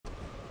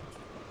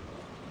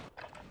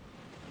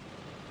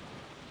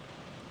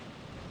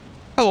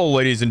Hello,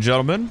 ladies and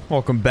gentlemen.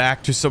 Welcome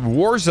back to some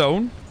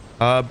Warzone.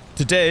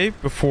 Today,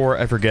 before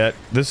I forget,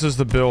 this is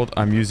the build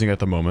I'm using at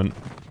the moment.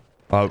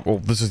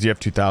 Well, this is the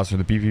F2000,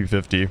 the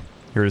BP50.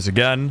 Here it is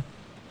again.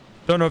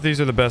 Don't know if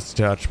these are the best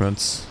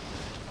attachments.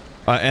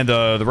 And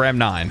the Ram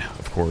 9,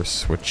 of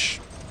course, which...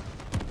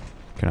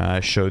 Can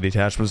I show the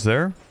attachments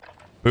there?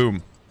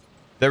 Boom.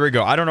 There we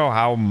go. I don't know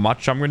how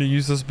much I'm going to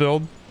use this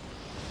build.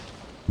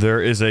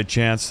 There is a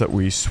chance that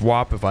we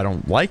swap if I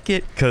don't like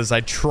it, because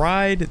I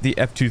tried the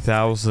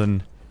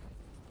F2000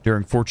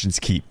 during Fortune's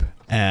Keep,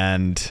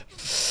 and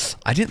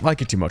I didn't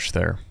like it too much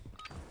there.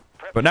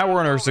 But now we're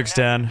on our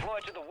 610.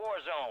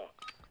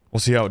 We'll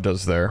see how it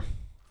does there.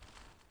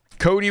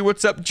 Cody,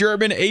 what's up,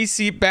 German?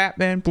 AC,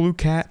 Batman, Blue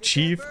Cat,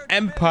 Chief,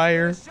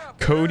 Empire,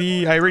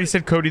 Cody. I already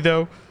said Cody,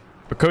 though.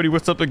 But Cody,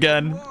 what's up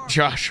again?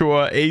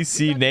 Joshua,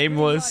 AC,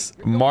 Nameless,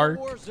 Mark.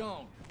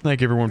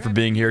 Thank everyone for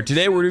being here.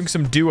 Today we're doing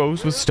some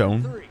duos with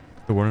Stone,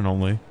 the one and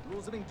only.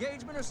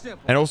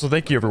 And also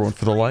thank you everyone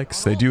for the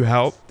likes. They do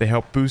help. They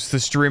help boost the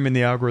stream and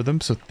the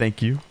algorithm, so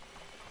thank you.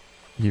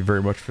 Thank you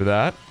very much for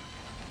that.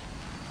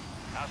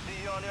 I'll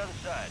see you on the other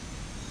side.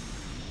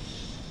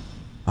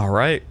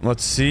 Alright,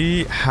 let's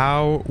see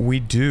how we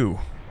do.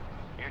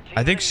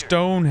 I think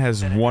Stone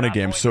has won a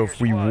game, so if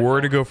we were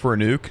to go for a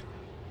nuke,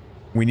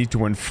 we need to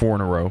win 4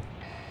 in a row.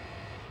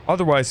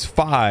 Otherwise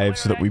 5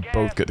 so that we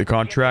both get the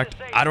contract.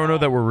 I don't know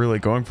that we're really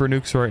going for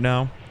nukes right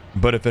now,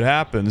 but if it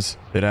happens,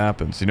 it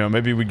happens. You know,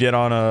 maybe we get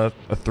on a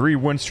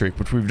 3-win streak,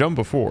 which we've done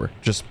before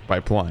just by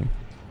playing.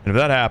 And if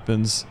that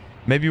happens,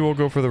 maybe we'll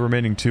go for the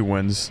remaining 2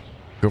 wins,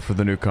 go for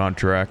the new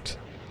contract.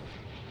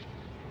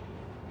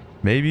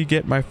 Maybe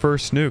get my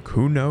first nuke.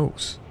 Who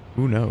knows?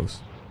 Who knows?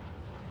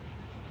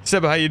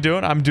 Seba, how you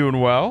doing? I'm doing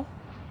well.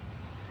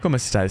 ¿Cómo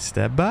estás,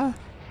 Seba?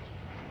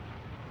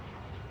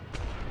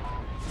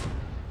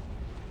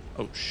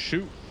 Oh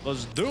shoot,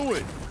 let's do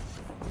it.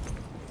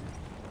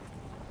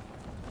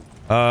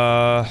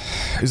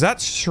 Is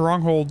that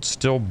stronghold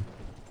still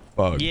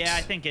bugged? Yeah,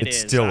 I think it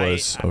is. It still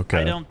is. Okay.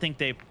 I don't think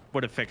they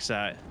would have fixed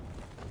that.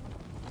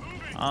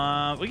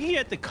 We can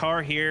get the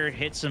car here,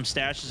 hit some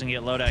stashes, and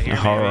get loadout here.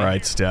 All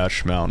right,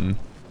 Stash Mountain.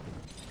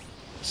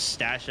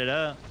 Stash it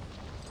up.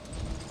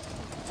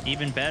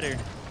 Even better.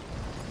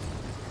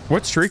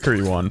 What streak are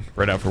you on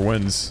right now for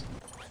wins?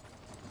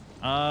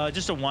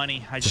 Just a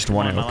 1-y. I just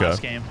won won my okay.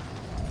 last game.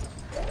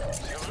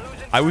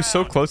 I was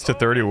so close to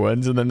 30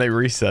 wins, and then they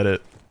reset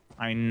it.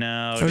 I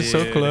know, I was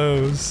so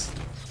close.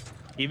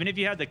 Even if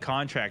you had the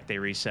contract, they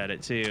reset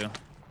it too.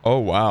 Oh,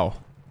 wow.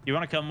 You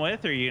want to come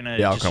with, or are you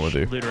gonna I'll just come with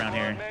you. loot around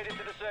here? Made it to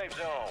the safe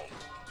zone.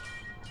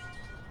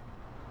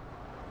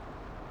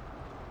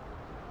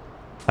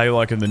 How you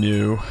liking the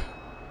new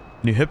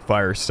hip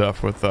fire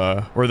stuff with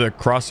or the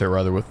crosshair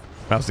rather with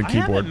mouse and I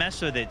keyboard? haven't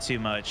messed with it too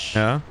much.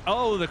 Yeah.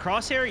 Oh, the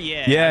crosshair,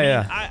 yeah.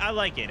 Yeah, I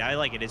like it. I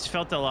like it. It's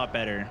felt a lot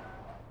better.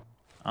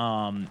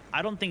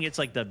 I don't think it's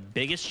like the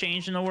biggest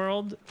change in the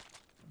world,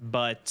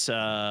 but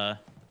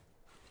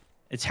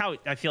it's how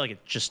I feel like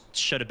it just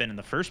should have been in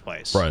the first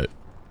place. Right.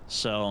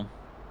 So,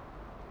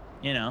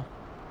 you know,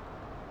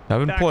 I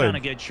haven't back on a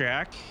good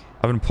track.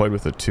 I haven't played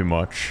with it too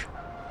much.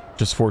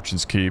 Just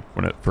Fortune's Keep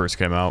when it first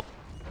came out.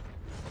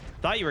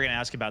 Thought you were gonna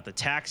ask about the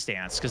tac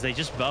stance because they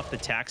just buffed the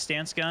tac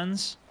stance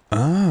guns.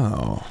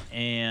 Oh.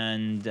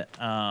 And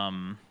I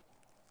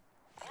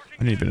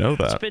didn't even know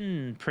that. It's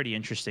been pretty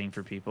interesting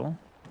for people.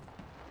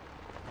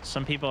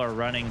 Some people are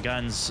running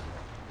guns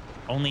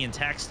only in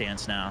tac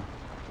stance now.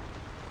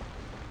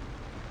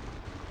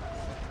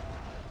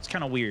 It's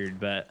kind of weird,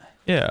 but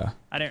Yeah.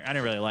 I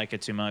didn't really like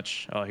it too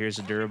much. Oh, here's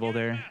a durable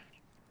there.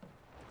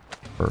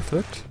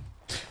 Perfect.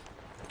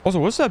 Also,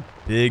 what's that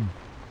big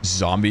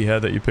zombie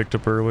head that you picked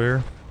up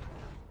earlier?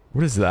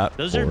 What is that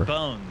Those for? are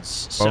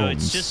bones. So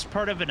it's just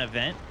part of an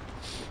event.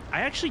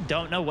 I actually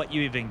don't know what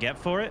you even get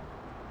for it.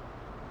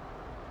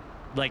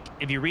 Like,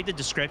 if you read the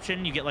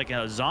description, you get like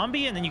a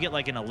zombie and then you get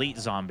like an elite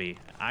zombie.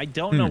 I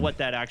don't know what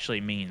that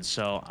actually means.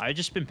 So I've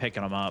just been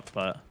picking them up,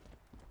 but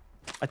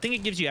I think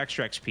it gives you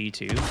extra XP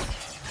too.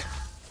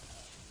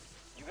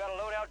 You got a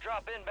loadout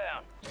drop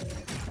inbound.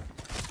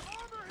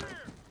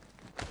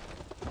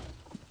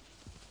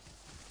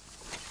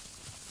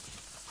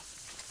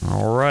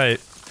 All right.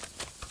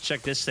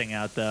 Check this thing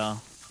out though.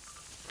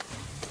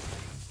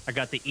 I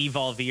got the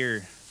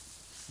Evolveer.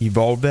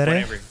 Evolve better?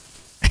 Whatever.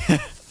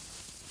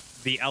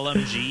 The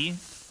LMG.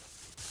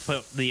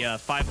 Put the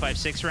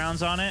 5.56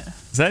 rounds on it.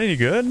 Is that any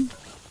good?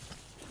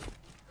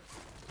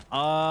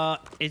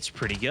 It's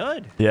pretty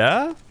good.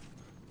 Yeah?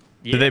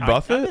 Yeah, Did they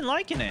buff I've it? been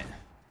liking it.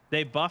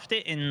 They buffed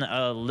it in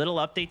a little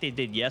update they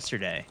did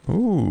yesterday.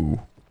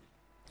 Ooh.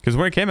 Because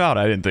when it came out,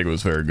 I didn't think it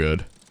was very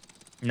good.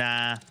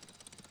 Nah.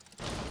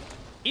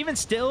 Even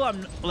still,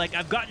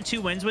 I've gotten 2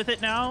 wins with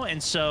it now,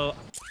 and so,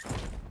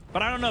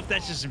 but I don't know if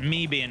that's just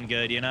me being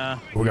good, you know?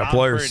 We got I'm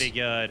players. pretty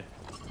good.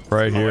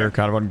 Right here,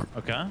 kind of on.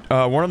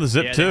 Okay. One on the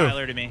zip Yeah, too. they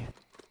alerted me.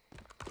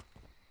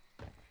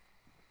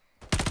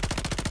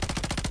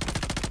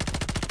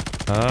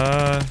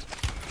 I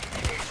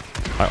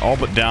all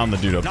but down the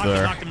dude up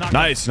there. Knocked him.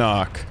 Nice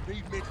knock.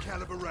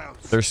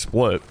 They're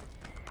split.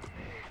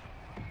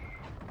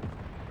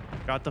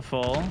 Got the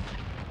full.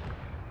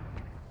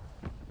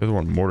 The other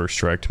one mortar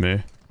striked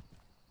me.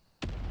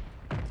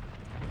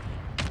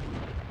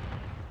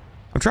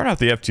 I'm trying out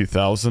the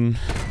F2000.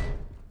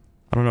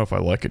 I don't know if I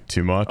like it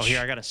too much. Oh,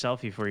 here, I got a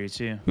selfie for you,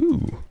 too.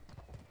 Ooh.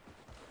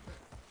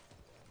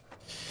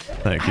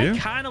 Thank you. I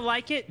kind of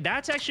like it.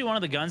 That's actually one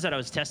of the guns that I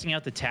was testing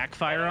out the tac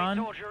fire on.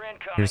 Soldier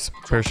incoming. Here's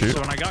parachute.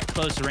 So when I got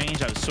close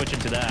range, I was switching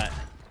to that.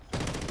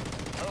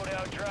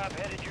 Loadout drop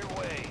headed your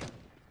way.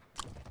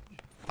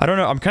 I don't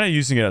know. I'm kind of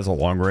using it as a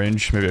long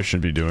range. Maybe I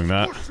shouldn't be doing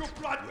that.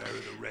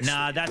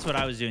 Nah, that's what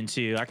I was doing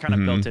too. I kind of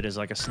built it as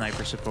like a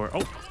sniper support.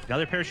 Oh,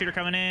 another parachuter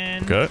coming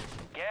in. Good.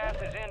 Gas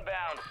is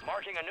inbound.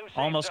 Marking a new safe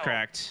Almost zone.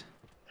 cracked.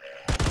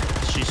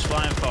 She's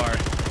flying far.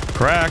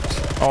 Cracked.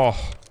 Oh.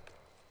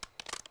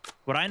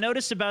 What I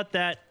noticed about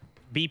that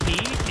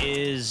BP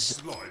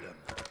is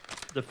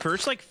the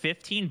first like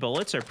 15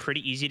 bullets are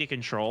pretty easy to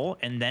control,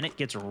 and then it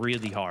gets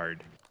really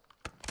hard.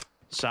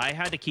 So I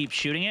had to keep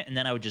shooting it, and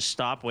then I would just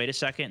stop, wait a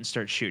second, and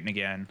start shooting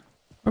again.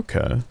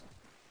 Okay.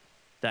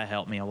 That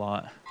helped me a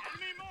lot.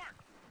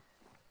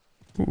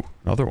 Ooh,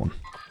 another one.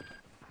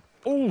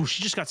 Oh,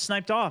 she just got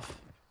sniped off.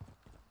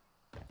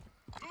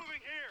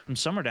 From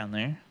somewhere down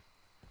there.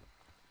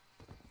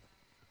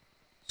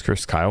 Is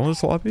Chris Kyle in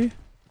this lobby?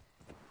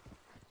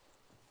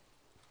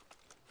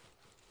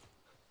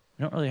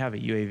 We don't really have a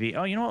UAV.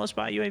 Oh, you know what? Let's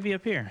buy a UAV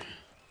up here.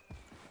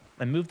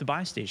 And move the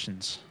buy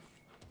stations.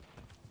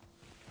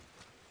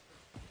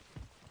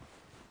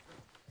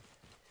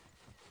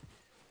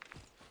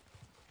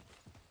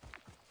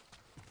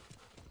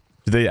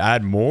 Did they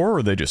add more,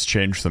 or they just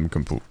changed them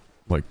complete?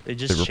 Like They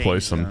just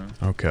replaced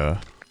changed them. Okay.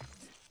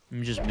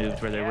 We just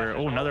moved where they were.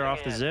 Oh, another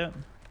off the zip.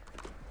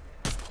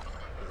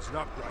 It's an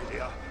upgrade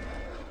here.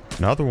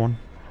 Another one.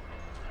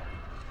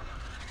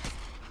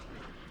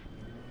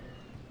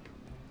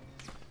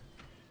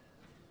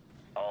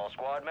 All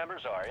squad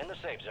members are in the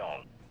safe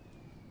zone.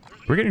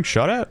 We're getting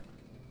shot at?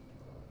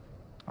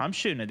 I'm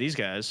shooting at these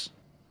guys.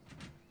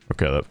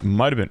 Okay, that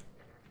might have been.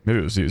 Maybe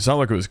it was you. It sounded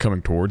like it was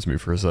coming towards me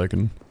for a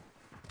second.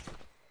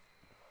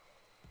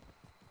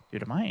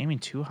 Dude, am I aiming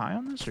too high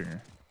on this,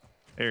 or?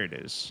 There it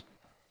is.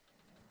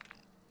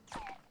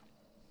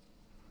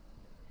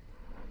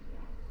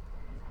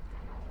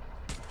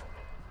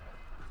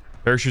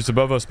 Parachutes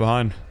above us,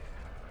 behind.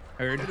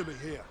 Heard. Enemy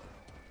here.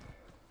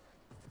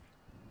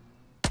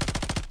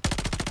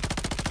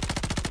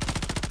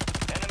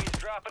 Enemies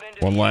dropping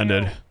into One the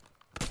landed.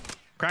 AO.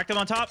 Cracked him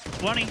on top.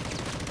 20.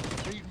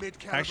 Need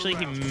mid-caliber Actually,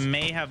 he rounds.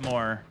 may have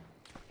more.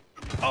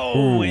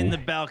 Oh, Ooh. in the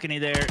balcony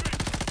there.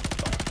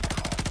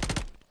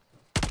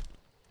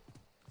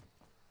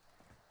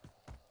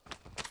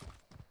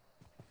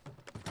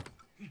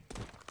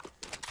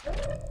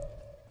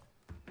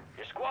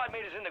 Your squad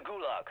mate is in the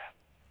gulag.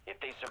 If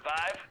they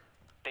survive,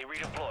 they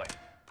redeploy.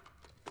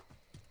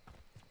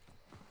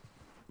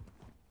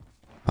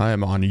 I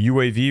am on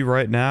UAV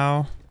right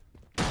now.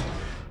 I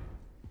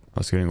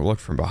was getting a look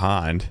from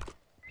behind.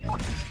 Squad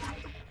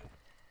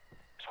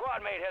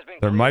mate has been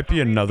There cleared might be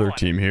for another redeployment.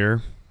 team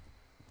here.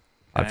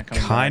 I've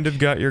coming kind back. of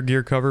got your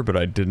gear cover, but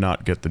I did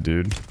not get the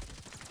dude.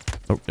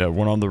 Oh, yeah,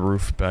 one on the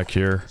roof back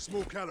here.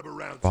 Small caliber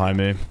rounds. Behind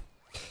me.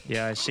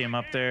 Yeah, I see him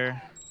up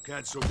there.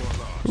 Cancel my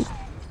last.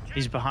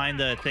 He's behind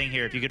the thing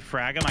here. If you could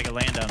frag him, I could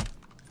land him.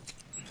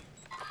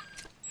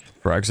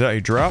 Frags out,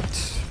 he dropped.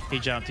 He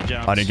jumped, he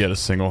jumped. I didn't get a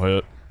single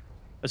hit.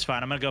 That's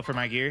fine. I'm going to go for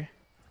my gear.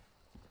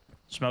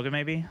 Smoke it,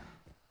 maybe?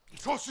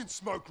 Tossing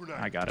smoke grenade.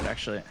 I got it,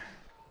 actually.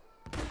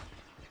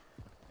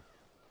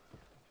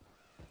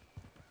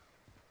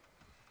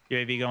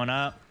 UAV going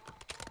up.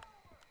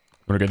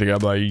 Want to get the guy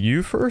by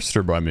you first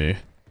or by me?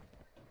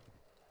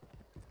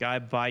 Guy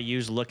by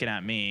you's looking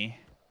at me.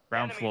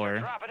 Ground Enemies are floor.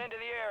 dropping into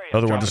the area.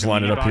 Other one Dropping just a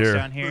landed mini up box here.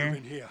 down here.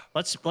 Moving here.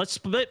 Let's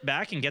split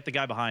back and get the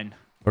guy behind.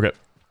 Okay.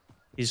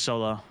 He's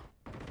solo.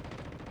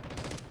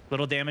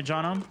 Little damage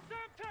on him.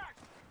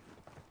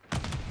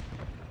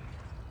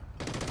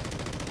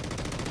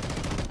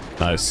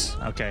 Nice.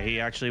 Okay, he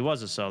actually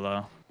was a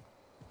solo.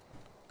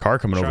 Car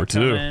coming over Truck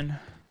too. coming.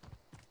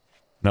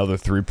 Another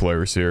 3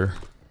 players here.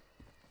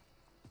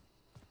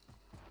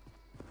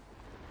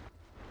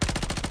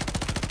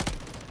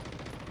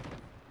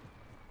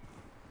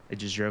 They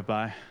just drove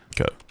by.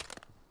 Okay.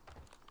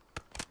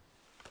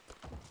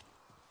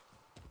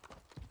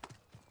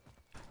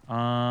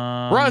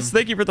 Russ,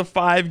 thank you for the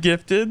 5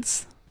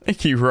 gifteds.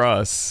 Thank you,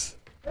 Russ.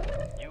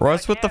 You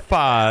Russ got with the gas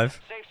 5.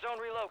 inbound. Safe zone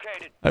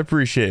relocated. I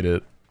appreciate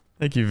it.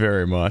 Thank you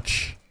very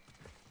much.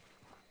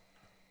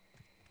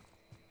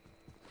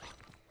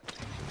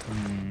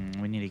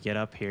 We need to get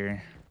up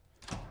here.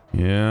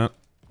 Yeah.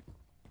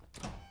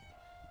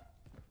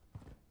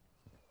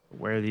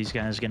 Where are these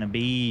guys gonna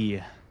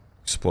be?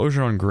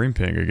 Explosion on green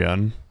ping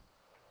again.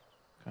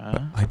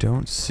 But I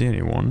don't see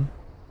anyone.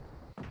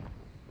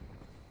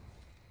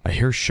 I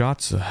hear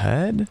shots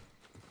ahead.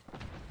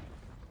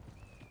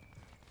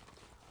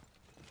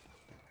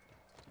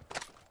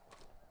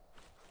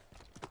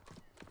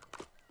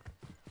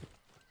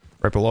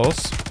 Right below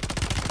us.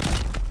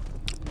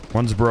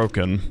 One's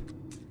broken.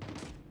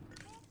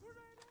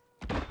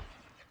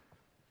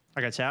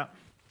 I got tap.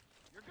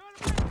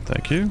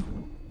 Thank you.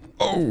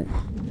 Oh.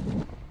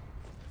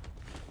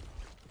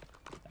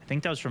 I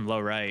think that was from low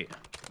right.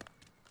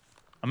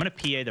 I'm gonna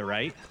PA the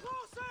right.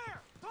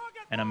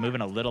 And I'm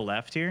moving a little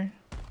left here.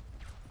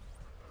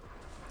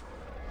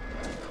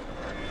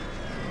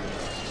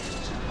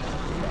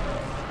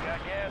 Got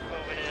gas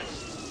moving in.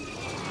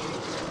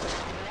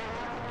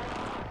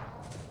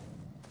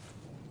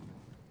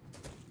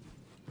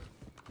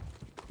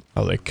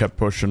 Oh, they kept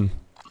pushing.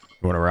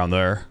 Going around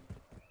there.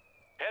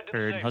 Head to the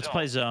Heard. safe Let's zone.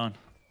 play zone.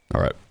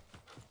 All right.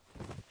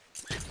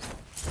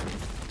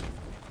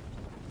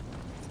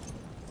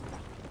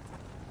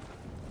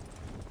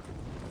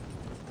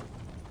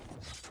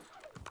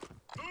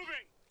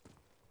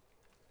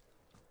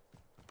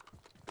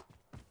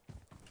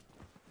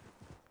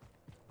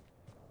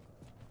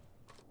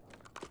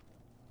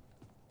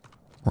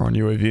 We're on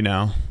UAV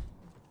now.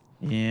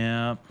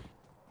 Yep.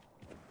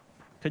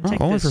 Could Oh,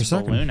 take only for a this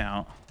second. balloon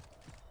out.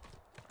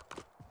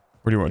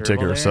 Where do you want to take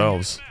it Dribble there.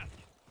 ourselves?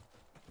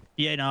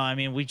 Yeah, no, I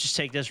mean, we just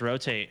take this,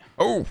 rotate.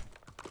 Oh,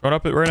 got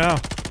up it right now.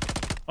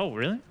 Oh,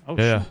 really? Oh,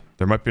 Yeah, shit.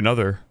 there might be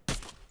another.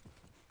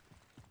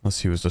 Unless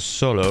he was the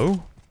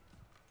solo.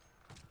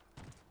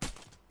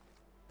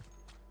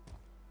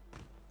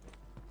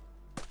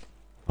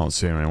 I don't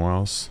see anyone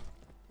else.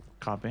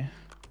 Copy.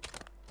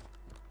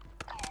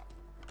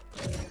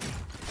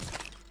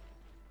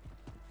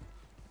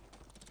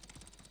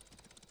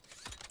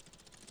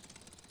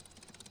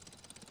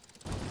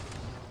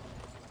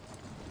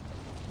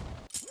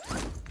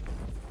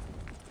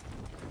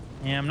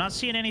 Yeah, I'm not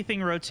seeing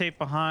anything rotate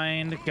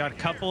behind. Got a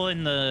couple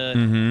in the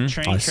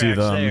train I tracks see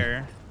them.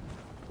 there.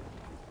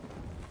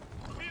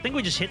 I think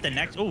we just hit the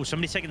next. Oh,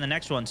 somebody's taking the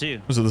next one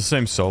too. Was it the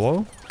same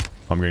solo?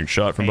 I'm getting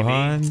shot from Maybe.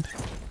 behind.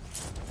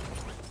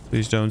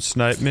 Please don't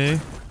snipe me.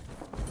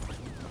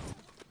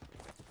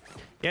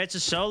 Yeah, it's a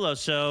solo,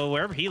 so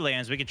wherever he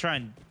lands, we can try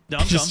and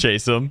dunk Just him.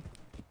 chase him.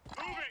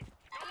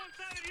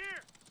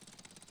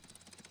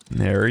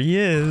 There he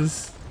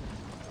is.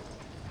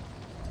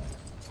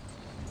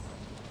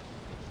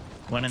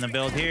 One in the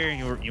build here.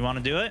 You want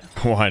to do it?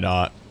 Why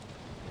not?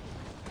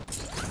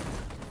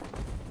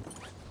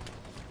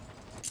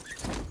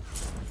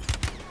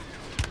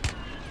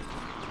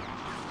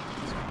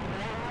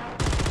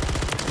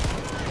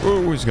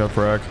 Oh, he's got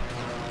frag.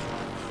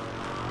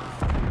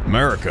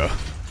 America.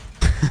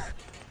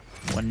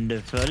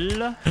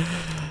 Wonderful.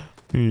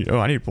 Oh,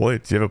 I need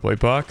plates. Do you have a plate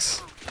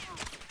box?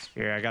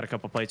 Here, I got a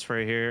couple plates for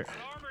you here.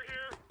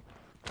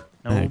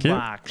 No Thank you.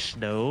 box,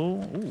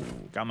 though. Ooh,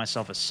 got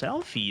myself a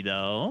selfie,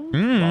 though.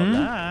 Mm. Love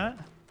that.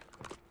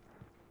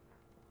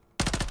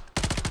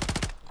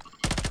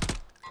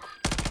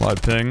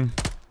 Live ping.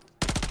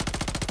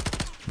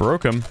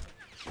 Broke him.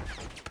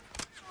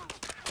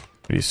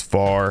 He's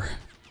far.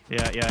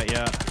 Yeah. Knocked him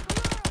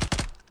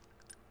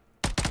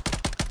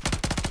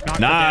down.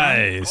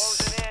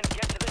 Nice. Closing in.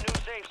 Get to the new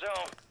safe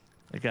zone.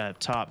 They got a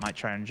top. Might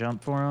try and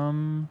jump for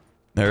him.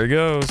 There he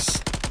goes.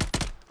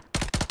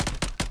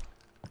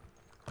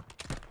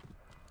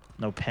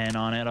 No pen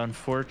on it,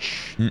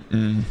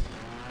 unfortunately.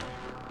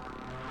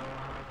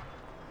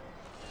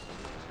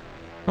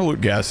 I'll loot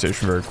gas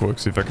station very quick,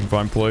 see if I can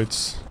find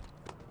plates.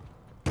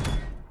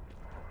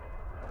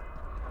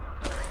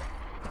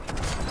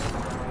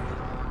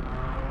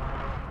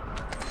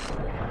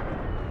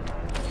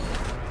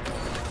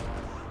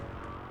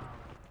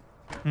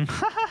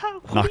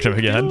 Knocked him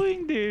again.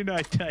 Doing, dude?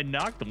 I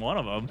knocked one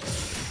of them.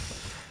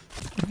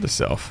 The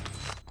self.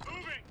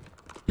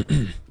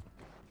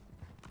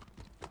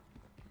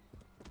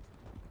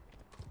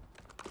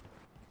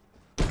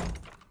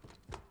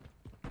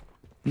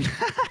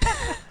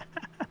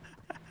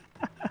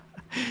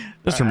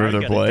 Just remove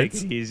their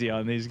plates. Take it easy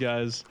on these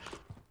guys.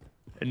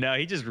 No,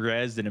 he just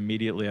rezzed and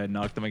immediately I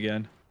knocked him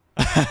again.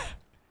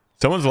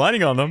 Someone's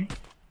landing on them.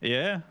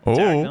 Yeah. Oh.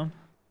 tagged him.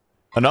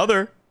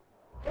 Another.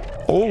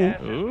 Oh.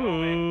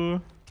 Ooh.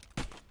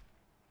 It's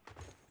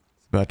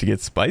about to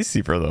get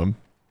spicy for them.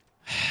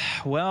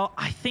 Well,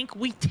 I think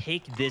we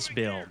take this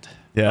build.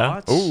 Yeah.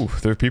 Thoughts? Oh,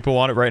 there are people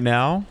on it right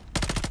now. All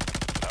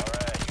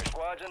right, your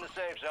squad's in the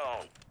safe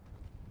zone.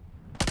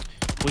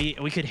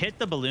 We could hit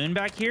the balloon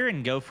back here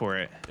and go for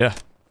it. Yeah.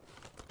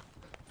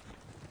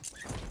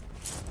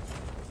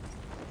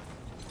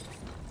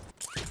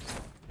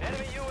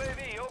 Enemy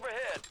UAV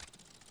overhead.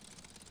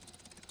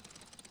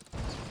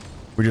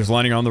 We're just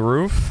landing on the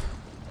roof.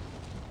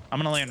 I'm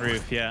gonna land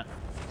roof, yeah.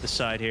 This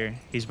side here.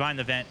 He's behind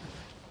the vent.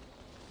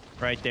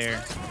 Right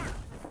there.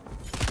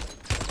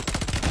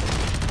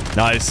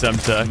 Nice,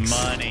 Semtex.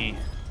 Money.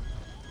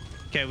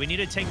 Okay, we need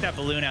to take that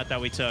balloon out that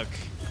we took.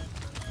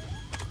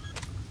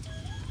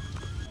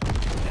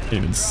 Didn't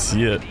even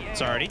see it.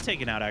 It's already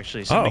taken out,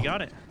 actually. Somebody Oh.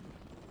 got it.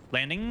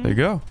 Landing. There you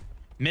go.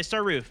 Missed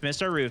our roof.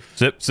 Missed our roof.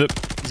 Zip, zip.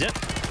 Zip.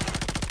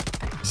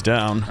 He's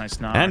down.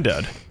 Nice knock. And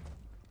dead.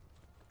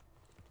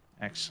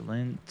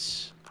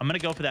 Excellent. I'm gonna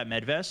go for that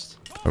med vest.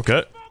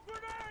 Okay.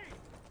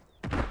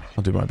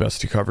 I'll do my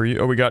best to cover you.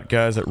 Oh, we got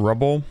guys at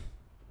rubble.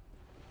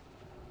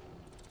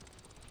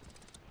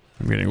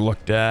 I'm getting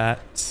looked at.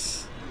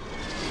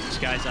 Let's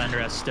guy's under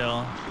us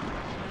still.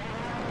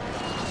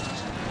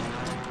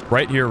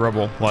 Right here,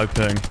 Rebel. Live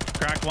ping.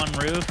 Crack one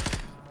roof.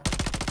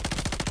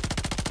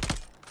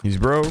 He's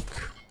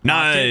broke.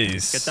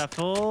 Nice. Get that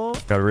full.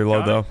 Gotta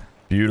reload, Got though.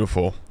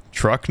 Beautiful.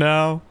 Truck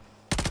now.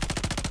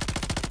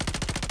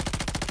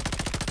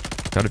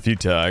 Got a few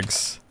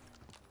tags.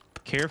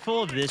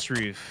 Careful of this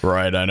roof.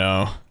 Right, I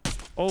know.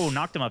 Oh,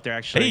 knocked him up there,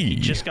 actually. Hey. He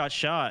just got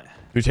shot. Did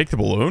we take the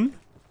balloon?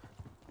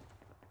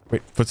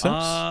 Wait,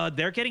 footsteps?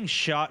 They're getting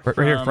shot Right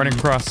here, running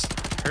across.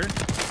 Hurt.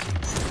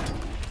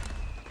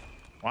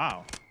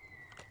 Wow.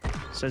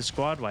 Says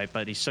squad wipe,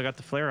 but he still got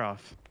the flare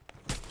off.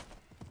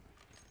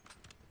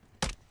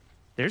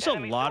 There's a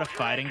lot of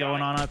fighting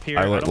going on up here.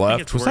 I Pilot don't left.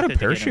 think it's Was worth that a it to get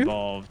parachute?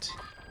 involved.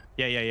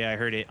 Yeah. I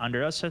heard it.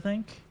 Under us, I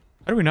think.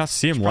 How do we not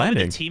see him Probably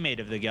landing? the teammate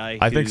of the guy.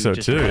 I think who so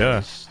just too, yeah.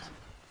 released.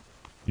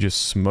 He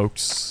just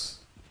smokes.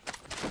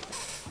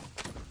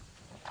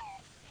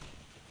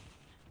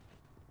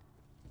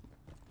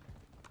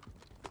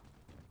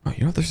 Oh,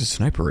 you know, there's a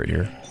sniper right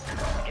here.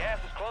 Gas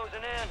is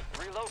closing in.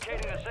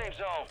 Relocating the safe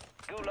zone.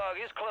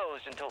 Gulag is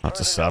closed until Not to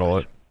further saddle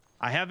notice. it.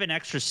 I have an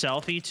extra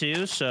selfie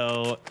too,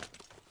 so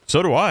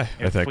So do I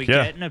if think, we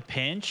yeah. get in a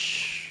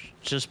pinch,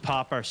 just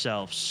pop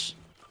ourselves.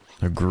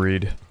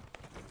 Agreed.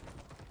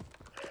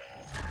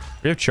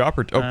 We have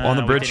chopper. Oh, on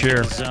the we bridge didn't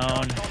here. hit the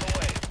zone.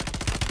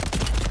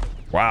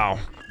 Wow.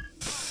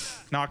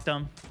 Knocked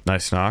them.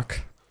 Nice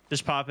knock.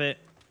 Just pop it.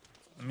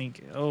 Let me.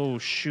 Oh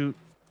shoot.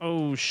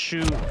 Oh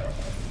shoot.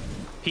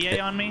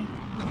 PA on me.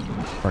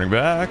 Running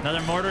back.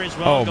 Another mortar as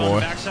well. Oh, going boy.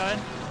 backside.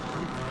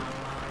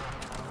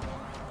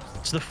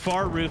 So the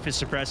far roof is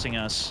suppressing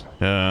us.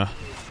 Yeah.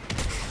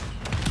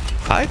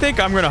 I think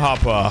I'm gonna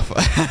hop off.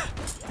 I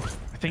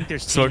think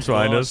there's Smokes teams below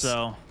behind us, us.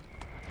 though.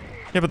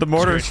 Yeah, but the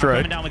mortar I'm strike.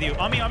 coming down with you.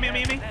 On me.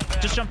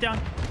 Just jump down.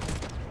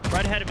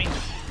 Right ahead of me.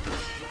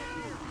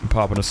 I'm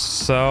popping a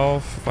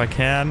self if I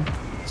can.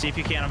 See if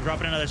you can. I'm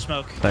dropping another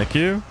smoke. Thank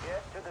you.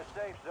 Get to the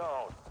safe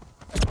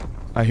zone.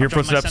 I hear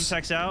Throwing my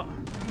footsteps. Semtex out.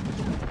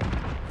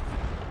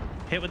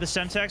 Hit with the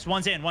Semtex.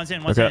 One's in. One's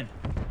in. Okay.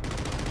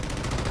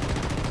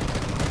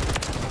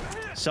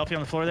 Selfie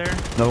on the floor there.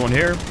 Another one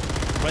here.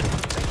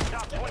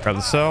 What? Grab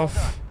the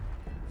self.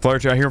 Flare,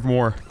 I hear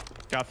more.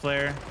 Got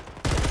flare.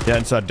 Yeah,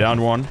 inside.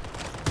 Down one.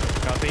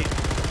 Copy.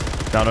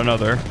 Down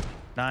another.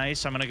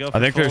 Nice. I'm gonna go. For I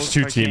think there's fulls two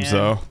if I teams can.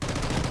 though.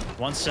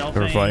 One selfie.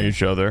 They're fighting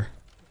each other.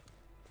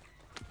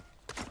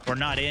 We're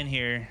not in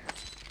here.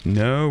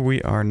 No,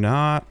 we are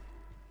not.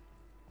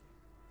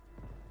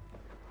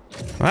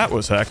 That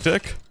was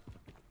hectic.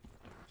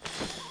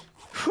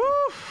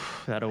 Whew.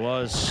 That it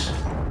was.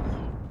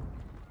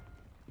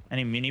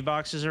 Any mini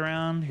boxes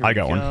around? Here I we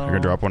got one. I'm gonna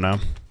drop one now.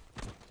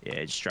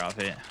 Yeah, just drop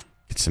it.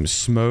 Get some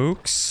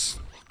smokes.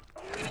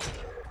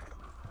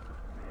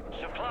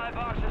 Supply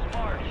boxes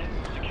marked.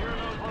 Secure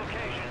those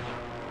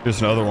locations.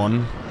 There's another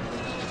one.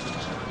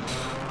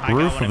 I got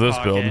Roof one of in this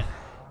build. pocket.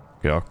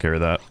 Yeah, I'll carry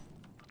that.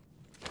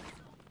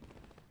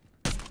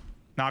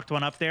 Knocked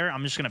one up there.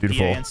 I'm just gonna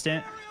Beautiful. PA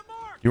instant.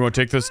 You want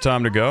to take this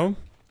time to go?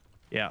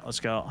 Yeah, let's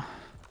go.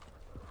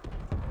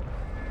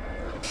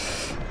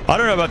 I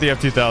don't know about the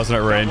F2000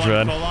 at range,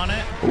 Got one man. full on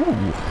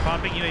it. Ooh.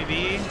 Popping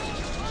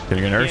UAV.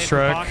 Getting an PA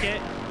airstrike.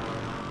 pocket.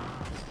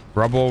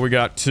 Rebel, we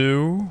got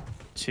two.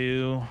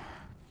 Two.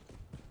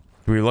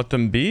 Do we let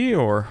them be,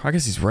 or I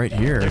guess he's right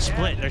here. They're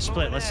split. They're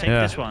split. Let's take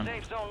Yeah. this one.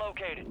 Safe zone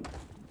located.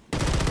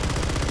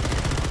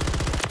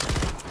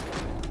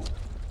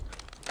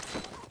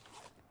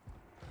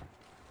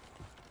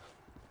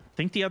 I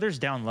think the other's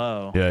down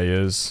low. Yeah, he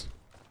is.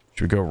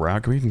 Should we go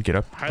around? Can we even get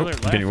up? High Oh, alert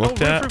I'm left. getting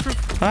looked Oh, at.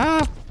 roof.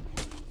 Ah!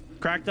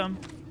 Cracked them.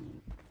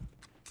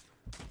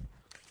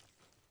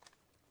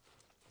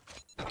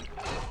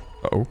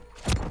 Uh-oh.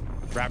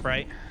 Wrap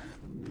right.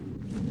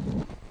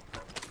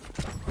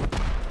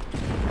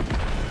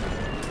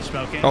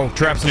 Smoking. Oh,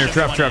 traps in here.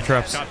 Shut one in.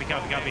 Traps. Copy.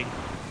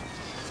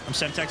 I'm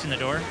Semtexing the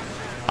door.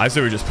 I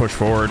say we just push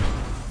forward.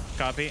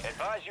 Copy.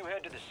 Advise you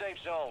head to the safe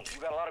zone.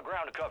 You got a lot of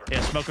ground to cover.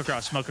 Yeah, smoke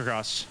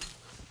across.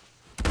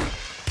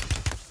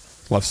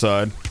 Left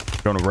side.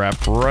 Going to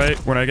wrap right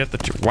when I get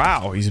the...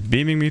 Wow, he's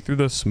beaming me through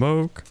the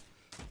smoke.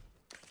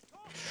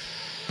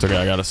 It's okay,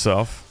 I got a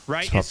self.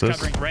 Right Stop is this.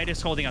 covering. Right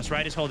is holding us.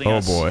 Oh,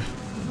 us. boy.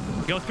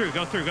 Go through.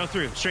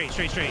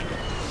 Straight.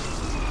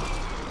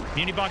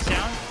 Muni box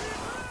down.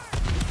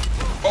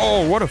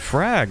 Oh, what a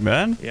frag,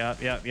 man.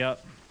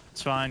 Yep.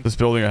 It's fine. This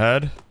building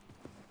ahead.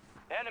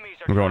 Enemies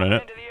are I'm going in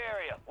dropping it. into the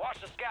area. Watch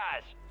the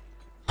skies.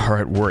 All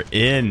right, we're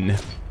in.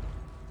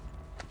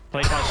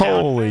 Play touchdown.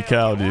 All Holy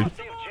cow, dude. Lost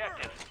the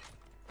objective.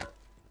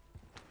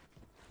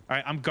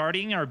 right, I'm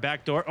guarding our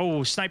back door.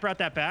 Oh, sniper out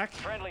that back.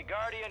 Friendly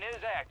Guardian is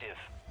active.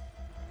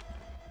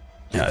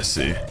 Yeah, I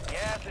see.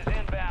 Gas is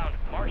inbound.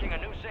 Marking a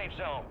new safe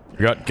zone. We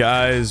got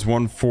guys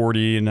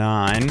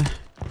 149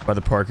 by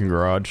the parking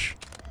garage.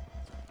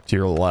 To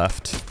your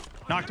left.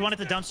 Knocked one at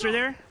the dumpster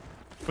there.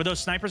 Where those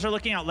snipers are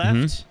looking out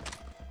left.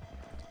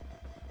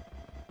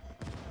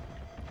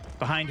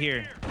 Behind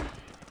here.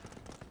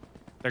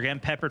 They're getting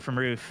peppered from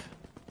roof.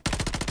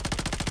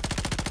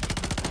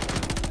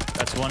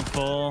 That's one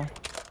full.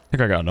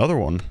 think I got another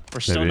one.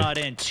 We're still maybe. not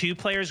in. 2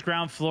 players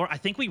ground floor. I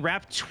think we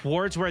wrap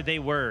towards where they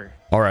were.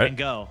 All right. And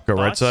go. Go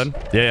right Thoughts?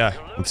 side. Yeah.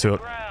 Let's do it.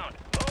 Ground.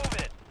 Move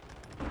it.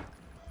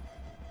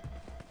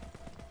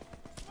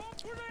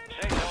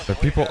 There are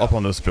people up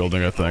on this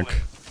building, I think.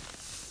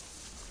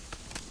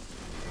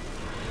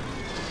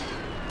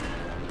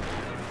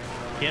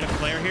 Get a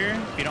flare here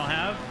if you don't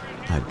have.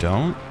 I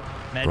don't.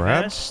 Med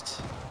Grab.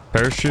 vest.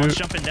 Parachute. One's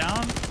jumping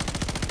down.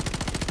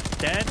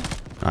 Dead.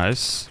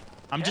 Nice.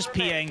 I'm just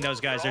PAing those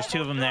guys. There's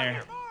 2 of them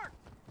there.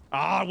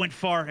 Ah, it went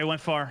far. It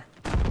went far.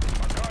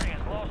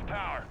 Guardians lost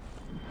power.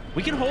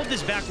 We can hold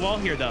this back wall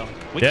here, though.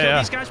 We Yeah, kill yeah.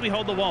 these guys, we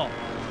hold the wall.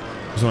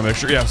 Just want to make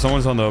sure. Yeah,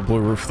 someone's on the blue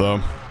roof,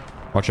 though.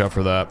 Watch out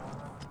for that.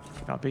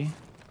 Copy.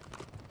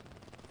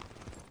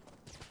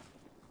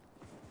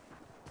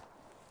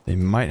 They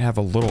might have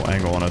a little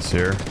angle on us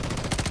here.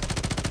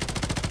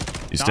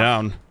 He's Knock.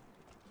 down.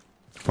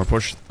 More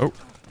push. Oh,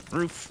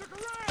 Roof.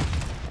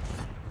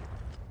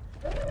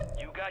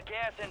 You got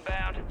gas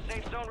inbound.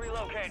 Safe zone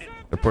relocated.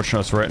 they're pushing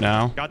us right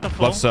now. Got the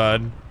full. Left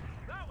side.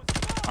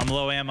 I'm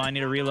low ammo. I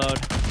need a reload.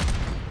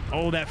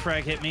 Oh, that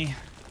frag hit me.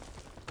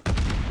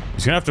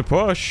 He's gonna have to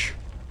push.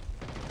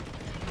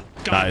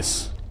 Got it.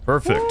 Nice.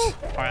 Perfect.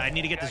 All right, I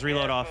need to get this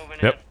reload off. Moving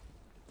in. Yep.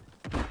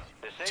 The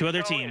safe 2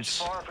 other zone is teams.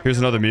 far from Here's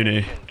your another muni.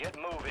 location. Get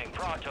moving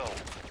pronto.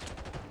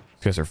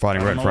 These guys are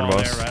fighting right in On the front of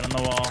wall us. there, right on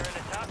the wall. We're in the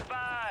top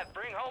 5.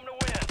 Bring home the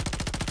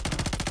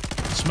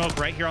win. Smoke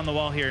right here on the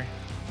wall here.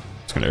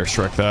 Just gonna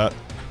airstrike that.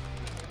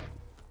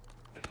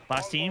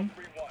 Last team.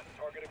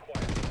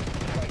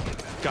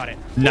 Got it.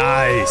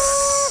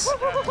 Nice.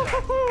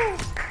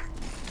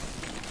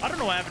 I don't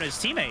know what happened to his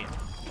teammate.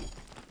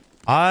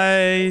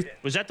 I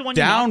Was that the one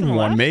you knocked on down the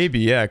one, left? maybe.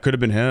 Yeah, it could have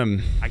been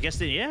him. I guess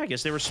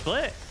they were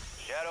split.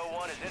 Shadow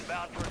 1 is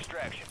inbound for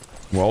extraction.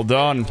 Well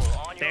done. We're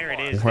on your There it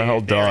mark. is. Well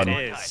dude. There done.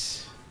 it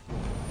is.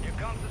 Here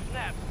comes the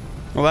snap.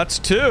 Well, that's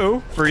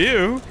 2 for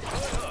you.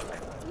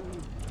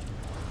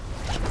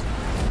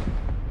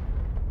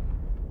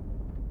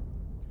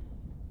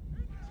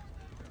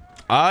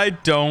 I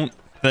don't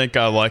think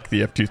I like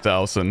the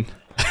F2000.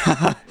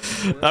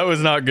 That was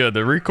not good.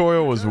 The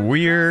recoil was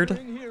weird.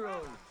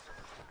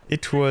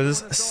 It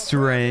was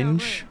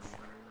strange.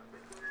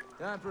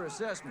 Time for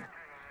assessment.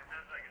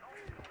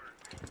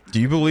 Do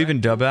you believe in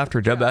dub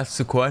after dub? That's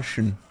the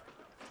question.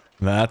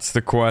 That's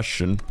the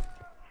question.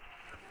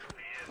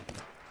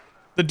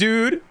 The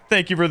dude,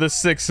 thank you for the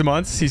 6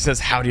 months. He says,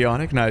 howdy,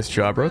 Onic. Nice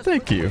job, bro.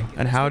 Thank you.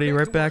 And howdy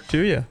right back to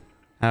you.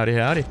 Howdy,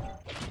 howdy.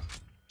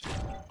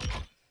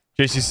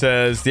 JC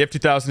says, the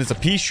F2000 is a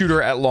pea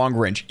shooter at long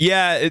range.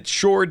 Yeah, it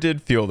sure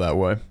did feel that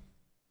way.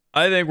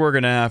 I think we're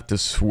going to have to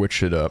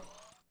switch it up.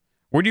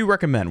 What do you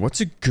recommend? What's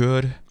a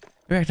good...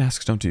 Maybe I can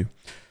ask, don't you?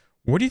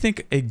 What do you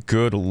think a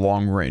good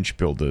long range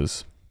build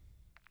is?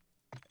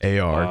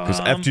 AR, because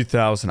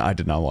F2000, I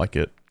did not like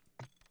it.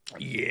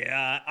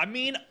 Yeah, I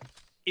mean,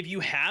 if you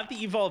have the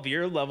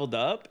Evolveer leveled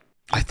up,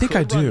 I think could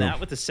I do. run that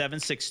with the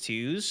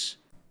 7.62s. Is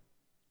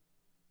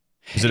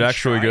it and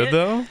actually try good it.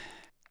 though?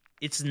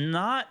 It's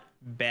not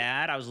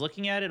bad. I was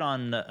looking at it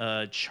on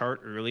the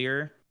chart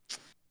earlier.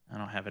 I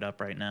don't have it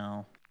up right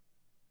now.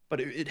 But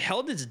it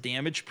held its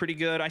damage pretty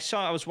good. I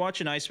was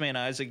watching Iceman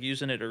Isaac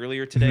using it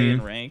earlier today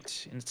in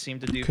ranked, and it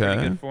seemed to do pretty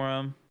Okay. good for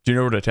him. Do you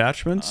know what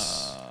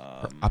attachments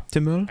are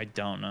optimal? I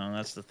don't know.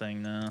 That's the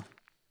thing, though. Maybe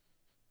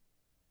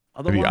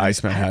Otherwise,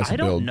 Iceman has I a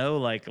don't build. know,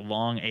 like,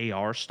 long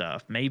AR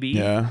stuff. Maybe.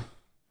 Yeah.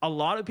 A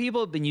lot of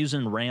people have been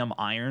using Ram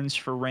irons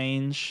for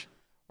range.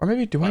 Or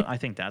maybe I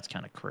think that's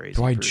kind of crazy.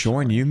 do I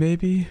join personally. you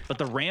maybe? But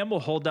the Ram will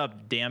hold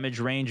up damage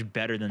range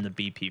better than the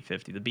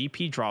BP-50. The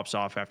BP drops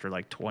off after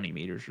like 20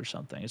 meters or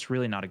something. It's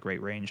really not a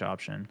great range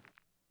option.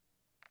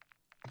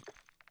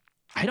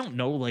 I don't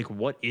know, like,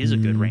 what is a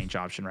good range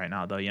option right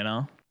now, though, you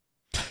know?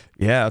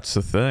 Yeah, that's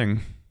the thing.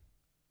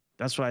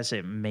 That's why I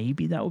say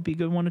maybe that would be a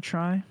good one to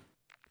try.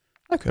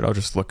 I could. I'll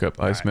just look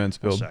up Iceman's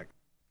All right, build. one sec.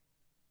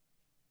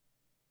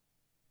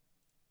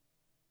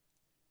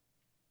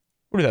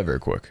 We'll do that very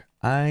quick.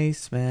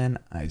 Iceman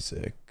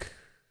Isaac.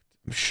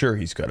 I'm sure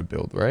he's got a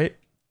build, right?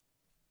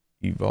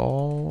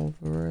 Evolve.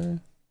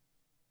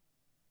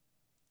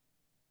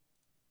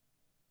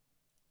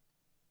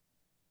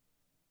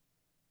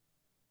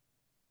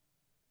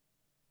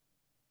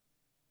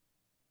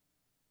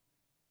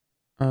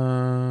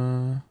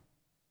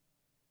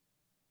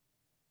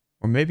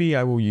 Or maybe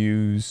I will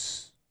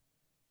use...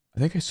 I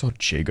think I saw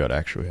J-Gut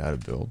actually had a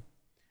build.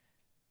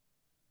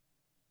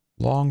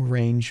 Long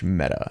range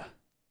meta.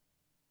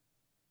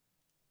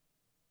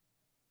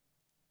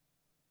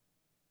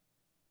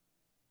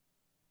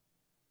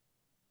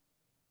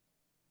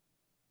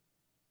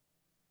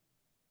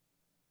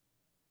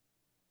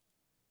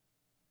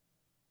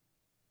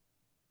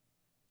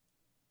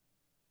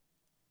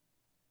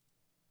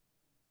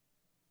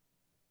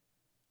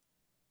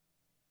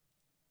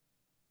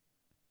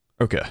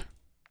 Okay,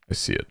 I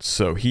see it.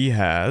 So he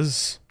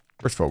has...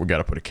 First of all, we got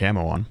to put a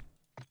camo on.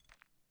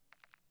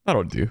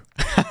 That'll do.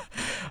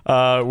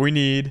 We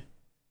need...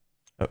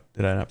 Oh,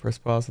 did I not press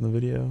pause on the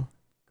video?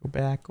 Go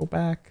back, go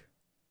back.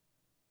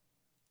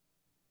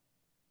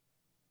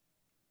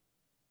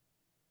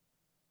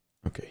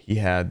 Okay, he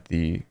had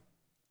the...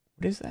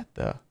 What is that?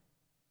 The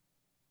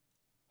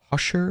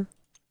Husher?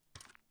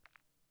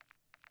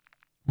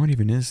 What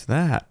even is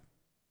that?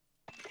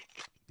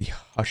 The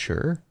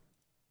Husher?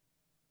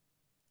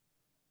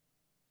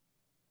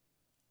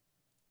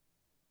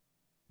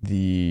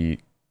 The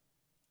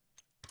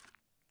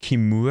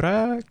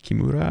Kimura?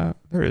 Kimura?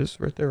 There it is,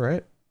 right there,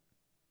 right?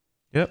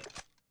 Yep.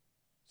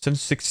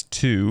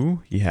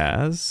 762 he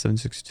has.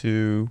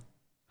 762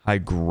 high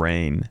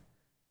grain.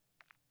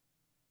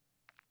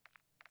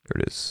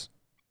 There it is.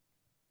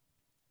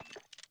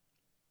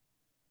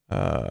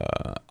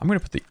 I'm gonna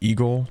put the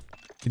Eagle.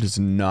 He does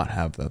not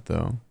have that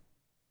though.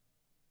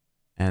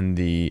 And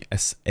the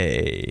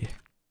SA.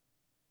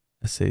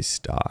 SA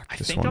stock. I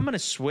think I'm gonna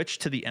switch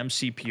to the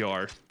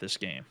MCPR this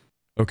game.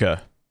 Okay.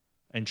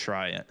 And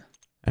try it.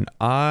 And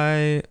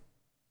I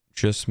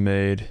just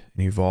made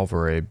an Evolve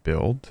Array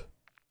build.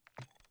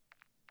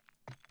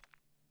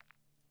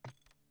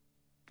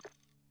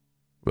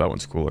 That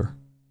one's cooler.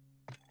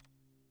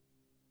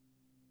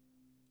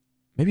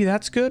 Maybe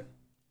that's good?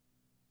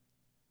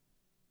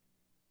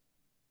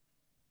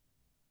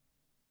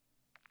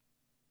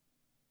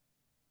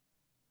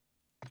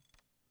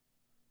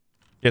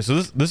 Yeah,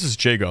 so this is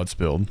J-God's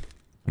build.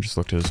 I just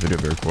looked at his video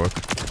very quick.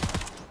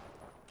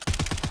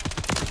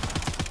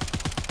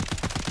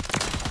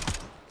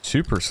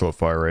 Super slow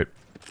fire rate.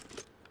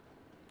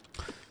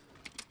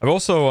 I've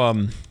also, I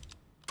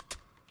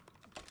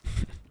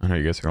know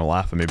you guys are gonna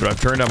laugh at me, but I've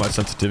turned down my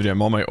sensitivity.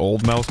 I'm on my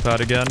old mouse pad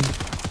again,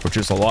 which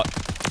is a lot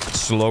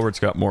slower.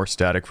 It's got more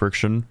static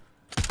friction.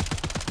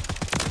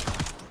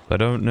 I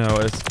don't know.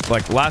 It's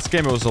like last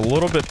game, it was a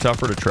little bit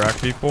tougher to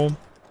track people.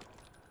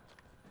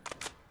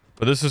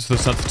 But this is the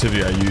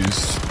sensitivity I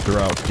use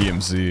throughout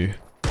DMZ.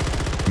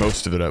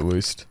 Most of it, at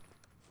least.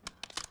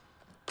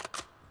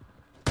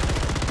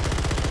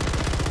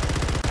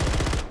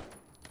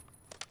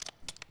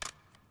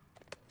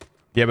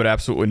 Yeah, but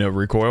absolutely no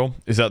recoil.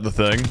 Is that the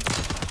thing?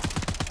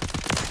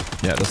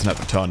 Yeah, it doesn't have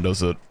a ton,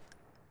 does it?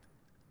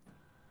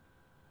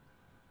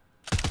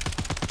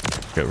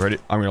 Okay, ready?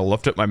 I'm gonna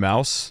lift up my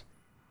mouse.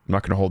 I'm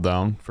not gonna hold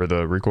down for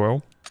the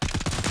recoil.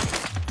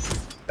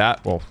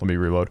 That, well, let me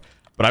reload.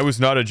 But I was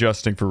not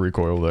adjusting for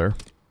recoil there.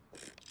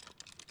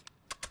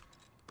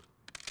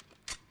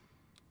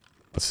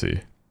 Let's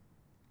see.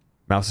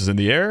 Mouse is in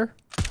the air.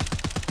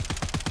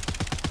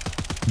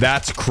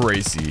 That's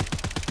crazy.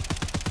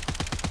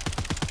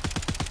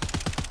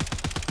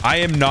 I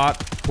am not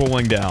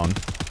pulling down.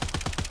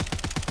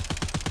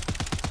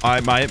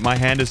 My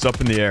hand is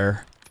up in the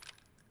air.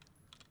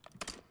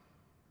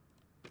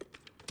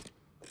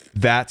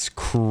 That's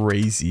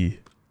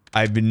crazy.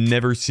 I've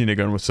never seen a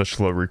gun with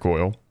such low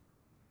recoil.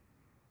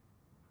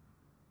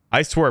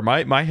 I swear,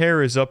 my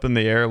hair is up in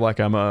the air like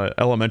I'm a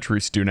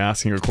elementary student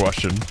asking a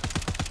question.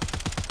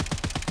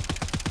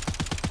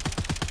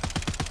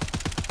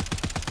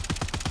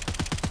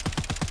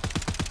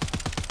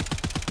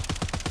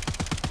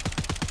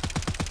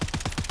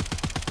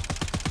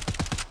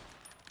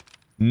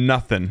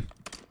 Nothing.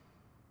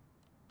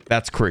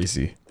 That's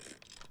crazy.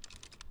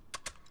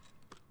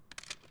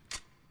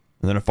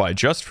 And then if I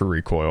adjust for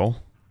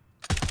recoil...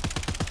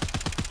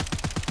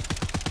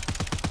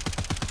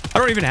 I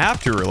don't even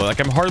have to, really. Like,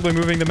 I'm hardly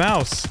moving the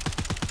mouse.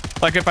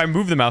 Like, if I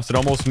move the mouse, it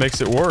almost makes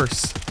it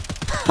worse.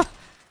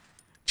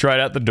 Try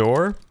it at the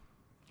door.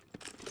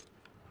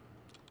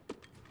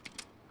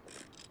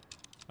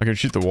 I can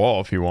shoot the wall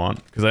if you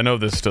want, because I know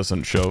this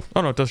doesn't show...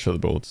 Oh, no, it does show the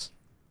bullets.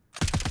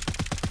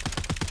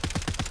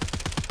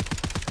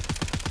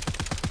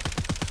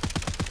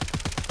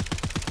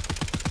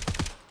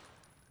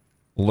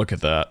 Look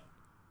at that.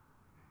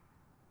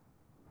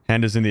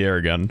 Hand is in the air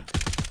again.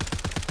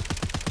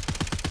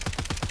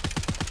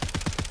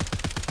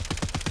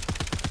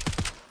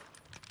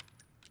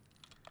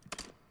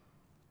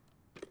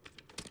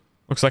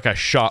 Looks like I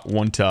shot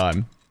one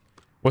time.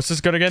 What's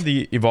this gun again?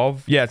 The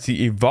Evolve? Yeah, it's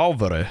the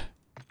Evolvere.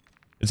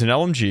 It's an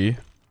LMG.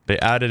 They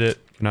added it.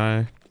 Can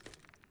I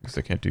guess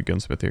I can't do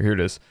gunsmith here. Here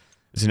it is.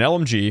 It's an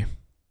LMG.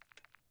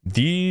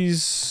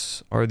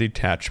 These are the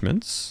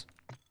attachments.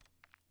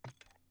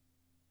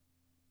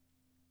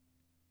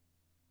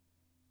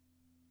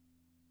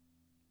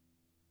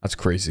 That's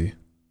crazy.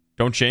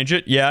 Don't change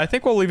it? Yeah, I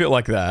think we'll leave it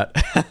like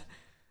that.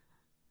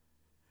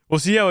 We'll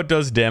see how it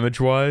does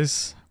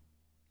damage-wise.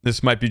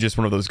 This might be just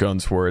one of those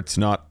guns where it's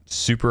not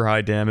super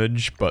high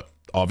damage, but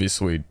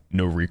obviously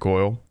no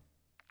recoil.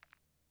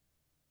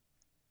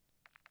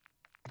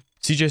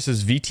 CJ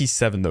says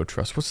VT7 though,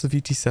 trust. What's the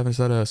VT7? Is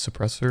that a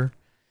suppressor?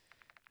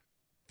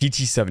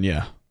 VT7,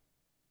 yeah.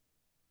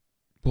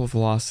 Bullet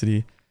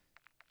velocity.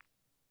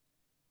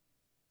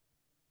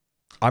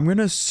 I'm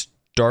gonna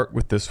start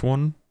with this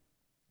one,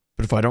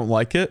 but if I don't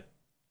like it,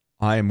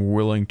 I am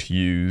willing to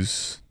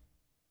use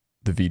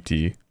the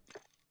VT.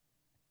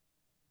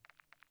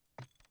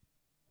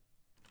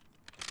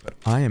 But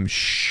I am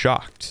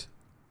shocked.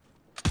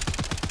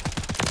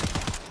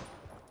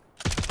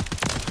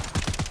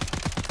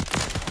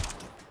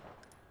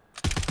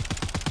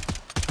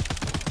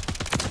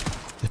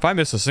 If I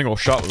miss a single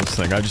shot with this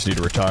thing, I just need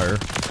to retire.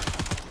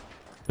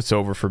 It's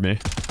over for me.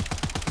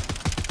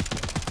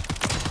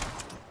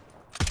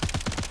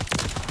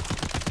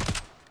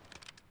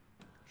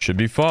 Should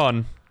be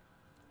fun.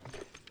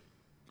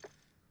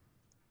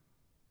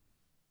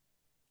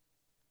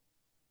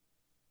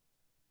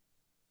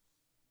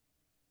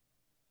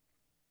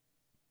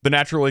 The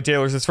Naturally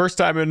Taylor's his first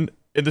time in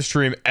the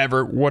stream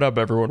ever. What up,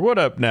 everyone? What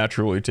up,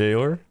 Naturally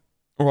Taylor?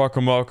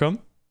 Welcome, welcome.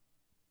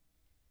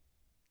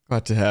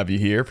 Glad to have you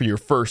here for your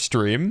first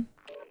stream.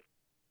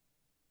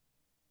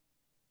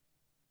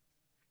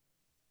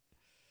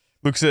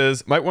 Luke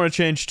says, might want to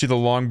change to the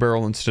long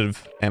barrel instead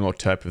of ammo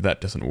type if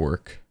that doesn't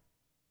work.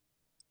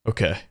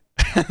 Okay.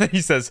 He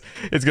says,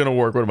 it's going to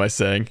work. What am I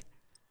saying?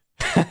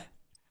 Like,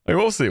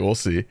 we'll see. We'll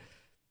see.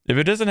 If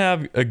it doesn't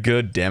have a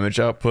good damage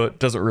output,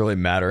 doesn't really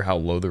matter how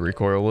low the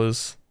recoil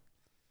is.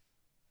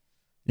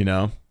 You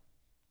know?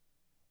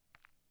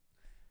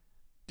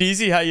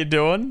 DZ, how you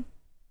doing?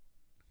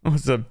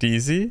 What's up,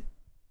 DZ?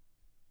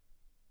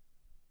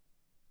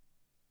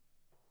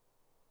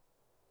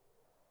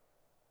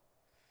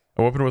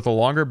 A weapon with a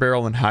longer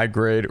barrel and high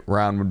grade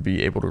round would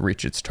be able to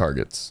reach its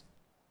targets.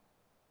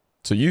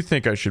 So you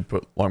think I should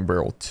put long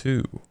barrel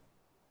 2?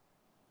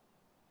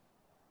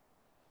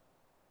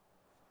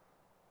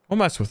 We'll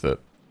mess with it.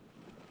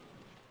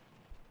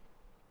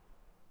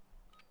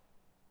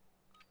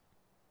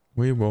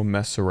 We will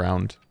mess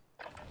around.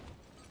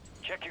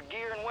 Check your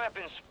gear and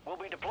weapons. We'll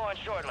be deploying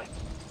shortly.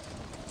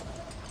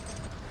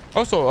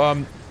 Also, I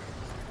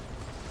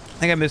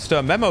think I missed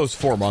Memo's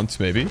 4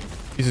 months, maybe.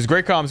 He says,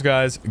 great comms,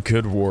 guys.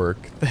 Good work.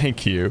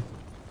 Thank you.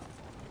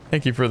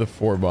 Thank you for the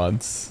 4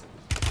 months.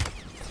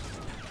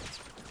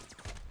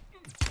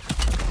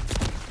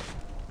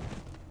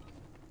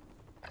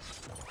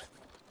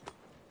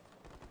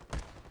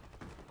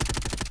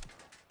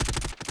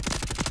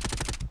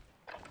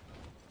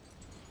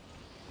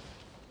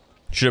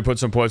 Should have put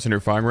some points in your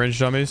firing range,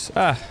 dummies.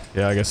 Ah,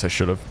 yeah, I guess I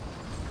should have.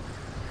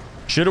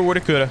 Shoulda,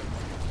 woulda, coulda.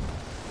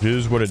 It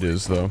is what it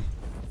is, though.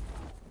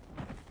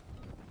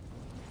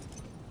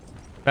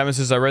 Batman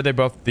says, I read they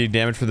buffed the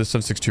damage for the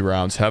 7.62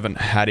 rounds. Haven't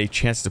had a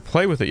chance to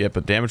play with it yet,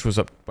 but damage was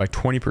up by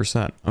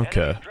 20%.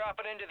 Okay.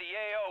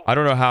 I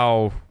don't know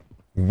how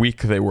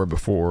weak they were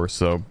before,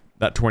 so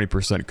that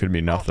 20% could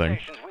mean nothing.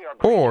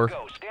 Or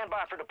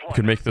you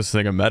could make this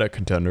thing a meta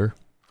contender.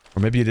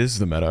 Or maybe it is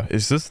the meta.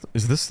 Is this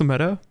the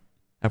meta?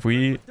 Have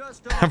we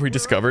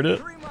discovered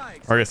it?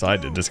 Or I guess I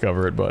did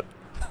discover it, but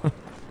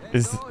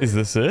is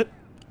this it?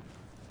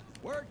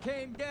 Word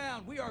came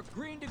down. We are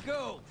green to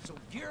go. So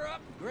gear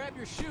up, grab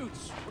your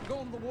chutes. We're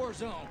going to the war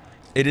zone.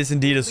 It is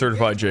indeed a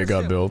certified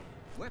J-God build.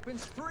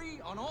 Weapons free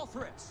on all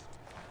threats.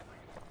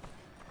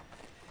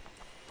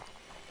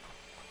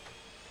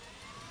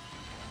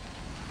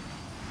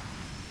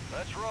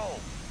 Let's roll.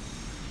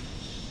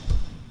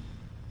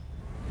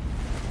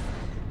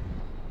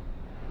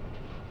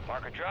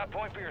 Mark a drop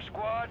point for your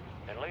squad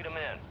and lead them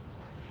in.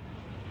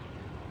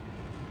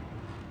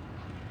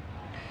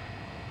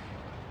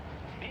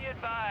 Be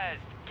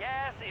advised,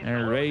 gas is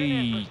closing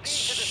in. Proceed to the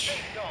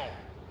safe zone.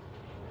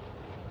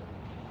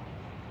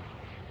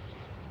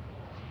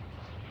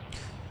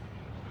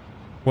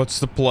 What's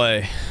the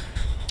play?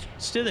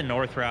 Let's do the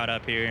north route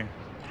up here.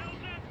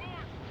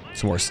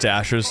 Some more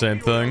stashes, same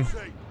thing.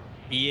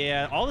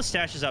 Yeah, all the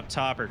stashes up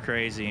top are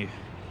crazy.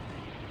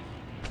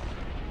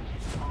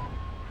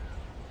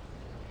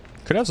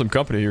 Could have some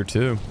company here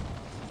too.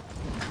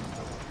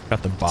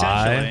 Got the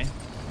buy.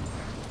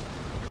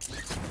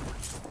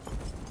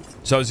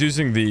 So I was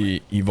using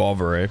the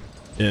Evolve array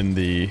in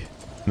the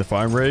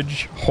firing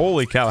range.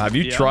 Holy cow! Have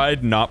you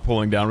tried not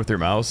pulling down with your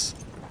mouse?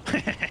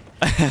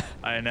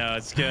 I know,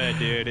 it's good,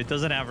 dude. It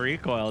doesn't have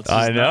recoil. It's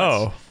just I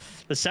know.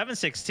 nuts. The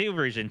 7.62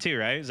 version too,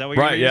 right? Is that what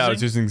you're using? Right, yeah, I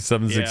was using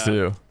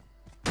 7.62.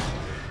 I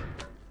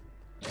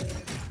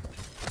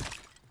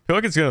feel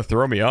like it's gonna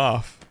throw me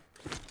off.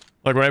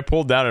 Like when I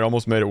pulled down, it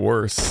almost made it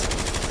worse.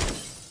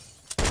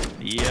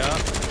 Yeah.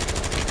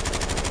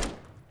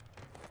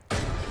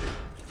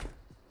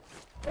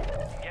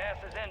 Gas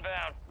is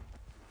inbound.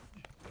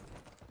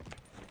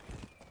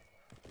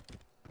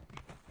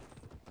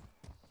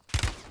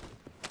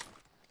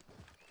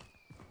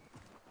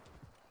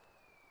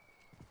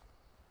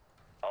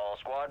 All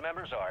squad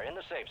members are in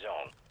the safe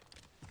zone.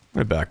 I'm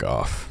gonna back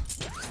off.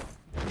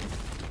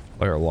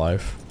 Player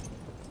alive.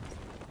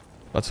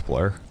 That's a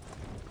player.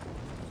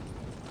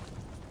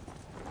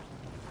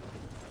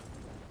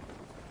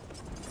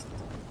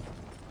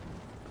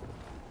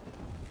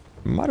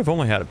 Might have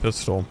only had a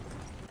pistol.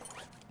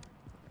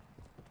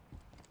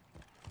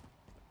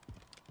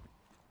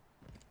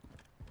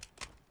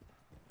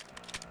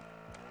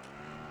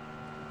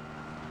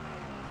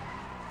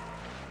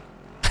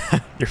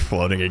 You're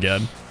floating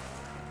again.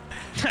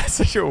 That's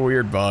such a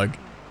weird bug.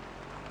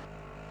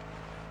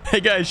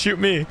 Hey guys, shoot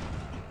me.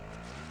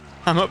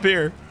 I'm up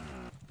here.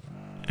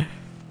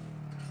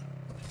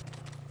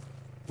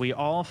 We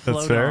all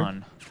float fair.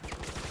 on.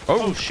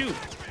 Oh, shoot.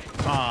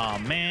 Aw,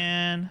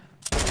 man.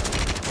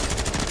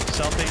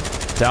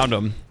 Selfie. Downed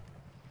him.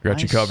 Got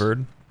you Nice.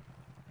 covered.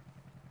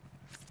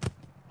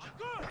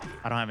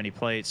 I don't have any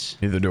plates.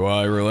 Neither do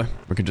I, really.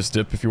 We can just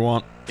dip if you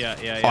want.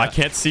 Yeah. Oh, I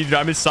can't see, dude.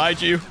 I'm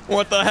inside you.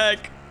 What the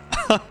heck?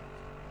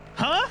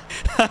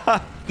 Huh?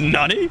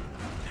 Nutty?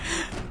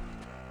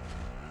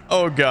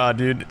 Oh, God,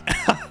 dude.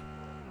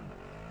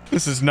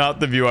 This is not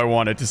the view I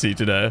wanted to see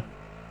today.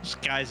 This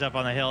guy's up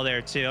on the hill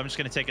there, too. I'm just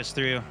going to take us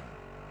through.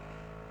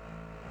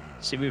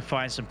 See if we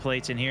find some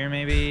plates in here,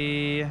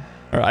 maybe.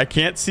 All right, I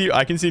can't see.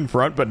 I can see in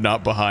front, but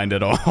not behind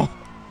at all.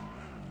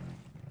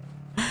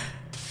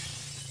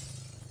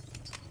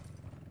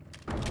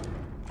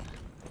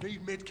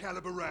 Need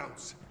mid-caliber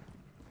rounds.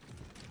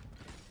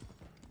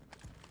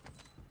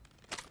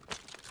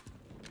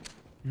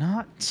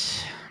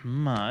 Not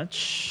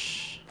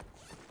much.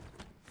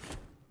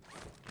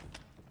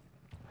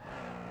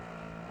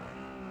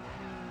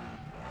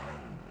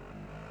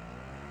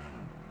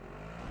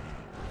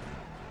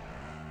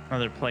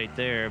 Another plate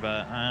there,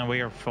 but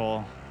we are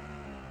full.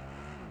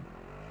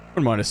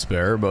 Wouldn't mind a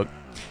spare, but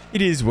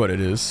it is what it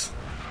is.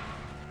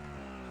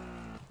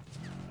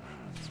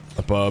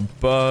 Up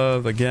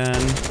above again.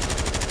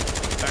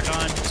 Back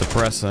on.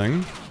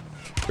 Suppressing.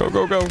 Go,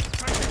 go, go.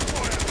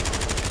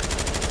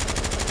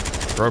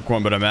 Broke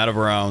one, but I'm out of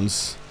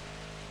rounds.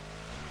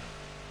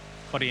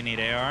 What do you need,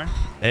 AR?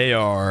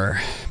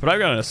 AR. But I've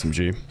got an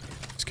SMG.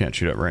 Just can't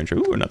shoot at range.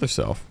 Ooh, another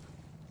self.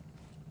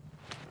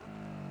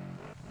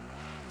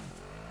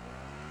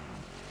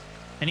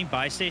 Any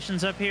buy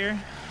stations up here?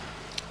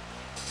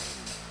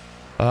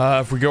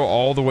 If we go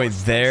all the way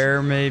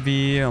there,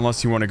 maybe.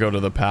 Unless you want to go to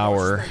the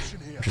power.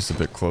 Just a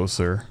bit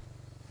closer.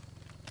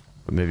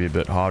 But maybe a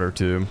bit hotter,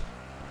 too.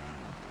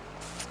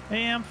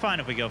 Yeah, I'm fine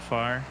if we go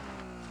far.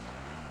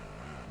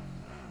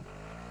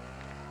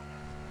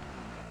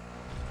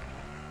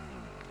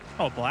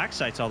 Oh, black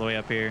site's all the way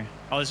up here.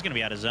 Oh, this is going to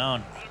be out of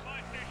zone.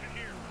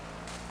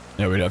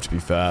 Yeah, we'd have to be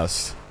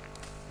fast.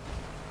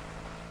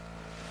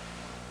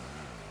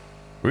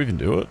 We can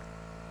do it.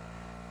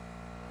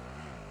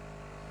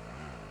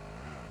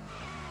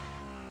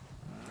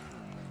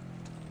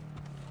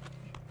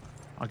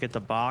 I'll get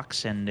the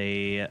box and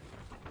a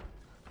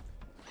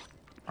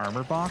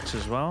armor box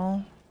as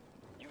well.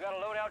 You got a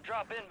loadout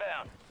drop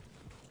inbound.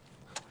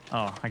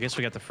 Oh, I guess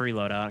we got the free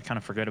loadout. I kind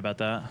of forgot about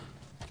that.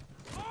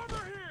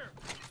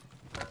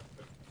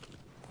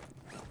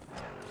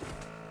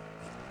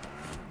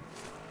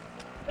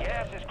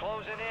 Gas is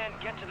closing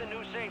in. Get to the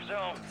new safe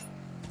zone.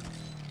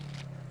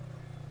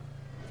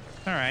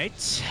 All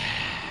right.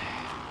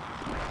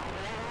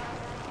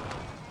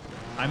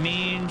 I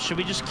mean, should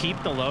we just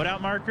keep the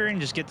loadout marker and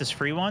just get this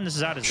free one? This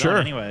is out of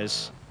zone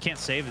anyways. Can't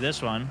save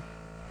this one.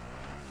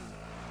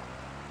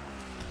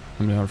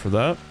 I'm down for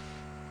that.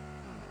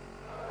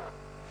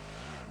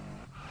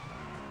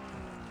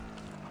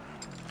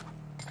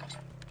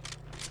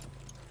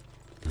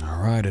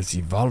 All right, it's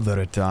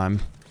Evolver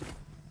time.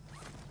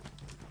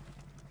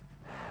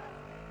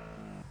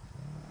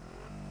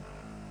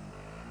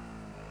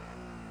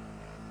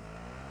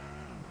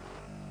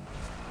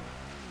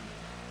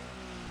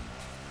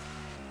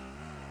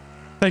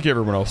 Thank you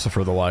everyone also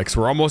for the likes.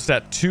 We're almost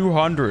at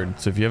 200.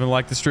 So if you haven't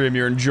liked the stream,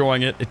 you're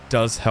enjoying it. It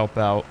does help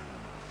out.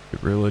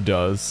 It really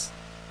does.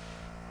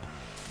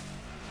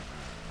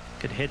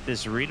 Could hit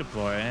this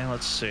redeploy.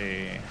 Let's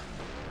see.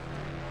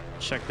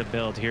 Check the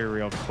build here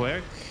real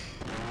quick.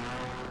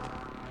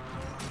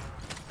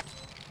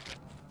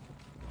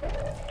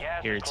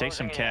 Gas Here, is take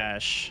some closing in.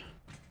 cash.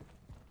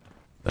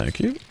 Thank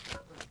you.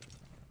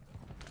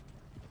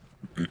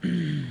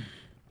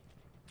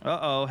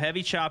 Uh-oh,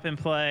 heavy chop in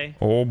play.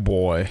 Oh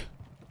boy.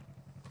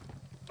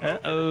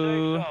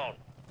 Uh-oh. Safe zone.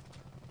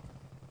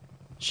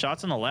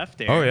 Shots on the left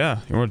there. Oh yeah.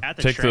 You want At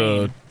to the take train.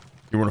 the?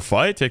 You want to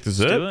fight? Take the Let's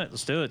zip. do it.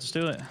 Let's do it. Let's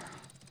do it.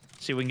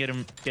 See what we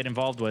can get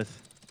involved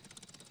with.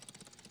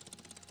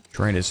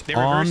 Train is They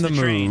on reversed the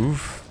the train.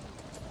 move.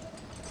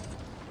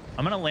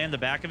 I'm gonna land the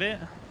back of it.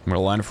 I'm gonna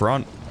line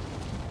front.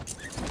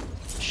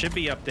 Should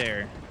be up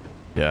there.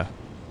 Yeah.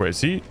 Wait,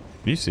 is he?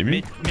 Can you see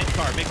me? Mid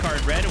car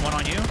in red, and one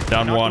on you.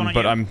 Down Knocked one, on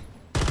but you. I'm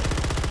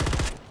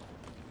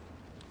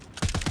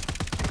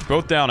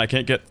both down. I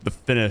can't get the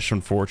finish,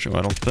 unfortunately.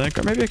 I don't think,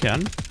 or maybe I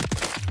can.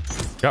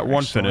 Got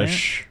one Excellent.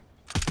 finish.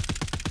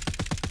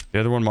 The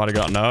other one might have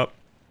gotten up.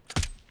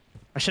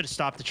 I should have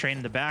stopped the train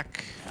in the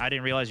back. I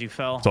didn't realize you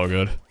fell. It's all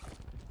good.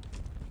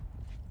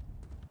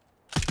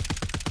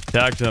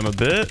 Tagged him a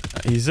bit.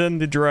 He's in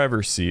the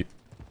driver's seat.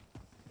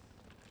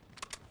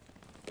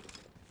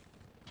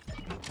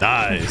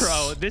 Nice.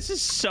 Bro, this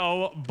is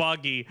so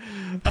buggy.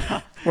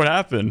 What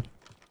happened?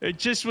 It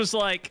just was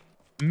like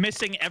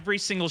missing every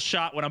single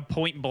shot when I'm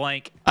point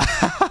blank.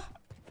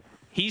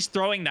 He's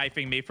throwing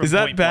knifing me from Is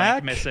that point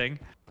back? blank missing.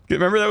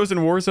 Remember that was in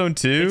Warzone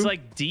 2? It's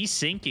like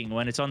desyncing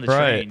when it's on the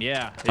Right. train.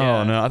 Yeah.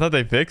 Oh no, I thought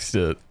they fixed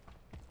it.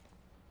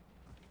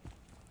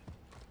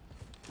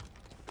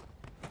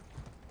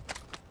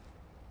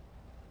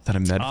 Is that a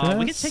med vest?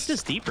 We can take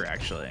this deeper,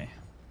 actually.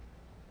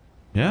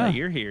 Yeah,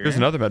 you're here. There's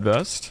another med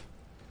vest.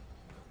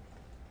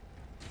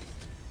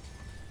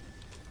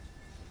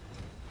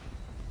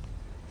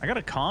 I got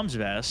a comms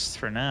vest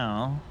for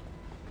now.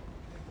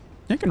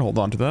 You can hold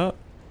on to that.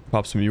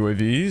 Pop some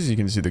UAVs. You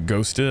can see the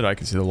ghosted. I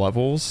can see the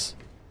levels.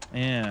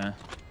 Yeah.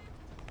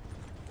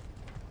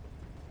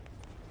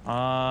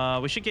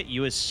 We should get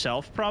you as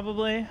self,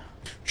 probably.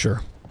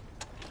 Sure.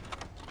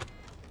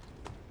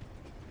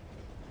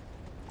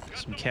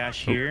 Some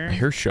cash here. I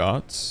hear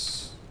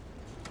shots.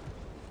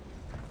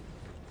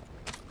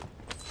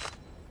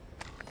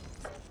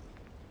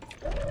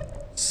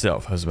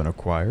 Self has been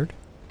acquired.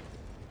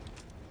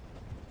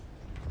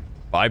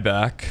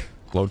 Buyback.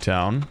 Low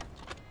town.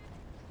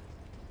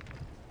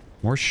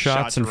 More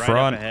shots in right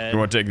front. up ahead. You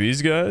want to take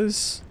these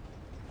guys?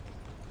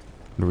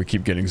 Or do we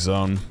keep getting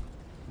zone?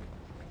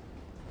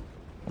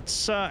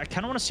 Let's, I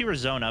kind of want to see where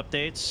zone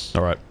updates.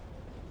 All right.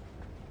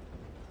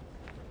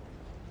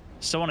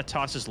 Still want to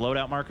toss his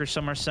loadout marker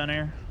somewhere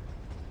center.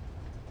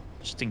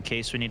 Just in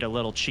case we need a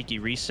little cheeky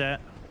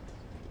reset.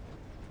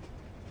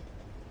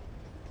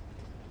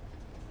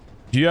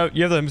 You have the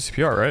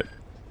MCPR, right?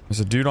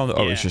 There's a dude on the...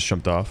 Oh, Yeah. he's just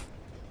jumped off.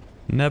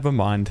 Never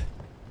mind.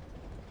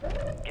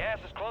 Gas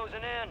is closing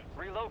in.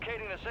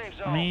 Relocating the safe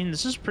zone. I mean,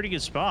 this is a pretty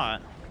good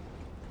spot.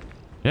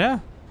 Yeah.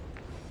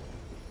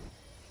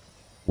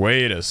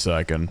 Wait a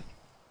second.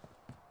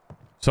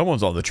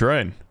 Someone's on the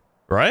train,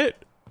 right?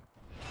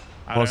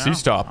 I don't Unless he know.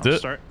 stopped I'll it.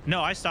 start-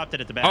 No, I stopped it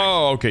at the back.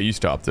 Oh, okay. You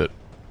stopped it.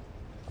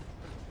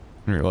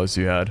 I didn't realize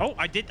you had. Oh,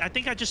 I did. I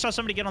think I just saw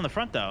somebody get on the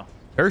front, though.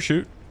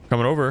 Parachute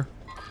coming over.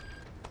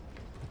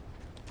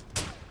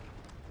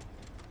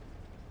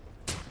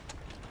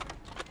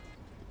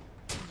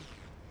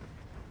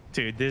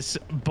 Dude, this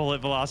bullet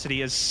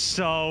velocity is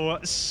so...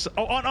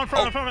 Oh, on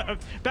front, on front.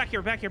 Back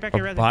here, back here, back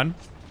here. Right there. Behind.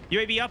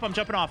 UAV up. I'm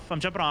jumping off.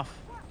 I'm jumping off.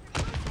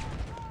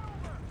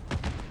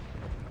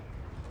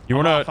 You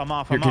want to... I'm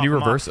off, Here, I'm can off, you I'm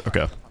reverse?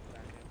 Okay.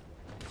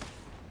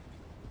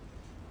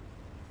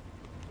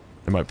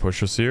 They might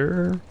push us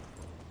here.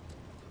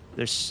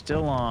 They're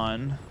still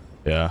on.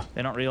 Yeah.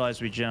 They don't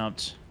realize we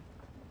jumped.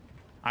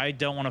 I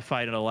don't want to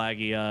fight at a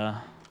laggy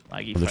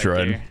The fight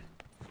train.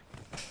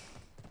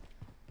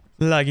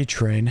 Laggy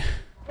train. there.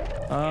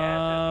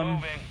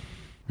 Moving.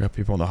 We got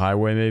people on the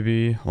highway,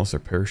 maybe. Unless they're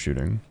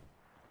parachuting.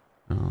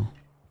 Oh.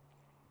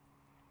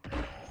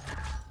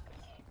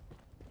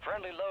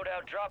 Friendly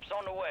loadout drops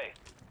on the way.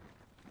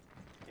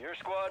 Your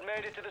squad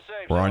made it to the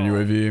safe We're on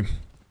zone. UAV.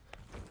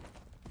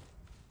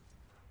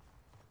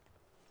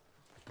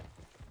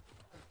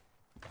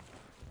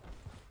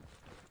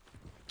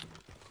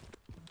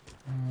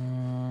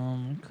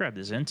 Grab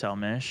this intel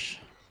mesh.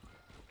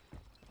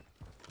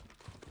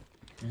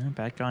 Yeah,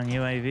 back on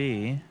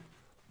UAV.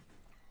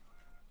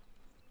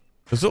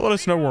 Does it let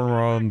us know when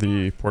we're on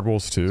the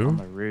portables too? On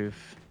the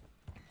roof.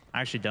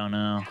 I actually don't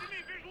know.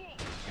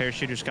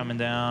 Parachuters coming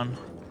down.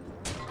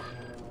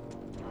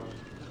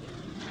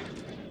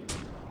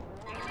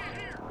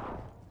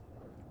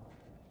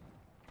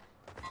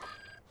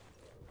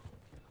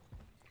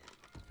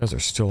 Guys are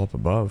still up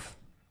above.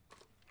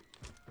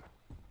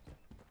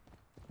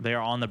 They're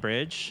on the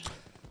bridge.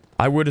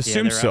 I would Yeah,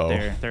 assume they're so. up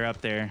there. They're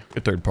up there. A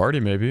third party,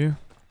 maybe.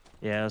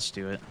 Yeah, let's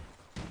do it.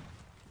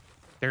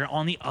 They're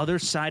on the other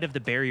side of the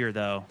barrier,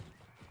 though.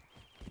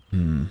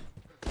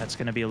 That's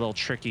going to be a little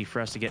tricky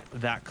for us to get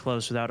that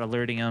close without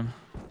alerting them.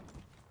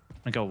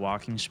 I'm going to go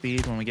walking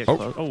speed when we get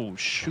close. Oh,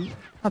 shoot.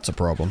 That's a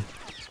problem.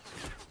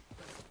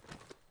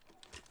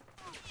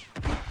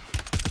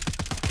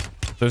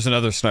 There's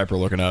another sniper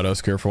looking at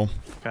us. Careful.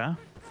 Okay.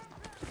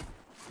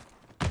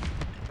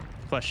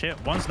 Flesh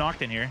hit. One's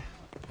knocked in here.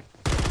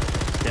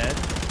 Dead.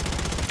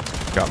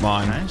 Got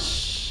mine.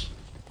 Nice.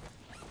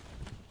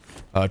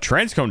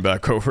 Train's coming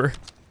back over.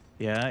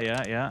 Yeah,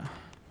 yeah, yeah.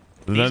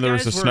 And then there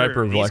was a These guys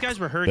sniper These like guys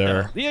were hurt,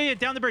 there. though. Yeah, yeah,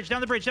 down the bridge,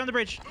 down the bridge, down the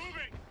bridge.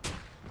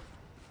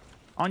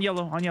 On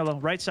yellow,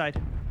 right side.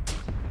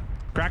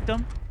 Cracked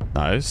them.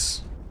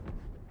 Nice.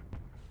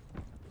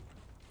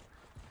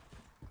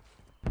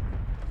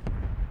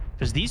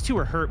 Because these two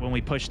were hurt when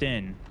we pushed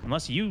in.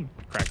 Unless you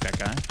cracked that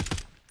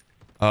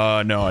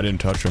guy. No, I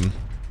didn't touch him.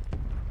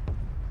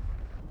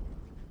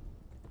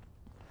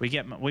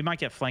 We might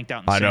get flanked out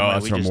in the I same know, way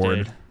that's we what I'm just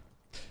worried. did.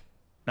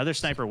 Another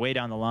sniper way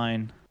down the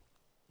line.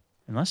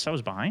 Unless that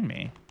was behind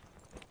me.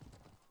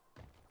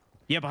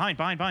 Yeah, behind.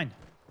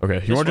 Okay, you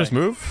This want to just way.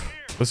 move?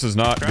 This is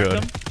not Cracked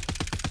good. him.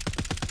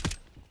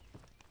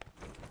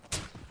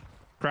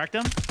 Cracked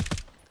him.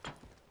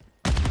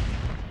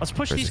 Let's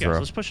push these Crazy guys. throw.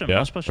 Let's push them. Yeah?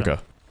 Let's push them.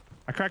 Okay.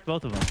 I cracked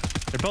both of them.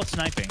 They're both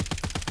sniping.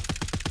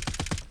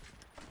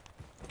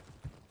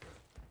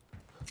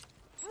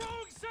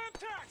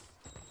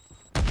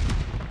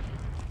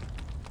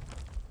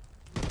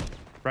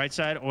 Right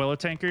side, oil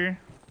tanker.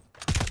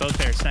 Both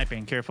there,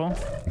 sniping. Careful.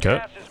 Okay.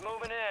 Gas is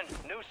moving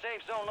in. New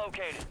safe zone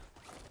located.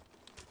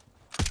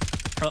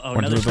 Uh-oh, One's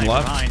another moving sniper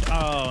left. behind.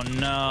 Oh,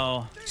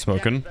 no.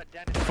 Smoking.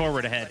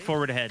 Forward ahead.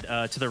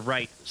 To the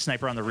right.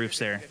 Sniper on the roofs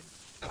there.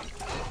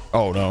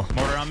 Oh, no.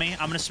 Mortar on me.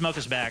 I'm going to smoke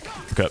us back.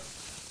 Okay.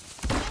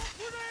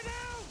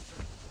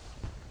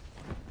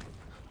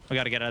 We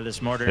got to get out of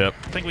this mortar. Yep.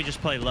 I think we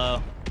just play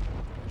low.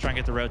 Try and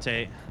get the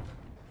rotate.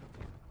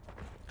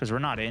 Because we're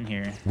not in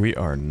here. We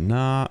are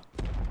not.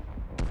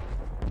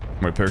 I'm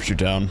going to parachute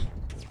down.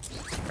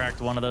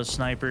 Cracked one of those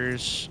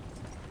snipers.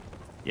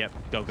 Yep.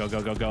 Go, go,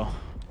 go, go, go.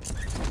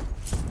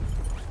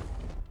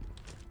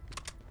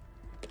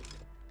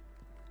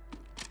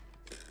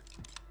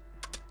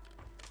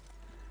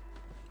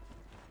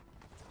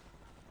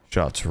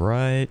 Shots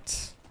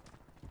right.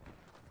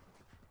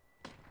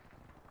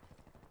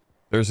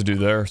 There's a dude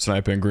there,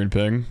 sniping, green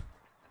ping.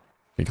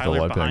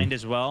 Tyler behind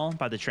as well,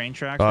 by the train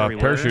tracks.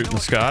 Parachute in the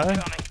sky.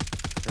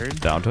 Third.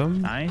 Downed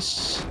him.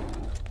 Nice.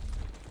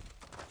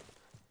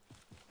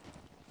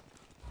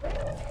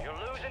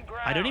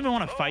 I don't even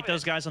want to fight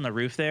those guys on the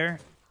roof there,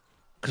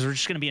 because we're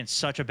just going to be in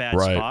such a bad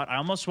spot. I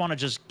almost want to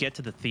just get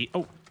to the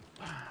Oh,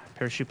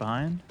 parachute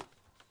behind.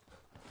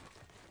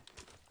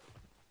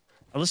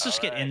 Oh, let's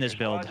just get in this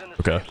build.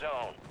 Okay.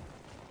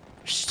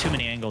 There's too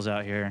many angles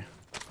out here.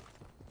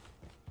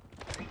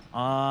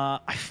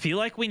 I feel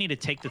like we need to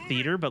take the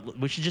theater, but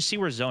we should just see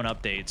where zone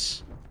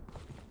updates.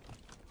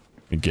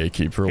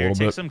 Gatekeep for a little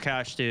Take bit. some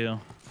cash too.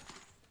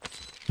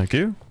 Thank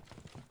you.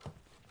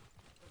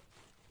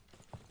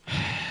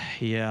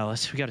 Yeah,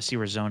 we got to see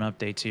where zone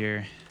updates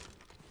here.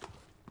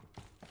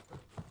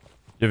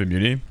 You have a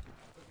muni?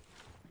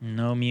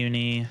 No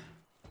muni.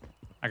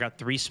 I got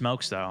 3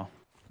 smokes though.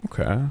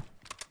 Okay.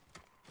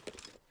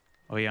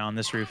 Oh yeah, on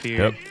this roof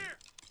here. Yep.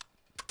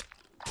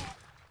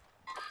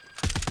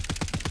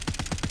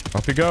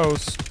 Up he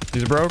goes.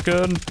 He's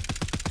broken.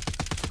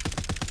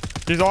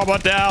 He's all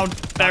but down.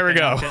 There we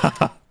go.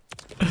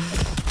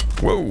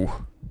 Whoa.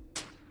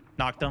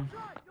 Knocked him.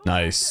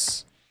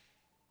 Nice.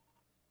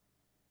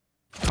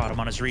 Caught him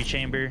on his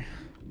rechamber.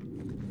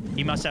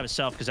 He must have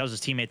himself because that was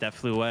his teammate that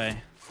flew away.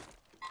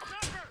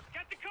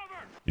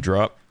 You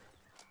drop.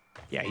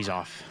 Yeah, he's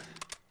off.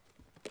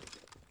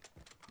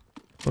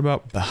 What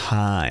about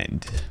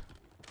behind?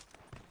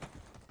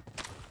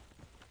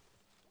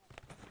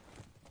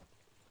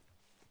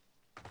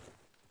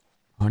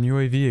 On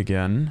UAV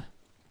again.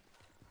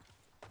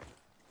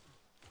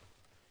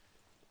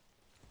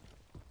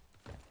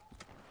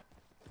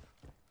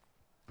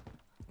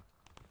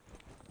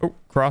 Oh,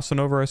 crossing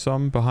over. I saw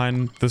him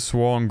behind this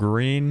wall in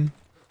green.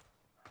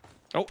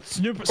 Oh,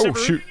 Snoop. Oh,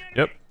 shoot.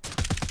 Yep.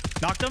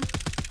 Knocked him.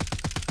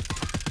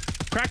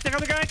 Cracked the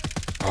other guy.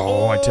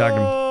 Oh, I tagged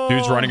him.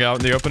 Dude's running out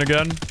in the open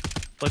again.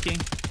 Looking.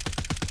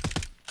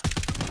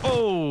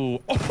 Oh.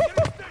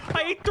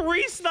 I ate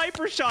 3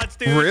 sniper shots,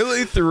 dude.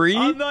 Really? 3?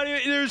 I'm not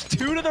even, there's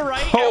 2 to the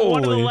right and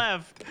 1 to the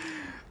left.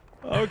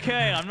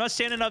 Okay, I'm not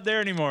standing up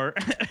there anymore.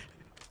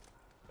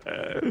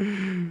 I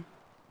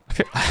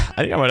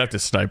think I might have to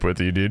snipe with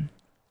you, dude.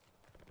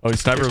 Oh, the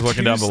sniper was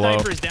looking down below.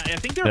 Snipers down. I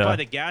think they're by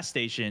the gas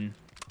station.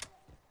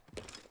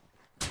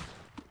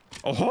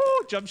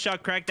 Oh, jump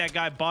shot cracked that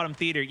guy bottom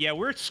theater. Yeah,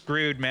 we're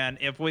screwed, man.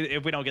 If we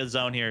don't get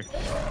zone here.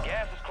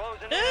 Gas is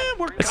closing in.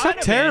 We're It's kind not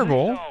of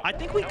terrible. I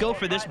think we go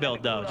for this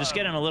build though. Just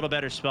get in a little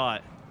better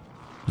spot.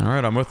 All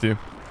right, I'm with you.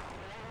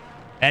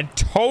 And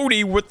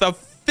Tony with the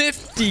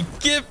 50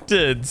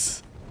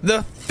 gifteds.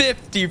 The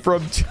 50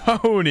 from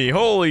Tony.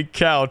 Holy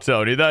cow,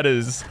 Tony. That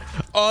is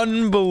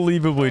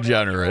unbelievably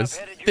generous.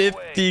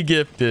 50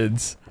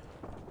 gifteds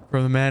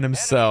from the man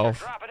himself.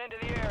 Dropping into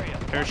the area.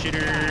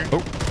 Parachuter.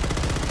 Oh.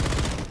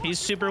 He's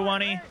super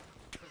one-y.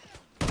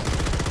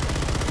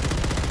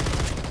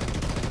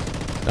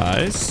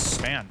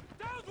 Nice. Man,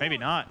 maybe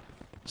not.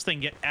 This thing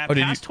get at Oh,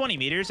 did past you- 20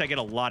 meters. I get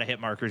a lot of hit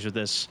markers with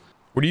this.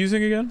 What are you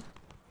using again?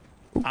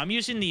 I'm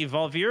using the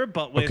Volvir,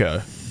 but with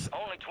Okay.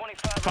 Only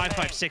 25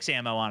 5.56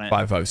 ammo on it.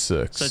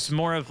 5.56. So it's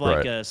more of like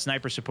Right. a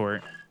sniper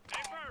support.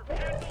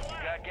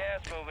 Got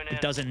gas moving in.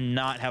 It doesn't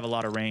not have a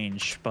lot of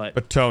range, but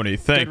But Tony,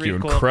 thank good you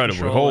recoil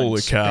incredibly. control and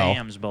Holy cow.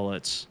 spams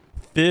bullets.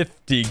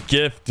 50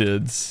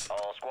 gifteds.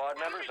 All squad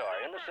members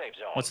are in the safe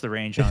zone. What's the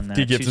range on that?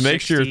 50 gifts.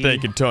 Make sure you're 260.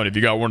 thanking Tony if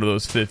you got one of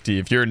those 50.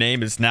 If your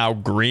name is now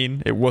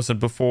green, it wasn't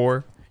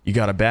before. You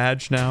got a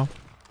badge now.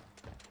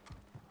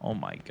 Oh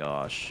my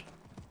gosh.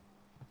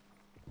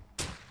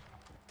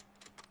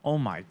 Oh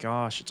my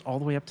gosh. It's all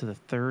the way up to the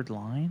 3rd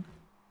line?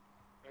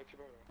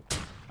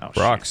 Oh, shit.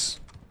 Rocks.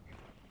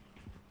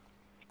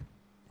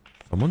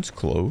 Someone's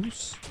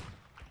close.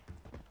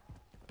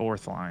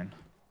 4th line.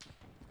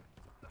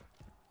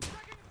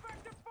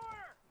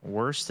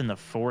 Worse than the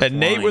 4th And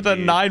Nate line, with a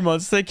dude. 9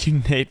 months. Thank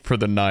you, Nate, for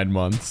the 9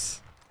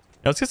 months.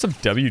 Now, let's get some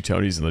W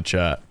Tonys in the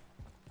chat.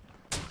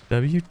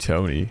 W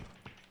Tony.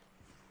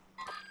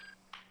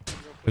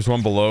 There's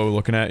one below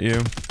looking at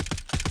you.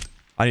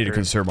 I need to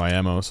conserve my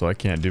ammo, so I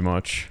can't do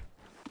much.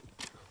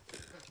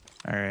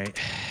 All right.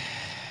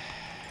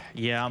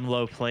 Yeah, I'm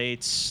low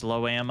plates,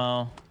 low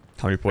ammo.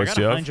 How many I plates got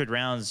do you have? 100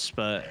 rounds,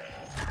 but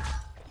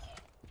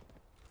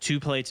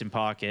 2 plates in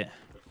pocket.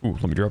 Ooh,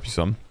 let me drop you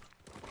some.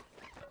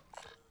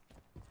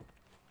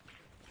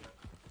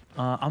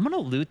 I'm gonna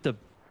loot the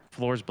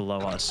floors below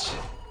us.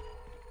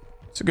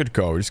 It's a good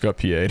call. We just got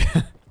PA'd.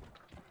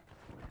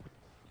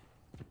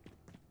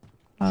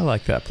 I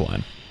like that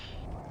plan.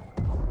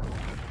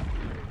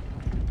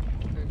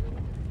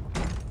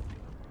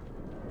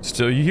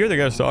 Still, you hear the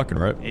guys talking,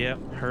 right?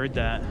 Yep, heard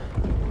that.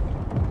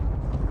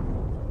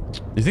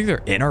 You think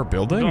they're in our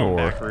building, Going or?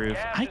 back roof.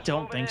 Gas I is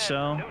don't moving think in.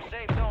 so. New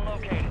safe zone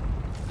located.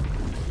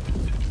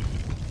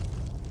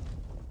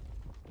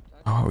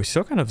 Oh, Oh, we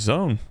still kind of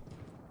zone.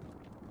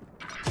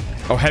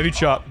 Oh, heavy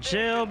chop.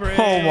 Jailbreak.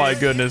 Oh my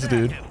goodness,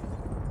 dude.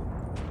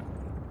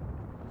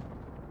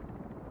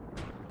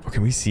 Oh,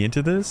 can we see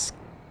into this?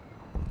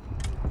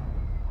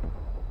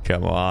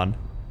 Come on.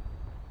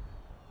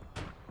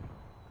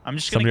 I'm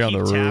just gonna Somebody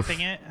keep on the roof.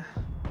 tapping it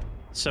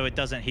so it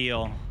doesn't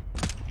heal.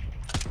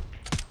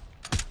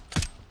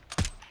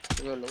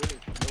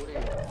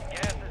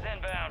 Gas is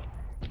inbound.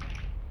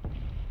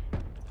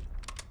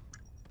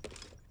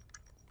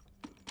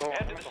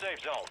 Head to the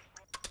safe zone.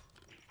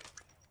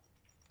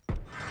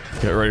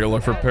 Get ready to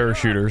look for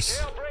parachuters.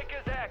 Jailbreak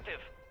is active.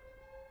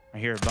 I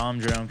hear a bomb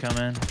drone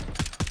coming.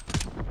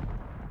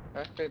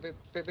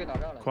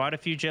 Quite a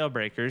few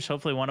jailbreakers.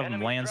 Hopefully one of them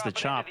Enemy lands the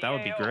dropping chop. into That the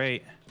would be AO.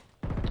 great.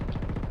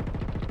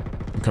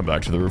 I'll come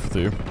back to the roof with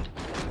you.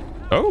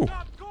 Oh,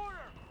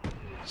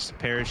 Just a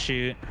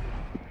parachute.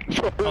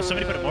 Oh,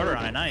 somebody put a mortar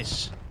on it.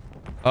 Nice.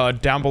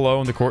 down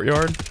below in the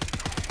courtyard.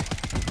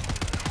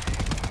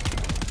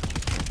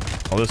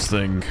 Oh, this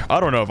thing. I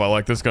don't know if I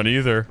like this gun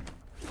either.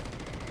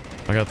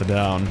 I got the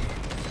down.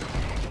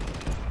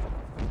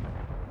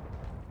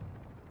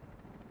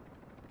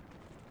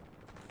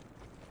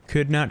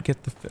 Could not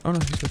get the... Oh, no,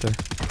 he's right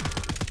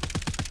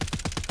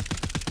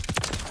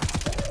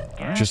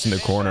there. Just in the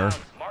corner.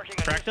 Marking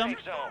a Cracked new him?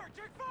 safe zone.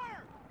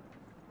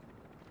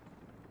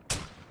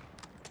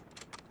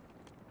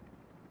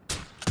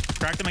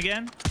 Cracked him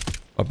again.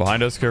 Up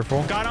behind us,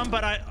 careful. Got him,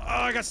 but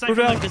I got sniped Move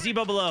from the down.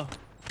 gazebo below.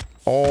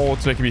 Oh,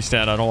 it's making me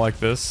stand. I don't like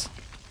this.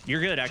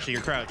 You're good, actually.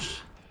 You're crouched.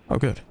 Oh,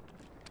 good.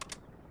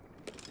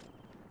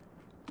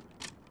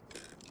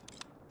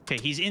 Okay,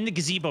 he's in the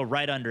gazebo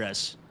right under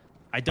us.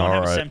 I don't All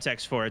have right. a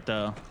Semtex for it,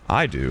 though.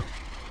 I do.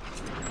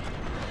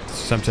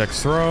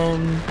 Semtex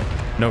thrown.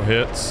 No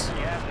hits.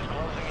 Gas is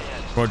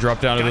closing in. Want to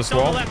drop down to Guy this still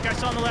on wall? the left. Guy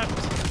still on the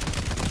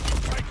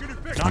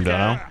left. I'm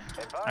down.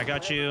 I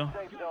got you.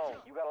 Safe zone.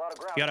 You got a lot of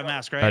ground You got a cover.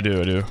 mask, right? I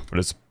do. But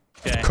it's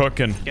Okay.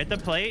 cooking. Get the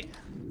plate.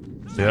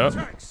 Yep.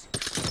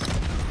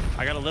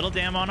 I got a little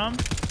dam on him.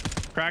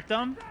 Cracked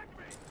him.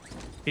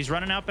 He's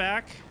running out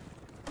back.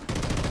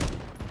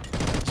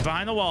 He's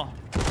behind the wall.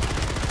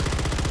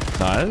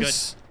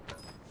 Nice.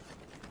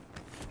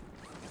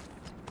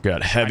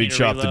 Got heavy need to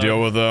chop to reload.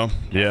 deal with, though.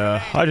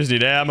 Yeah. I just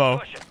need ammo.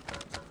 Push it.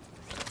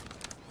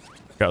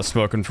 Got a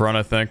smoke in front,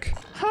 I think.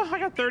 I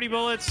got 30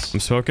 bullets. I'm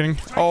smoking.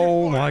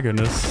 Oh, my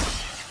goodness.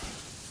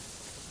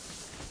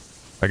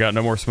 I got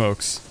no more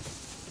smokes.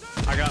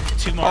 I got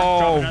 2 more. Oh.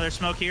 Drop another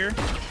smoke here.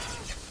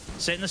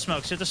 Sit in the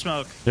smoke. Sit in the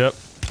smoke. Yep.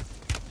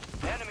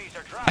 Enemies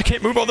are dropping. I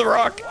can't move on the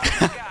rock.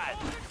 Guys,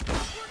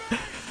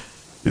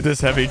 Dude,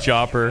 this heavy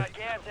chopper. got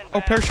gas Oh,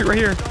 inbound. parachute right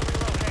here.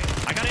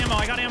 I got ammo.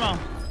 I got ammo.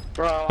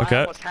 Bro, Okay.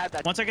 I almost had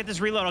that. Once I get this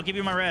reload, I'll give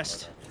you my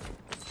rest.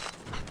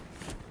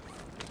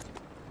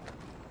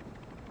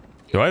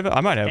 Do I have...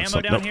 I might have Ammo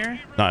some. down Nope. here.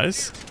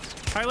 Nice.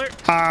 Tyler.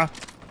 Ah.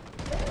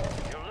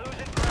 You're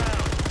losing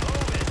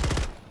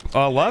ground. Move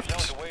it. Left?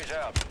 Zone's a ways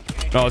out.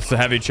 You need No, it's the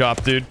heavy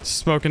chop, dude.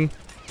 Smoking.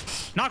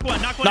 Knock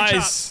one. Knock one.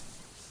 Nice.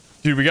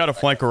 Dude, we got to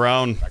flank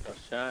around. Like a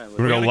shine. We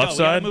go gotta left go. We gotta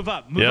side. move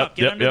up. Move Yep, up.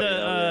 Get yep, under yep.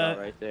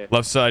 the. Right there.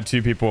 Left side,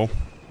 2 people.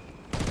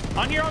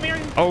 On here. On here.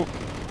 Oh.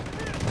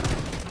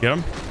 Get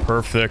him.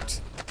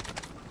 Perfect.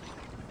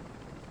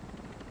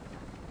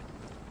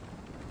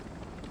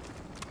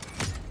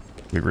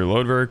 We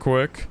reload very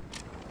quick.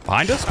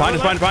 Behind us? Behind.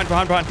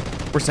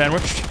 We're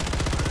sandwiched.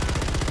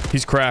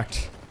 He's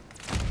cracked.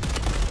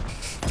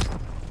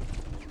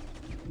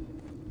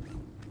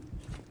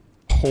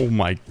 Oh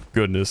my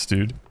goodness,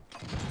 dude.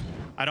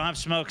 I don't have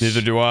smokes.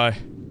 Neither do I.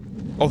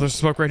 Oh, there's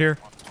smoke right here.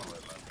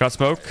 Got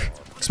smoke.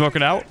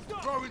 Smoking out.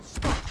 Throwing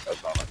smoke.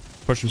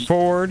 Pushing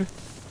forward.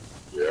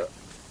 Yeah.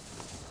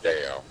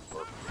 Damn.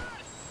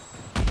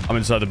 I'm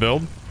inside the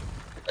build.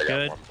 I got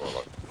Good. one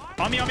bullet.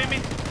 On me. On me. On me.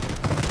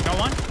 Got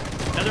one.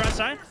 Another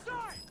outside.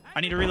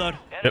 I need to reload.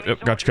 Yep,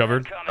 got you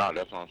covered. No,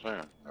 that's what I'm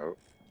saying. No.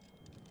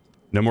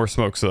 No more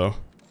smokes, though.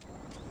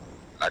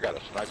 I got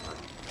a sniper.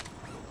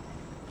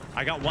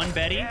 I got 1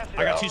 Betty. I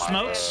got 2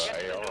 smokes.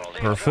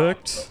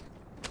 Perfect.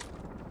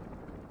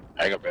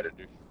 I ain't gonna better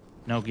do.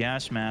 No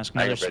gas mask.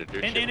 I Another. ain't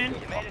gonna better do. In.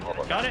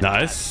 shit. Got it.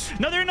 Nice.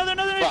 Another.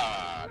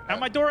 At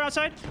my door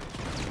outside.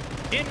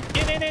 In.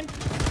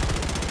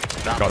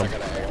 Nah, Got I him.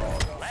 got an AR.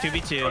 I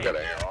 2v2. got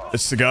an AR.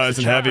 It's the guys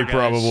in It's a heavy, chopper,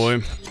 guys. probably.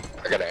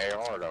 I got an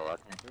AR though. I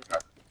can't do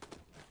that.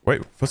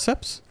 Wait,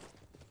 footsteps?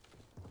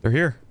 They're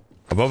here.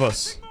 Above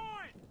us.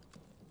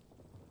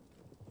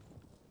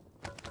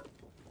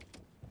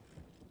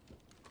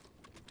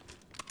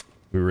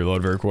 We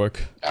reload very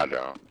quick. I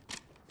don't.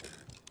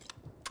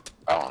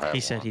 I don't have He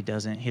said one. he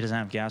doesn't. He doesn't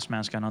have gas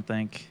mask. I don't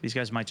think. These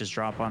guys might just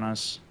drop on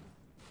us.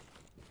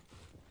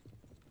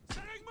 I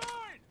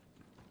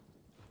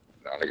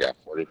only got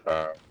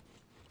 45.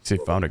 See,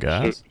 found a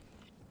gas.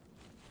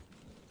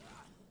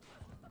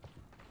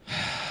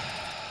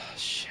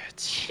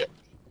 Shit.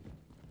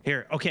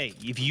 Here. Okay.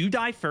 If you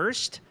die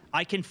first,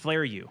 I can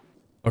flare you.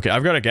 Okay,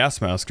 I've got a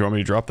gas mask. Do you want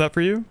me to drop that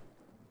for you?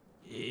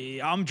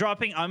 I'm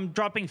dropping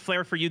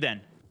flare for you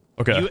then.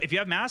 Okay. If you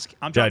have mask,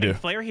 I'm Yeah, I dropping do.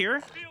 flare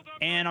here,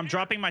 and I'm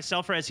dropping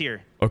myself res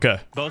here. Okay.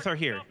 Both are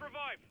here.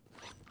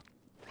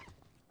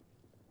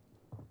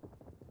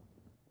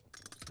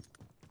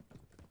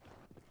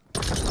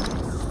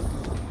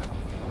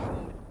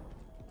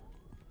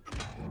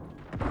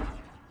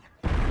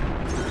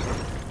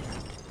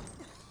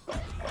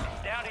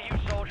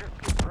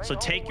 So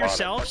take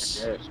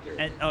yourselves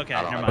and okay,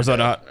 never mind. Was that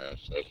not?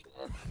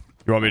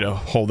 You want me to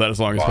hold that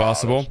as long as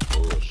possible?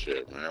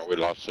 Bullshit, man. We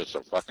lost just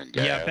some fucking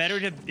gas. Yeah, better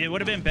to. It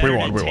would have been better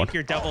to take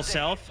your double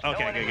self.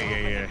 Okay,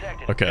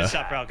 good. Okay. Good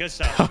stuff, bro. Good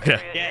stuff.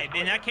 Okay. Yeah,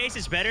 in that case,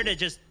 it's better to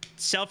just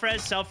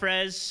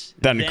self-res.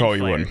 Then call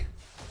you flare. in.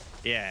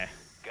 Yeah.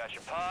 Got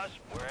your pause.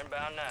 We're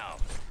inbound now.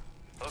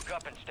 Hook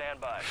up and stand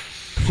by.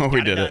 Oh, we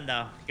Got did it it. done,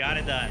 though. Got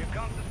it done. Here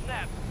comes the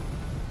snap.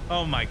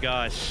 Oh my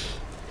gosh.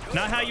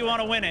 Not how you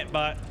want to win it,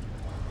 but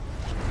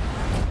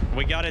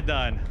we got it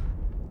done.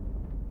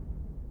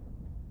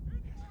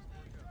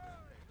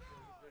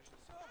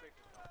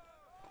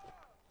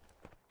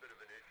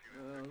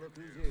 Look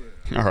who's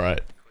here. All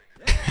right.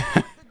 The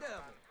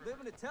devil,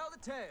 living to tell the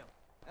tale.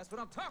 That's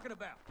what I'm talking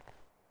about.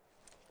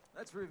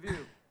 Let's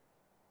review.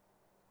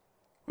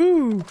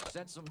 Woo.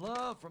 Sent some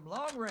love from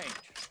long range.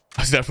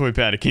 I was definitely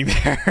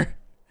panicking there.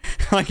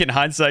 Like in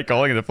hindsight,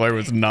 calling the play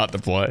was not the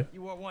play.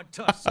 You were one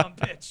tough son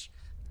bitch.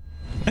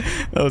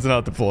 That was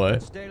not the play.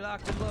 Stay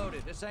locked and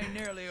loaded. This ain't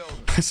nearly over.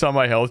 I saw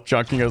my health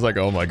chunking. I was like,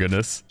 oh my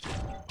goodness.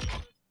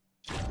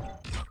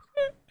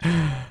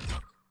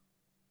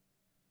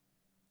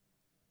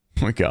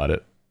 We got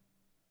it.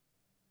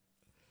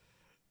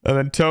 And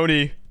then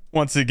Tony,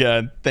 once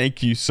again,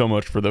 thank you so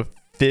much for the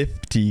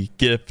 50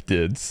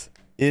 gifteds.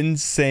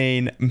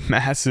 Insane,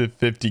 massive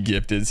 50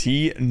 gifteds.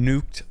 He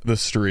nuked the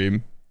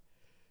stream.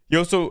 He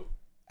also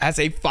has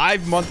a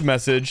 5-month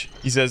message.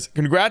 He says,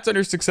 congrats on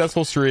your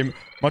successful stream.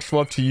 Much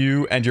love to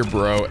you and your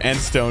bro and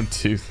Stone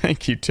too.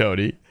 Thank you,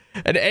 Tony.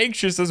 And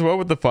Anxious as well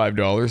with the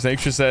 $5.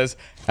 Anxious says,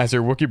 as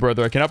your Wookiee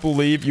brother, I cannot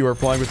believe you are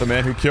playing with the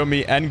man who killed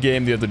me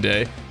endgame the other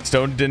day.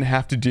 Stone didn't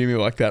have to do me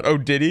like that. Oh,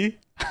 did he?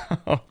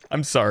 Oh,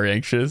 I'm sorry,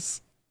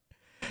 Anxious.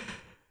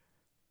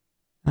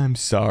 I'm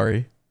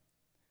sorry.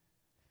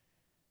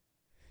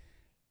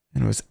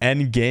 And it was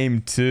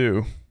endgame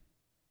too.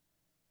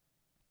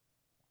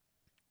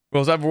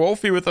 Well, I have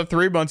Wolfie with the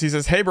 3 months. He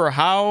says, hey bro,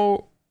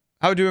 how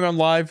doing on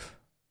live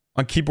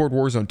on keyboard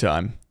Warzone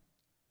time?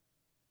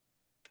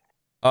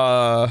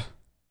 How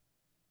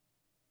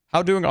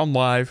doing on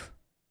live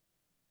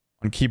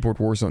on keyboard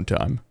Warzone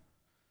time?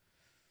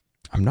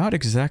 I'm not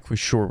exactly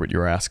sure what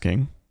you're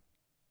asking.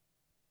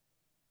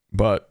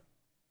 But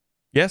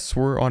yes,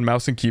 we're on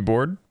mouse and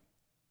keyboard.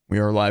 We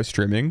are live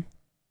streaming.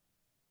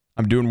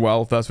 I'm doing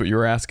well if that's what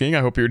you're asking.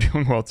 I hope you're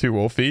doing well too,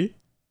 Wolfie.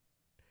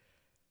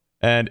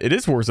 And it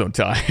is Warzone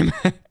time.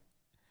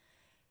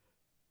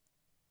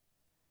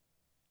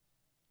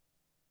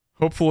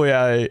 Hopefully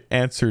I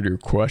answered your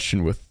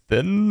question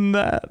within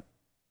that.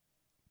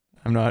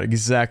 I'm not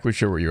exactly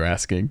sure what you're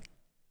asking.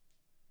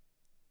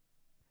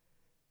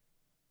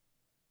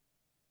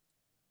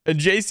 And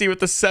JC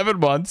with the 7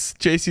 months.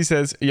 JC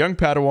says, young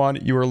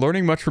Padawan, you are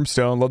learning much from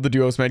Stone. Love the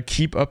duos, man.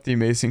 Keep up the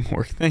amazing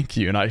work. Thank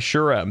you. And I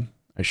sure am.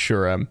 I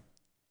sure am.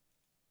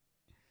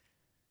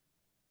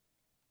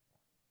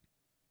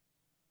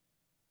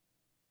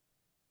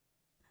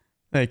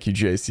 Thank you,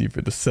 JC,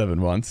 for the 7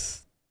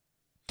 months.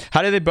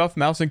 How do they buff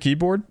mouse and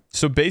keyboard?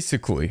 So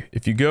basically,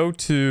 if you go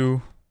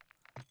to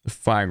the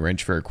firing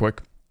range very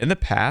quick, in the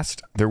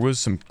past, there was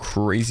some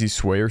crazy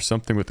sway or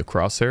something with the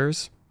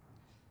crosshairs.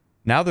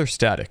 Now they're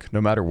static,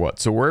 no matter what.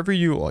 So wherever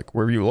you look,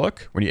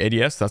 when you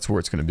ADS, that's where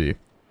it's going to be.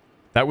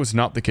 That was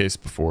not the case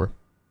before.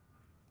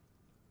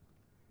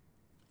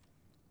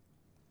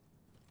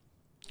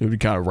 It would be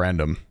kind of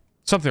random.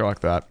 Something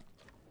like that.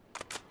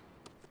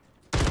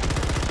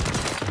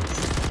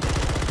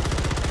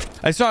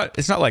 It's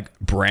not like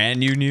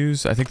brand new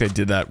news. I think they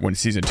did that when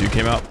Season 2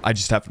 came out. I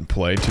just haven't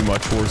played too much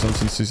Warzone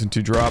since Season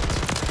 2 dropped.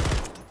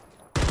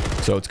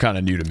 So it's kind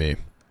of new to me.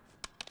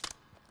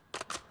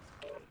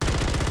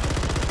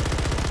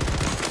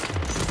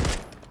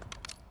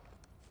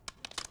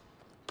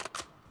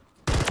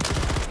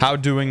 How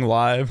doing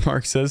live,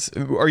 Mark says.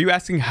 Are you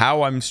asking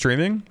how I'm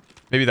streaming?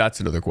 Maybe that's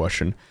another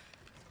question.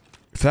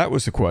 If that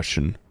was the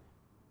question,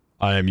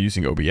 I am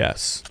using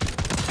OBS.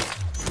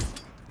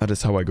 That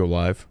is how I go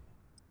live.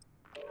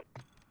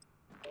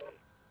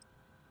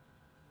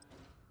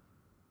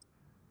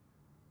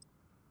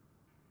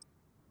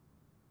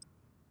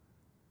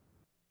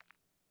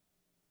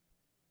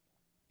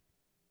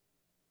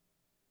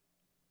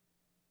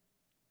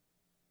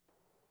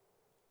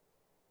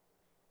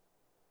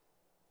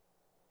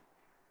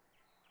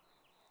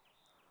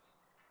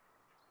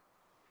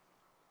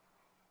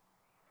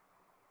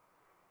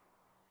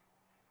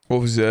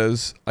 Wolf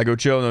says, I go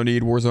chill, no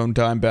need, Warzone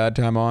time, bad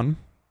time on.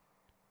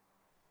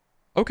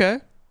 Okay.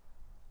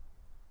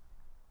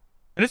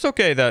 And it's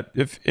okay that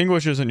if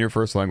English isn't your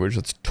first language,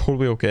 that's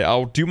totally okay.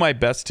 I'll do my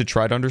best to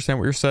try to understand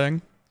what you're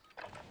saying.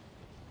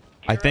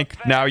 I think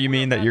now you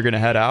mean that you're going to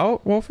head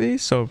out, Wolfie,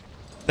 so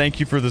thank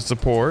you for the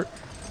support.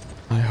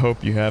 I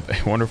hope you have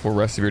a wonderful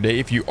rest of your day.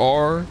 If you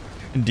are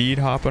indeed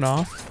hopping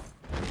off.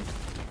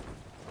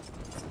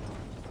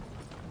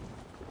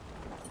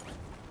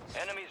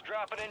 Enemies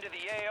dropping into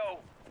the AO.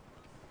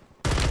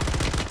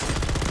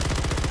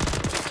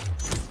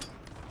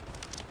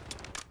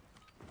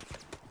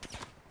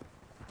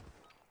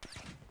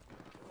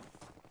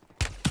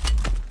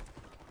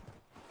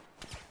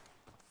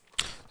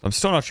 I'm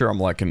still not sure I'm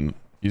liking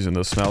using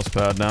this mouse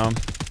pad now.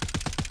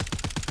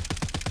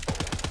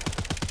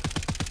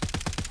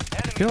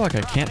 I feel like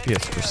I can't be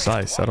as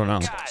precise. I don't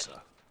know.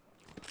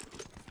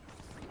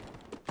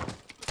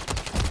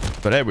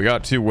 But hey, we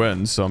got 2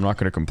 wins, so I'm not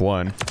going to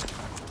complain.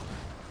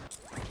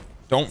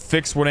 Don't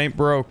fix what ain't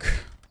broke.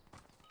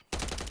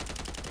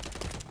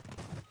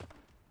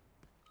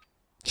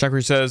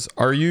 Chakri says,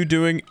 are you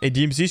doing a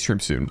DMZ stream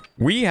soon?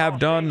 We have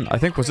done, I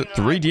think, was it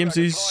 3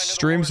 DMZ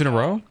streams in a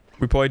row?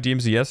 We played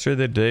DMZ yesterday,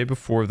 the day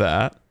before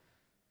that.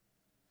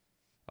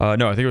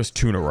 No, I think it was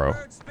 2 in a row.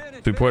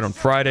 So we played on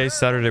Friday,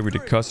 Saturday we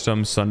did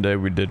custom, Sunday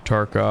we did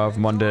Tarkov,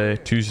 Monday,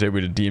 Tuesday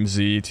we did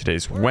DMZ,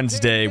 today's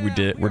Wednesday we're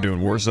doing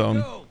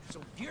Warzone.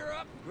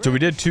 So we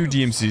did 2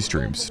 DMZ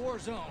streams.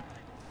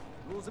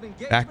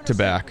 Back to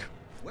back.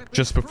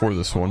 Just before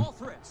this one.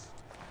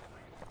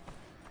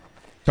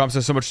 Tom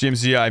says so much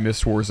DMZ, I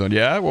missed Warzone.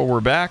 Yeah, well,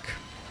 we're back.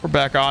 We're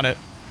back on it.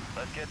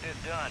 Let's get this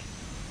done.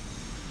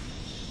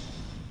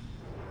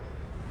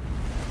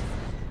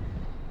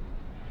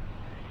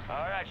 All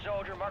right,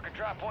 soldier, mark a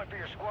drop point for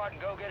your squad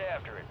and go get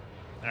after it.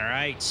 All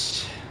right.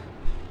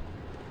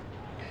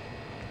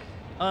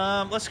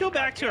 Let's go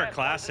back to our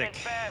classic.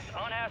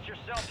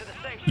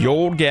 The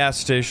old gas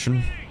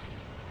station.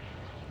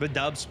 The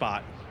dub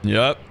spot.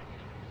 Yep.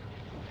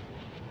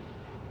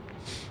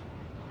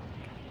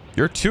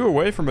 You're 2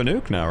 away from a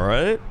nuke now,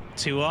 right?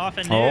 2 off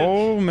and nuke.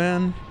 Oh,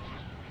 man.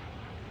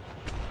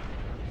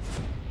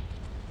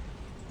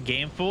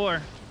 Game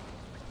 4.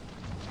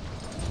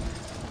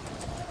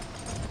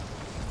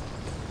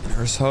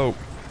 There's hope.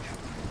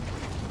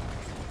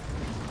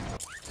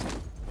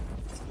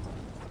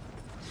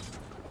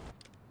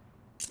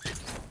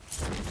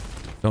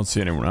 Don't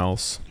see anyone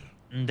else.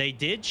 They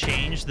did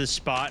change the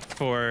spot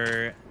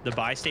for the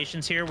buy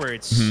stations here where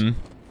it's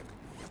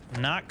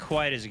not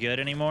quite as good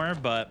anymore,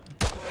 but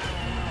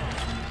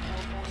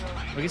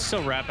we can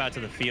still wrap out to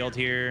the field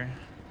here.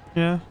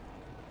 Yeah.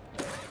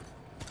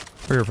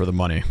 We're here for the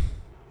money.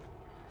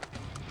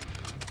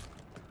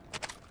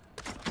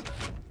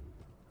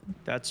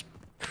 That's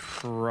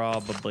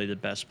probably the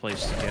best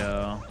place to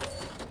go.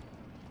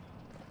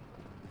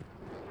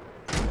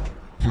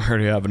 We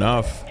already have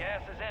enough.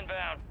 Gas is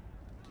inbound.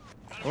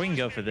 Or we can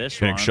go for this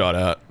Getting one. shot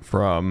at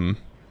from...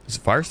 Is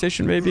it fire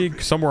station, maybe?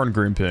 Somewhere on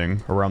Green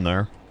Ping, around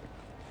there.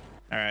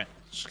 All right,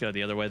 let's go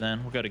the other way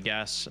then. We'll go to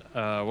gas.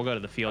 We'll go to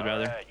the field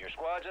rather. All right, your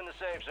squad's in the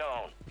safe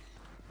zone.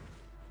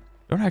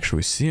 Don't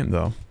actually see him,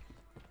 though.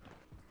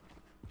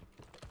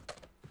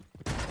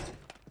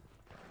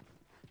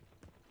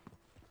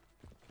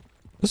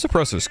 This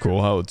suppressor's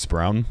cool, how it's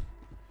brown.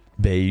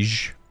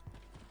 Beige.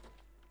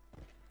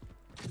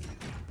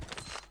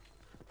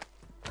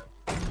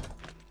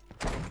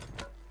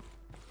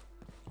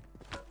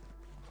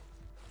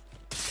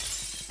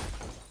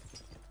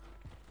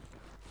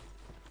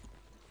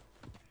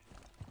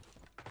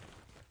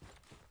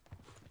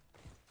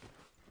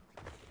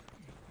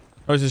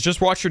 Oh, it says, just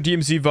watch your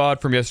DMZ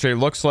VOD from yesterday.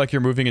 Looks like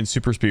you're moving in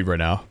super speed right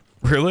now.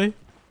 Really?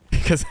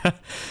 Because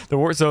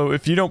so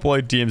if you don't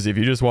play DMZ, if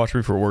you just watch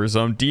me for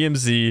Warzone,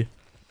 DMZ,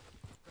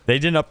 they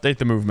didn't update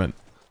the movement.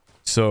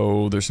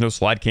 So there's no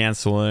slide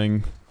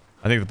canceling.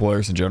 I think the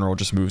players in general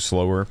just move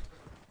slower.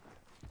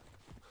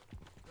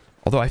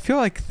 Although I feel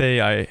like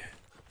I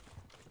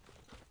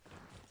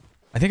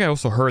think I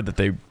also heard that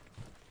they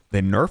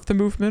nerfed the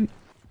movement.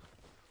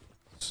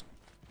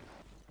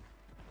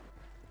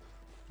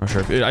 I'm not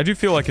sure. I do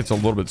feel like it's a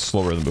little bit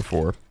slower than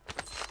before.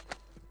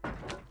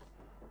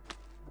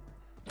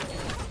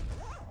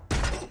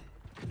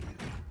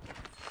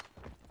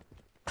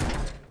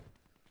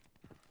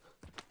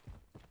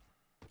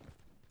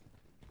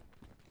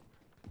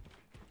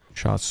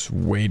 Shots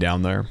way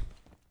down there.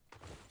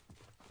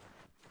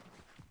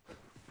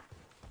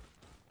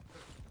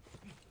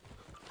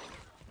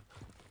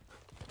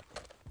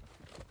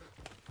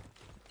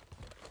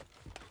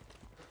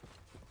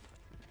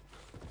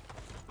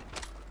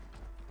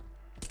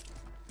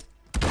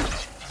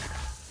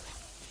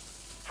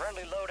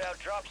 Friendly loadout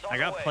drops on I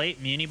got the way.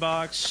 plate, muni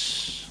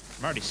box.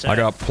 I'm already set. I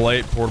got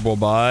plate, portable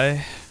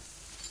buy.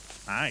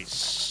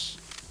 Nice.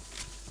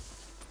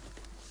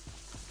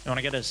 You want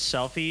to get us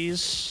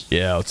selfies?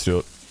 Yeah, let's do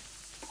it.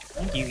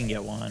 I think you can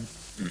get one.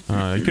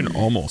 You can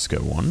almost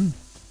get one.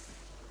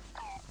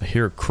 I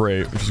hear a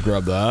crate. We just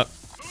grab that.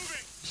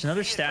 There's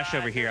another stash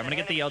over here. I'm gonna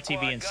get the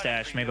LTV and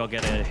stash. Maybe I'll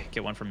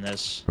get one from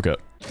this. Okay.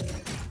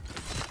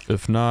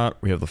 If not,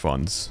 we have the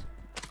funds.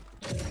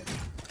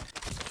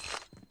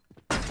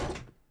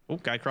 Oh,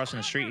 guy crossing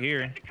the street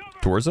here.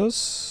 Towards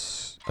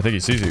us? I think he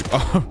sees you.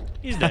 Oh.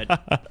 He's dead.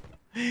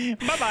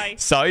 Bye-bye.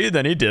 Saw you,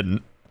 then he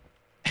didn't.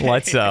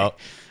 Lights out.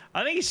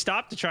 I think he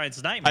stopped to try and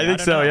snipe me. I think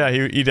don't so, know.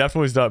 yeah. He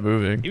definitely stopped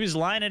moving. He was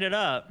lining it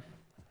up.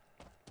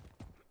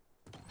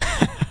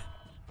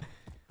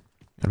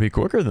 Gotta be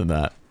quicker than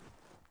that.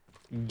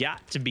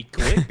 Got to be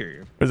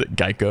quicker. Is it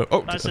Geico?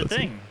 Oh, That's the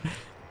thing.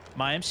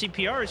 My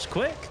MCPR is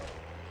quick.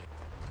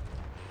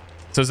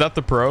 So is that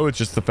the pro? It's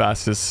just the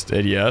fastest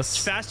ADS?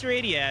 It's faster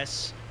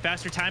ADS,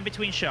 faster time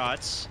between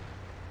shots,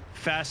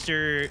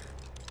 faster...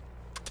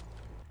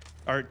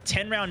 or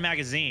 10-round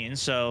magazine,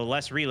 so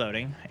less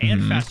reloading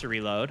and faster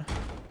reload.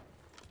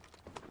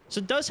 So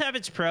it does have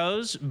its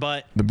pros,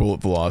 but The bullet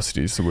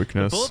velocity is the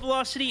weakness. bullet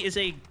velocity is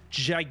a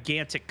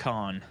gigantic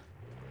con.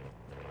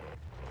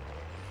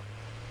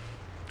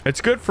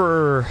 It's good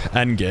for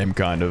endgame,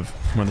 kind of,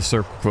 when the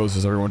circle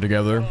closes everyone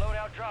together.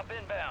 Loadout drop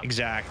inbound.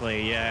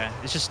 Exactly, yeah.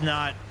 It's just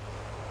not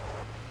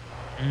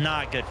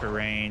good for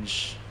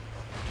range.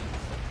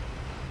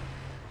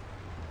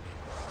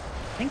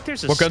 I think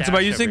there's a What guns am I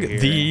stash using? over here.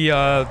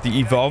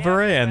 The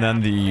Evolver and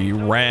then the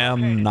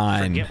Ram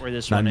 9 Forget where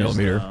this one is,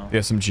 9mm, though. the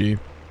SMG.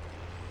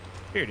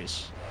 Here it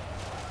is.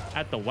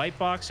 At the white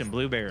box and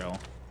blue barrel.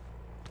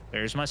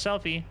 There's my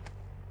selfie.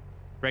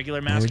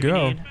 Regular There we mask if you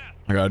go. need.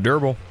 I got a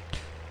durable.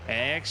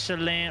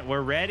 Excellent.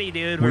 We're ready,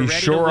 dude. We're We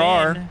ready sure to win.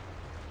 are.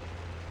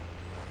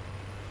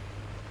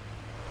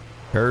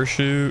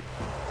 Parachute,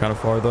 kind of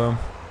far though.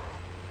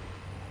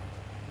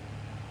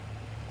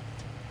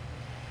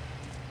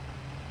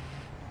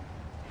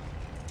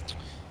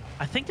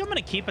 I think I'm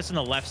gonna keep us on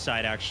the left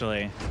side,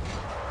 actually.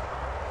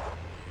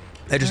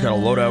 They just got a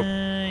loadout.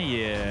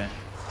 Yeah.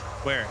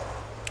 Where?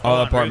 Oh,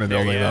 on apartment roof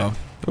there, building yeah.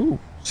 though. Ooh,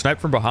 snipe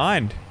from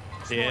behind.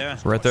 Yeah.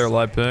 Right there,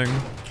 live ping.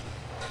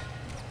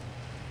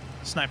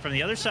 Snipe from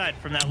the other side,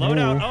 from that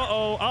loadout.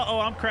 Uh-oh,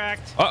 I'm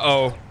cracked.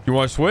 Uh-oh. You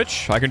want to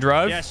switch? I can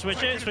drive? Yeah,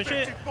 switch it, switch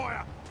it.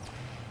 Fire.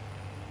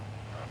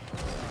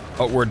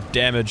 Oh, we're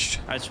damaged.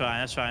 That's fine,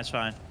 that's fine, that's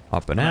fine.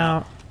 Up and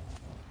out.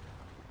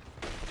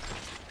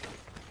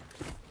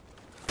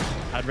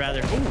 I'd rather...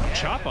 Ooh,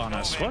 chop on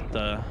us. What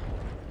the...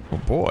 Oh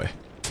boy.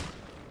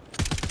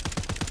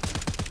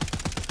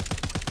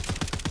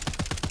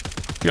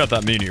 You got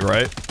that meanie,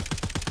 right?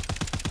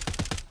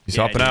 He's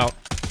Yeah, hopping I do. out.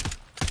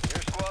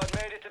 Your squad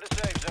made it to the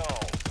safe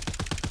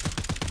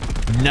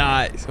zone.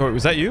 Nice. Oh,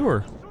 was that you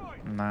or?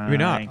 Nah, Maybe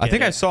not. didn't I think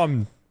get I it. saw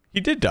him. He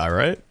did die,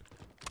 right?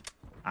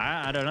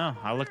 I don't know.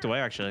 I looked away,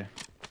 actually.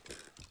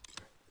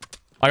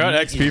 I got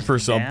He XP is for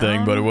something,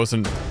 down? but it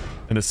wasn't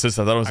an assist.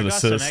 I thought it was I an got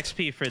some assist.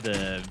 XP for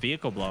the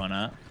vehicle blowing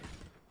up.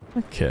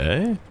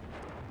 Okay.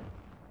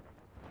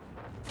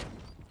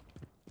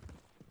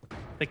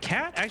 The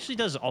cat actually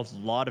does a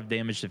lot of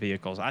damage to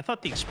vehicles. I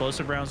thought the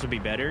explosive rounds would be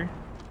better.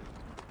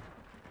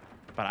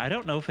 But I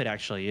don't know if it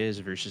actually is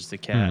versus the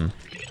cat. All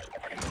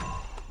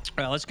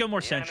right, let's go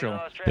more central.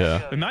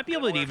 Yeah. We might be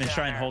able to even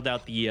try and hold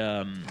out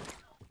the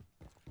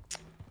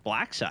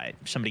black side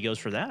if somebody goes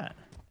for that.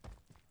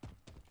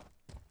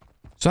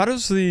 So how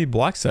does the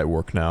black site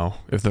work now?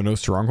 If there are no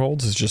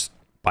strongholds, it's just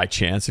by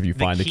chance if you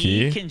find the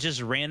key? Can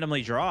just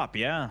randomly drop,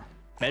 yeah.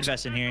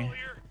 Medvest in here.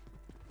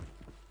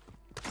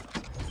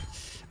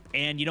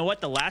 And you know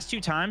what? The last 2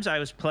 times I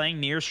was playing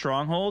near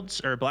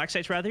strongholds, or black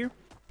sites rather,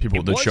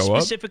 People did was show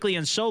up? specifically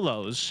in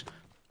solos.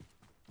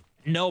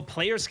 No,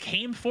 players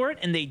came for it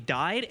and they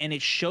died, and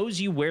it shows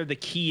you where the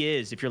key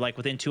is if you're like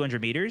within 200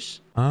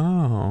 meters.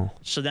 Oh.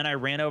 So then I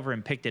ran over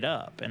and picked it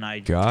up, and I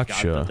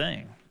Gotcha. got the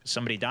thing.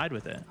 Somebody died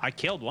with it. I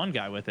killed one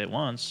guy with it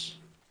once.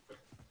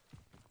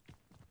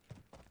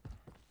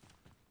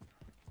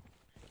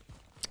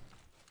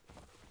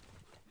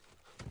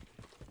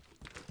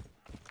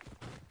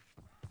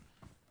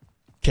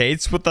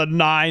 Kate's with the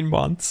 9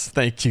 months.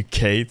 Thank you,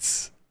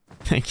 Kate's.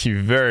 Thank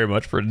you very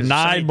much for If 9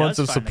 somebody months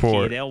does of find the key,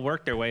 support. they'll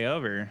work their way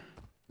over.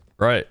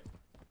 Right.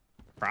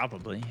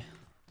 Probably.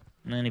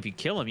 And then if you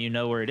kill them, you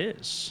know where it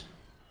is.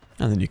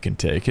 And then you can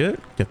take it,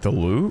 get the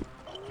loot.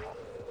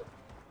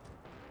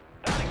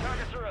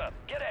 Targets are up.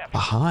 Get after.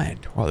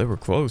 Behind. Wow, they were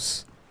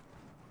close.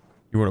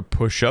 You want to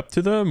push up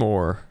to them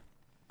or?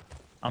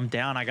 I'm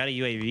down. I got a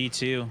UAV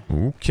too.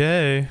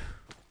 Okay.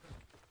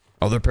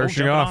 Oh, they're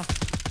parachuting jumping off.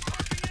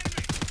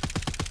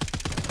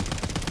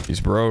 He's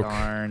broke.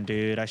 Darn,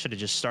 dude. I should have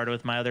just started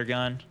with my other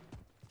gun.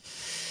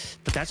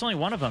 But that's only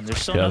one of them.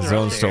 There's still Yeah, another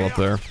zone's up still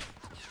there. up there.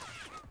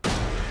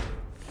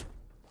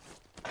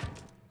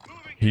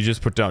 He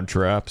just put down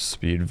traps.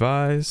 Be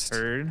advised.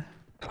 Heard.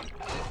 PA.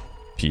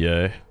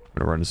 I'm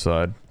gonna run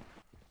aside.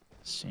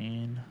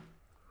 Seen.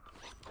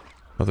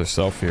 Another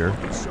self here.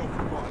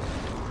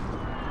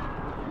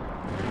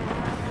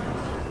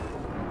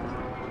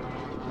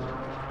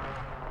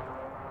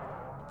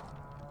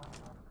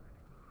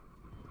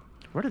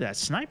 Where did that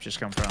snipe just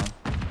come from?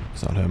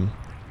 It's not him.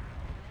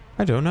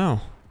 I don't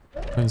know.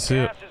 I didn't see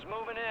it. Gas is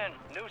moving in.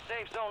 New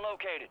safe zone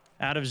located.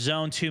 Out of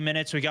zone, 2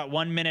 minutes. We got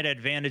 1 minute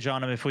advantage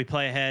on them if we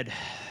play ahead.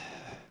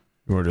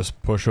 You want to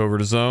just push over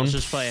to zone? Let's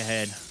just play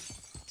ahead.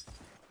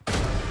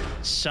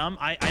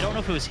 I don't know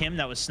if it was him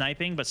that was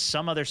sniping, but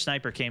some other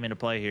sniper came into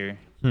play here.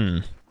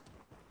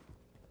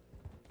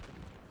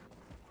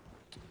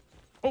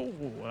 Oh,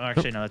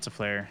 actually, no, that's a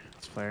flare.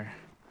 It's a flare.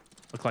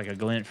 Looked like a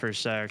glint for a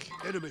sec.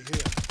 Enemy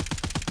here.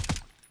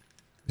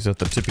 He's at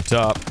the tippy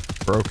top.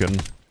 Broken.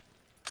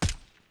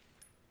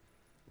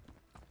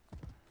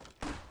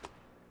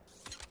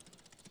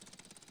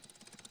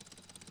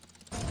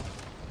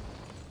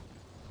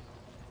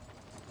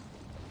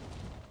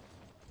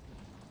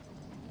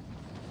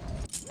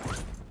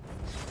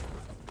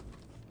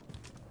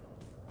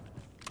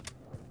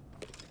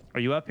 Are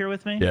you up here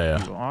with me? Yeah,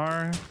 yeah. You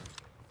are.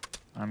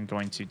 I'm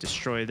going to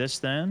destroy this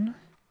then.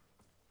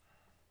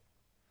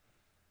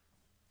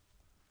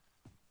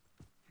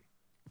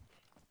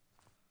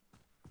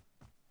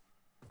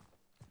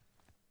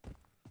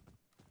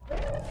 You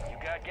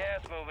got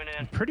gas moving in.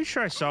 I'm pretty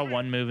sure I saw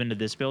one move into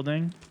this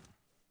building.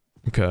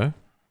 Okay.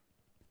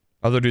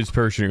 Other dude's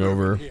parachuting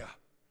over. Here.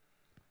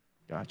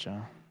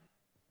 Gotcha.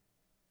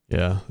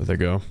 Yeah, there they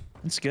go.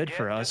 It's good Get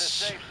for to the us.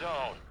 safe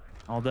zone.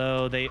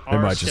 Although they are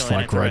might still just in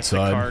flank it to right rest the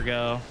side.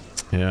 cargo.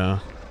 Yeah.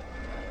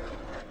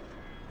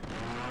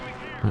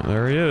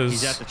 There he is.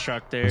 He's at the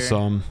truck I there.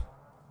 saw him.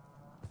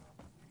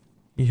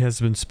 He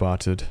has been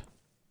spotted.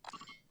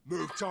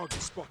 Move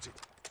target spotted.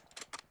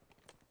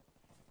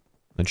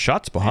 And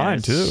shots Man, behind,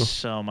 it's too.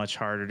 so much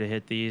harder to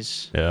hit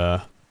these.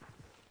 Yeah.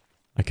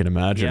 I can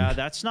imagine. Yeah,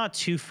 that's not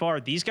too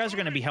far. These guys are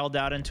going to be held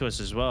out into us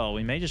as well.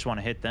 We may just want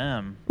to hit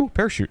them. Ooh,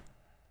 parachute.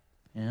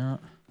 Yeah. Is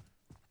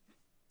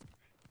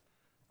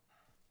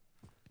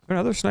there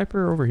another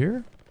sniper over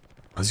here?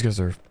 Oh, these guys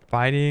are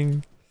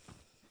fighting.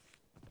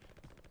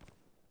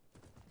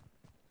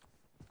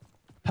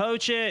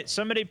 Poach it.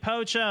 Somebody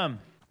poach them.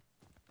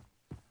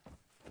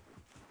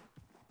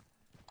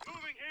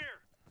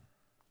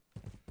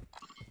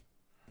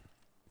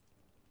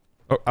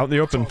 Oh, out in the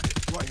open.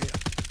 Target right here.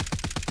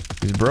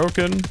 He's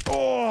broken.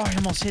 Oh, I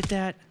almost hit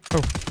that.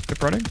 Oh,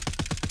 keep running.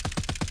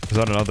 Is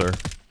that another?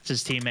 It's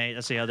his teammate.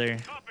 That's the other.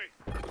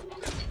 We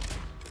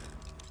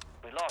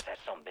lost that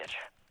sumbitch.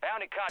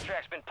 Bounty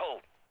contract's been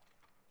pulled.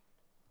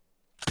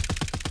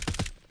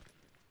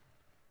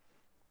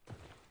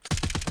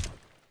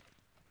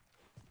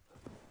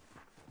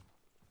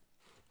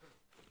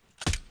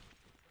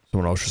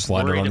 Someone else just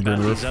landed on Worried the green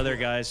about roof. these other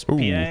guys. Ooh,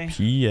 PA.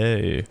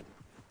 PA.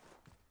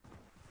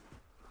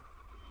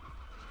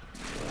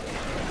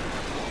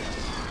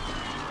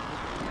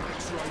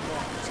 X-ray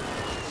marked.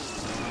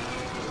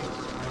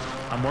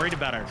 I'm worried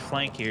about our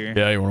flank here.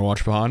 Yeah, you want to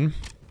watch behind?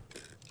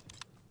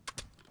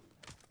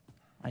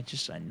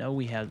 I know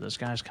we have those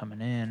guys coming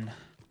in.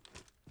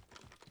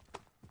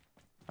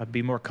 I'd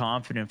be more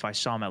confident if I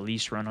saw them at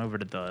least run over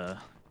to the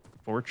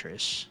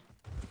fortress.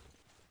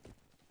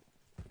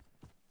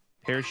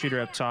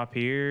 Parachuter up top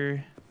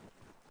here.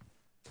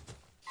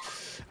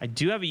 I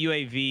do have a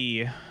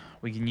UAV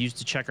we can use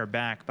to check our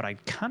back, but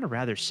I'd kind of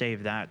rather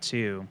save that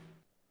too.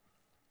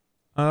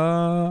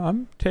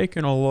 I'm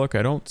taking a look.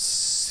 I don't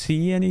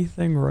see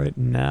anything right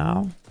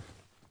now.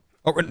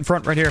 Oh, right in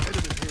front, right here. Enemy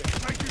here.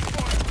 Taking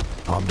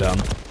fire. Oh, I'm down.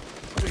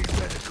 Need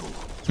medical.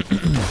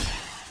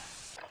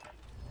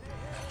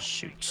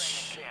 Shoot.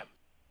 Jim,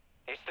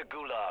 it's the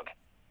Gulag,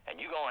 and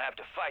you're gonna have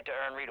to fight to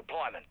earn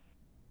redeployment.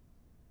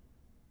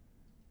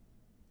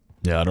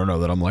 Yeah, I don't know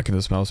that I'm liking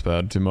this mouse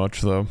pad too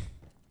much, though.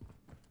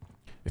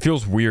 It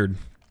feels weird.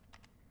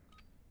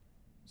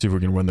 See if we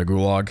can win the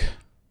Gulag.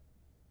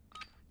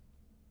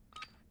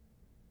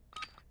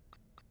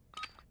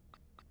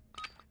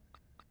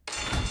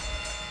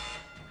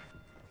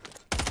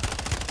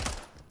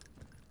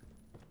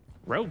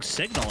 Rogue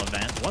signal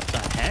event? What the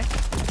heck?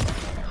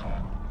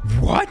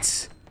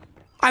 What?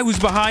 I was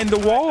behind the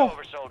wall.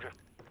 Over, soldier.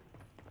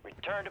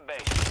 Return to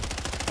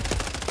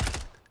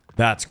base.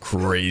 That's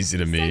crazy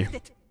to me.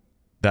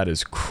 That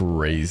is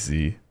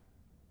crazy.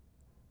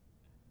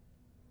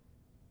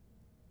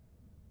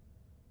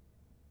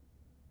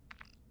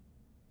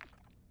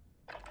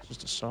 It's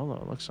just a solo,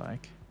 it looks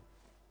like.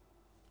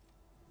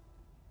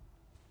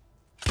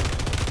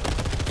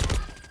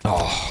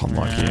 Oh,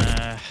 unlucky.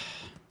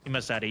 He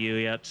must have had a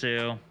UE up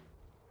too.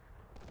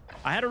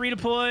 I had a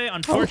redeploy.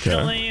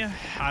 Unfortunately,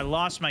 I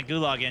lost my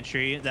Gulag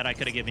entry that I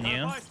could have given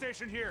you.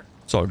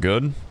 It's all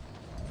good.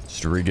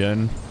 Just to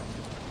regain.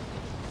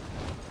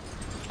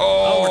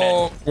 Oh, we're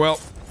dead. Well.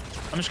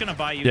 I'm just gonna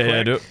buy you Yeah, quick.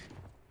 yeah, do it.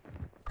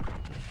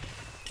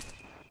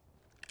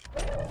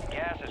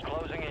 Gas is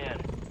closing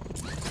in.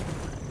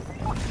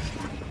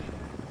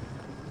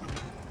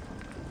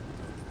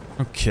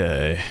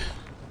 Okay.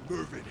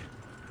 Moving.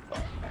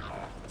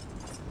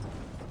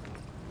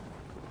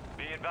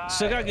 Be advised.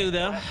 Still got goo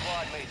though.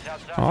 Squad mates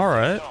outside All the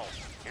right. zone.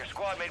 Your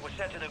squad mate was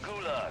sent to the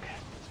Gulag.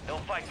 They'll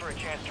fight for a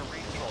chance to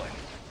redeploy.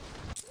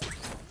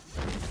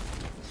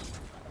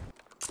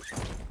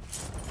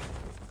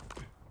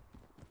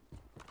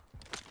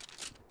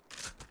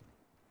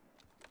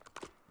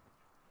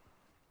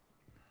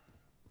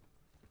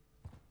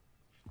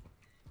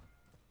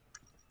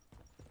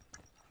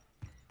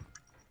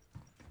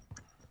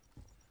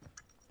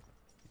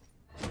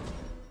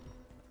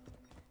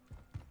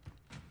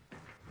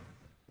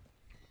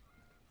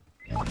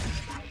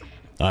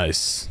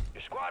 Nice.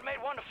 Your squad mate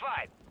won the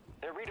fight.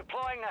 They're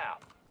redeploying now.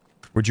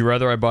 Would you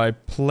rather I buy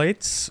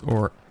plates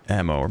or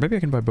ammo? Or maybe I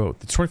can buy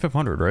both. It's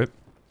 2,500, right?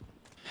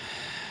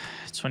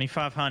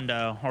 25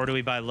 hundo. Or do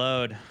we buy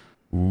load?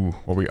 Ooh,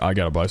 well, I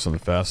gotta buy something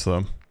fast,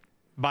 though.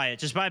 Buy it.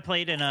 Just buy a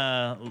plate and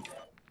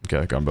Okay,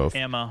 I got 'em both.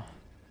 ammo.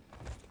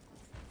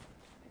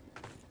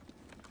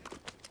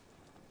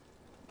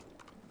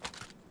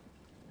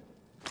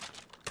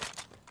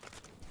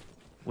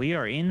 We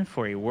are in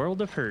for a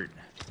world of hurt.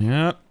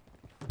 Yep.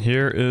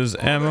 Here is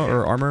ammo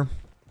or armor.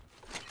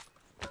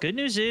 Good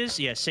news is,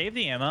 yeah, save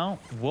the ammo.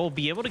 We'll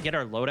be able to get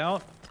our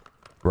loadout.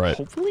 Right.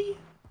 Hopefully,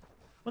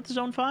 with the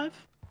zone 5.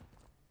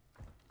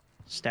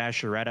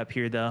 Stash right up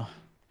here, though.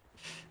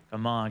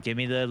 Come on, give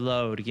me the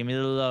load. Give me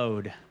the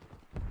load.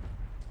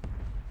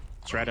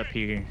 It's right up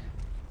here.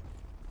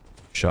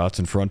 Shots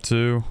in front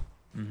too.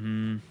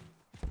 Mm-hmm.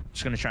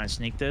 Just gonna try and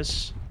sneak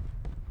this.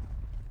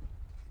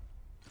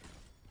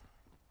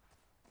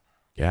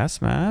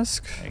 Gas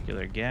mask.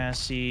 Regular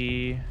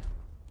gassy.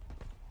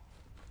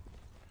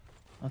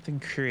 Nothing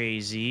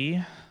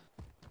crazy.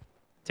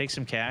 Take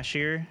some cash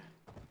here.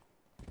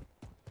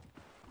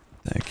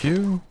 Thank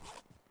you.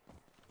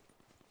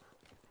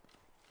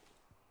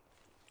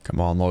 Come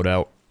on, load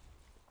out.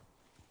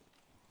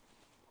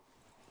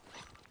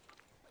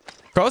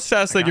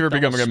 Kostas, thank you for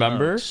becoming a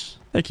member.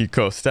 Thank you,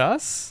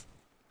 Kostas.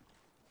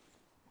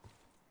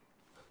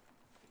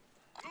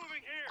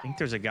 I think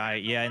there's a guy,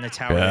 yeah, in the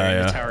tower. Yeah, there,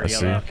 in the yeah, tower I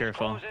yellow. see.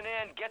 Careful. Closing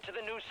in. Get to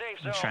the new safe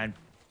I'm zone. trying.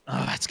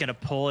 Oh, it's gonna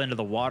pull into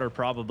the water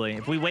probably.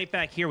 If we wait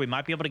back here, we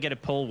might be able to get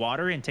it pull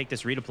water and take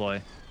this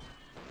redeploy.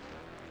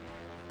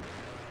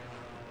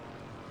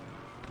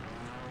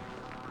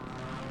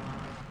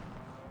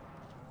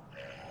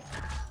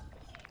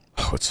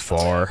 Oh, it's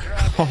far.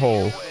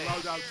 Oh,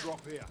 Loadout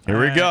drop here. here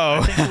we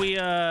go.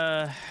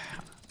 I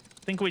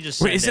think we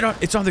just. Wait, send is it on?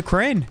 It's on the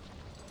crane.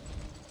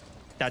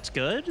 That's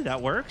good.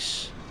 That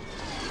works.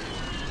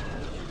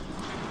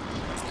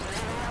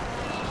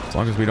 As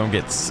long as we don't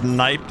get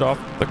sniped off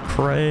the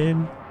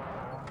crane.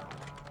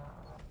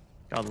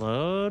 Got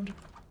load.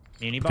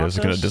 Muni Okay, is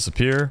it gonna boxes.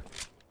 disappear?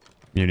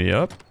 Uni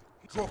up.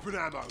 Dropping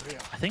ammo here.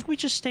 I think we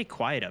just stay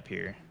quiet up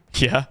here.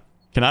 Yeah.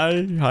 Can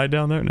I hide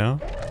down there? No.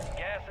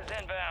 Gas is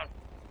inbound.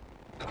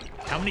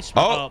 How many?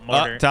 Oh,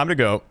 mortar. time to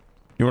go.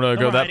 You want to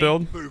go more that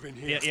hiding. build? Moving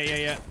here.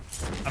 Yeah.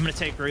 I'm gonna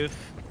take roof.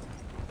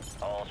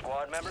 All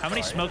squad members. How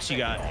many are in smokes the you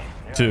safe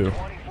got? zone. There are 2.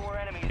 24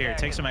 enemies Here,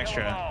 take active. some Kill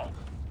extra. them all.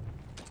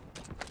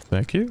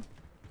 Thank you.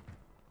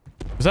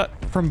 Was that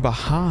from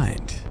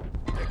behind?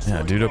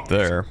 Yeah, dude up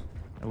there.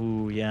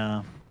 Ooh,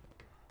 yeah.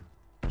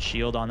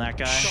 Shield on that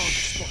guy.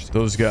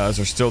 Those guys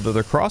are still there.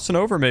 They're crossing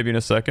over maybe in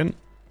a second.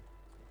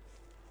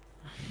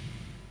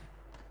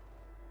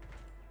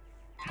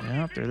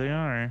 Yeah, there they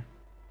are.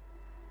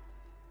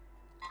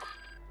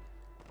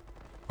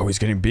 Oh, he's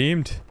getting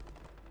beamed.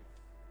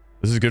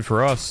 This is good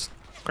for us.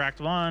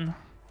 Cracked one.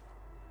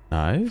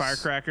 Nice.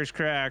 Firecrackers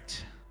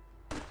cracked.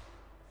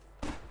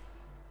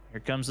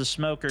 Here comes the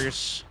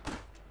smokers.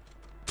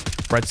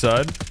 Right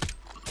side.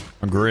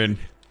 On green.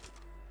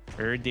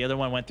 Heard the other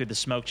one went through the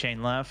smoke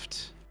chain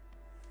left.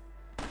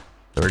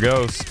 There he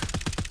goes.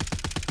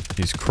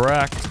 He's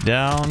cracked,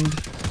 downed.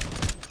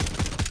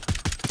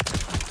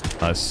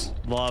 Nice.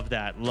 Love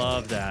that.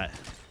 Love that.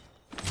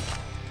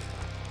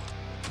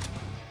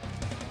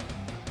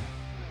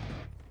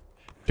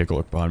 Take a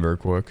look behind very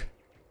quick.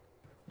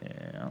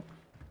 Yeah.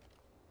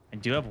 I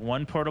do have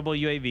one portable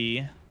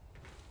UAV.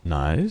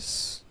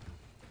 Nice.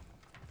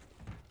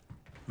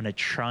 I'm going to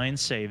try and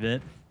save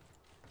it.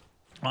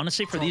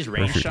 Honestly, for these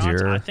range Perfect shots,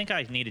 here. I think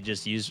I need to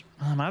just use...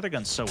 my other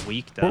gun's so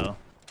weak, though.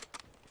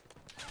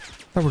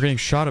 Oh, we're getting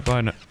shot at by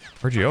an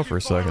RGL for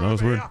a second. That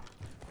was weird.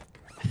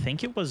 I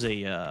think it was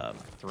a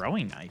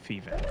throwing knife,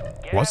 even.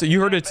 Was it? You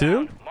heard it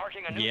too?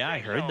 Marking a new Yeah, I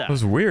safe heard zone. that. That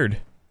was weird.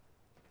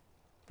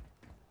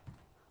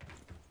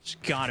 There's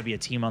got to be a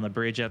team on the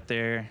bridge up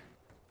there.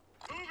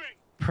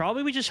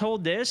 Probably we just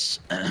hold this.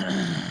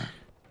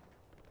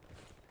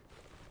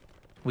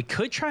 We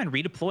could try and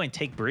redeploy and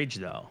take bridge,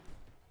 though.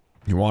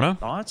 You wanna?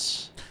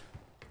 Thoughts?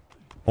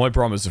 Only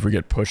problem is if we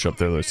get pushed up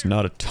there, there's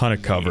not a ton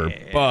of cover,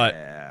 but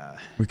Yeah.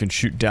 we can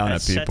shoot down That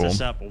at sets people.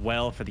 us up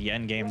well for the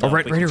end game. Oh, though,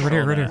 right if we here,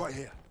 control right here. Right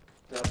here.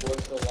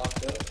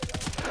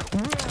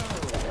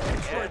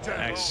 that.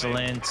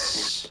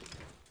 Excellent.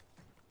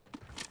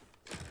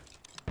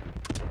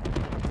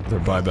 They're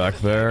by back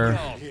there.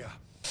 Here.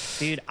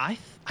 Dude, I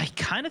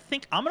kind of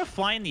think I'm going to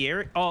fly in the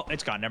air. Oh,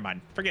 it's gone. Never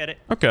mind. Forget it.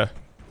 Okay.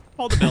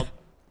 Hold the build.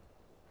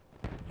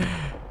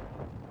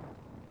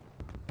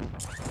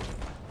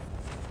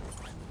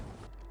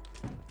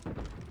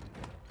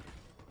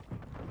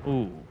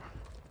 Ooh.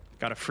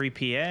 Got a free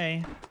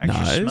PA. Extra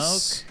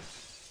Nice. smoke.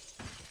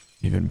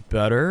 Even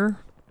better.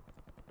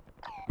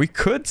 We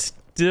could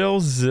still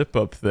zip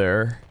up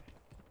there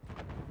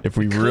if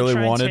we Could really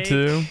try and wanted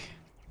to.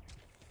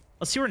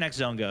 Let's see where next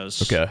zone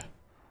goes. Okay.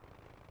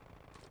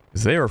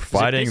 'Cause they are If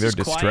fighting. this They're is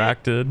quiet,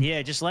 distracted.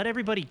 yeah, just let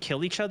everybody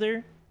kill each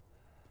other.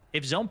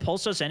 If zone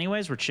pulls us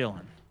anyways, we're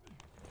chilling.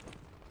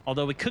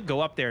 Although we could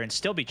go up there and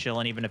still be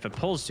chilling even if it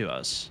pulls to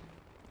us.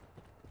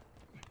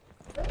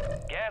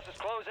 Gas is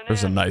closing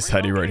There's a in. nice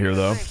heady right here,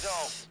 though. Safe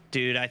zone.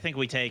 Dude, I think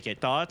we take it.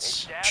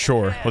 Thoughts? Down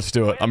Sure, to 10. let's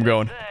do it. I'm Win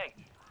going. this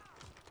thing.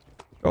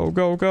 Go,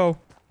 go, go.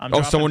 I'm Oh,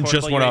 dropping someone just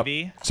portable went up.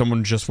 UAV.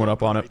 Someone just went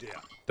up on it.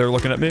 They're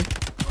looking at me.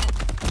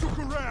 Look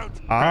around.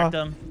 Ah, Cracked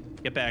them.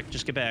 Get back.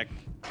 Just get back.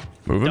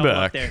 moving Don't go up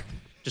back. there.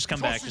 Just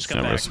come back. Just come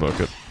I'm gonna back. smoke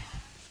it.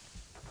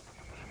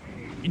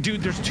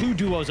 Dude, there's 2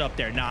 duos up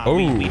there. Nah, Oh.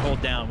 we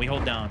hold down. We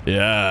hold down.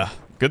 Yeah.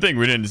 Good thing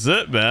we didn't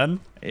zip, man.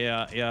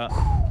 Yeah, yeah.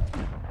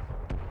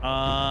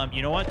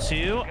 You know what,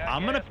 too?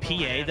 I'm gonna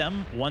PA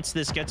them once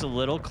this gets a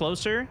little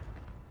closer.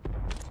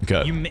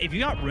 Okay. If you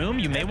got room,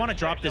 you may want to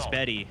drop this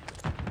Betty.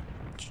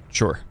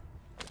 Sure.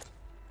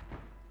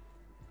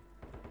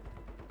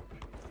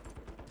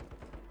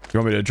 You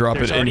want me to drop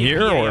There's it in already a here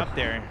PA or? up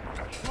there?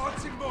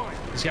 What's in mind?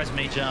 These guys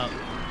may jump.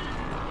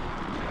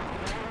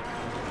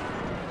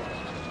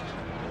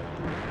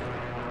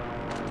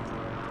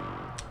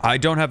 I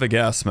don't have a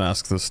gas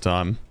mask this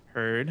time.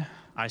 Heard.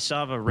 I still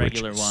have a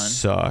regular which one.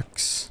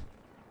 Sucks.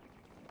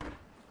 You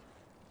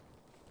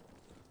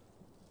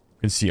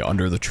can see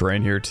under the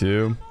train here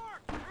too.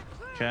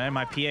 Okay,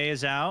 my PA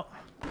is out.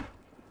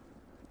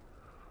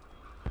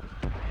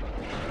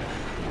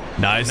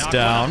 Nice Knocked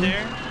down. one up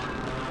there.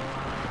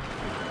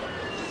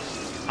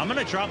 I'm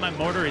gonna drop my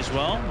mortar as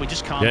well. We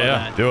just combo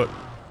Yeah, that. do it.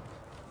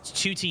 It's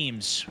 2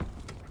 teams.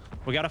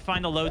 We gotta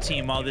find the low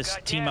team while this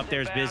team up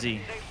there is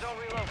busy.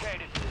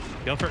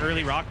 Go for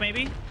early rock,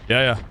 maybe?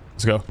 Yeah.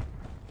 Let's go.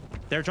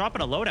 They're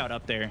dropping a loadout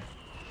up there.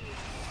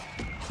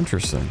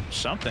 Interesting.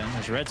 Something.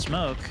 There's red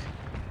smoke.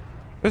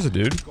 There's a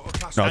dude. No, At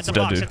it's the a dead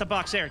box, dude. at the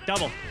box there.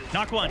 Double.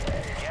 Knock one.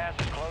 Gas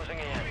is closing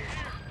in.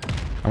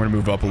 I'm gonna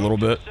move up a little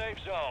bit. Safe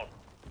zone.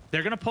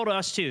 They're gonna pull to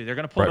us too. They're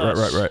gonna pull to Right,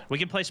 us. right. We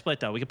can play split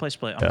though. We can play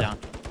split. I'm Yeah. down.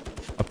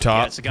 Up Yeah,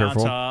 top. it's a guy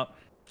Careful. on top.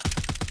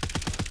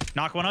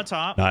 Knock one on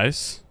top.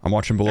 Nice. I'm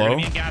watching They're below.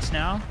 gonna be in gas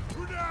now.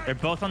 They're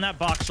both on that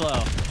box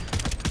low.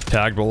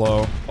 Tag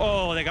below.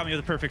 Oh, they got me with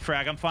a perfect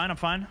frag. I'm fine. I'm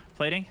fine.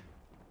 Plating.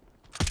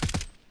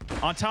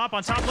 On top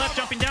left.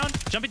 Jumping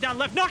down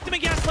left. Knocked him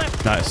in gas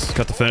left. Nice.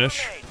 Got the finish.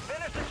 Finish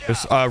the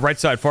There's job. right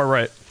side, far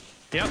right.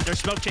 Yep, they're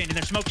smoke chaining.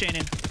 They're smoke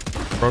chaining.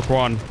 Broke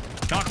one.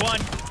 Knock one.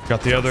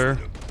 Got the other.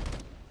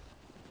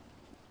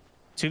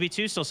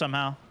 2v2 still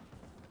somehow.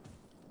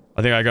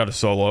 I think I got a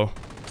solo.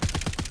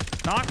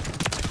 Knock.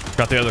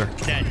 Got the other.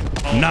 Dead.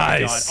 Oh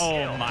Nice. My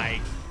God. Oh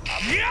my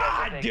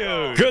God,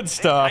 dude. Good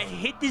stuff. I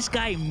hit this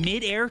guy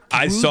midair.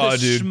 I through saw, the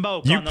dude.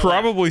 Smoke You on the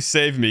probably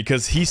saved me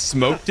because he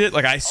smoked it.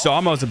 Like I saw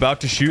him, I was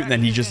about to shoot, and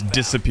then he just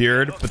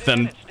disappeared. But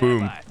then,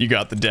 boom, you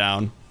got the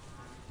down.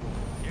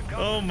 left.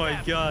 Oh my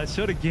God,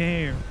 what a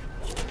game.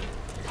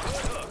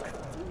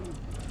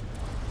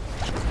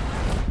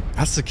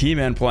 That's the key,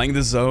 man. Playing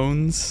the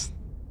zones,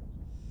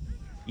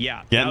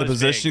 Yeah. getting the that was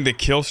positioning, big. the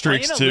kill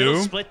streaks Playing a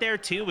little too. split there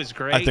too was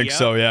great. I think yep.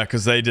 so, yeah,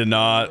 because they did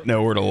not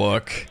know where to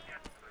look.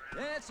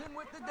 Dancing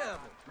with the devil,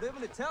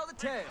 living to tell the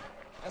tale.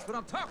 That's what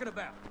I'm talking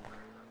about.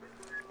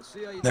 Let's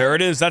see how you There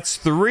it is. That's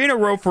 3 in a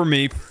row for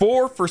me,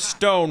 4 for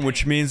Stone,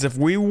 which means if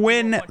we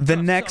win the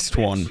next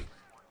one,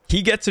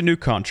 he gets a new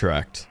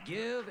contract.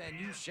 give and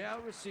you shall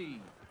receive.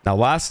 Now,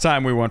 last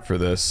time we went for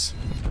this,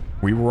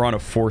 we were on a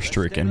 4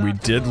 streak, and we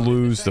did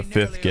lose the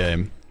 5th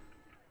game.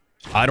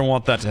 I don't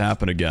want that to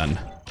happen again.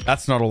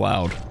 That's not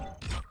allowed.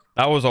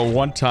 That was a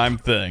one-time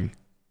thing.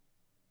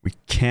 We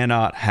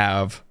cannot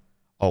have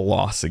a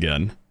loss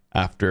again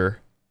after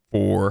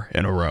 4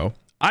 in a row.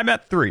 I'm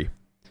at 3.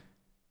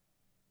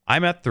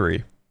 I'm at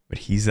 3, but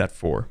he's at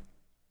 4.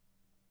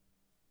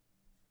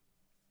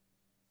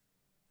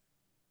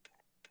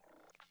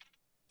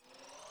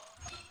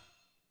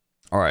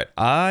 All right,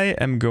 I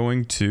am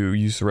going to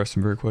use the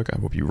restroom very quick. I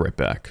will be right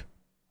back.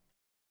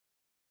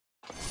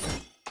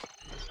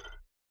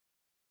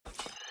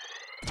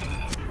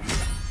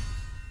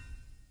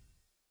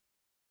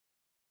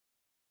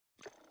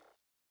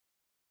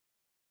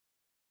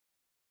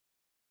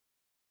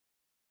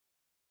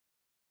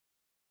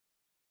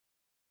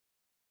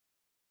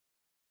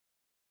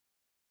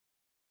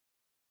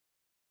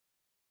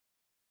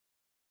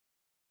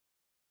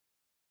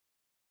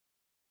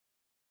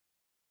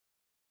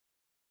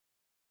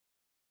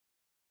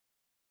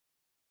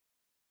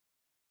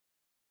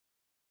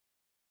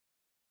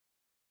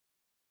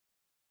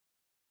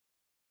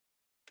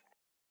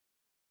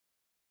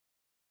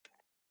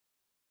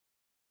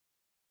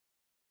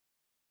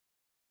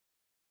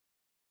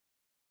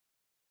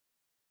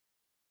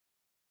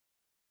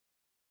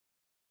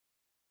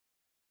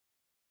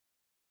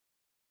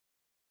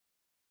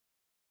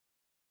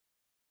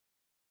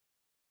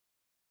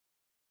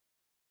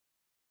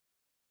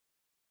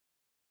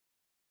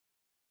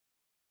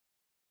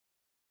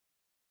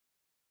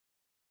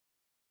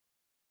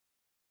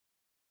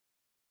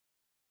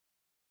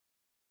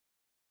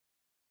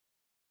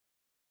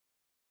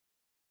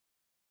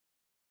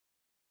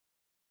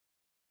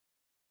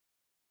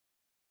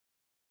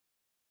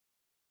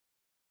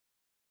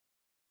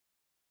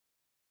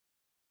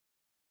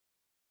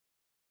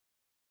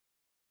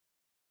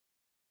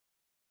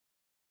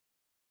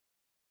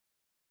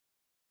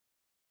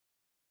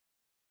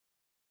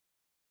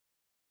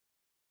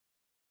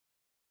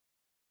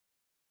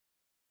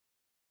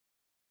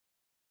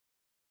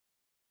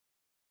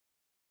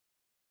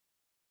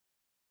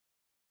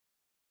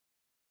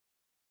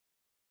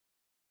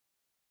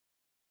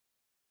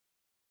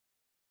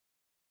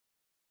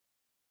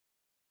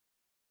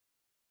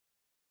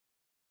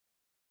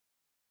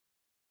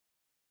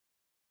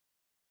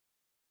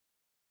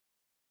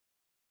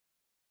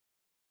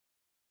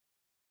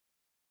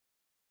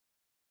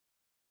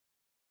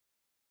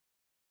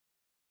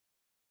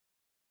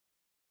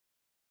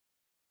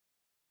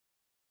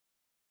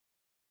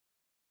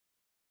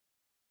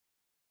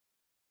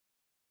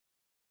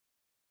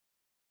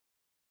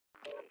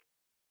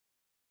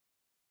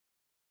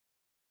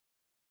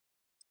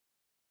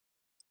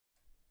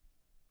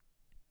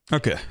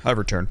 Okay, I've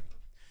returned.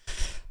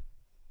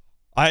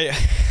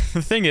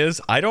 The thing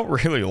is, I don't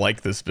really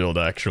like this build,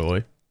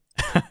 actually.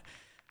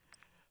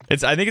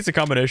 I think it's a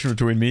combination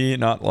between me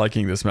not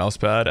liking this mouse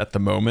pad at the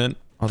moment,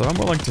 although I'm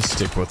willing to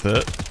stick with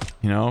it,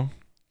 you know?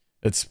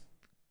 It's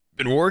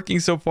been working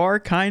so far,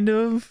 kind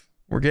of.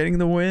 We're getting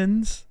the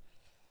wins.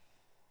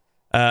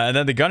 And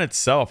then the gun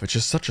itself, it's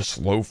just such a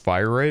slow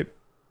fire rate.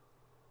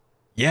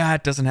 Yeah,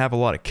 it doesn't have a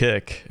lot of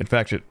kick. In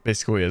fact, it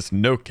basically has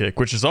no kick,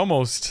 which is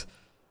almost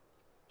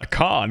a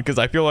con, because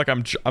I feel like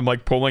I'm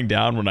like pulling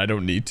down when I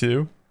don't need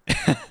to.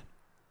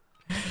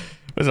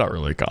 It's not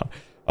really a con.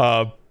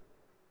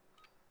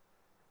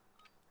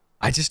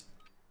 I just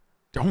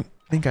don't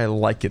think I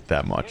like it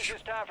that much.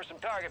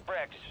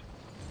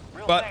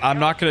 But I'm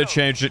not going to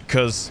change it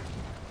because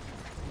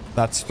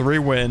that's 3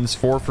 wins,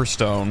 4 for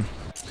Stone,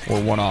 or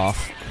 1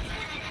 off.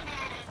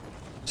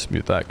 Just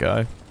mute that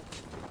guy.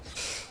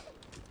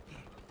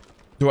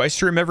 Do I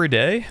stream every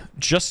day?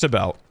 Just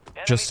about.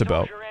 Just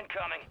about.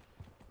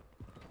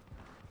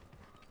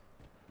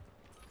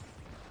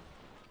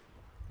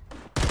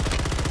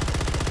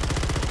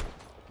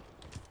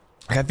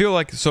 I feel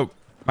like, so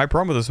my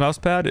problem with this mouse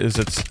pad is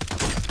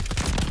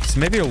it's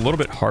maybe a little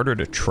bit harder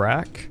to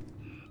track.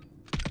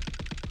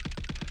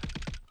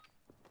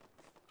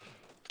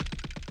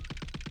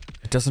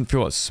 It doesn't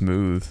feel as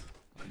smooth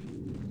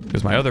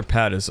because my other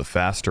pad is a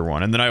faster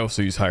one, and then I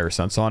also use higher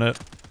sense on it.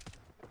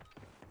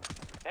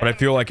 But I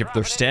feel like if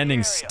they're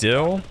standing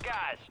still,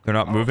 they're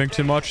not moving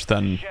too much,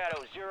 then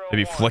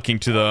maybe flicking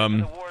to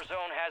them,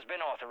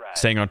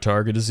 staying on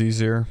target is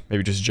easier.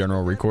 Maybe just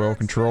general recoil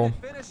control.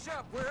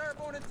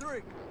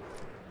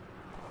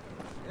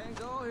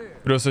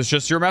 But also, it's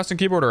just your mouse and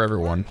keyboard or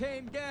everyone?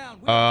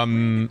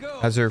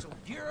 Has your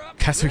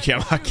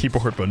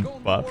keyboard been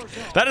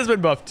buffed? That has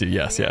been buffed too,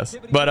 yes, yes.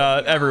 But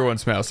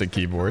everyone's mouse and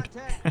keyboard.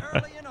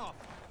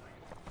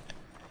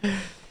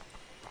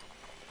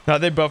 Now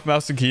they buff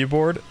mouse and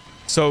keyboard.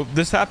 So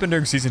this happened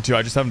during Season 2.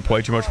 I just haven't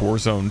played too much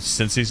Warzone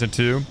since Season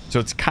 2.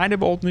 So it's kind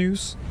of old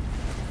news,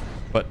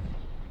 but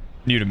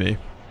new to me.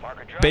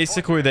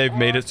 Basically, they've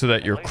made it so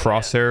that your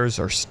crosshairs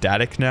are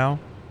static now.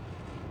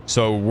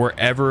 So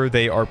wherever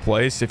they are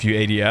placed, if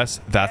you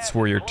ADS, that's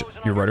where your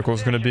reticle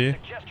is going to be,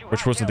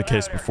 which wasn't the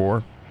case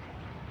before.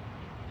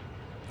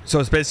 So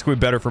it's basically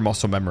better for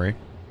muscle memory,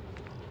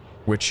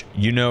 which,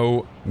 you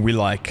know, we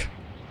like.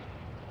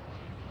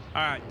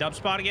 All right, dub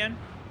spot again?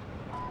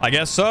 I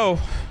guess so.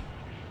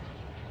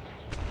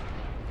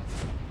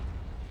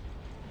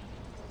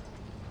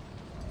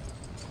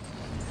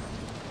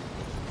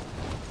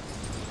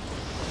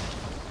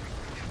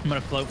 I'm going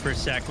to float for a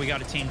sec. We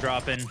got a team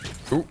dropping.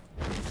 Ooh.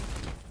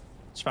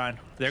 It's fine.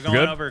 They're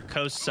going over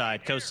coast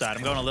side. Coast side.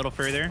 I'm going a little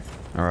further.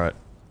 All right.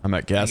 I'm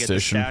at gas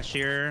station. Get the stash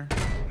here.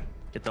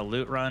 Get the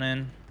loot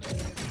running.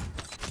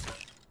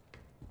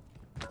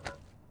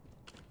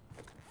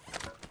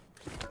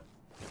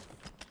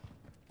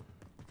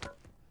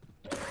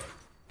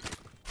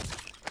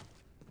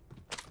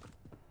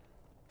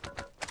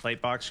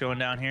 Plate box going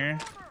down here.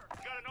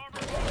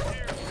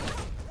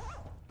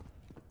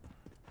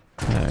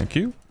 Thank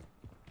you.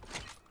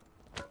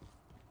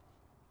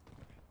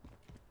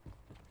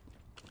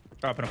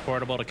 Dropping a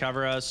portable to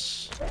cover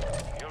us.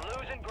 You're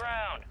losing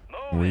ground.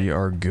 We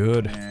are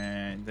good.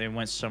 And they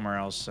went somewhere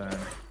else.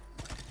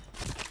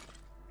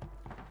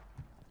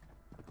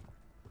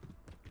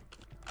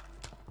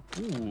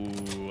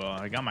 Ooh,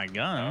 I got my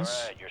guns.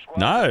 Right,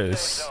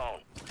 nice.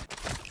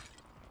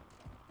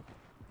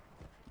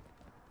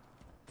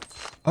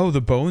 Oh,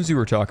 the bones you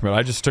were talking about.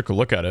 I just took a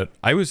look at it.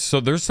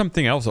 There's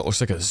something else that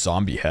looks like a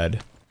zombie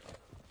head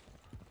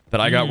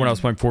that I got when I was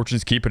playing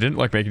Fortune's Keep. It didn't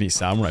like make any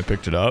sound when I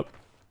picked it up.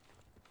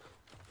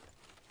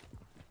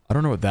 I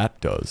don't know what that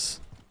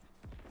does.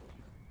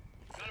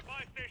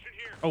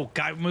 Oh,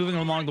 guy moving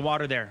along the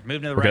water there.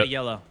 Moving to the right of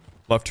yellow.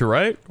 Left to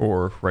right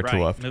or right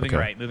to left? Moving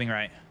right. Moving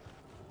right.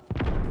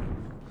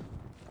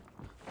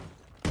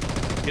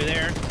 You're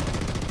there.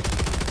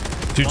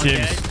 Two One teams.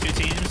 dead, 2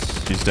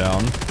 teams. He's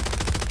down.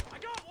 I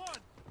got one.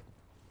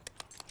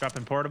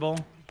 Dropping portable.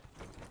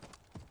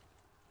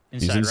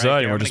 He's inside.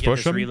 Right You want to just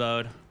push him?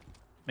 Reload.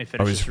 Let me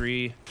finish this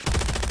re.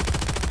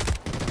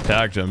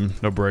 Tagged him.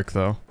 No break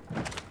though.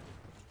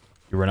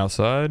 You run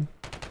outside.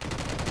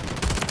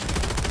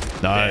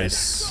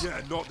 Nice.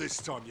 Yeah, not this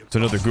time. It's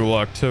another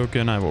Gulag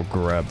token. I will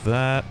grab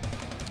that.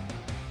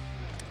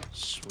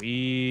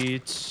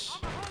 Sweet.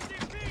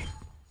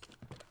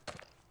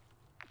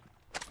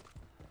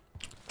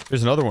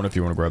 There's another one if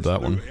you want to grab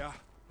that one.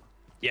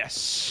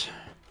 Yes.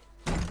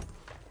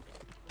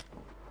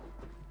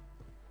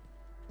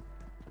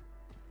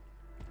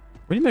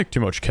 We didn't make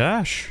too much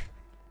cash.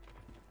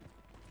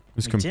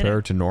 As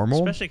compared to normal.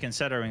 Especially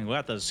considering we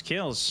got those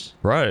kills.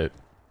 Right.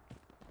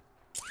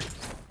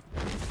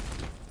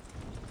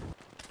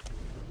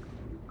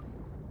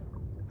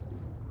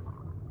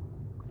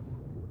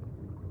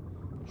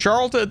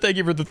 Charlton, thank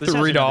you for the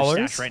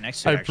 $3. Right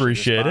next to it, I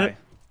appreciate it.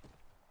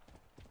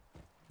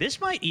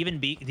 This might even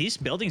be, these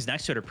buildings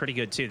next to it are pretty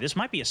good too. This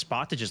might be a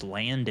spot to just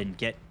land and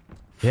get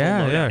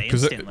Yeah, yeah. loadout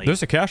Because instantly.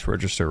 there's a cash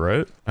register,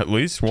 right? At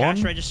least one.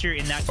 Cash register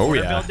in that Oh,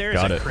 quarter yeah. build there is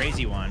Got a it.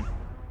 crazy one.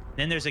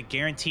 Then there's a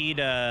guaranteed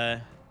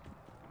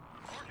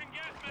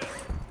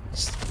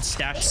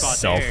stash spot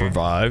Self there.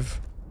 revive.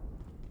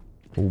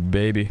 Oh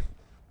baby.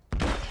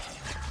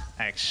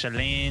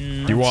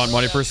 Excellent. You want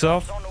money for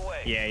self? On the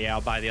way. Yeah,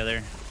 I'll buy the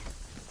other.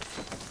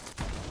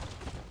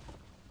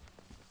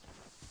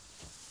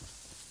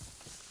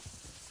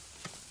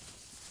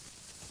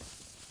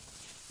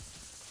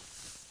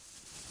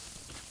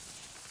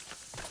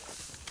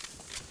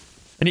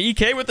 An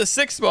EK with the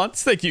 6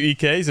 months. Thank you,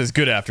 EK. He says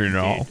good afternoon,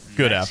 all. Dude,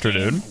 Good next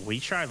afternoon. game, we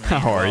try land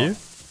How are well. you?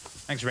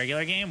 Next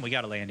regular game, we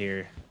gotta land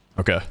here.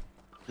 Okay.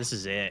 This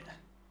is it.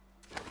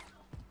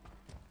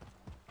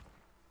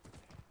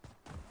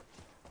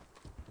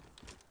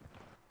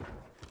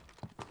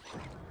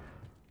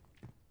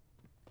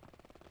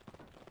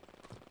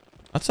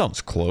 That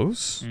sounds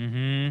close.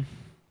 Mm-hmm.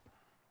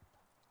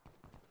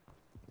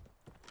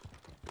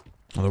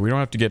 Although we don't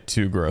have to get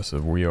too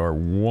aggressive. We are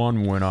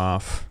 1 win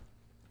off.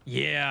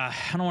 Yeah,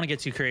 I don't want to get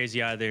too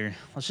crazy either.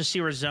 Let's just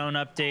see where zone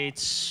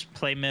updates,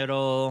 play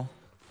middle,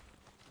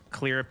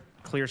 clear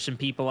some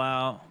people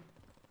out.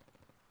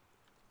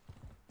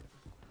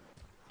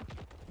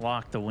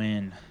 Lock the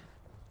win.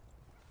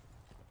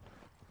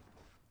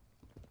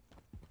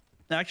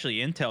 Actually,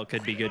 intel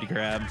could be good to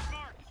grab.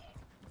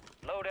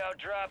 Loadout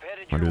drop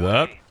headed Wanna your do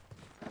that? way.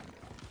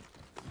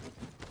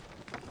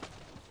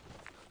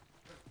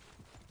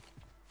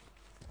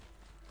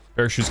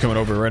 Parachute's coming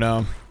over right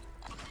now.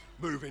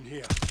 Move in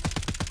here.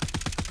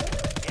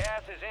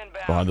 Gas is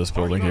inbound. Behind this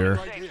building here.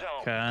 Safe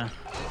zone. PA.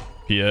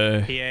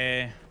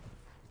 PA.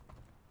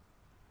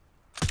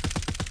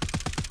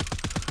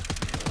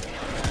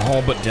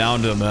 All but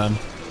downed him, man.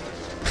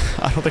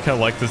 I don't think I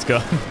like this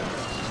gun.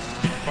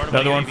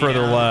 Another one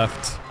further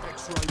left.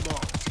 X-ray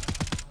marked.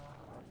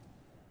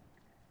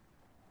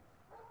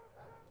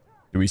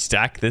 Do we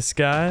stack this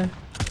guy?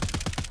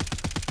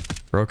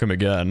 Broke him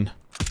again.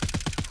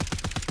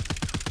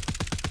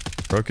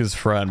 Broke his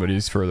friend, but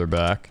he's further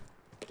back.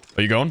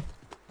 Are you going?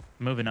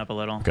 Moving up a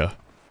little. Okay.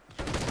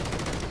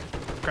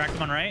 Cracked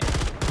him on right.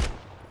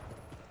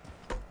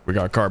 We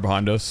got a car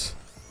behind us.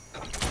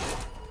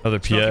 Another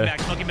PA.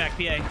 Smoking back,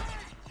 PA.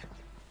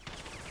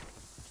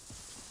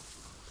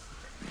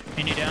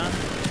 Pin you down.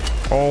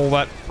 Oh,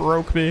 that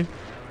broke me.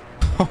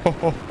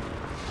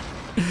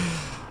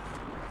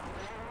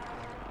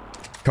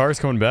 Car's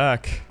coming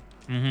back.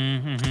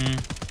 Dude,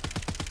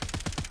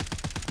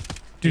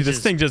 this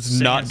thing does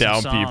singing not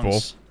some down people.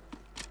 songs.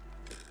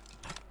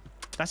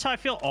 That's how I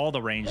feel all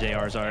the range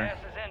ARs are. Gas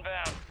is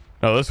inbound.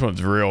 Oh, this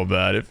one's real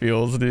bad. It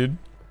feels, dude.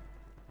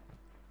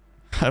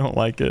 I don't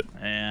like it.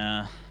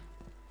 Yeah.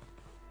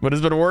 But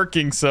it's been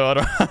working, so I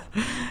don't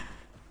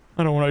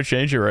I don't want to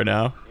change it right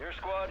now. Your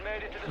squad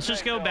made it to the Let's just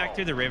safe go zone. back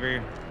through the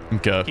river.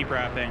 Okay. Keep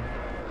rapping.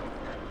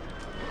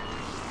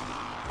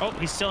 Oh,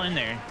 he's still in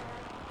there.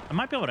 I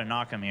might be able to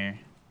knock him here.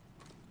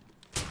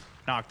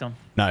 Knocked him.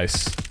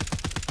 Nice.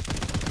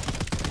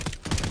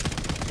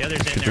 The other's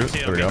in Shoot there through. too.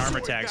 There we Okay, go. armor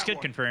tags. Good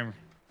confirm.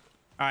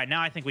 All right,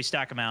 now I think we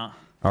stack him out.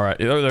 All right.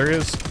 Oh, there he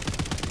is.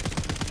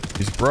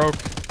 He's broke.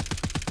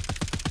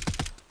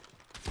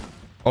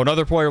 Oh,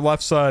 another player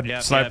left side.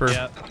 Yep, Sniper.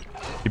 Yep.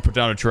 He put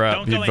down a trap.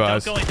 Don't He go in, don't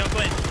advised. go in, don't go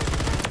in.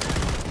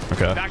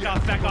 Okay.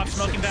 Back off,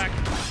 smoking back.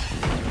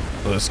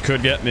 Well, this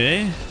could get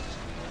me.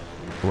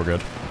 We're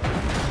good.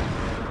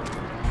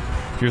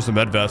 Here's the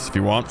med vest if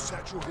you want.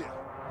 Satchel here.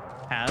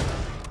 Have.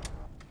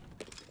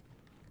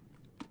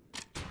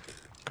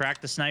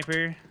 Crack the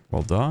sniper.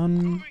 Well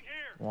done.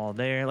 Wall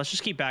there. Let's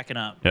just keep backing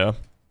up. Yeah.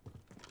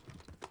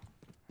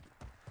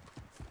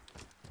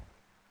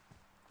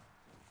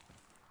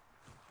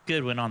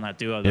 Good win on that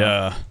duo, though.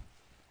 Yeah.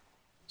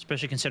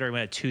 Especially considering we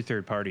had 2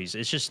 third parties.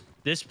 It's just,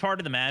 this part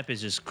of the map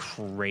is just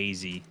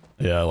crazy.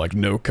 Yeah, like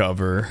no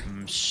cover.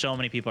 So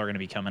many people are going to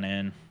be coming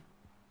in.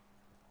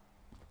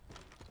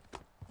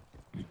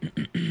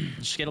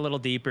 Just get a little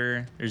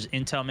deeper. There's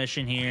intel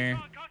mission here.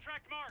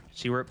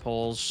 See where it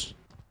pulls.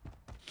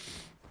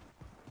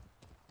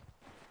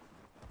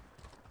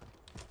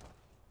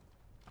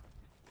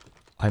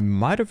 I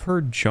might have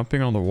heard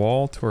jumping on the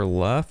wall to our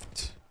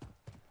left.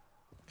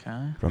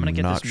 Okay. But I'm gonna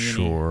get not this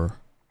muni. sure.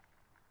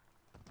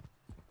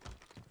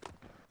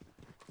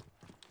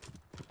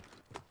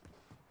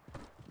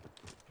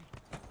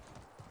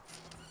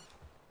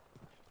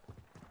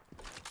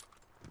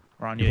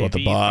 We're on People at the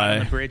UAV, front of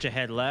buy. the bridge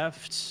ahead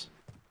left.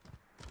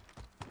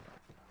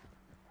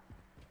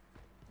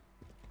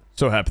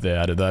 So happy they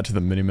added that to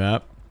the mini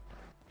map.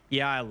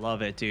 Yeah, I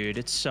love it, dude.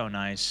 It's so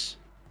nice.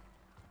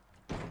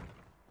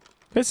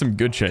 Made some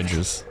good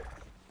changes.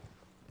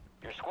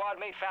 Your squad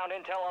mate found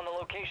intel on the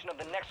location of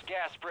the next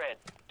gas spread.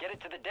 Get it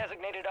to the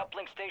designated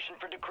uplink station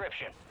for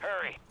decryption.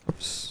 Hurry.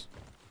 Oops.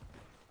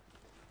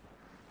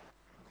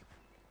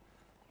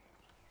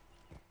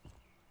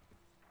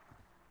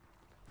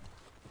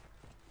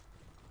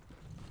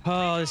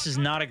 Oh, this is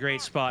not a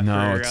great spot No,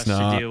 for it's us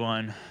not. to do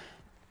one.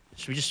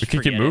 Should we just We can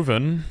forget keep it?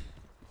 moving.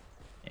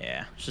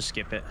 Yeah, let's just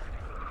skip it.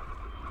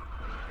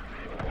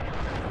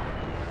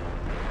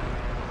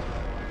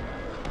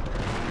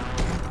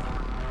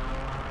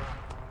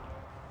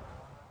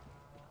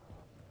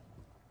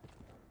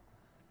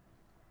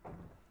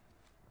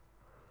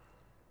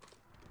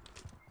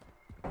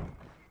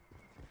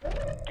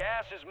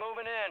 Gas is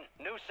moving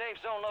in. New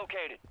safe zone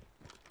located.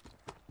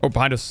 Oh,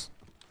 behind us.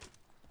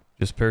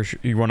 Just parachute.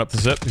 He went up the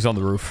zip. He's on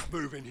the roof.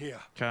 Move in here.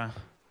 Okay.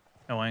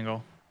 No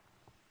angle.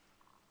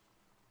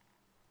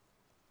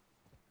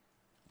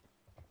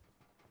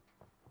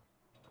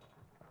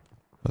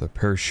 Another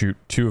parachute.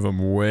 Two of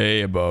them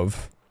way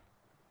above.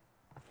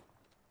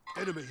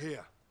 Enemy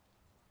here.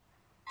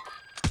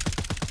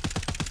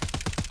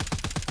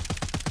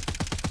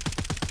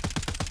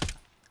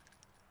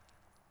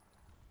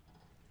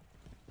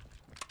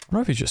 I don't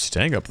know if he's just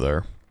staying up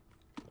there.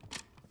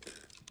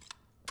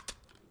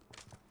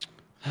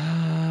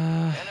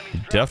 He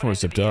definitely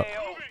zipped up.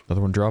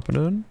 Another one dropping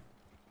in.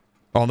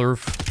 On the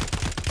roof.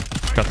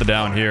 Got the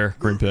down here.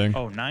 Green ping.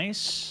 Oh,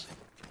 nice.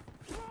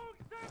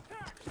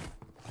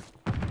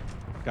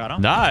 Got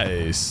him.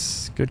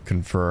 Nice. Good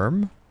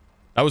confirm.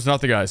 That was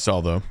not the guy I saw,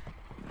 though.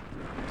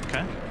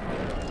 Okay.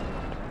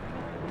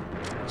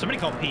 Somebody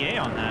called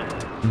PA on that.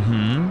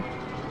 Mm-hmm.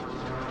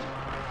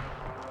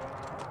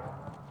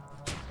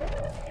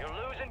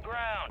 You're losing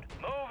ground.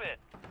 Move it.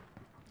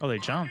 Oh, they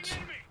jumped.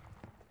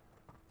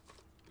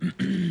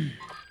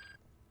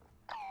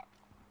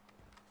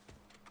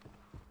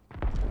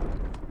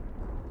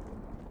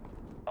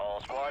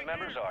 All squad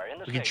members are in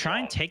the We can safe try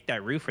and zone. take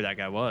that roof where that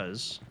guy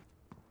was.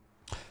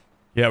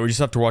 Yeah, we just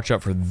have to watch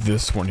out for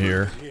this one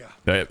here.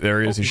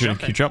 There he is. He he's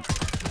shouldn't. He jumped.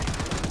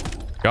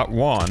 Got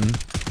one. I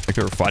think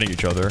they were fighting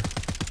each other.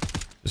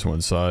 Just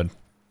one side.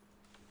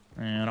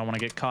 And I don't want to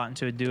get caught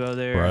into a duo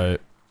there.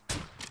 Right.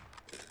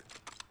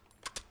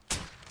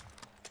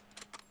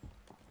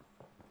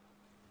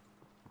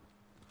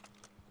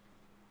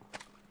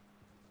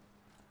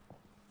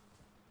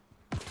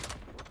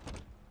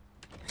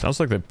 Sounds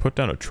like they put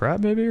down a trap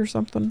maybe or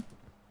something.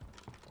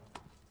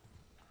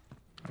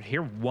 I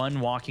hear one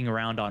walking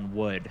around on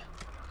wood.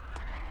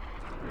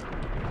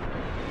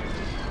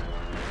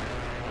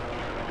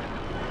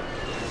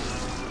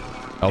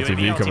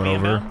 LTV coming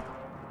over. inbound.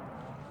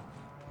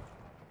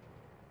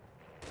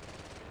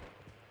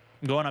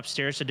 Going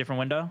upstairs to a different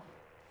window.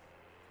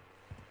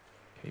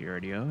 Okay, you're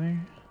already over.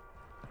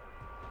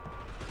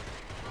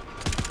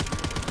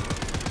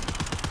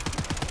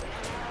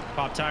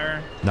 Pop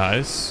tire.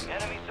 Nice.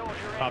 Enemy soldier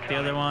Pop the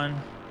other one.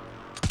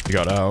 He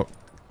got out.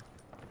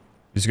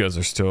 These guys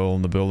are still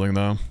in the building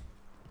though.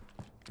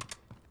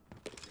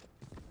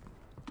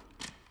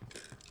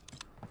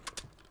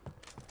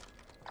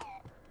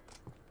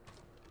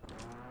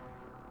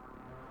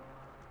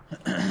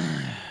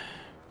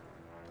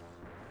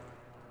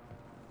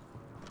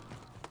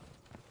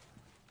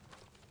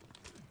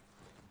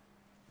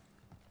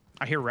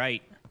 I hear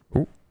right.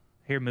 Ooh.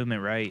 I hear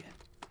movement right.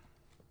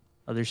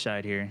 Other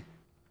side here.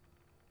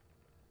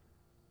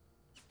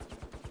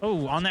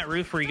 Oh, on that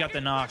roof where you got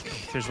the knock.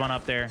 There's one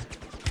up there.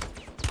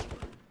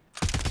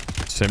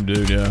 Same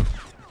dude, yeah.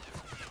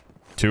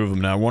 Two of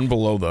them now. One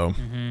below though.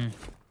 Mm-hmm.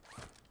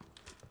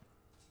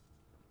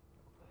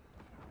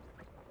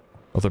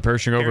 Oh, they're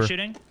parachuting over.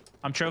 Parachuting.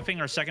 I'm trophying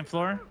our second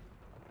floor.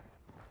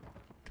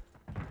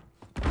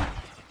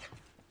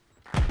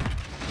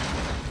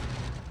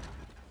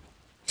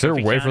 Is there a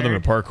Trophy way for them to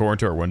counter. parkour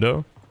into our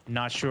window?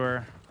 Not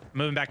sure.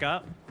 Moving back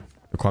up.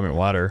 They're climbing a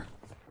ladder.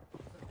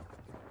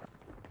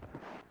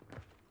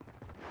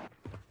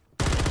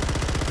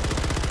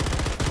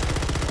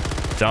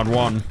 Down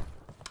one.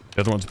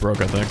 The other one's broke,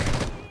 I think.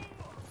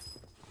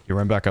 You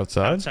ran back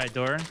outside? Outside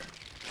door.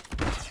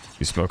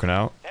 He's smoking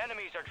out.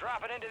 Enemies are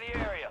dropping into the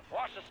area.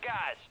 Watch the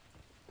skies.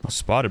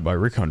 Spotted by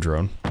recon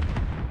drone.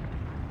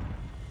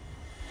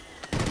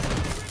 Gas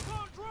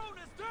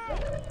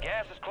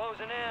is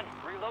closing in.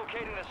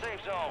 Relocating the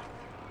safe zone.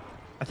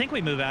 I think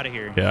we move out of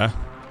here. Yeah.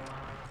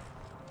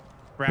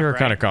 Wrap You're right.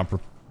 kind of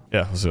comp.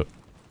 Yeah, let's do it.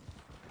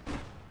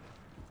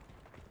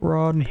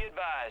 Run. Be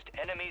advised,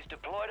 enemies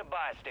deployed a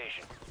buy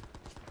station.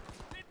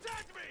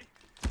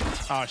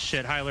 Oh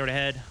shit! High alert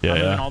ahead. Yeah, I'm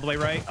moving yeah. all the way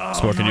right. Oh,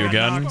 Smoking no, you I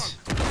got again. knocked.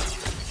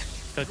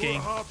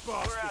 Cooking. We're out.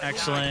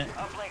 Excellent.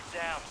 Uplinks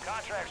down.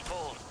 Contracts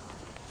pulled.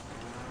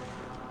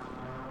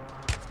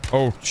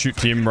 Oh, shoot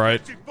team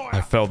right.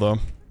 I fell though.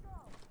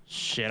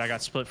 Shit! I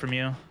got split from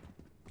you.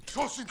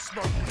 Tossing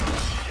smoke.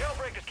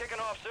 Jailbreak is kicking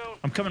off soon.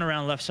 I'm coming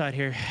around left side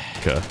here.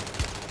 Okay.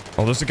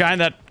 Oh, there's a guy in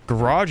that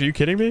garage. Are you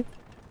kidding me?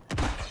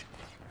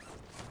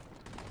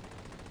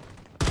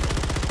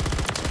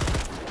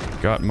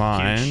 Got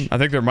mine. Huge. I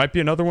think there might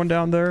be another one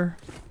down there.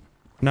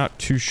 Not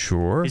too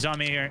sure. He's on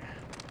me here.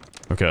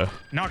 Okay.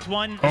 Knocked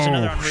one. There's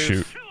another on Oh, roof.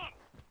 shoot.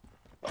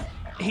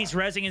 He's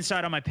rezzing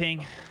inside on my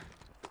ping.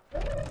 You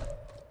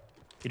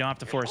don't have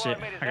to force it.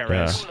 Squad mate is I got in the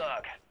Yeah. res.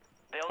 gulag.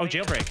 They'll Oh, need to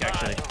jailbreak, survive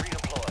actually. to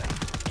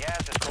redeploy.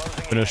 Gas is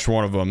closing Finished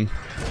one of them. in.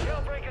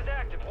 Jailbreak is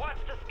active. Watch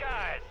the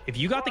skies. If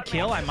you got the Squad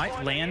kill, mates I are might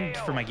deploying land the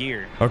for my AO.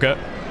 gear. Okay.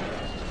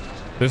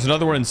 There's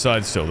another one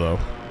inside still, though.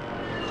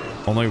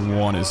 Only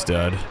one is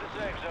dead. To the safe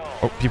zone.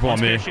 Oh, people on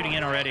me. Shooting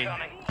in already.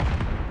 Coming.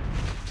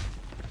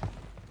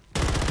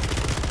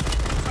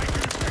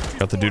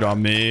 Got the dude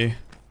on me.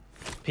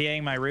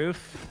 PAing my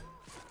roof.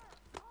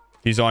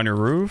 He's on your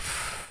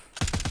roof.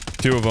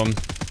 Two of them.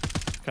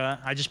 Okay.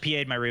 I just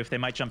PA'd my roof. They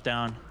might jump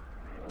down.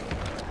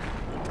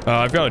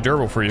 I've got a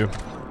durable for you.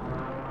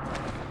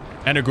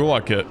 And a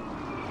gulag kit.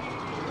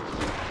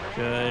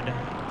 Good.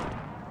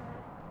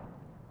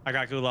 I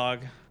got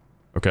gulag.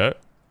 Okay.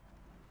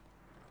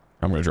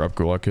 I'm gonna drop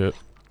gulag kit.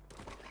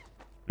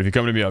 If you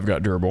come to me, I've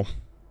got durable.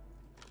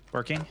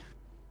 Working.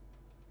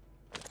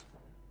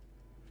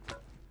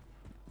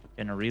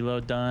 Getting a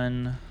reload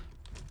done.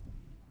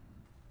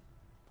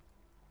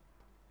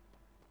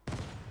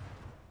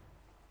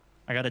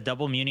 I got a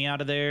double muni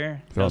out of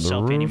there. No On the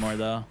selfie roof. anymore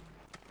though.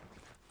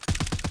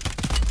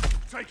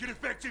 Take an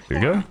effective Here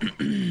you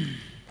go.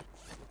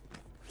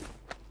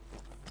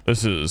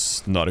 This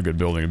is not a good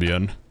building to be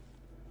in.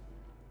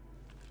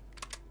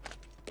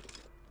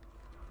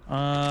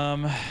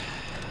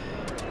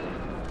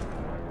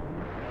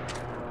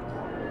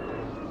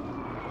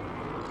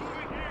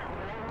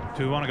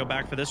 Do we want to go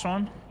back for this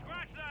one?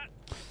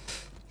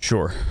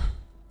 Sure.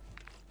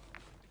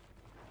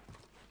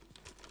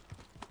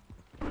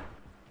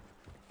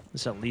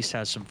 This at least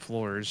has some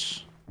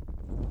floors.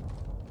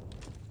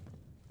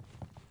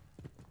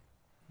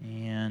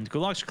 And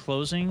Gulag's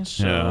closing,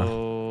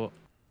 so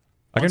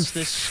I can once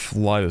this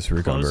fly this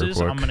recon very closes,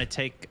 quick. I'm gonna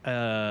take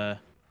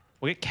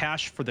we'll get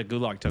cash for the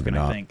Gulag token,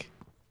 not. I think.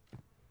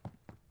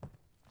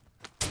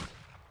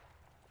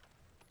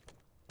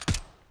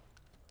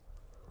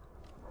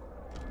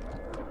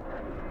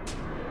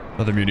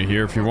 Another muni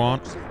here if you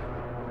want.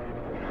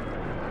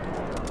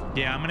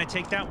 Yeah, I'm gonna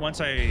take that once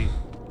I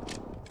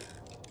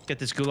get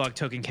this Gulag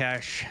token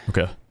cash.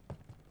 Okay.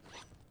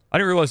 I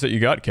didn't realize that you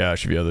got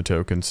cash if you had the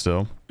token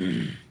still.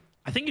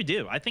 I think you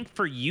do. I think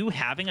for you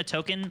having a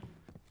token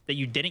that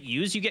you didn't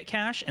use, you get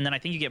cash, and then I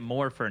think you get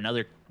more for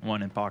another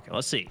one in pocket.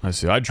 Let's see. I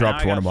see. I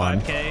dropped one of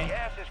mine. 5K.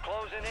 Gas is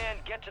closing in.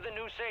 Get to the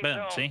new safe Boom.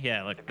 zone. See?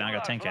 Yeah, look, now I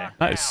got 10K.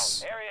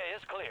 Nice. Area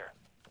is clear.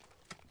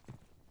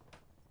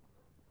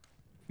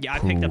 Yeah, I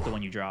picked up Ooh. the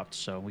one you dropped,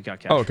 so we got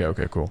cash. Oh, okay,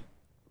 okay, cool.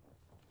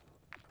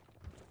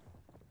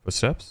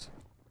 Footsteps?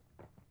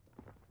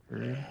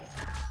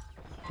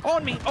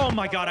 On me! Oh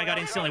my god, I got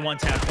instantly one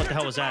tap. What the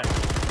hell was that?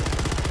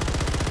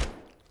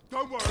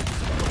 Don't worry.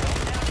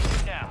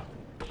 Now,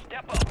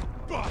 step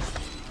up. Bust.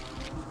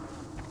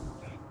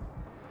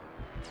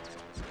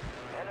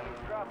 Enemies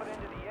dropping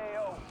into the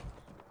AO.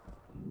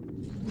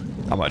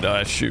 I might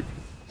die. Shoot.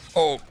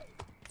 Oh.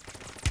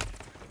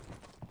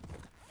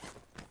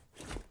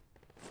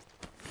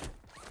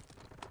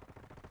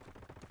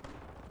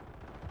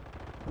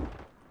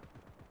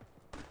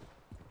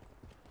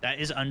 That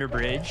is under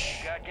bridge.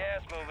 Got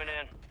gas moving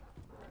in.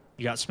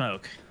 You got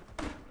smoke.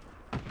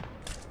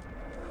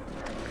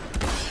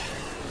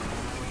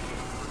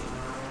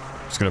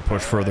 Just gonna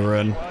push further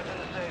in. Squad's in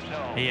the safe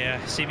zone.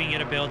 Yeah, see if you can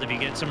get a build. If you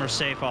get somewhere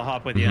safe, I'll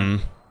hop with you.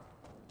 Mhm.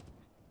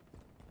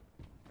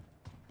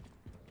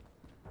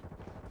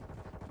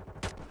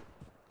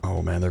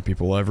 Oh man, there are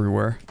people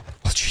everywhere.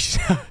 Oh jeez.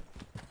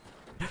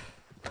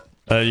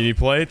 You need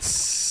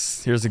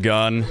plates? Here's a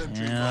gun.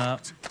 Yeah.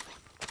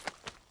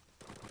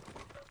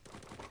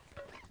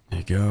 There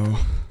you go.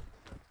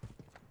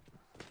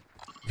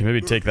 You can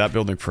maybe take that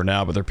building for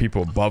now, but there are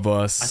people above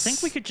us. I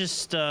think we could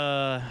just,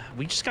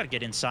 we just gotta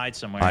get inside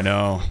somewhere. I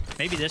know.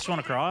 Maybe this one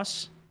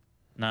across?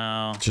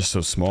 No. Just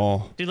so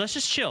small. Dude, let's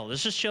just chill.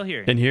 Let's just chill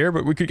here. In here,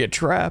 but we could get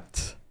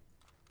trapped.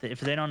 If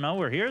they don't know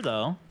we're here,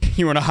 though.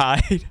 You want to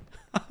hide?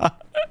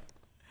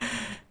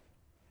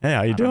 Hey,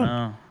 how you I don't doing?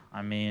 know.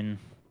 I mean,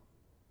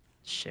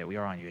 shit, we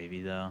are on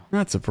UAV, though.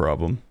 That's a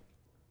problem.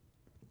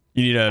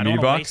 You need a I don't mini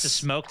want to waste the box?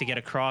 smoke to get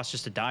across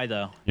just to die,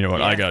 though. You know what?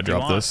 Yeah, I gotta if you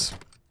drop want. this.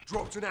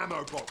 Dropped an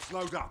ammo box.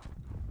 Load up.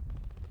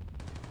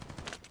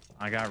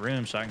 I got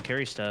room, so I can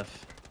carry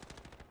stuff.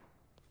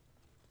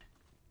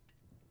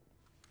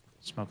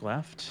 Smoke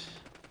left.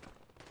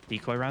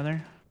 Decoy,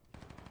 rather.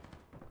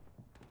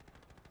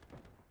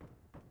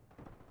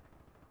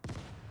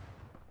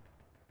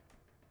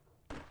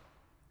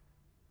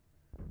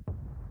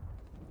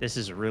 This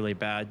is really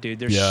bad, dude.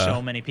 There's Yeah.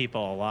 so many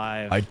people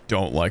alive. I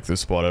don't like this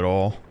spot at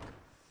all.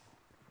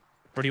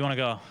 Where do you want to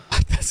go?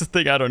 That's the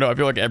thing. I don't know. I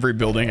feel like every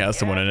building has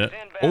someone in it.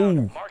 Gas is Oh,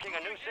 inbound, marking a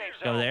new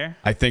safe Go zone. there?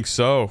 I think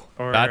so.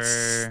 Or...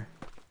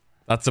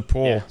 That's a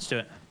pull. Yeah, let's do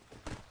it.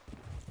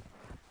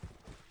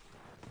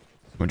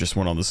 We just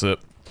went on the sip.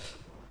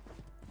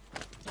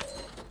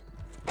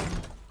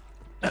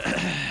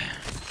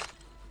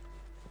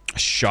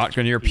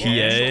 Shotgun here, PA.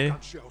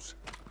 Shotgun shells.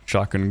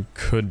 Shotgun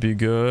could be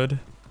good.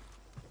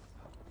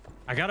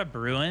 I got a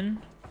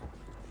Bruin.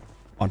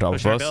 On top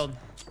Push of our us. build.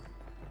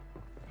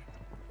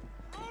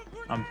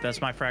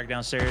 That's my frag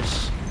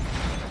downstairs.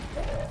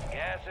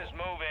 Gas is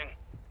moving.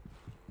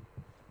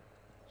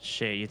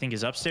 Shit, you think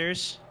he's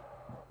upstairs?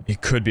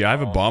 It could be. I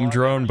have a bomb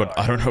drone, but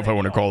I don't know if I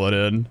want to call it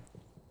in.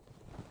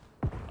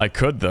 I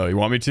could, though. You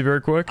want me to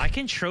very quick? I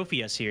can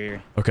trophy us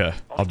here. Okay,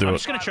 I'll do I'm it.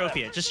 just gonna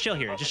trophy it. Just chill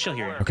here. Just chill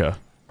here. Okay.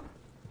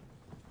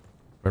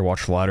 Better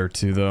watch ladder,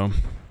 too, though.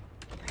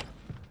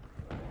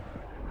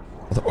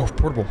 Oh,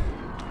 portable.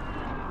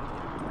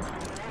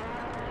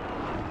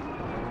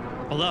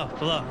 Below.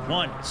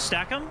 One.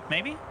 Stack him,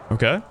 maybe?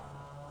 Okay.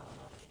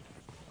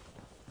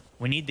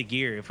 We need the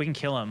gear. If we can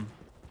kill him.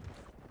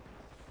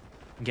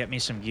 Get me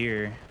some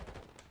gear.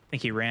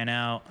 think he ran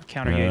out.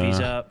 Counter Yeah. UAV's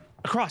up.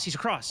 Across. He's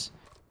across.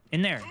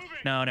 In there.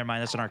 No, never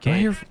mind. That's an Do I arcade.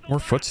 hear more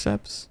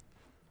footsteps?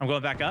 I'm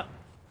going back up.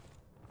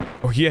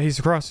 Oh, yeah, he's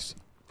across.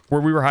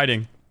 Where we were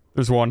hiding.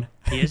 There's one.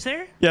 He is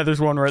there? Yeah, there's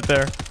one right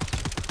there.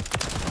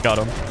 Got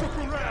him.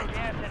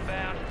 Gas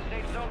inbound.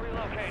 Safe zone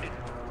relocated.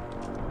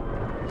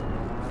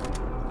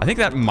 I think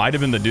that might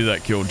have been the dude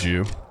that killed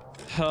you.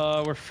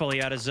 We're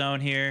fully out of zone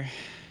here.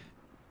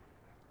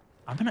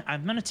 I'm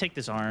gonna take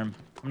this arm.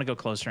 I'm gonna go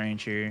close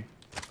range here.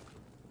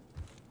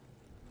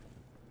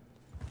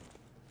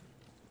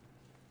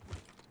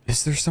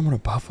 Is there someone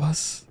above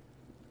us?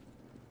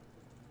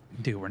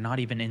 Dude, we're not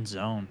even in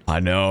zone. I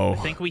know. I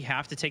think we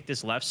have to take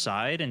this left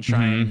side and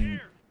try and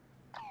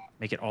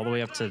make it all the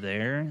way up to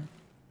there.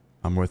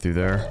 I'm with you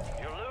there.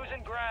 You're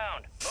losing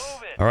ground.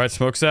 Move it. All right,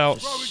 smoke's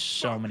out.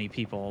 So many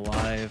people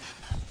alive.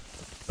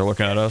 They're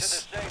looking at To the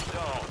us. safe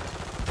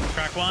zone.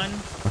 Crack one.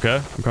 Okay,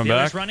 I'm coming The back.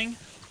 other's running.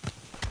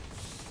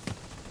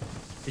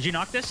 Did you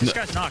knock this? This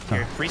guy's knocked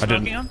here. Free I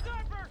didn't. smoking him?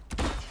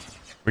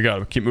 We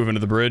gotta keep moving to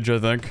the bridge, I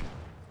think.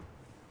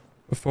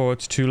 Before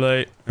it's too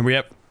late. And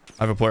I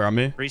have a player on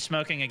me, Free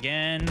smoking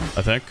again.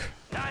 I think.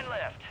 9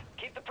 left.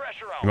 Keep the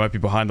pressure He on. might be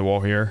behind the wall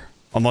here.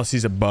 Unless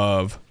he's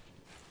above.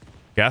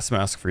 Gas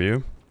mask for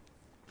you.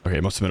 Okay,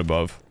 it must have been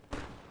above.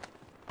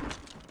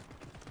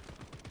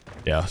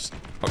 Yeah.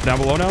 Oh, down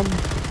below now?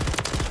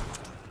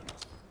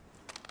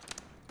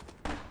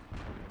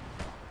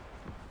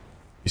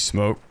 You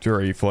smoked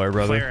or you flare,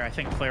 brother? Flare, I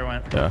think Flare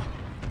went. Yeah.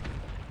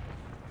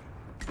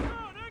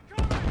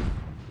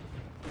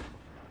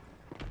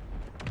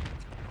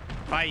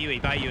 Bye, Yui.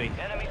 Bye, Yui.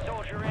 Enemy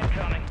soldier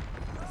incoming.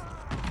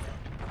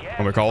 Want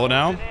me to call it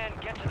now?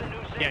 Get to the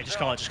new safe Yeah, just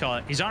call zone. it. Just call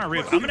it. He's on our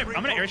roof. I'm gonna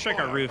airstrike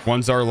our roof.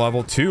 One's our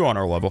level, 2 on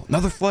our level.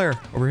 Another flare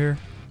over here.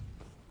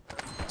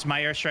 It's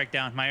my airstrike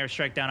down. My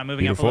airstrike down. I'm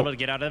moving Beautiful. up a little to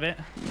get out of it.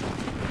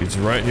 He's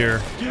right here.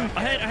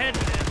 Ahead, ahead.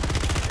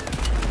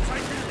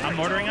 I'm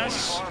mortaring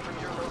us. Far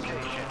from your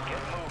location.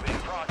 Get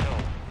moving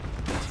pronto.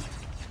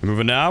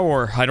 Moving now,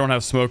 or I don't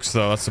have smokes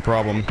though. That's the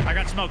problem. I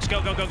got smokes.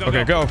 Go, go, go, go,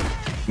 Okay, go.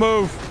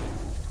 Move.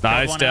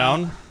 Nice, one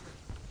down.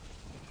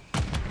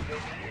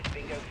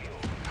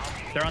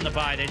 They're on the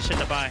buy. They just hit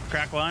the buy.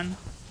 Crack one.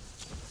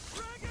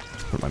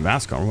 Put my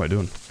mask on. What am I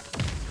doing?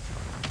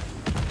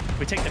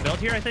 We take the build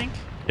here, I think.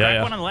 Yeah, Crack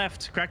yeah. one on the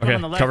left. Crack one Okay,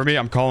 on the left. cover me.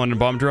 I'm calling a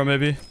bomb drill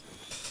maybe.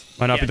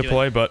 Might not Yeah, be the do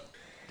play, it. but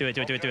Do it,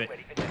 do it, do it, do it.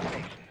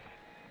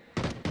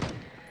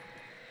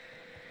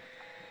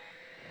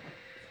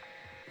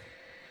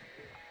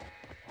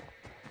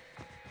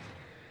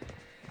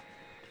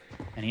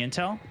 Any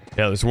intel?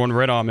 yeah, there's one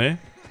right on me.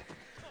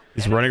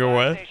 He's running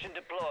away. Station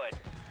deployed.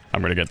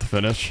 I'm gonna get the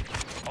finish.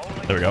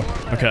 Only There we go.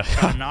 4 left.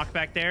 Okay. Got a knock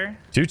back there.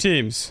 2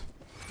 teams.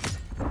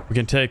 We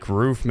can take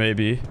roof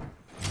maybe.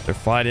 They're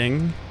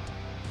fighting.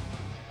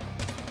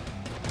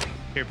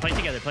 Here, play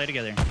together, play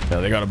together. Yeah,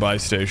 they got a buy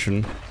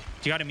station. Do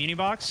you got a muni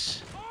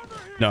box?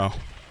 No.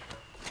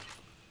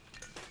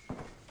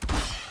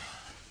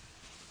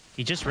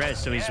 He just res,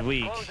 so he's Gas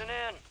weak. closing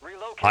in.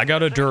 Relocate I got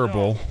to a the safe zone.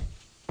 durable.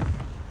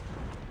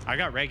 I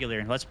got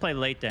regular. Let's play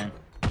late then.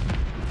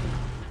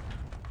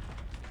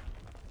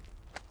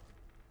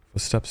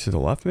 Steps to the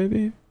left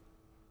maybe?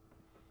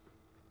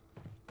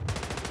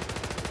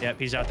 Yep,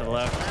 he's out to the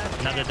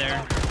left. Another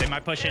there. They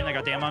might push in. They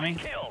got damn on me.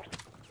 Killed.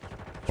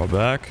 Fall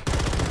back.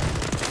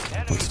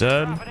 Enemies One's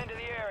dead. dropping into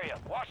the area.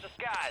 Watch the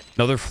skies.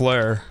 Another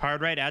flare.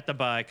 Hard right at the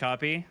buy.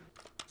 Copy.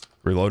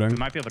 Reloading.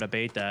 Might be able to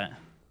bait that.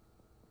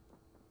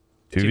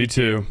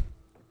 2v2.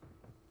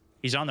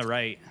 He's on the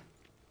right.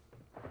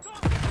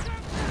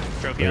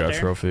 Trophy We out got a there.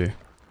 trophy.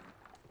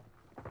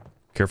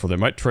 Careful, they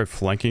might try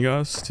flanking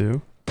us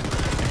too. In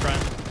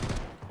front.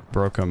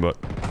 Broke him, but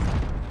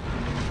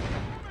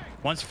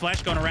One's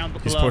flash going around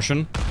below. he's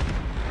pushing.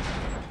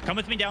 Come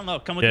with me down low.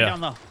 Come with me Yeah.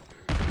 down low.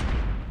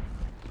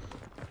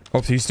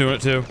 Oh, he's doing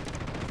it too.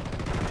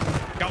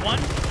 Got one.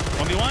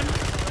 1v1.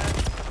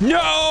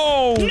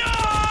 No! Less than 5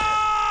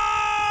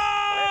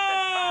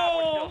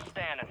 were still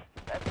standing.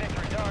 That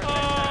victory's ours.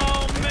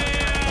 Oh,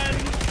 man.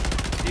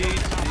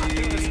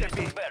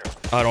 Better.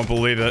 I don't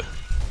believe it.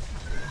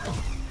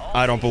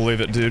 I don't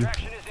believe it, dude.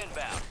 Traction is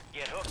inbound.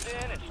 Get hooked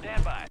in and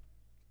stand by.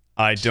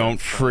 I don't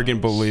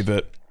friggin' believe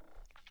it.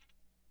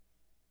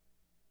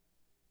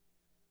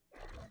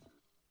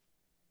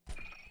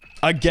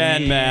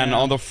 Again, man, Damn.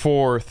 on the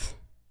 4th.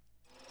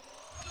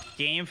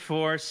 Game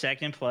 4,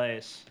 second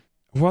place.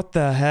 What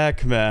the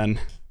heck, man?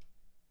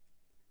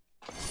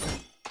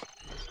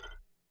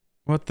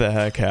 What the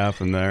heck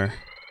happened there?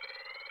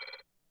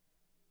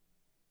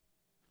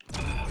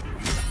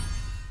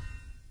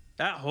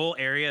 That whole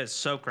area is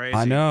so crazy.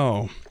 I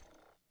know.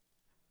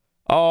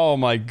 Oh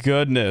my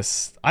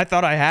goodness. I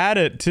thought I had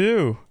it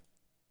too.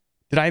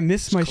 Did I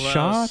miss my close.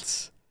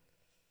 shots?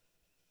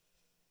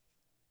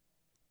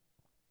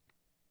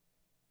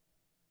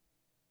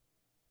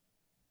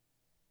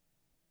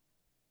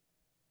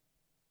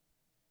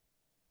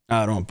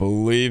 I don't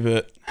believe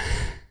it.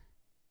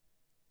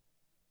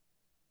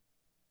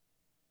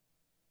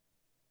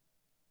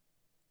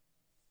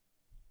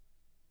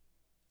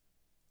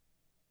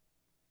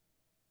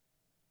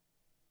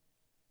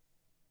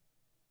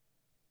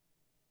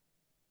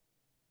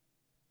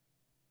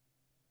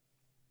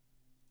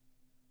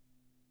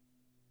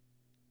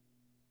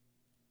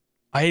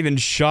 I even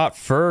shot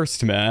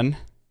first, man.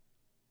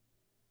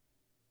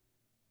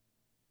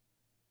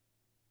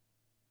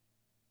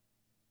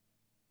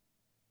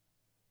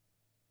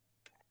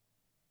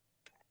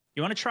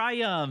 You want to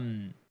try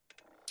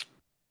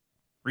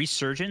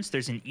Resurgence?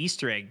 There's an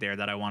Easter egg there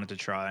that I wanted to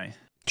try.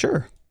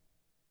 Sure.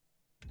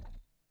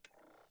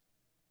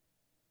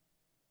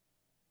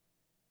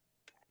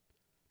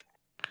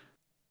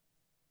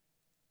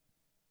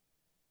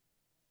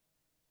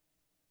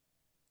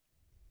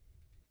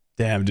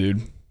 Damn,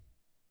 dude.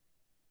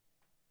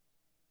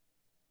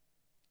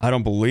 I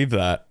don't believe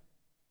that.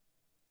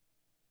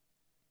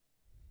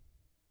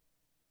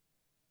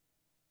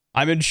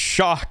 I'm in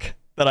shock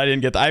that I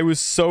didn't get that. I was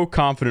so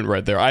confident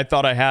right there. I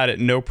thought I had it,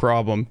 no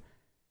problem.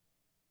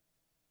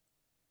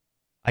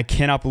 I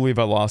cannot believe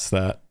I lost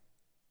that.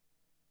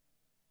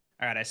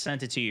 All right, I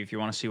sent it to you if you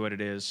want to see what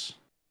it is.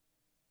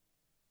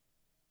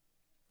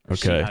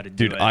 Okay.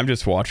 Dude, I'm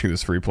just watching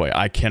this replay.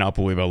 I cannot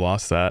believe I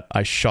lost that.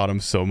 I shot him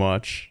so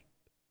much.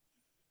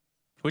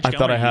 Which I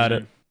thought I had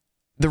it.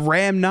 The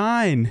Ram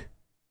 9.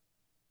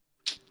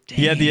 Damn.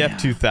 He had the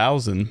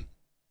F2000.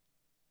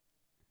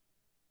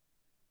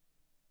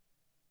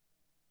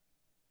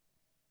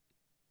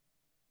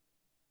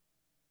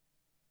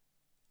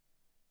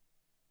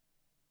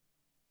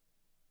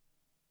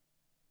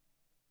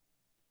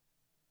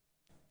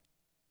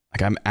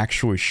 Like, I'm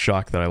actually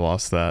shocked that I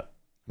lost that.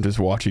 I'm just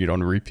watching it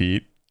on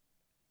repeat.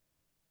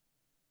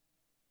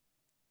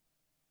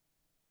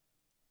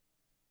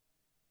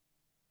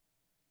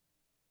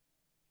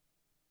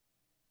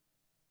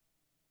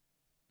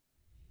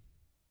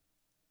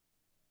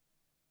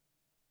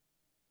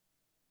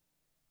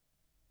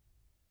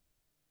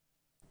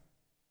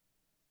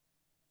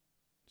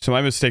 So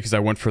my mistake is I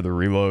went for the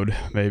reload.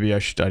 Maybe I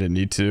didn't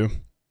need to.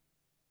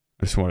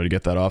 I just wanted to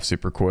get that off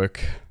super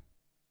quick.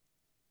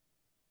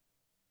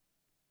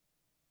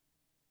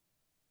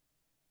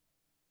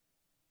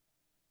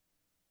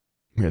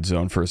 We had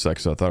zone for a sec,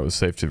 so I thought it was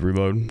safe to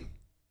reload.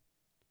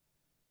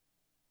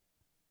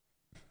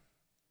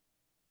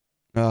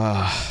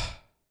 I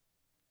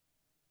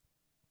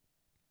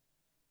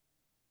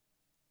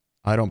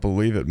don't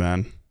believe it,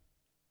 man.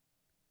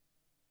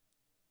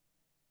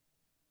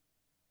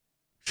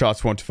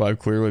 Shots 1 to 5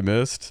 clearly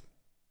missed.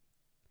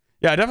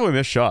 Yeah, I definitely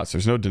missed shots.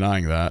 There's no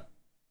denying that.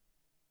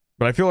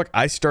 But I feel like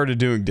I started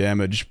doing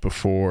damage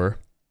before.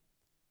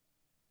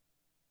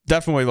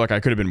 Definitely, like, I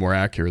could have been more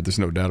accurate. There's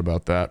no doubt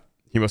about that.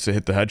 He must have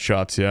hit the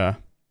headshots, yeah.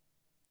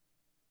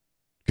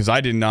 Because I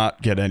did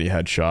not get any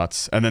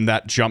headshots. And then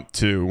that jump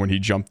too, when he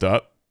jumped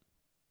up.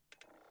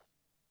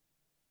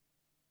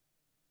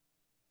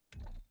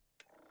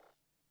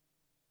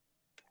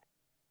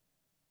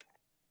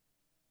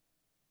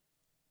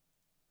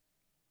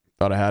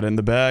 Thought I had it in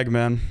the bag,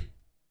 man.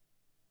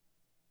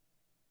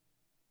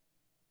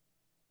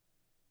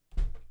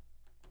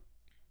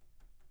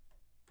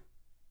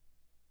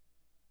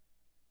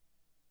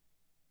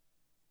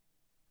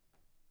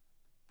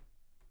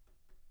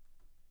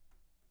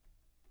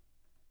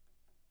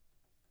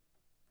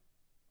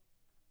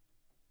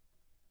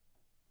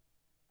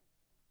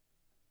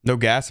 No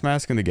gas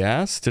mask in the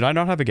gas? Did I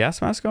not have a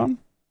gas mask on?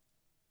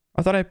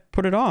 I thought I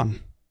put it on.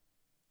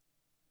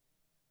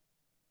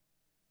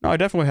 No, I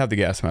definitely have the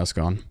gas mask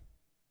on.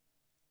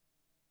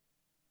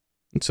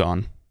 It's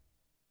on.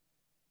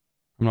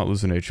 I'm not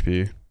losing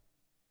HP.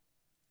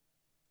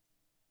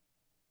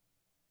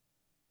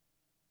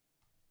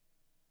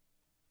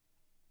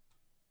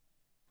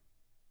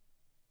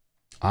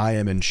 I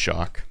am in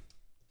shock.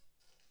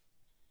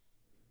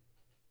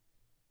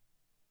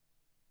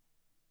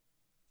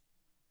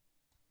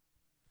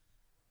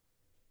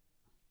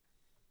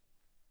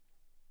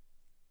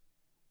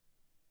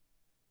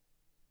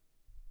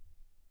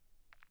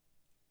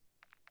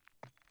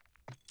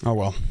 Oh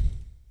well.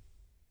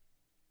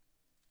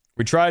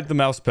 We tried the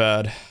mouse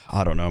pad.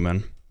 I don't know,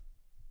 man.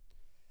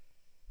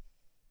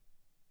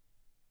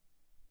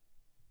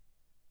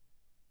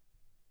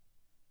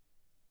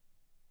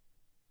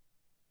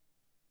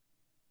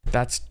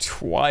 That's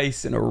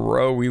twice in a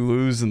row we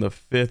lose in the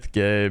 5th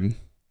game.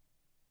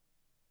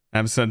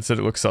 Sens said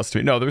it looks sus to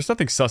me. No, there was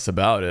nothing sus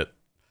about it.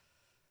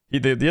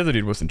 The other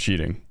dude wasn't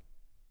cheating.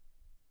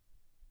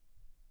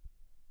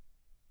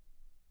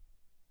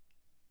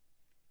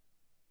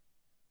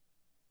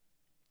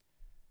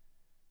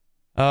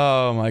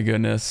 Oh my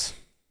goodness.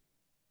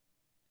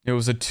 It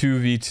was a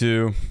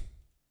 2v2.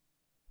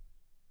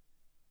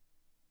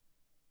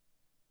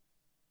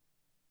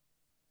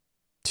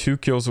 Two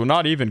kills. Well,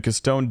 not even, because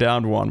Stone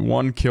downed one.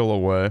 1 kill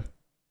away.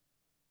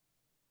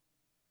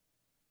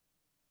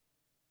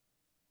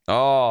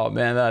 Oh,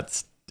 man, that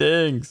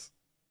stings.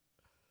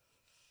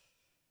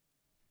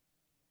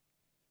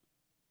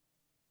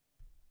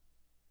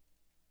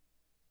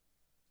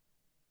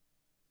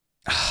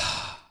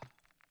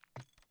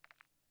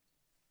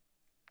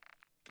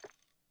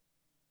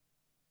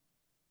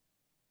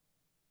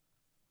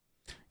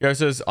 Yeah, it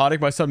says,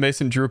 Audic, my son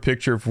Mason drew a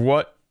picture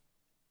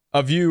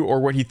of you or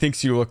what he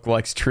thinks you look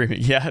like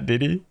streaming. Yeah,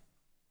 did he?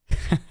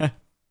 You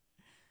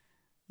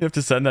have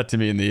to send that to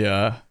me in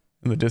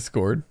the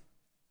Discord.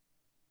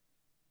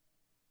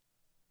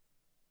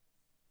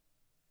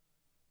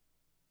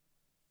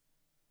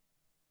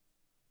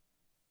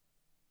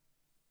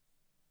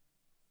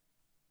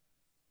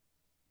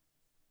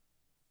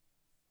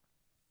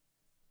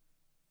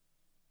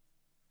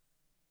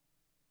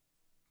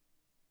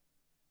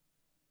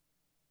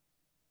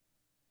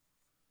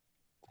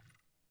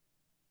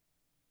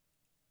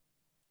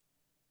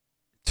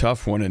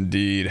 Tough one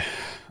indeed.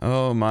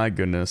 Oh my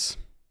goodness.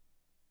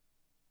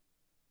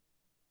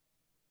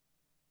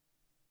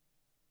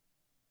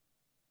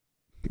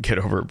 Get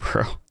over it,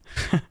 bro.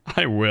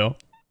 I will.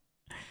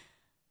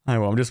 I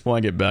will. I'm just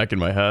playing it back in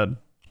my head.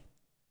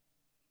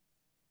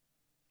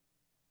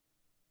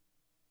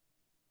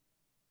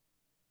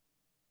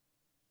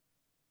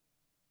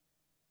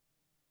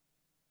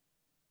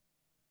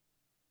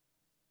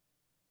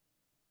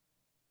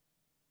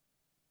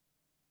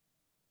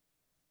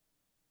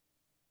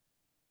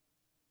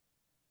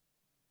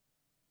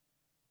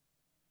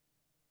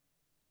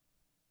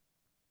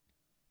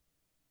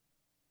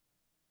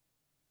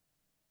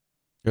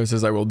 It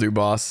says, I will do,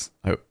 boss.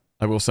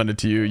 I will send it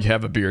to you. You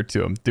have a beer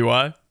to him. Do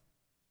I?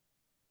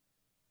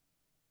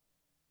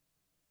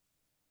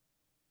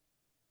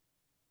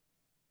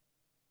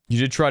 You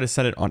did try to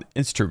send it on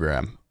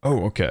Instagram.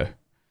 Oh, okay.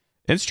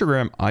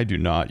 Instagram, I do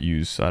not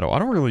use. I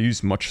don't really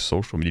use much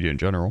social media in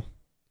general.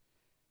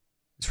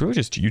 It's really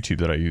just YouTube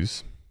that I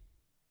use.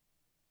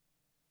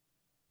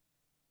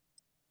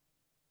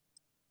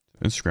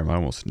 Instagram, I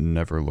almost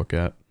never look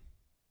at.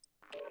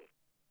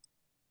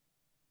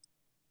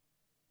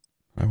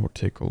 I will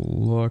take a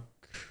look.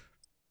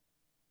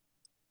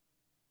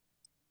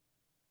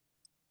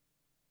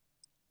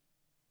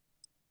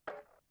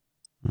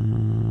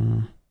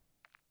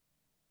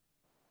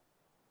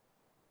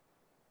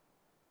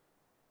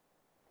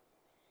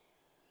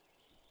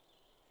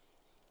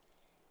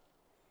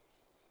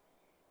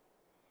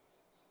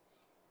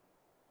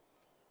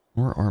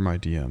 Where are my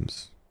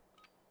DMs?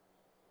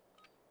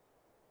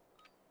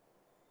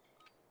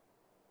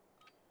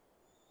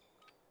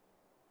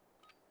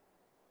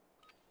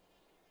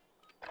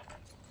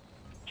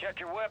 Check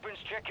your weapons,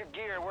 check your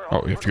gear. We're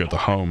Oh, you have to go to the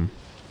home.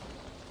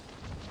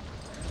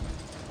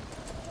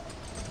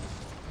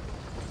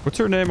 What's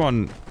her name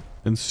on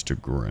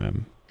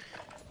Instagram?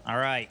 All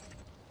right.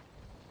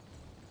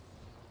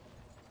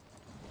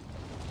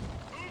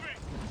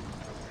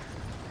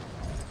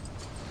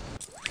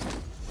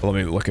 Let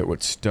me look at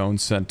what Stone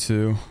sent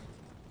to.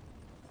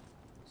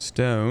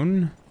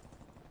 Stone.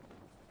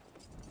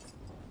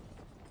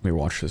 Let me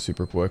watch this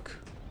super quick.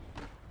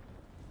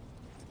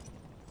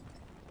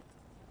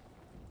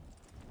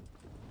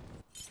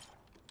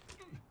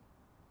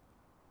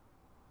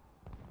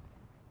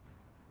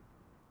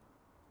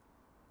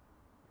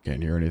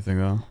 Can't hear anything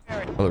though.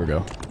 Oh, there we go.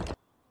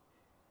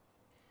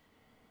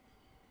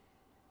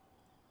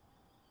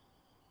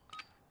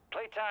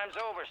 Playtime's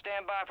over.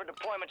 Stand by for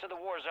deployment to the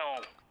war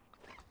zone.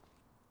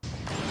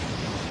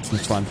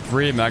 Let's find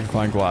 3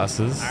 magnifying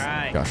glasses. All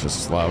right. Gosh, this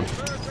is loud.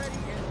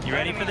 You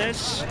ready for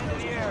this?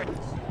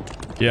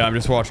 Yeah, I'm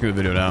just watching the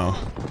video now.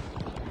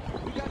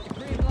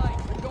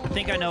 I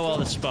think I know all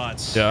the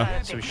spots.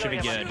 Yeah? So we should be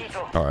good.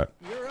 Alright.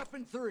 You're up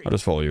in 3. I'll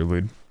just follow your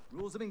lead.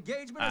 Rules of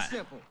engagement are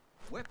simple.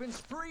 Weapons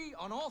free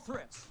on all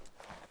threats.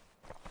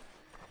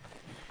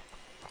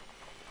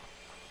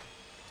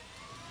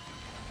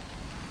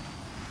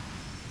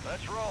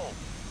 Let's roll.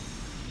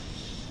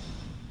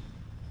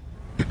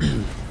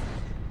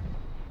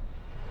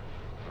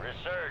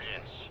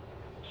 Resurgence.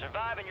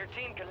 Survive and your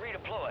team can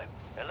redeploy.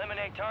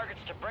 Eliminate targets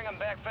to bring them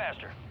back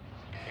faster.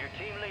 Your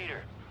team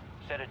leader.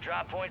 Set a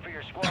drop point for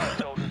your squad,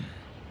 soldiers.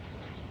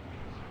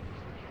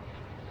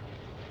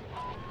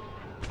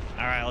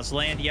 All right, let's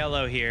land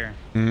yellow here.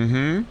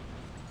 Mm-hmm.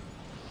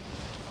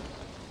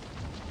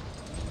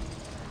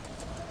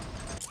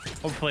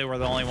 Hopefully we're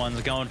the only ones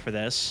going for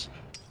this.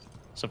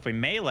 So if we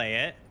melee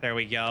it, there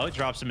we go. It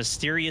drops a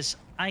mysterious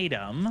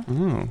item.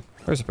 Oh,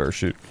 there's a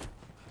parachute.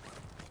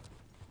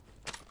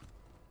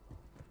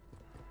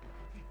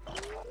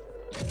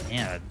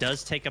 Yeah, it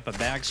does take up a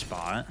bag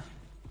spot.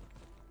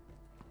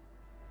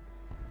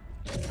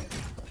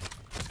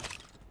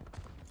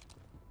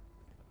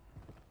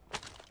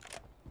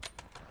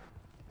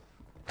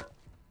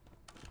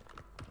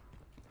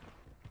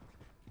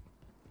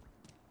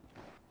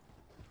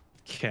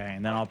 Okay,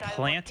 and then I'll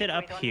plant it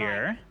up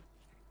here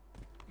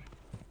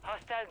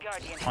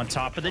on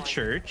top of the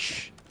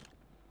church.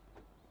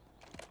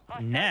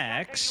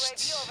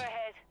 Next,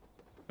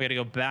 we gotta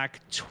go back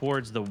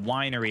towards the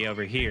winery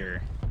over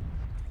here.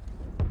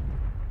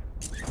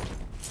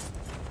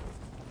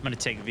 I'm gonna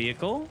take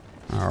vehicle.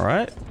 All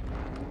right.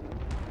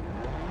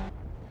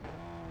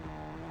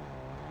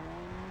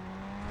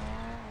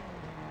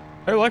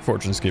 I like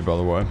Fortune Ski, by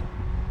the way.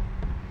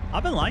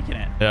 I've been liking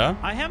it. Yeah?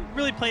 I haven't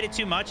really played it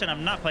too much, and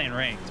I'm not playing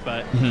ranked,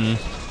 but...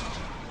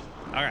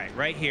 All right,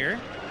 right here.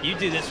 You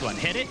do this one.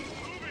 Hit it.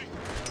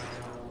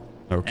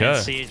 Okay. And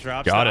see, it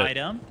drops Got the it.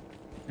 item.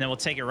 And then we'll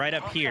take it right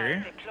up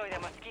here.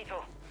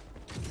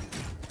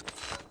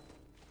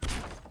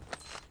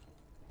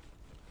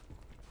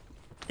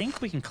 I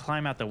think we can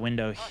climb out the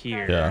window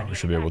here. Yeah, we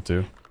should be able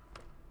to.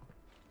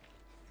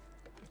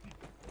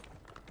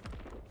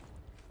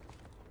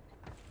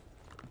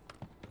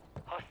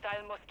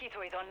 Hostile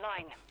mosquito is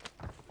online.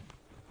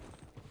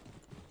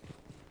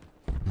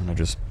 I'm gonna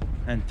just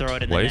And throw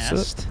it in the place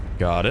nest. it.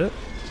 Got it.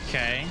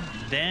 Okay.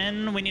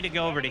 Then we need to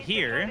go over to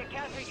here.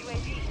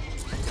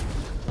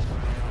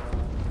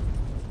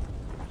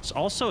 There's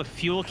also a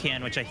fuel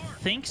can, which I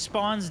think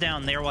spawns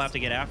down there. We'll have to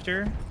get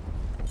after.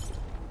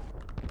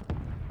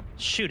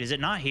 Shoot, is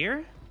it not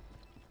here?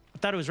 I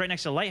thought it was right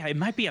next to the light. It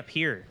might be up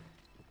here.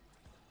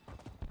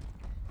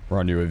 We're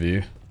on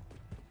UAV.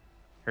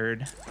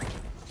 Heard.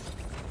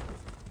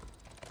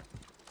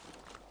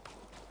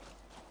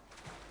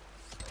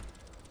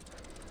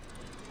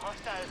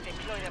 Hostiles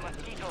deploy the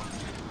mosquito.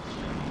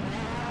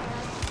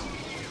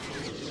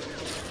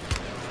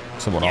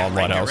 Someone Yeah, on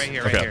right lighthouse.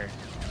 here, right here.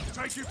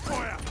 Taking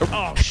fire.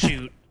 Oh,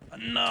 shoot.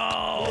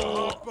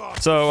 No.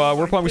 So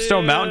we're playing with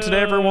Stone Mountain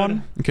today,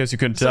 everyone. In case you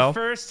couldn't It's the tell.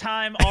 first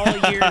time all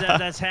year that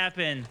that's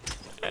happened.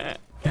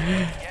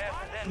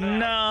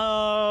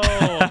 No.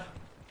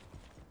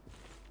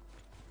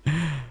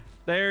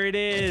 There it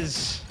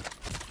is.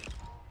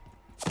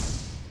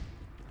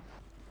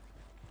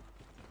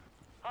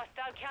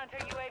 Hostile counter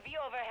UAV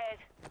overhead.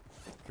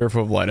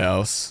 Careful of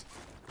lighthouse.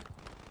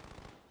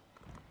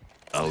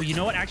 Oh, you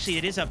know what? Actually,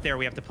 it is up there.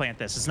 We have to plant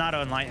this. It's not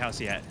on lighthouse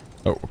yet.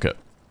 Oh, okay.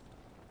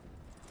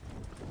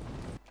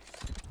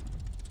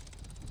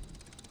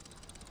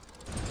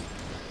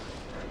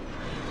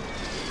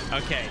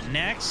 Okay,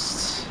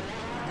 next.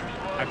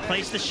 I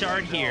placed the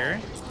shard here.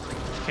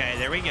 Okay,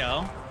 there we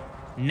go.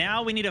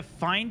 Now we need to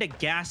find a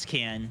gas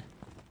can,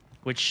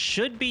 which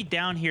should be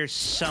down here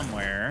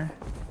somewhere.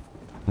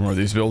 One of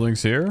these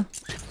buildings here.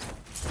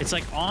 It's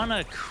like on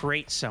a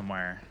crate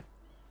somewhere.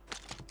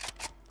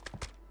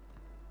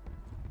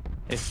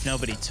 If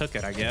nobody took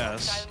it, I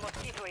guess.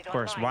 Of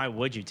course, why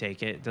would you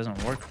take it? It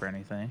doesn't work for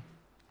anything.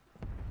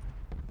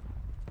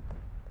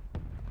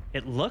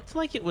 It looked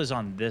like it was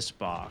on this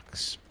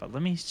box, but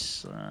let me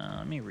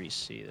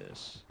re-see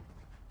this.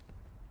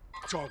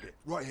 Target,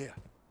 right here.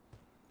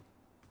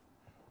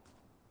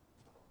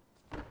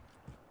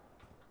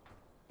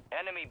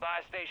 Enemy buy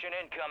station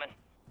incoming.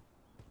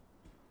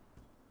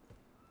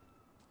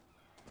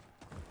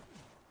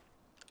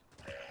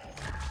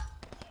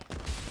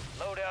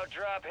 Loadout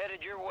drop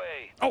headed your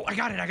way. Oh, I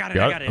got it. I got it.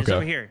 Got I it? got it. It's Okay.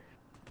 over here.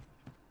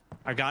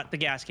 I got the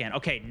gas can.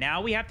 Okay,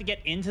 now we have to get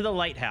into the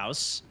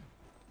lighthouse.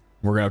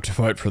 We're gonna have to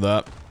fight for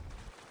that.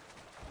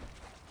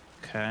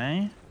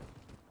 Okay.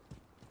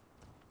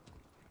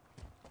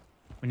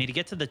 We need to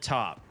get to the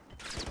top.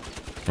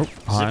 Oh,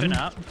 Zipping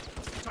up.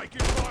 Taking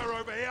fire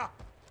over here.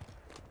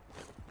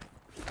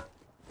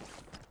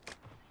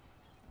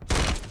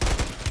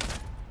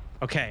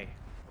 Okay.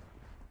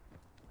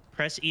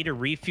 Press E to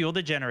refuel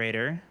the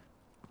generator.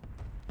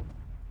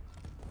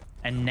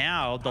 And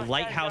now the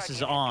lighthouse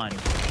is on.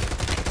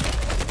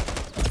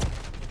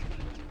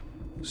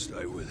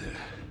 Stay with it.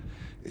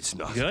 It's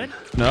nothing. Good?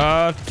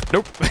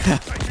 Nope. Taking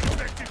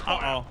effective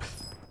fire.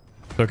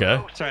 Uh-oh.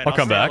 Okay. It's all right, I'll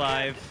come stay back.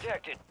 alive.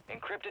 Detected.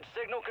 Encrypted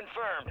signal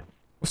confirmed.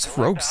 What's Select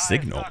rogue the highest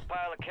signal?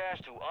 stockpile of cash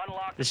to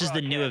unlock This is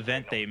the new broadcast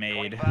event they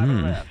signal. made.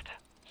 25 left.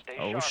 Stay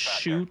Oh, sharp out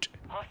shoot.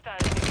 there.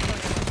 Hostiles deploy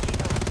the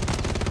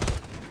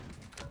mosquito.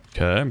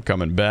 Okay, I'm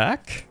coming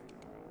back.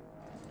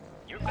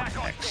 You're back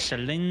on station.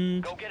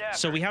 Excellent. Go get after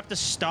So it. we have to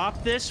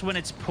stop this when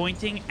it's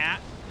pointing at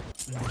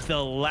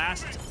the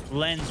last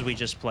lens we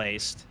just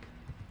placed.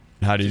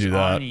 How do you do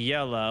On that?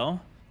 yellow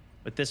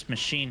with this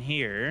machine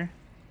here.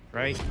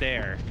 Right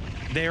there.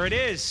 There it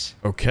is.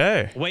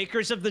 Okay.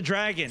 Wakers of the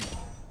Dragon.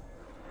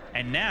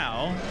 And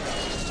now...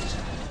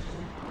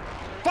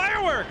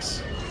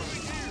 fireworks!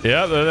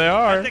 Yeah, there they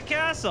are. At the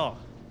castle.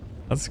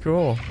 That's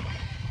cool.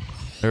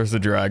 There's the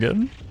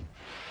dragon.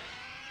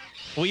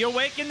 We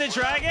awaken the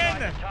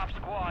dragon! Top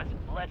squads.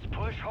 Let's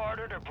push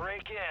harder to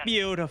break in.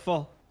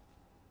 Beautiful.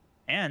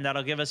 And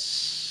that'll give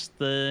us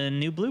the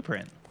new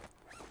blueprint.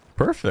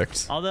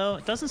 Perfect. Although,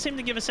 it doesn't seem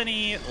to give us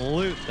any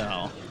loot,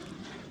 though.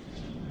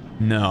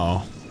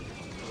 No.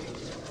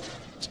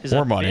 Which is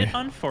More a money. bit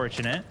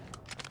unfortunate.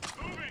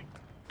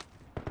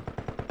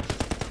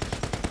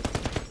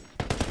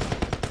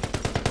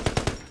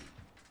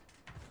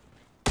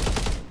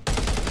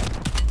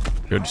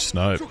 Good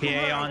snipe.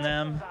 PA on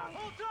them.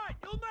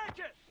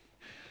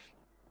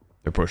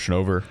 They're pushing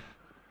over.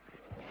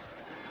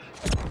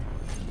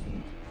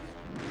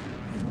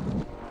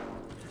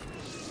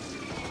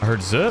 I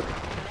heard zip.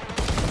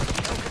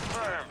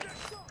 Confirmed.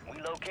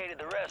 We located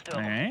the rest of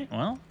All them. right,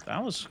 well,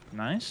 that was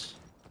nice.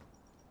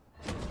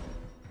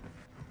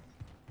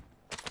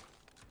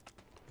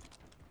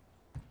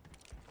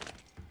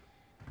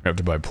 I have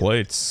to buy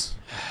plates.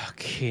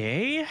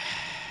 Okay.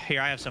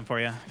 Here, I have some for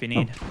you if you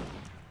need.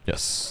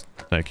 Yes.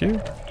 Thank you.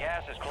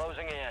 Gas is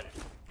closing in.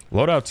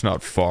 Loadout's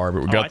not far,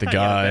 but we I got the thought you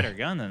had a guy. better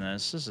gun than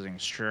this. This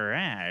is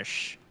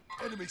trash.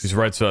 Enemy He's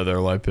right side there,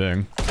 light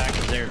ping. Back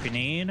is there if you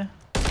need.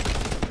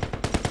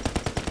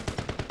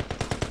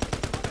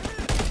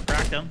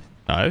 Cracked him.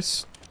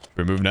 Nice.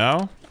 We move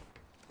now.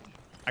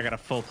 I got a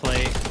full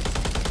plate.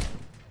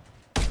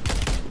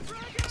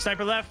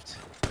 Sniper left.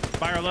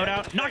 Fire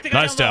loadout. Knocked the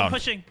guy Nice down. Low, down.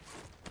 pushing.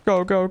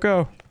 Go, go,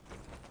 go.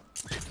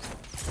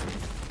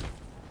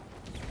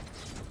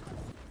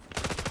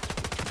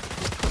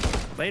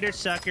 Later,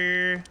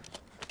 sucker.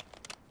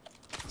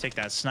 Take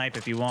that snipe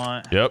if you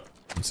want. Yep.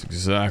 That's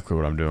exactly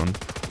what I'm doing.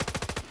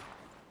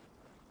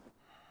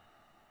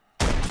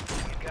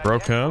 We've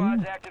Broke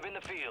him. Active in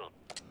the field.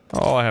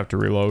 Oh, I have to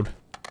reload.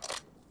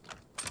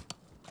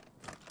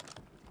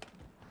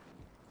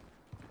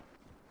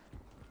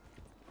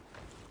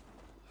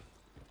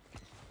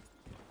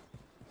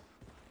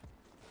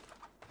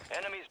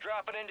 Enemies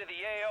dropping into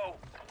the AO.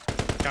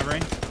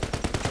 Covering.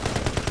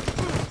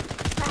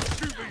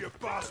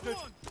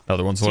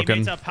 Other one's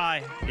looking. Teammates up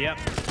high. Yep.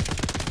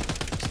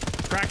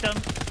 Cracked him.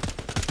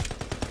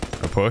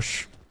 A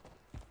push.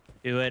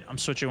 Do it. I'm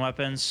switching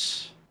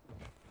weapons.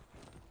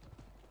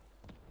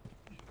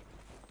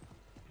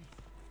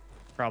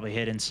 Probably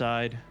hid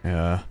inside.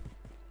 Yeah.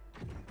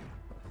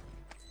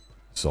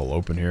 It's all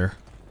open here.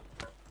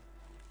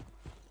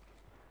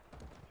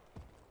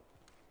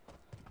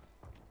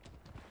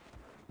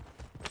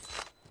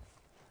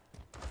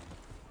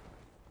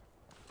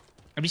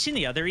 Have you seen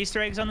the other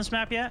Easter eggs on this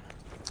map yet?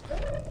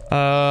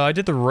 I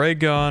did the ray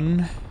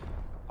gun.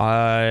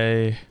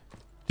 I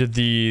did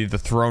the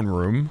throne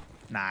room.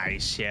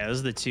 Nice. Yeah, those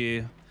are the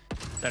two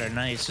that are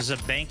nice. There's a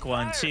bank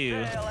one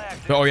too.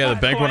 Oh yeah, the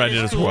bank one I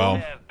did as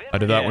well. I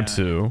did that one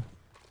too.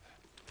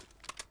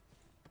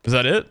 Is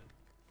that it?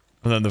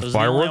 And then the Those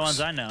fireworks? are the only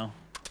ones I know.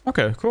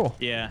 Okay, cool.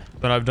 Yeah.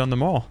 Then I've done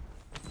them all.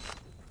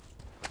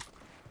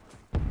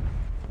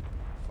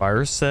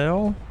 Fire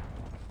sale.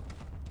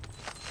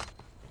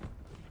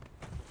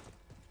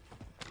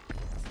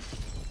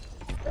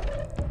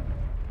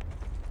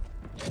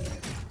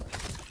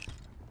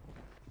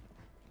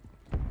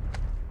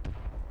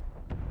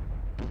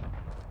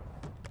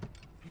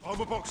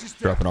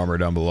 Dropping armor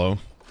down below.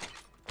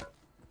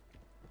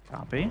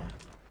 Copy.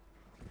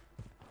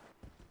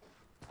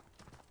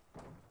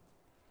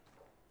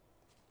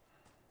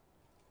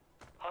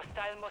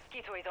 Hostile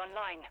mosquito is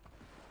online.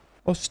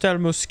 Hostile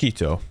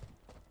Mosquito.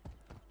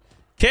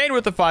 Kane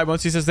with the 5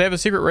 months. He says they have a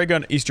secret ray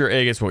gun Easter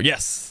egg as well.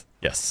 Yes.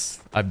 Yes.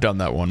 I've done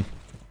that one.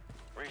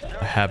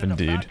 I have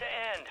indeed.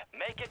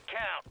 Make it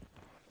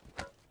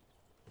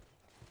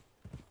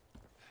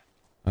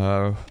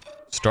count.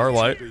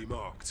 Starlight.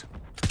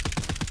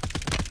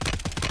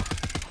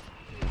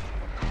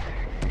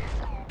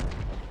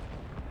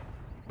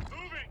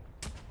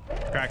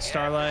 Cracked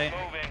Starlight.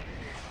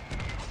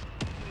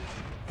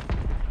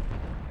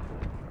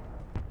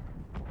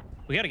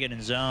 We gotta get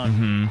in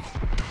zone.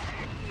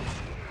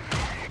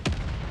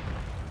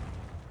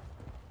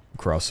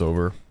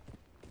 Crossover.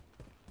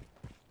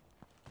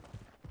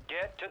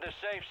 Get to the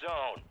safe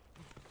zone.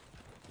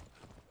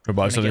 Go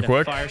buy something Get a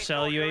quick. Fire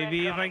cell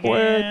UAV if I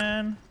Quick.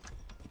 can.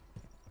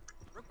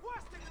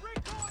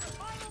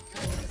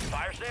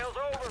 Fire sale's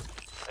over.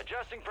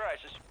 Adjusting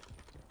prices.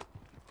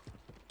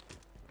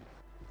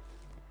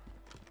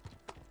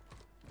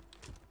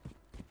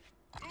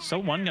 So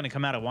one gonna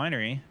come out of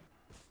winery.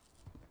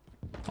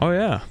 Oh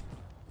yeah.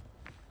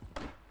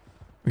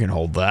 We can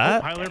hold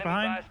that. Pilot Enemy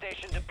behind. buy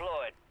station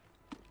deployed.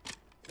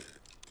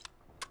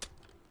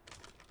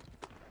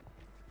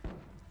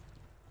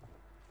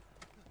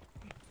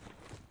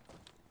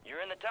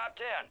 You're in the top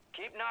 10.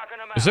 Keep knocking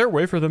them out. Is there a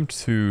way for them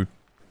to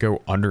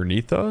go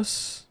underneath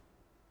us?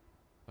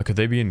 Like, could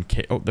they be in?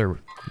 Oh, they're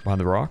behind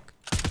the rock.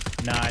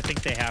 Nah, I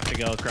think they have to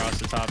go across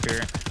the top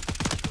here.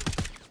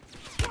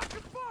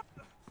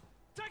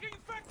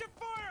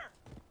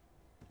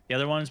 The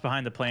other one's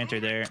behind the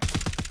planter there.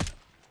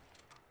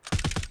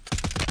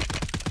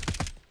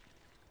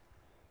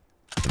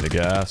 In the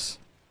gas.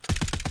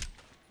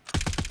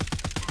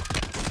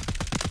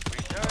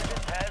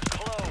 Resurgence has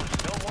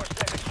closed. No more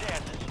second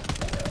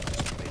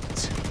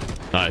chances.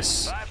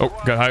 Nice. Oh,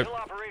 got hype.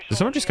 Did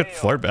someone just get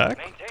flared back?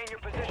 Maintain your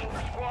position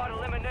for squad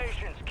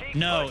eliminations. Keep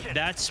No, pushing.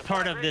 that's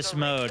part of this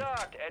mode.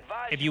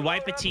 If you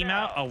wipe a team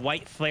out, a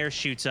white flare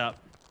shoots up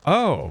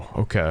Oh,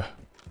 okay.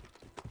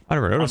 I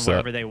never on noticed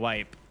wherever that. they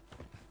wipe.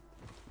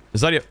 Is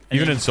that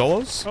even in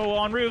solos? Oh,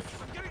 on roof.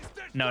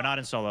 No, not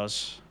in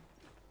solos.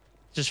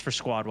 Just for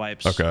squad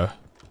wipes. Okay.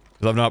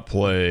 Because I've not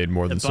played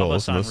more than Above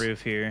solos us in on this.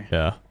 roof here.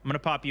 Yeah. I'm gonna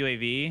pop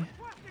UAV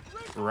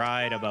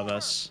right above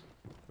us.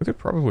 We could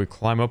probably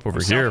climb up over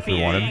here if we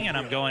wanted. And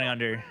I'm going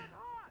under.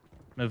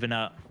 Moving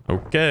up.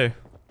 Okay.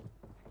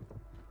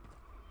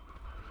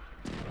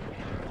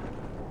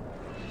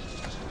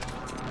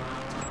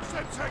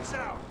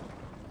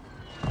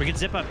 We can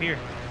zip up here.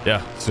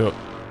 Yeah, so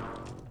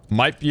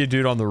might be a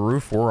dude on the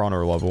roof or on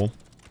our level.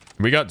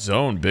 We got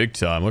zoned big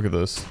time. Look at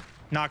this.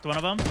 Knocked one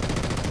of them.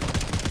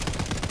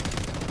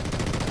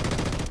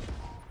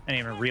 I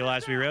didn't even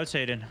realize we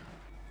rotated.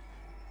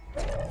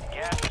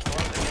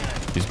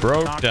 He's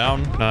broke. Knocked.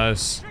 Down.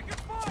 Nice.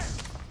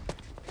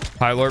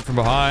 High alert from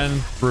behind.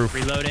 Roof.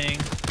 Reloading.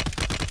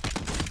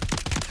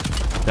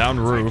 Down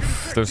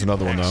roof. There's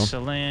another one though.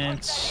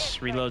 Excellent.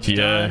 Reload's TA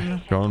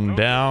done. going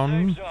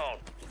down. Zone.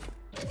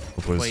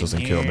 Hopefully this Wait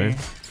doesn't kill me. here.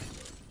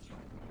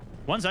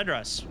 One's under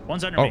us.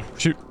 One's under Oh, me.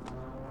 shoot.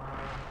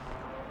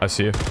 I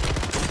see you.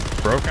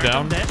 Broke. Cracked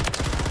Down. him, dead.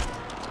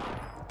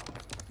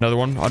 Another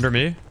one under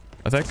me,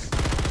 I think.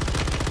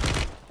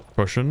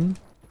 Pushing.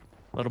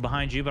 A little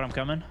behind you, but I'm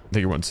coming. I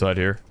think he went inside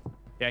here.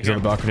 Yeah, He's on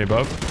the balcony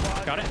above.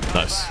 got it.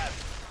 Nice.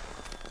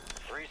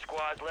 3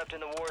 squads squads left in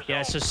the war zone.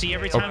 Yeah, so see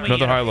every time we another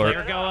get high a alert.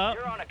 flare go up.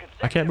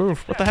 I can't move.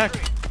 What the heck?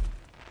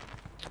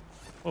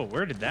 Oh,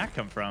 where did that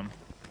come from?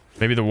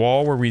 Maybe the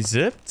wall where we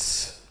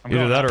zipped? I'm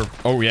Either going that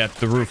up. or... Oh, yeah,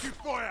 the roof.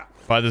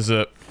 By the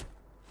zip.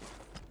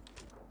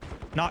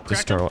 Not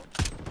Just cracked him.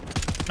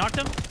 start. Knocked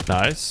him.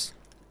 Nice.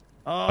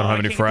 Oh, I don't have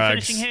any can't get the frags.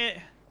 finishing hit.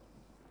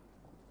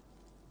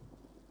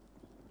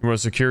 You want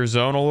to secure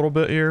zone a little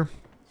bit here?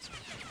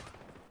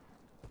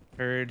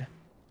 Heard.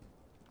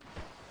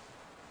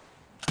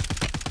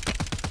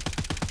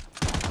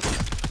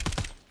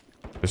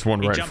 There's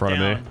one He right in jumped front of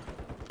down.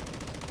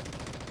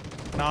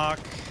 me. Knock.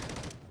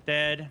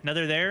 Dead.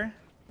 Another there.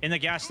 In the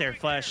gas there.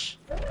 Flesh.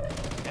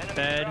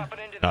 Dead.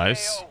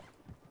 Nice.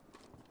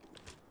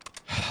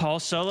 All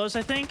solos,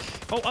 I think.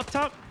 Oh, up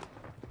top.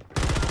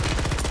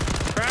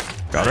 Crack.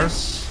 Got her.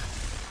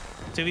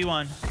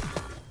 2v1.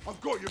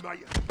 I've got you, mate.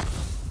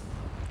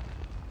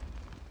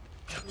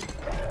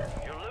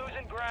 You're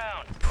losing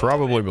ground.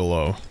 Probably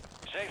below.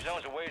 Safe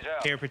zone's a ways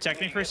out. Here,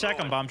 protect me for a sec.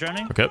 I'm bomb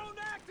droning. Okay.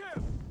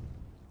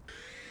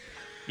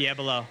 Yeah,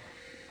 below.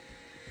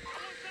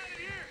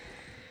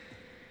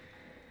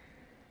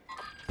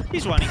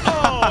 He's running.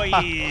 Oh,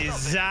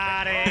 he's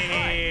out of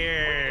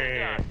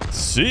here.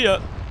 See ya.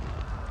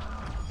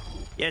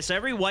 Yeah, so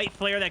every white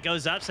flare that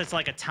goes up sets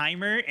like a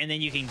timer, and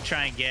then you can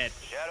try and get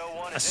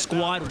a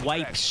squad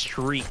wipe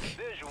streak.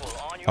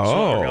 That's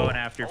what we're going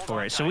after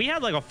for it. So we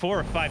had like a 4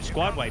 or 5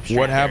 squad wipe streak.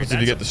 What happens if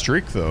you get the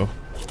streak, though?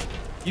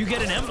 You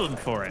get an emblem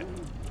for it.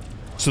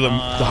 So the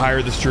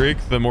higher the streak,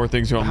 the more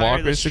things you The unlock, higher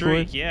the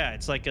basically? streak, yeah,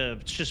 it's like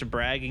it's just a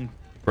bragging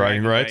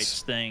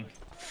rights thing.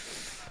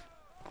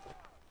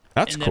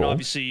 That's and cool. then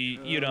obviously,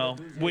 you know,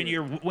 when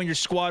you're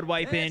squad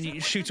wiping,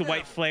 you shoots a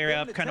white flare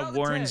up, kind of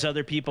warns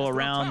other people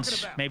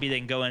around. Maybe they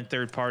can go in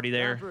third party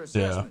there.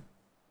 Yeah.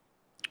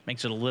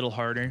 Makes it a little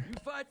harder. You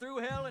fight through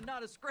hell and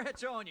not a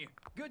scratch on you.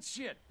 Good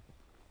shit.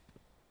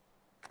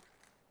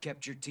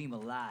 Kept your team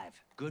alive.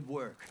 Good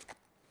work.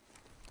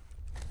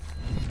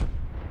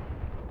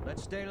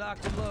 Let's stay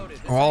locked and loaded.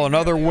 This Well, ain't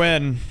another heavy.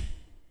 win.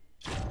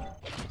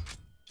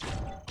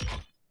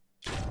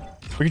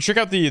 We can check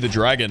out the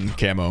dragon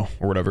camo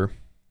or whatever.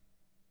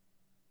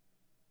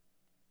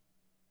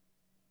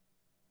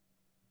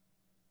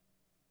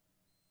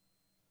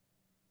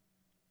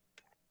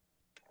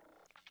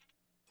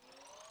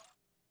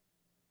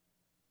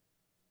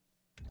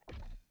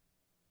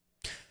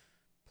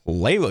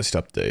 Playlist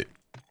update.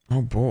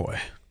 Oh boy.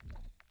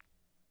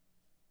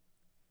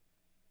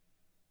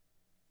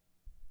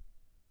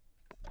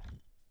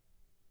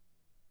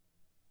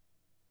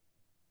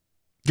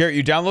 Garrett,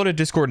 you downloaded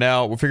Discord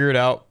now. We'll figure it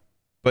out.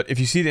 But if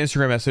you see the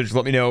Instagram message,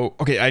 let me know.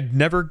 Okay, I'd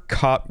never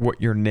caught what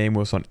your name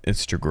was on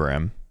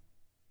Instagram.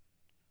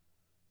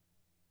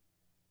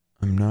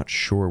 I'm not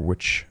sure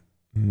which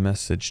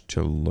message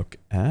to look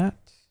at.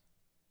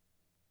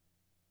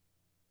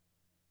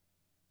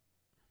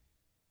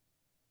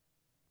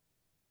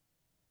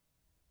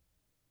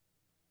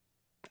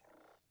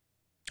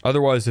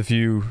 Otherwise, if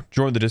you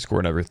join the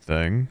Discord and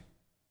everything,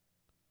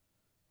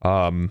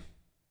 you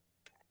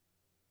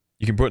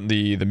can put in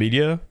the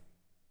media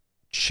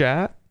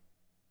chat.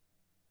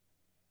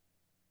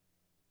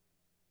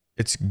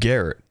 It's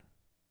Garrett.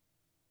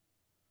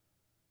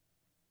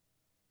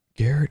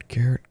 Garrett.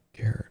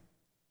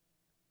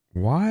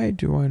 Why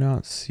do I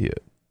not see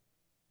it?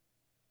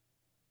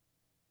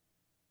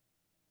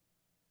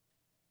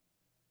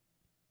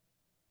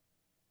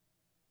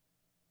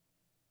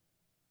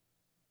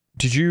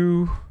 Did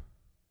you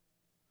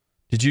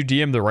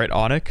DM the right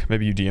Onic?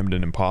 Maybe you DM'd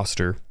an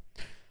imposter.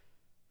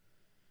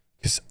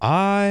 Because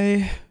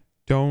I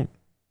don't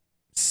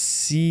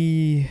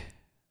see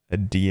a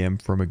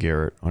DM from a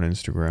Garrett on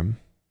Instagram.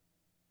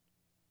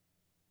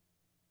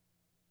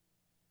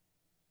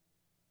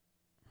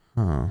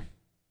 Huh.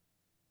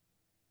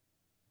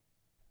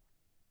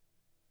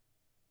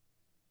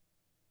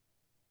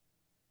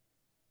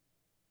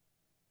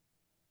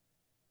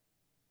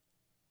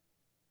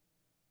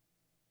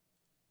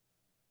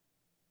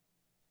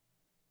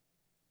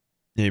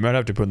 Yeah, you might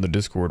have to put in the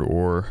Discord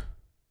or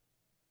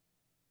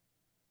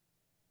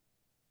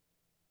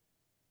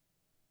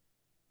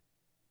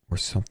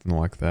something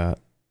like that.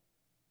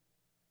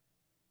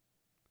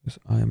 Because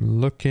I'm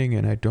looking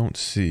and I don't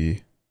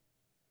see.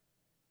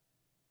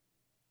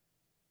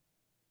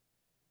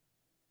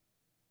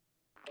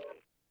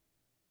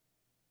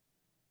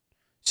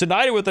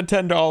 Snyder with the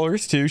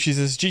 $10 too. She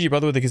says, Gigi, by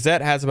the way, the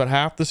Gazette has about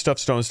half the stuff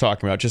Stone's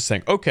talking about. Just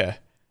saying, okay.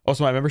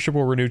 Also, my membership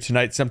will renew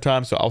tonight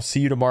sometime, so I'll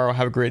see you tomorrow.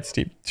 Have a great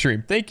stream.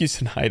 Thank you,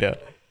 Snyder.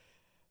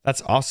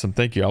 That's awesome.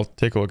 Thank you. I'll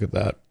take a look at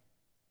that.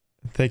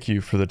 Thank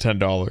you for the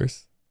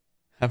 $10.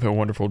 Have a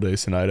wonderful day,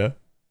 Snyder.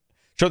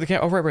 Show the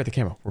camo. Oh, right, the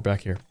camo. We're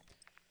back here.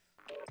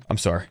 I'm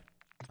sorry.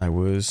 I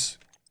might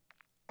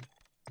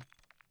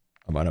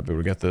not be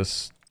able to get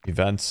this.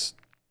 Events.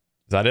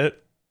 Is that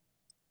it?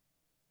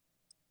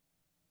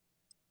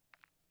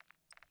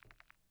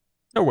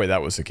 No way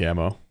that was a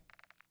camo.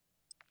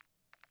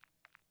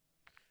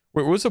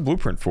 Wait, what was the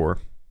blueprint for?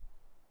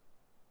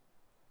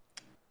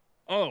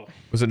 Oh.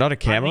 Was it not a I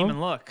didn't camo?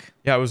 even look.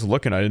 Yeah, I was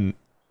looking. I didn't.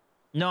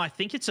 No, I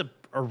think it's a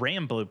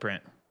RAM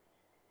blueprint.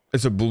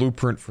 It's a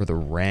blueprint for the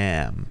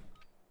RAM.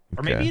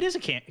 Or maybe it is a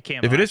camo.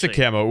 If it is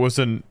actually. a camo, it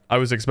wasn't. I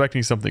was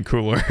expecting something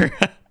cooler.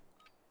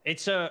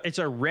 It's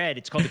a red.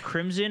 It's called the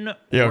Crimson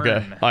Yeah, Worm.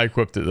 okay. I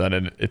equipped it then,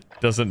 and it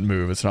doesn't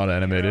move. It's not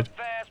animated.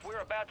 Fast, we're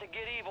about to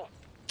get evil.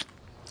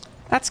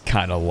 That's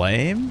kind of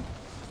lame.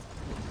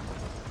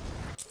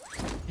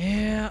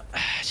 Yeah,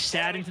 just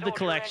adding to the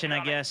collection,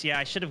 I guess. Yeah,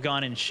 I should have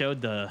gone and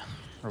showed the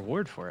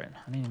reward for it.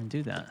 I didn't even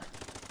do that.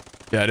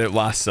 Yeah, I did it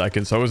last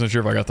second, so I wasn't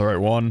sure if I got the right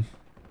one.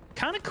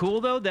 Kind of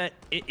cool though that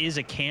it is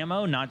a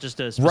camo, not just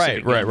a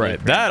specific Right.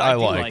 blueprint. That I do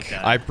like.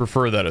 that. I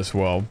prefer that as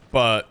well,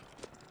 but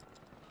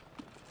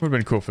would have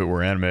been cool if it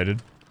were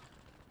animated.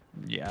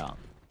 Yeah.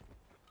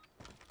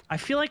 I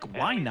feel like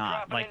why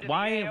not? Like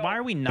why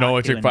are we not? It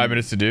only took doing- 5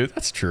 minutes to do.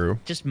 That's true.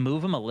 Just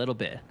move them a little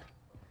bit.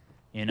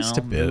 You know, Just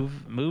a bit.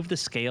 move the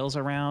scales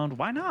around.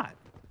 Why not?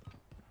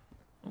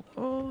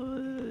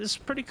 Oh, it's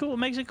pretty cool. It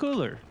makes it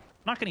cooler.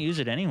 I'm not gonna use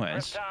it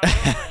anyways.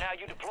 Now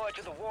you deploy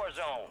to the war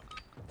zone.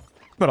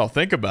 But I'll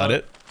think about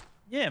it.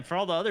 Yeah, and for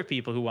all the other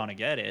people who want to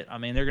get it, I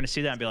mean, they're gonna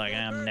see that and be like,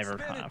 I'm never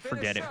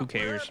forget it. Who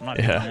cares? I'm not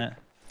doing that.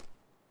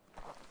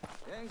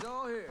 Gang's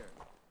all here.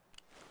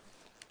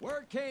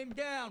 Word came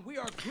down. We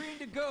are green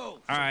to go.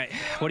 All right,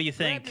 what do you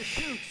think? Grab your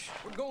chutes.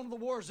 We're going to the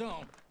war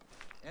zone.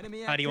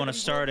 Enemy How do you want to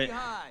activity start will it? be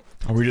high.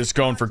 Are we just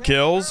going for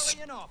kills?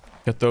 Hurry enough.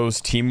 Get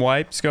those team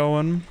wipes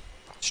going.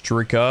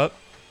 Streak up.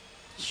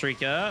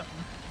 Streak up.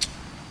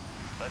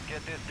 Let's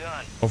get this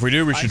done. Well, if we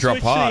do, we should drop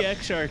hot. To the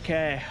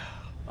XRK.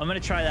 I'm gonna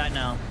try that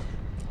now.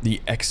 The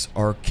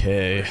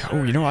XRK.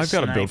 Oh, you know, I've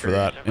got a build for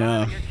that.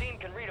 Yeah. Your team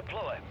can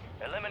redeploy.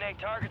 Eliminate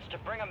targets to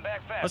bring them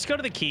back fast. Let's go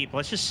to the keep.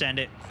 Let's just send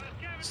it.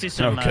 Let's do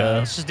some. Okay.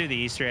 Let's just do the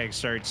Easter egg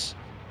certs.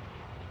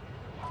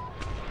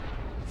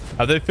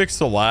 Have they fixed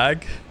the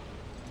lag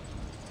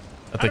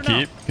at the I don't know.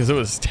 keep? Because it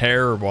was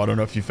terrible. I don't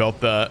know if you felt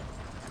that.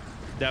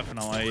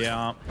 Definitely,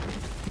 yeah.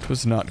 It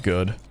was not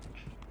good.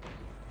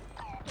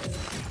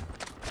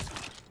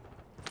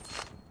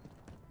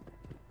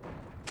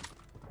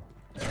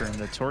 Turn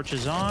the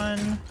torches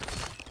on.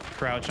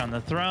 Crouch on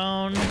the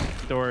throne.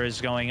 Door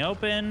is going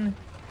open.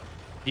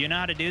 Do you know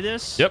how to do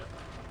this? Yep.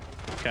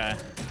 Okay.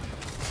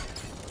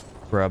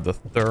 Grab the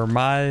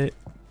thermite.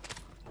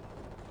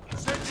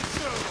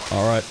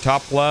 All right,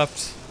 top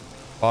left,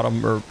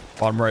 bottom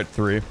right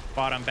 3.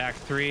 Bottom back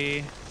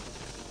 3.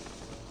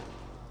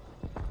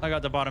 I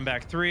got the bottom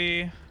back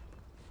 3.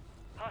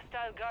 Hostile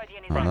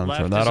Guardian is Hold Front on,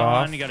 left turn that is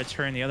off. on. You got to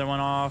turn the other one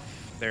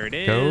off. There it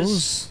is.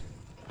 Goes.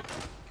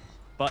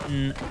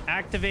 Button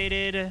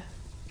activated.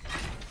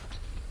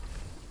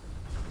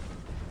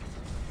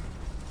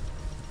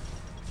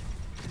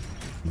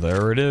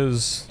 There it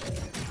is.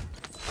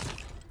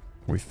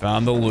 We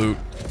found the loot.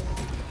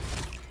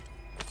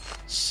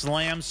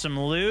 Slam some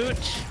loot.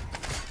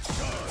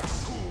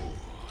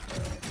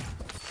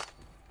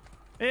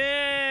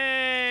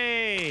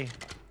 Hey!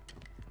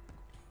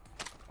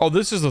 Oh,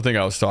 this is the thing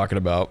I was talking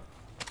about.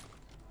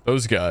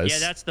 Those guys. Yeah,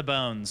 that's the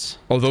bones.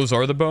 Oh, those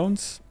are the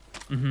bones?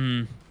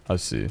 Mm-hmm. I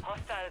see.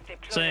 hostiles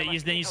deploy So the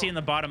then you see in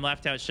the bottom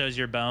left how it shows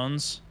your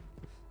bones.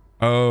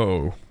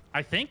 Oh.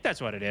 I think that's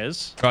what it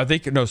is. I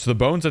think, no, so the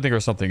bones I think are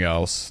something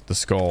else. The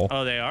skull.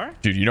 Oh, they are?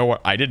 Dude, you know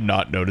what? I did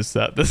not notice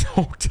that this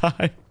whole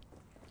time.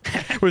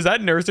 Was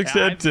that nursing Yeah,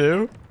 set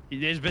too?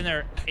 It's been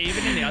there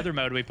even in the other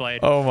mode we played.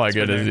 Oh my It's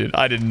been goodness, there. dude.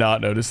 I did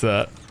not notice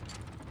that.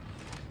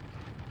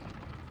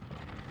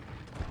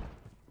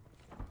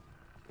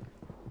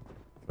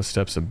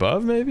 Steps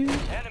above, maybe?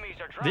 Enemies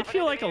are dropping Did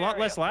feel into like a the lot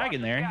area. less lag Watch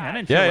in the there. I skies.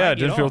 didn't feel Yeah, it laggy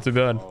didn't at feel all. too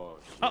bad.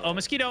 Uh-oh,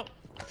 mosquito.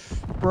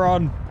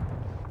 Braun.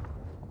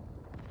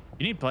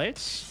 You need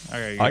plates?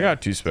 Okay, I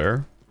got 2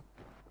 spare.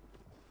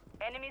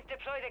 Enemies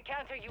deploy the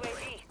counter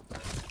UAV.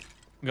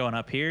 going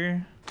up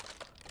here.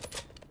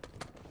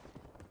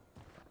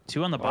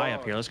 2 on the buy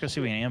up here. Let's go see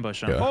if we can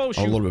ambush them. Yeah, Oh, I'm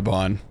shoot. a little bit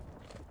behind.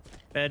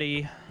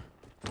 Betty.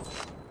 Our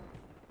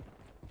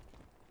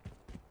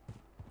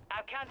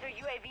counter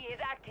UAV is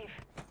active.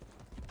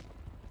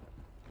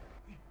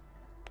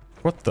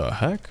 What the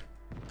heck?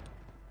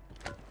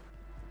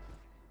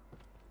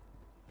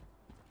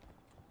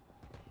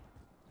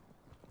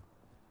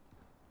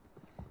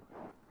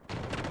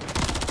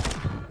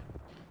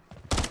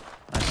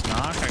 Nice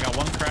knock. I got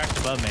 1 cracked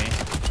above me.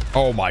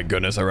 Oh my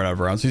goodness, I ran out of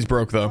rounds. He's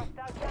broke though.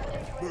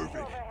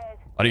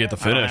 How do you get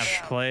the I don't finish?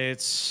 have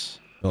plates.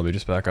 Let me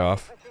just back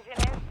off.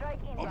 Precision airstrike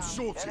inbound. I'm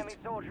sorted. Enemy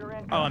soldier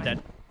in. Oh, I'm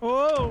dead.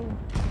 Whoa.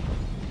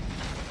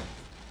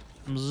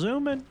 I'm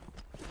zooming.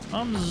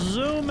 I'm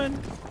zooming.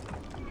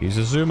 He's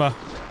a Zuma.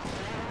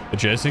 They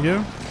chasing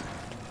you?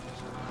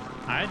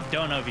 I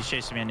don't know if he's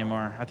chasing me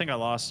anymore. I think I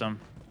lost him.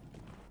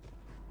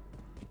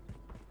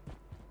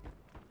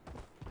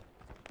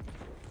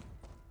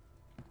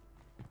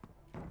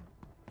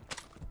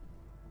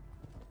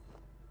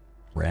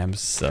 Ram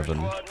 7.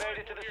 Squad made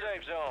it to the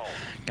safe zone.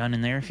 Gun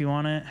in there if you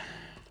want it.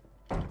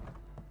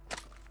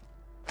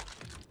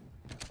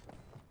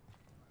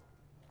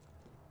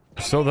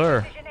 Still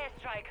there. Precision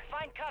airstrike.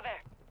 Find cover.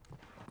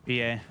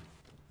 BA.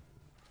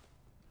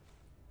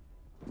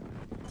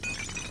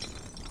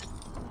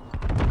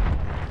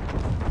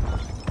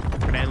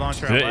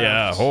 launcher on left.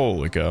 Yeah,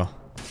 holy cow.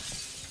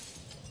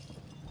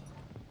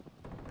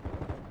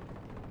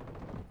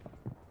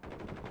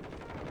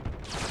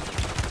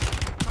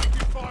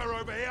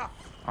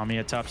 On me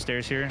at top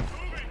stairs here.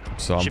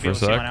 Saw him Should for be a able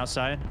to see one sec.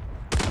 outside.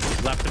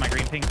 Left in my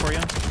green ping for you.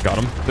 Got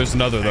him. There's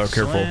another though.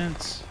 Careful.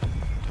 Excellent.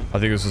 I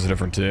think this was a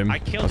different team. I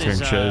killed was his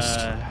getting chased.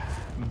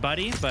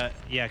 buddy, but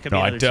yeah, it could No,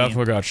 be I another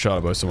definitely team. got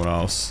shot by someone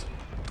else.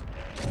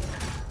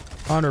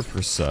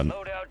 100%.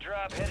 Loadout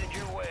drop headed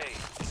your way.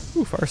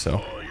 Ooh, fire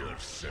sale.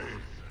 You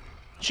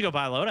should go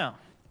buy a loadout.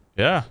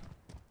 Yeah.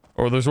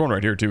 Or there's one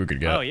right here too we could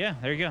get. Oh yeah,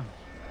 there you go.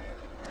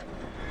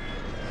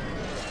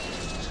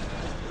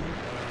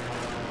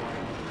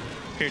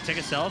 Here, take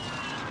a self.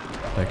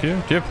 Thank you.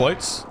 Do you have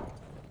plates?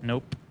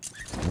 Nope.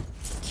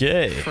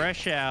 Okay.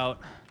 Fresh out.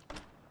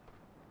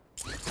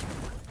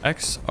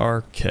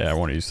 XRK. I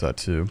want to use that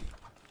too.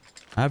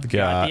 I've Got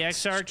got the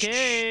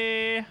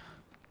XRK.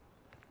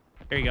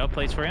 Here you go,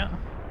 plates for you.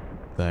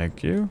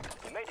 Thank you.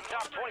 You made the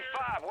top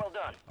 25. Well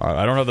done. All right,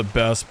 I don't have the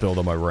best build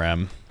on my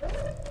RAM.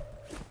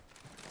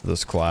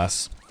 This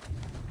class.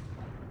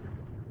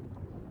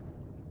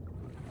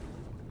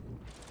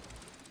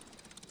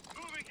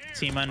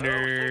 Team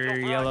under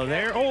yellow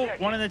there. Oh,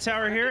 one in the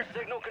tower here.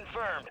 Signal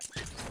confirmed.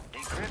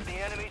 Decrypt the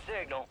enemy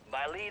signal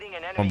by leading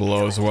an enemy. One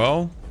below as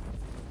well.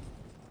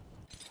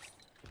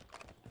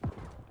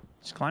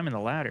 Just climbing the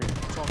ladder. Enemy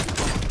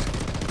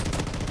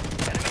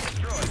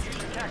destroyed. Use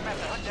your attack map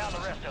to hunt down the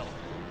rest of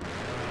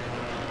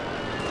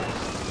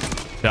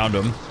them. Downed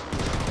him.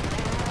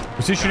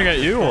 Was he shooting at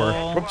you or?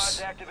 Oh. Whoops.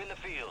 Active in the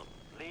field.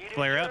 Leading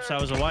Flare up, so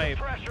I was a wipe.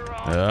 pressure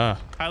on. Yeah.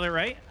 Pilot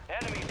right.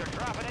 Enemies are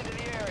dropping into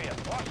the area.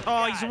 Watch the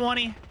Oh, he's sky.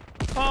 one-y.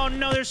 Oh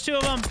no, there's two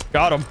of them.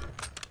 Got him.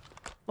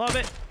 Love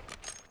it.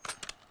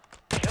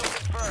 Kill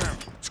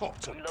confirmed.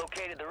 We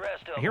located the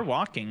rest of I them. hear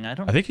walking. I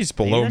don't. I think he's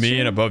below that's me you?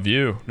 and above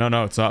you. No,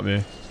 no, it's not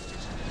me.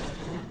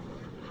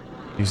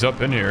 He's up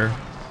in here.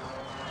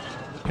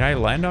 Can I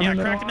land on Yeah, him?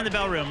 though? cracked him in the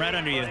bell room, right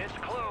under you. It's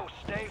close.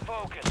 Stay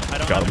focused. I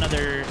don't Got have him.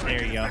 another.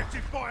 There you go.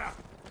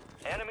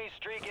 Enemy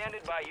streak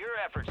ended by your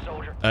efforts,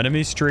 soldier.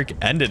 Enemy streak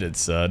ended, it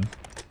said.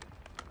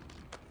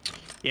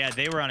 Yeah,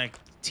 they were on a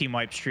team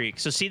wipe streak.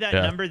 So see that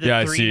Yeah, number, the yeah,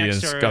 I three see.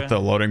 next It's to got the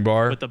loading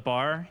bar. with the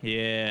bar.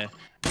 Yeah.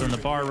 So when the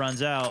bar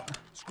runs out,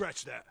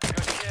 Scratch that. Good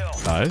kill.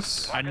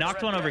 Nice. I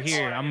knocked one over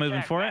here. I'm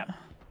moving for it.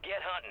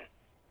 Get hunting.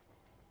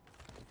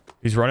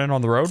 He's running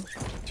on the road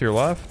to your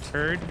left.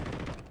 Heard.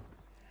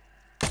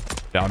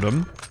 Downed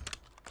him.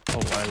 Oh,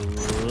 I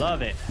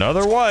love it.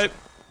 Another wipe.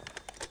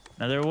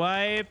 Another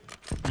wipe.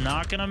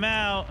 Knocking them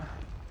out.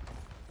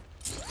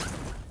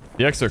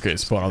 The XRK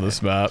spawn on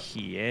this map.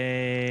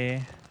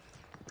 Yay.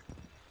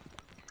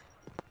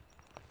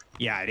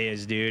 Yeah, it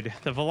is, dude.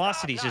 The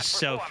velocity is just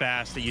so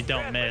fast that you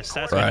don't miss.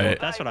 That's Right.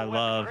 that's what I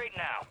love. Right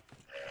now.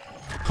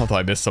 Although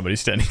I missed somebody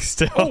standing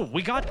still. Oh,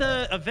 we got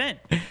the event.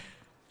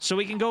 So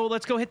we can go,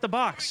 let's go hit the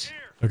box.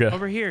 Okay.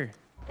 Over here.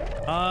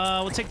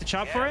 We'll take the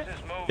chop for it. Gas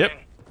is moving. Yep.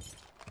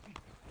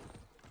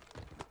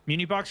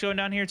 Muni box going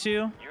down here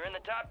too. You're in the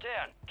top 10.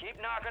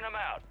 Keep knocking them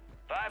out.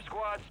 5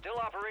 squads still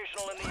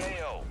operational in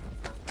the AO.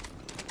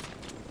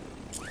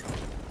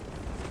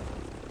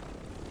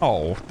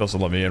 Oh, doesn't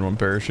let me in when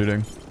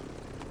parachuting.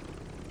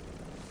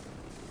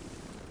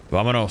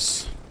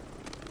 Vámonos.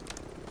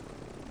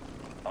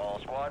 All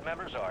squad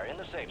members are in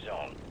the safe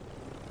zone.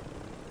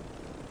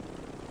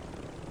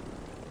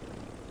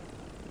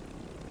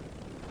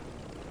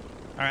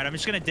 All right, I'm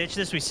just gonna ditch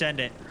this. We send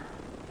it.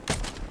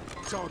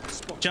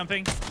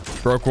 Jumping.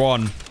 Broke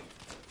one.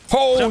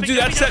 Oh, Jumping, dude,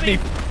 that jumping,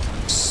 sent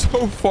me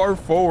so far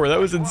forward. That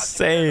was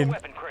insane.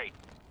 Weapon crate.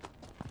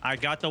 I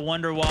got the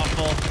Wonder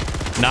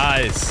Waffle.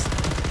 Nice.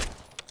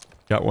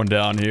 Got one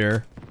down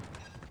here.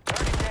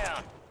 Target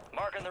down.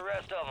 Marking the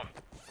rest of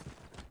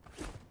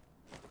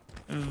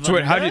them. So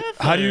wait, how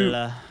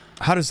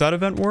does that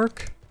event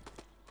work?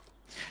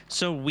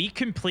 So we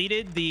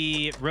completed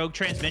the rogue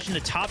transmission. The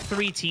top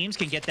 3 teams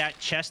can get that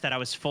chest that I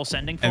was full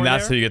sending for And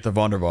that's how there. you get the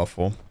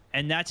Wunderwaffel.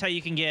 And that's how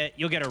you can get,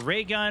 you'll get a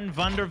ray gun,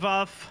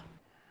 Wunderwaffe.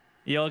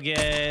 You'll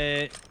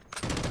get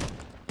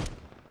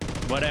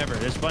whatever.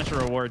 There's a bunch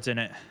of rewards in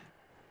it.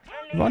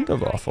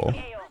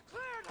 Wunderwaffel.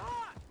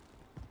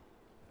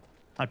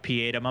 I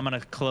P8 him. I'm going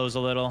to close a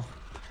little.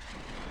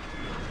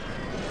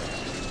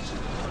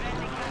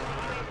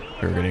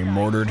 We're getting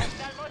mortared.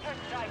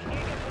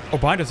 Oh,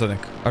 behind us, I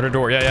think. Outer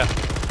door. Yeah, yeah.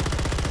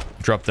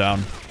 Drop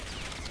down.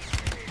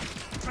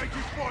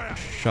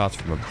 Shots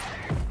from him.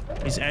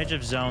 He's edge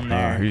of zone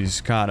there.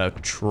 He's kind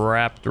of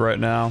trapped right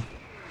now.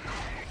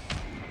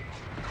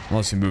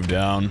 Unless he moved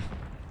down.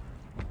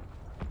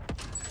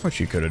 Which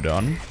he could have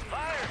done.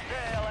 Fire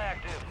sale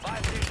active.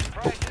 5 station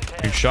prices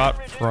He have shot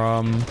been reduced.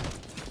 from...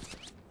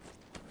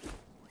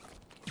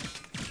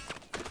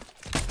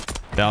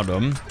 Downed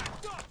him.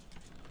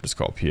 Just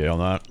call PA on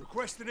that.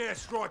 Request an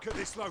airstrike at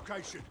this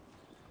location.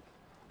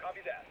 Copy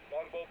that.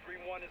 Longbow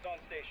 3-1 is on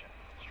station.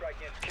 Strike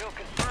in. Kill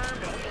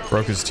confirmed. And we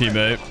Broke his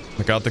teammate.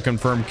 I got the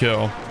confirmed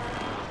kill.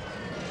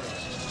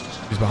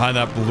 He's behind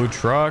that blue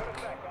truck.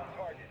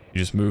 You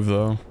just move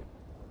though.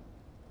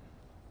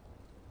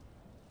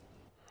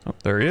 Oh,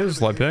 There he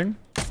is, light ping.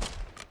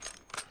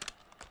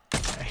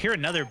 I hear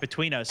another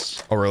between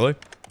us. Oh, really?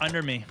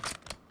 Under me.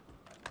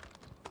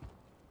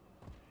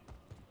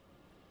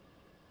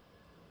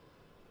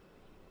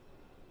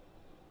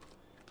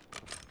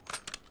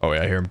 Oh,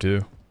 yeah, I hear him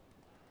too.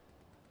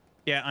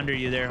 Yeah, under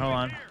you there. Hold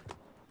on.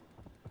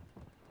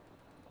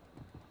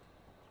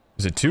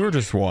 Is it 2 or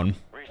just 1?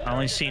 I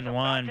only seen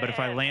 1, but if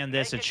I land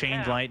this, it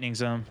chain lightnings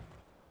them.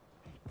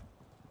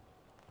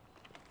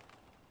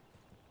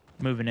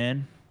 Moving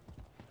in.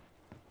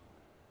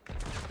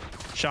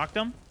 Shocked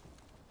them.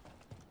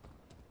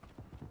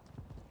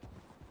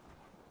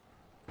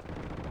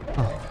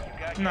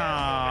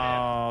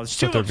 No. It's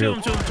two of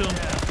them, two of them.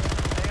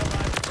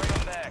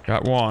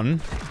 Got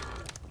 1.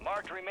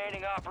 Marked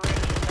remaining operators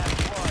in that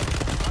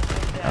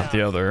squad. Got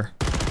the other.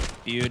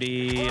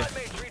 Beauty. Squad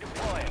mates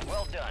redeploying.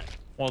 Well done.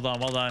 Well done,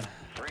 well done.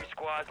 3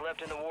 squads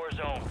left in the war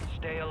zone.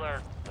 Stay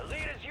alert. The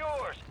lead is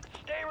yours.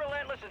 Stay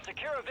relentless and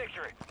secure a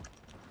victory.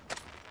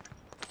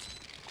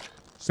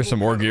 There's some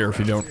more gear if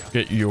you don't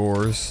get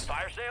yours.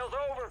 Fire sale's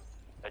over.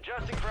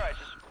 Adjusting prices.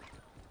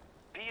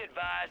 Be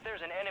advised,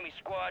 there's an enemy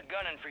squad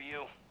gunning for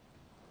you.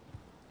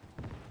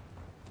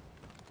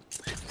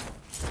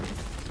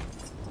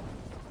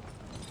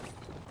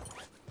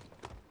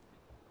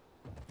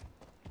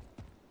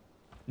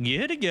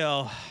 Get to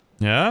go.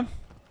 Yeah?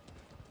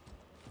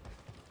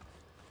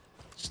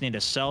 Just need a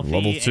selfie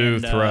Level 2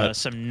 and threat.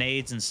 some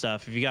nades and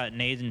stuff. If you got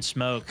nades and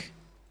smoke.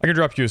 I can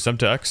drop you a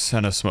Semtex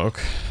and a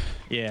smoke.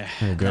 Yeah.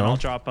 There you go. And I'll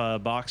drop a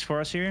box for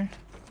us here.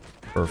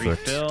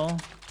 Perfect. Refill.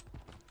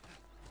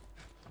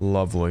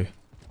 Lovely.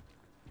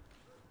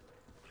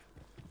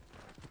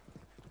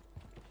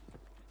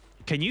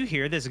 Can you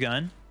hear this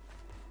gun?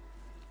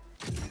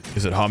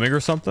 Is it humming or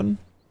something?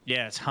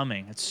 Yeah, it's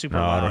humming. It's super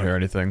No, loud. I don't hear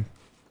anything.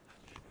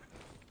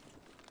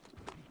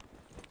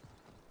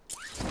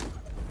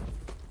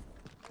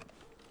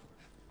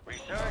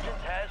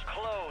 Resurgence has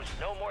closed.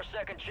 No more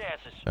second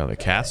chances. Oh, the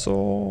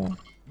castle?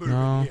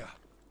 No.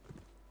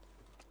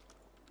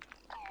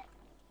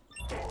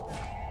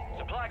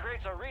 Supply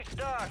crates are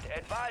restocked.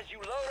 Advise you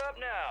load up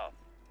now.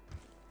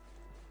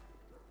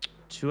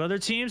 2 other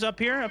teams up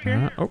here, up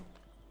here. Oh.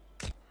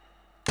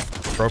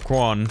 Broke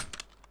 1.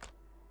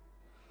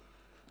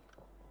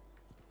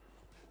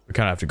 We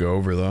kind of have to go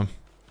over, though.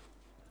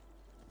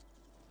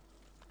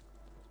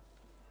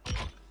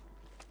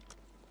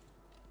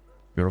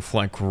 You want to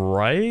flank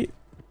right?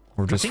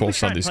 Or just full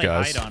stun these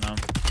guys? On them.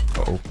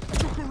 Uh-oh.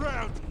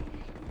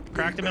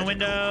 Cracked him in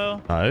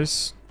window.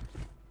 Nice.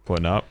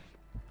 Putting up.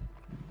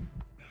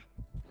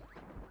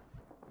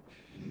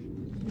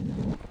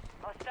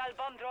 Hostile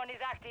bomb drone is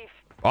active.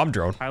 Bomb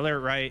drone. High alert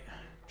right.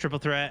 Triple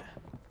threat.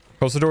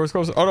 Close the doors,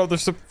 close. Oh no,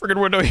 there's a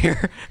freaking window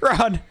here.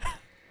 Run.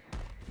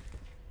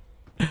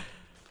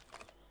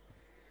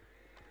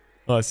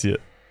 Oh, I see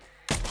it.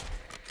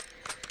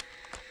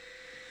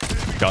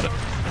 Got it.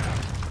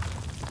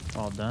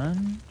 All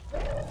done.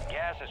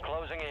 Gas is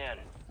closing in.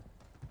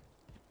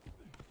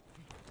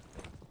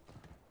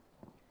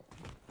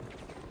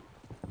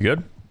 You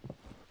good?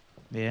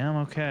 Yeah, I'm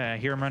okay. I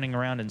hear him running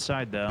around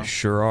inside though.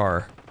 Sure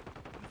are.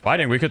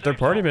 Fighting, we could third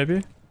party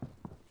maybe.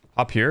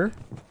 Up here.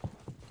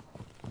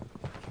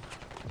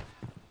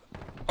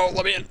 Oh,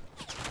 let me in.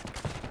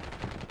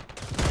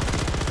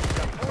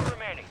 Got 4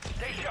 remaining.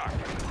 Stay sharp.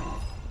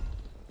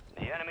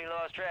 The enemy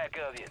lost track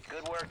of you.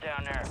 Good work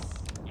down there.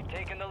 You've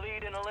taken the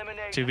lead in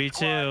elimination. 2v2.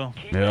 Squad.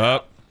 Keep it Yep.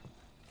 up.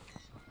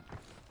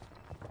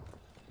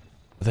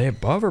 Are they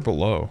above or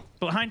below?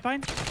 Behind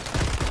fine?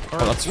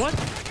 Or Oh, that's what?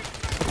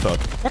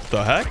 What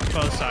the heck?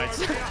 Both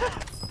sides.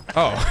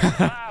 Oh.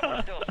 Five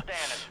are still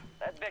standing.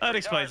 That victory's That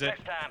explains ours it.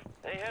 next time.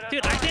 They hit us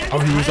Dude, I hard. can't. Oh,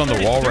 he was on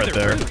the wall right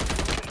there. You can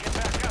get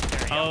back up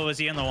there. Oh, was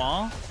he on the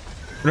wall?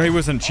 No, he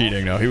wasn't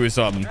cheating. No, he was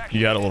he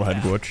had a little head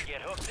glitch.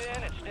 Get hooked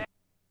in and stay.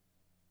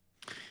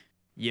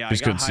 Yeah,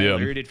 Just I couldn't got see him.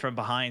 high alerted from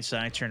behind, so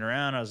I turned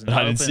around. I was in the I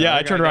didn't open, see. Yeah, the I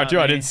other turned guy around got too.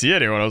 I me. didn't see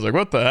anyone. I was like,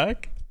 what the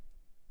heck?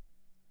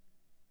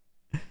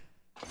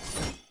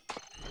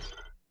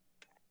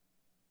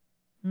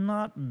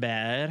 Not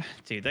bad,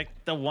 dude.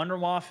 The Wonder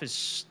Waff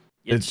is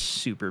it's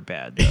super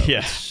bad. Though. Yeah.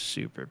 It's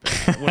super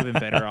bad. Would have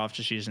been better off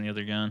just using the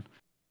other gun.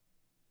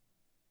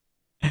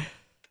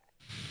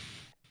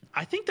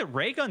 I think the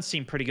ray guns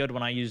seemed pretty good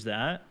when I used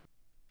that.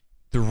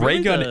 The ray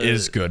Really gun the-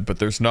 is good, but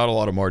there's not a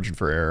lot of margin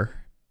for error.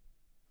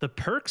 The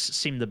perks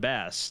seem the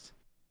best.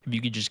 If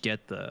you could just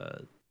get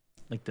the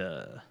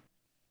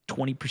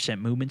 20%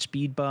 movement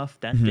speed buff,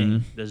 that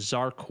thing, the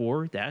Czar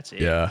core, that's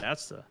it. Yeah.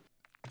 That's the.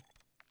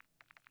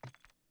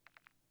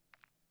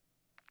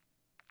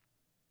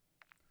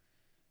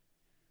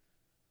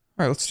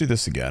 All right, let's do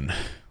this again.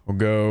 We'll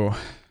go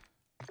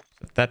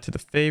set that to the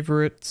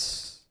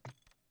favorites.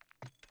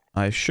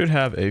 I should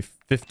have a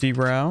 50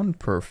 round.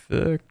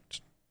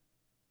 Perfect.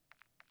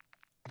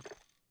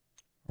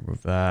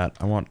 Remove that.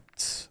 I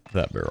want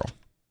that barrel.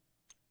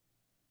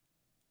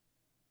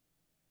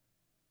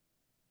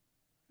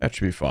 That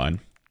should be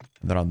fine.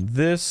 And then on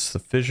this, the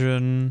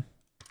fission,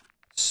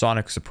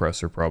 sonic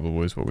suppressor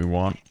probably is what we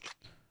want.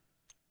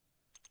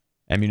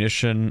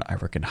 Ammunition, I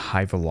reckon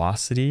high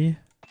velocity.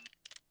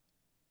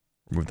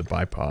 Remove the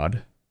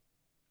bipod.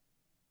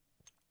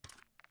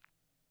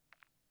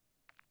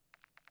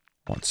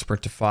 Want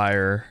sprint to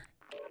fire.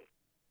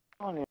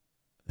 And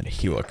a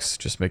helix.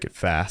 Just make it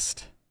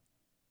fast.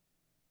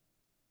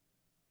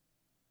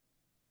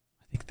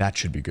 I think that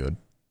should be good.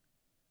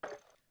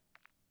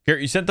 Here,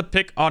 you sent the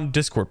pic on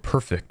Discord.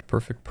 Perfect.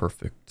 Perfect.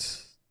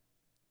 Perfect.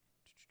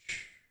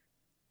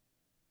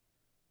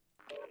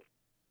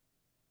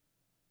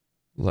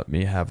 Let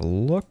me have a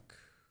look.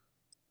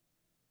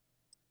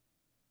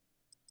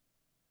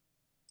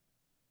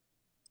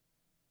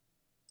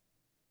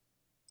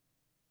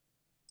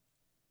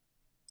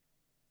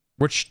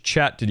 Which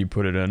chat did you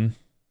put it in?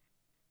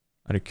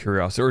 Out of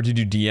curiosity. Or did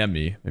you DM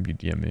me? Maybe you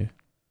DM me.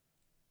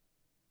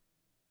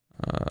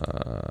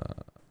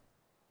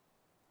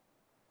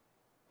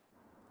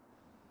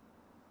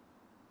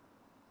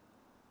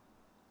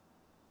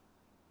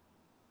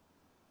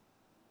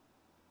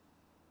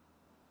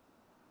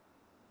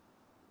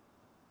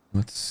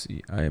 Let's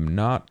see. I am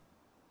not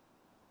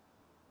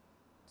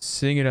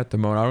seeing it at the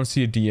moment. I don't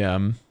see a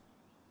DM.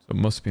 So it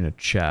must be in a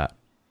chat.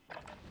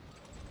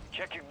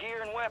 Check your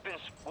gear and weapons.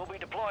 We'll be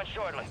deploying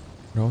shortly.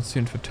 I don't see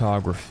in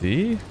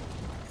photography.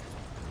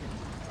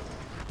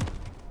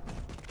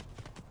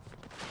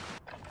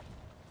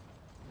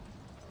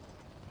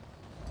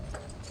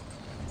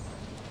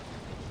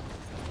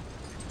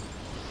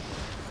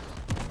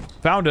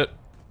 Found it.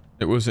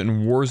 It was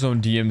in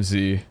Warzone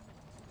DMZ.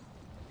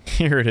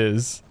 Here it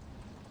is.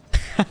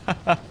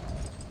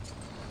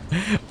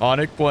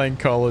 Onic playing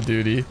Call of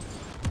Duty.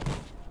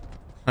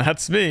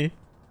 That's me.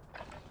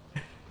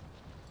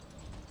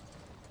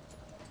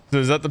 So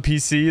is that the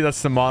PC?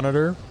 That's the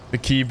monitor? The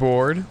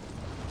keyboard?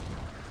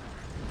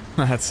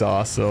 That's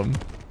awesome.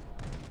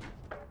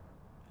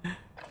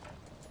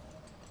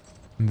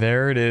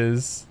 There it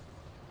is.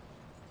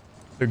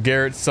 So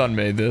Garrett's son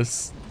made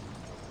this.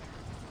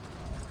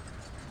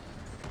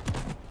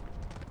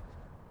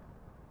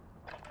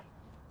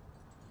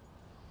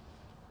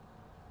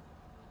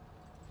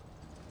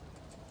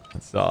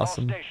 That's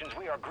awesome. All stations,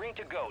 we are green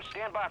to go.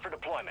 Stand by for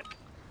deployment.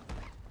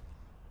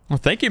 Well,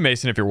 thank you,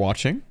 Mason, if you're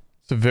watching.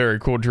 It's a very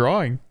cool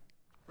drawing.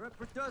 Prep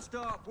for dust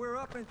off. We're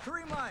up in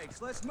 3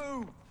 mics. Let's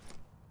move.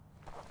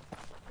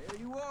 There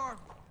you are.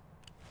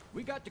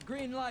 We got the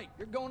green light.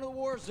 You're going to the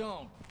war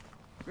zone.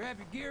 Grab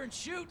your gear and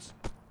shoot.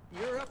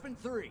 You're up in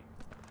 3.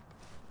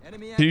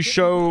 Enemy Can you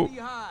show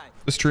activity will be high.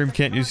 the stream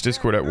can't use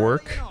Discord at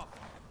work?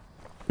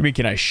 I mean,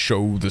 can I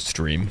show the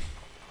stream?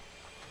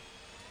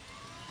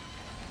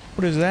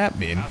 What does that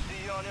mean? I'll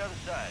see you on the other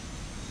side.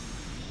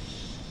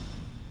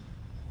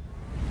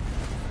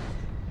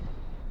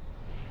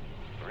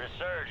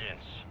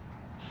 Resurgence.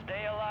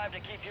 Stay alive to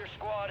keep your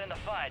squad in the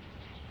fight.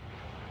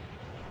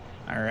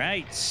 All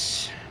right.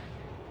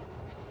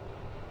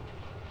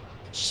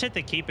 Just hit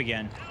the keep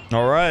again.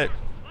 All right.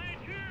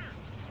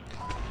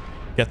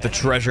 Get the Enemy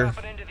treasure.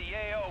 dropping into the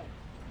AO.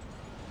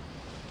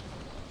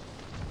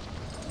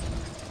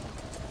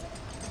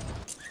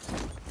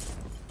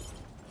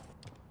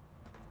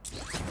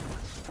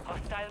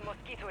 Hostile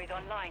mosquito is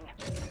online.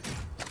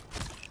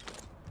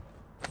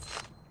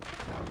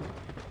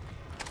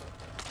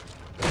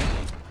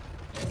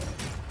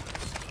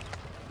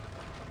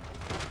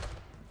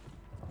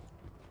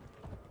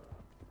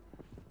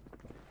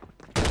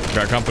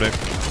 Got company.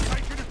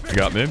 You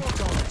got me.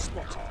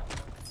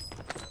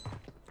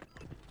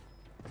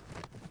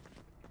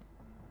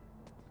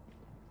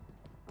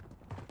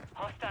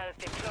 Hostiles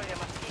deploy a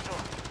mosquito.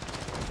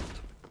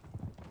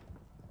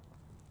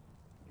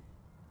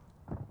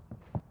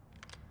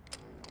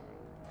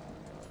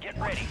 Get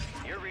ready.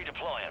 You're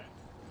redeploying.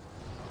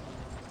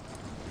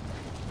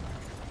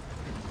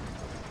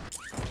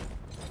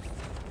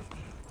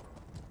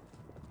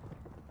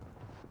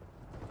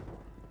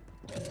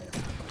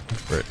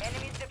 Right.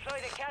 Enemies deploy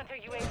the counter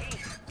UAV.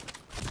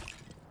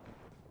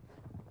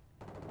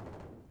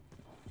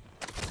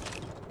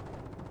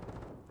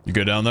 You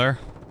good down there?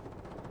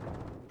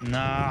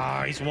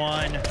 Nah, he's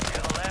won. You're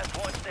the last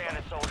one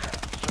standing, soldier.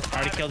 Survive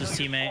Already killed his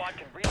until your teammate. squad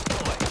can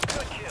redeploy.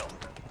 Good kill.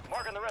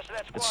 Marking the rest of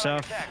that Good squad on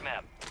your stuff. attack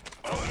map.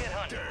 Go get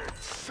hunting.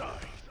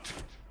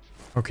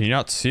 Oh, can you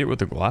not see it with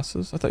the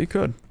glasses? I thought you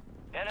could.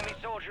 Enemy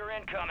soldier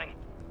incoming.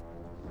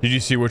 Did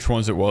you see which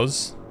ones it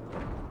was?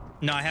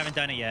 No, I haven't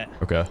done it yet.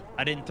 Okay.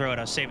 I didn't throw it.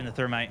 I was saving the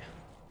thermite.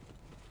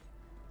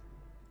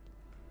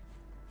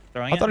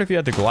 Throwing I it? thought if you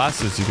had the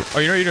glasses, you could... Oh,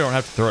 you know you don't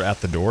have to throw it at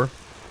the door.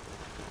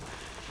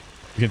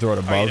 You can throw it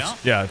you above.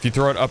 don't? Yeah, if you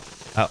throw it up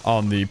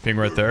on the ping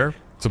right there,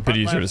 it's a bit Front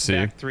easier to left, see.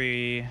 back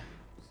 3.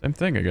 Same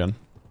thing again.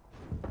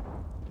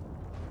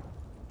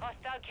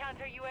 Hostile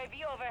counter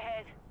UAV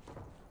overhead.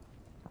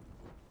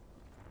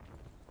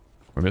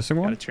 We're missing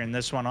Gotta one? turn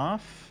this one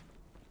off.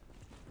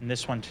 And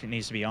this one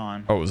needs to be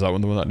on. Oh, was that one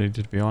the one that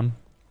needed to be on?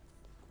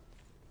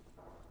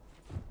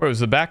 Wait, it was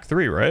the back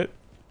 3, right?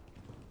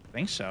 I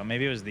think so.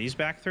 Maybe it was these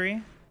back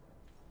 3.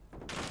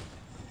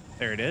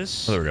 There it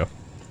is. Oh, there we go.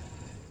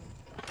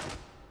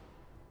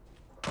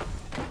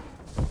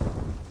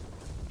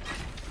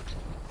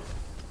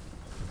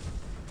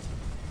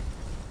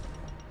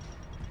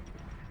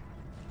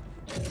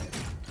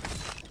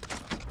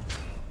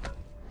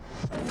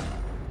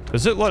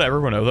 Does it let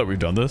everyone know that we've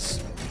done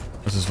this?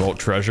 This is vault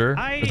treasure?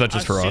 Or is that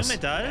just for us? I assume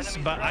it does,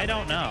 but I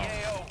don't know.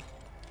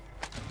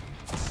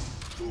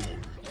 You're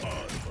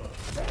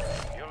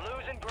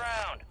losing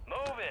ground.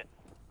 Move it.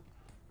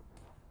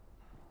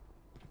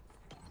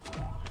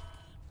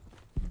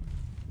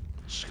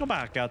 Just go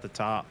back out the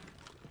top.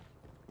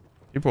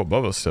 People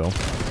above us still.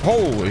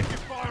 Holy!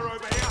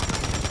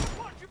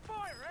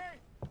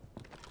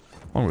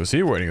 How long was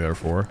he waiting there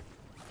for?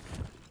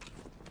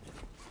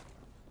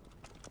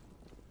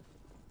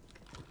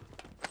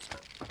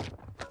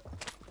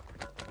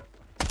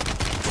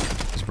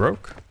 He's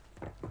broke.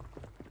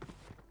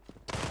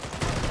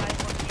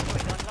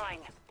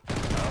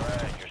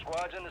 Alright, your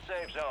squad's in the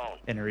safe zone.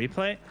 In a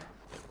replay?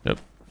 Yep.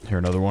 Here,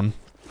 another one.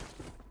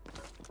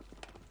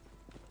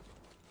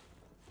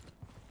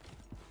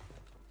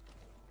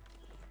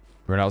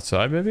 Run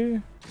outside,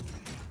 maybe?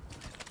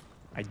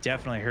 I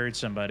definitely heard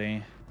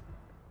somebody.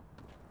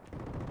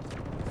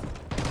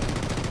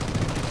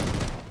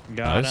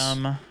 Got Nice.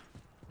 him.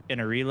 In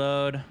a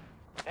reload.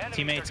 Enemies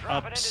Teammates are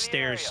dropping into the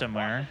upstairs area.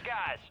 somewhere. Watch the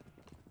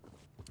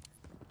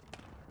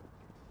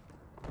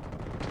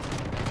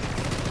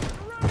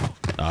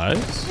skies.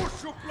 Nice.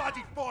 Push your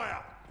bloody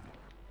fire!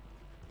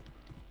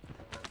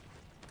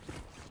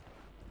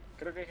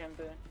 Creo que hay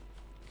gente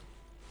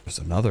There's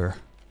another.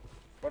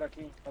 por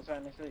aquí, o sea,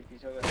 en ese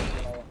edificio de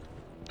este lado.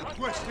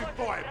 Requesting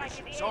fire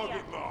mission.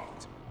 Target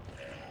marked.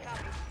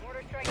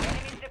 Mortar strike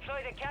enemies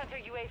deployed a counter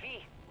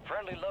UAV.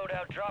 Friendly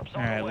loadout drops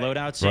on All right, the way.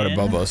 loadouts Right in.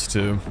 above us,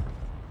 too.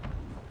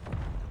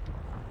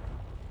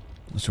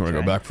 Just want to go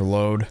Okay. back for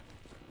load.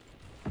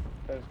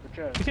 ¿Te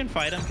escuchas? We can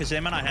fight them because they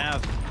might not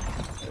have.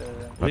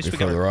 At Might least be we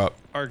got further up.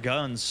 our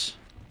guns.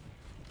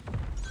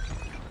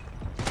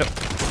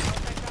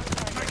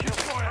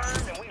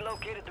 Confirmed, and we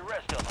located the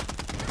rest of them.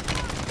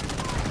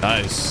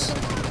 Nice.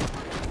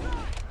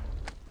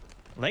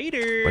 Later.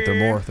 Wait, there are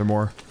more. There are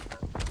more.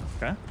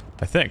 Okay.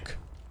 I think.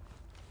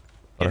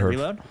 But I Get a heard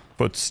reload.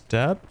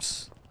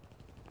 footsteps.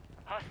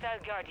 Hostile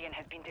Guardian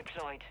has been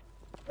deployed.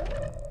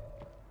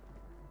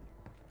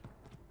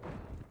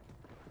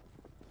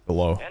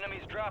 Below.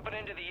 Enemies dropping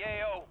into the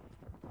AO.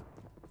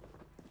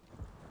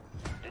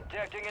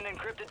 Detecting an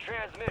encrypted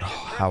transmission.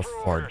 How Prep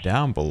for far orders.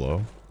 down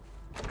below?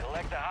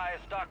 Collect the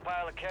highest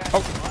stockpile of cash. Oh.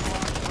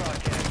 Unlock the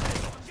broadcast.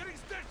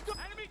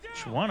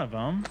 Which one of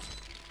them?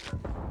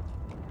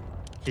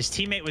 His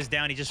teammate was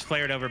down. He just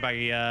flared over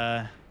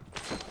by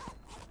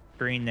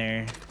green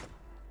there.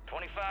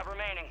 25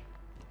 remaining.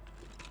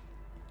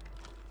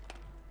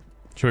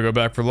 Should we go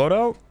back for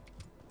loadout?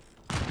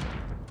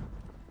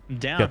 I'm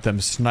down. Get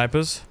them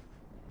snipers.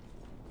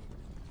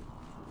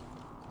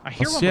 I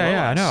hear one Yeah, below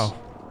yeah, I us. know.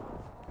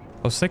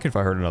 I was thinking if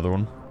I heard another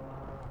one.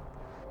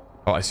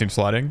 Oh, I see him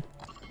sliding.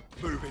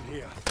 Moving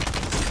here.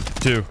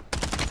 2.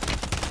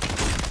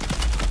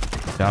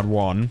 Down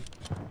 1.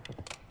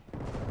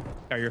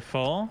 Are you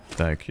full?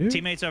 Thank you.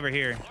 Teammates over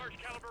here.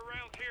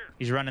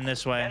 He's running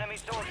this way. Enemy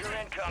soldier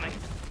incoming.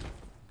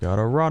 Got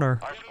a runner.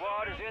 Our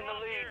squad is in the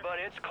lead, but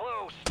it's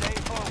close. Stay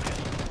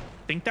focused.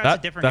 Think that's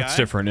a different guy. That's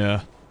different,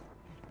 yeah.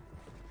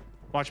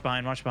 Watch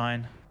behind. Watch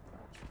behind.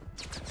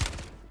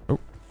 Oh,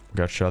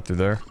 got shot through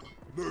there.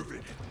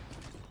 Moving.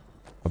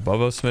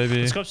 Above us,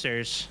 maybe. Let's go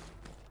upstairs.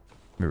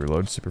 Let me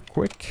reload super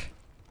quick.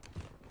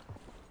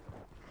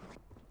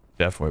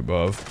 Definitely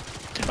above.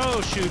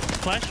 Oh shoot!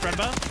 Flash right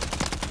above.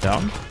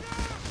 Down.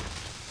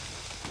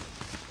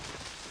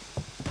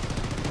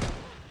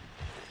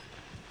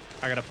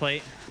 I got a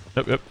plate.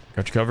 Yep, yep.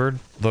 Got you covered.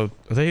 Are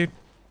they?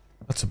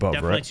 That's above,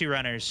 Definitely right? 2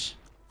 runners.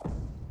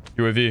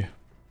 UAV.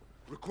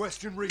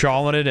 Requesting recon.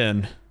 Jawing it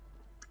in.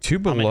 2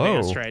 I'm below.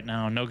 advanced right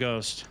now. No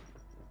ghost.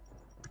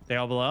 They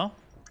all below?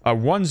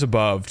 1's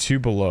above, 2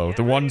 below.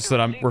 The ones that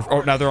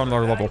oh, now they're on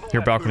our level.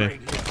 Here, balcony.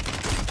 Taking effective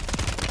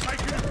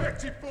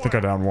I think I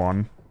fire. down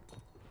 1.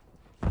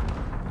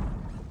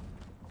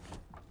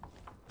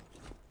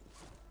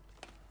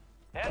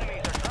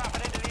 Enemies are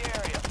dropping into the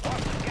area.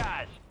 Watch the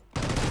skies.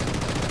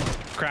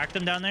 Cracked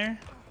them down there.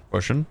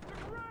 Pushing.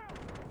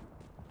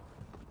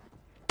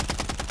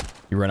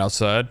 You ran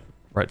outside.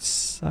 Right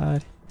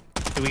side.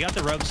 We got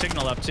the rogue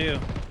signal up too.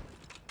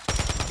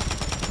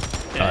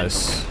 Dead.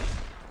 Nice.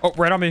 Oh,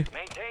 right on me.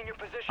 Maintain your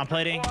position. I'm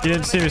plating. He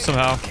didn't see me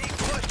somehow.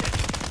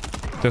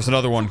 There's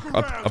another one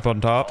up on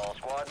top. All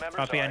squad members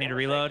Copy, are I need in to the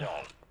reload. safe zone.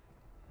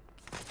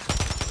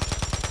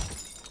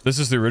 This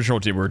is the original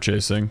team we're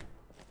chasing.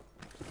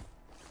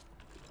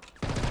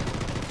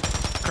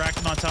 Cracked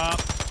him on top.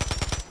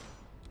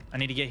 I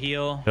need to get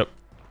heal. Yep.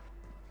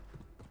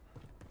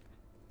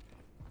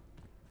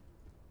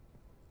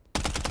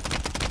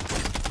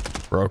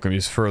 Broke him.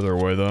 He's further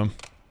away though.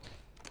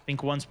 I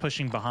think one's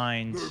pushing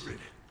behind. Moving.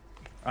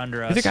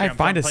 Under us. You think I Here, I'm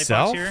find throwing a plate box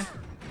self? here.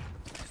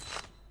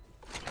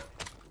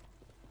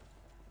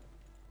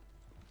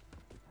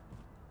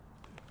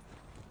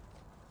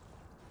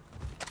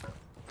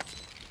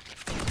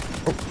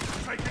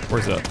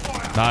 Where's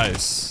that?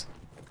 Nice.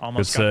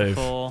 Almost Good got the save.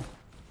 full.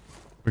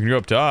 We can go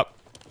up top.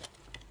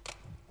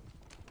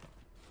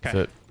 That's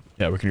Okay. it.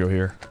 Yeah, we can go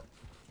here.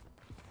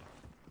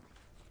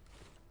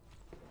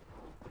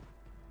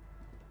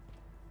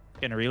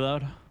 Gonna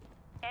reload.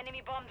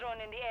 Enemy bomb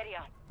drone in the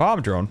area.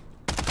 Bomb drone.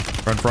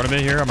 Right in front of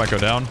me here. I might go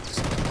down.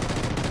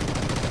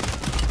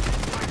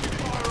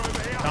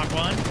 Knock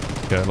one.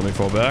 Okay, let me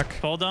fall back.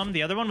 Pulled him.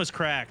 The other one was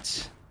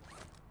cracked.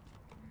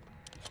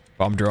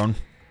 Bomb drone.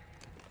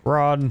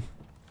 Rod.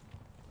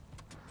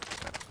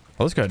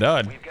 Oh, this guy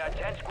died. We've got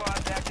 10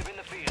 squads active in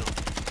the field.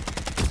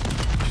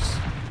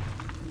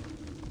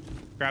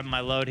 Grabbing my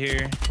load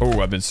here. Oh,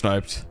 I've been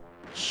sniped.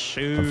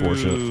 Shoot.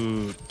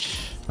 Unfortunate.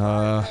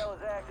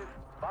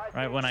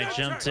 Right when I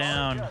jumped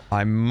down.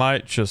 I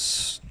might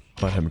just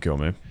let him kill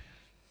me.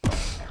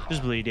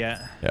 Just bleed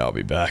yet. Yeah, I'll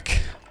be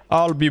back.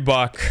 I'll be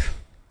back.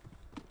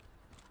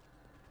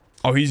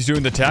 Oh, he's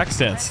doing the tax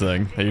stance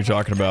thing that you're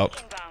talking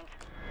about.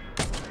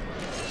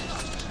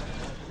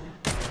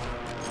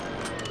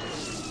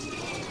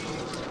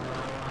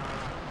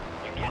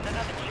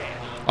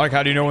 Like,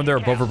 how do you know when they're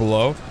above or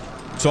below?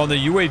 So on the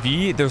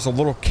UAV, there's a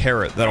little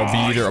carrot that'll be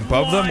either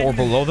above them or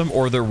below them,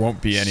 or there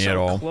won't be any at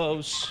all.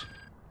 Close.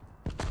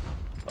 It's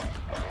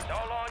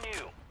all on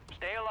you.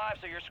 Stay alive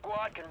so your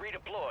squad can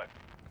redeploy.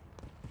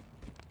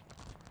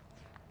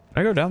 Can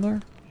I go down there?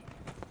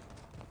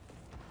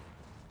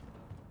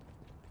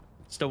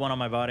 Still one on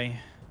my body.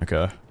 Okay.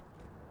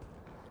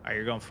 Alright,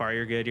 you're going far.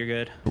 You're good. You're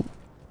good.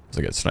 As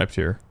I get sniped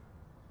here.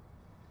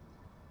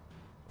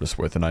 Just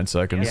wait the 9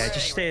 seconds. Yeah,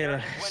 just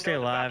stay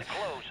alive.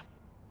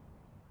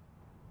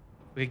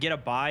 We could get a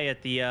buy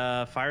at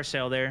the fire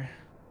sale there.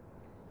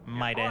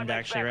 Might end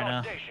actually right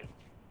now.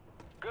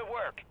 Good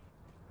work.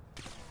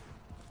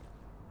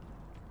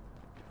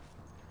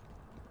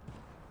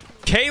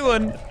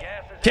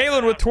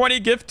 Kalen with 20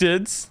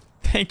 gifteds.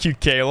 Thank you,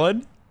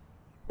 Kalen.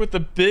 With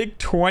the big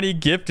 20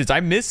 gifteds. I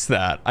missed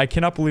that. I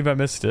cannot believe I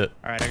missed it.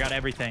 All right, I got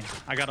everything.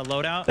 I got a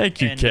loadout. Thank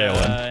you,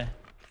 Kalen.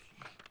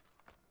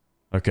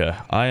 Okay,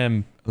 I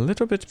am a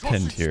little bit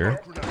pinned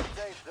here.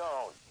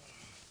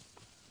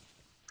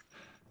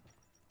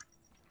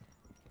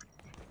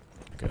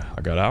 Okay,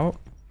 I got out.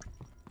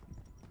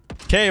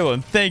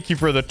 Kalen, thank you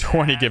for the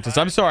 20 gifteds.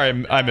 I'm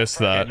sorry I missed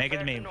that. Okay, make it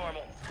to me.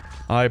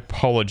 I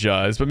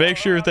apologize, but make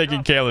sure you're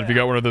thanking Kalen if you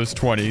got one of those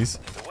 20s.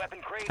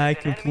 I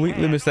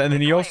completely missed that. And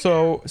then he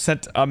also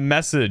sent a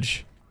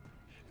message.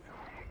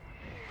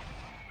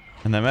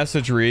 And that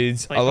message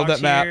reads, I love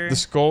that map. The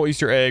skull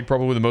Easter egg,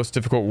 probably the most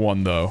difficult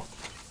one, though.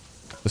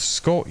 The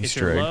skull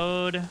Easter egg.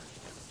 Load.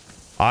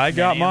 I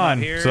got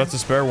mine, so that's a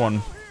spare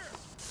one.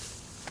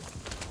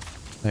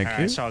 Thank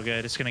you. It's all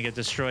good. It's going to get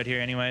destroyed here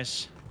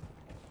anyways.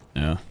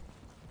 Yeah.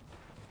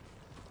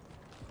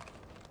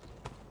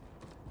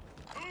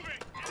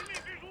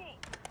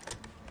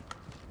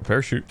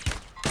 Parachute.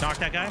 Knock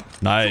that guy.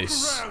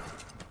 Nice.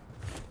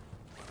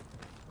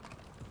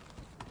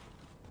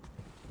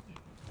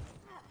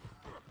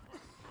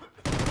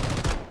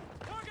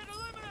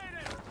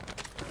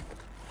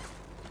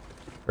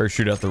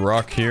 Parachute at the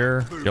rock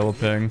here. Yellow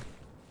ping.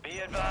 Be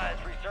advised,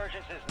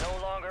 resurgence is no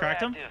longer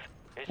Cracked him. active.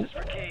 This is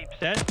for keeps.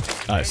 Dead.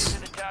 Nice.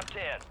 To the top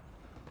 10.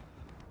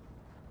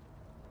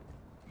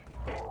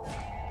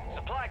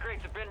 Supply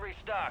crates have been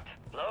restocked.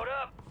 Load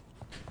up.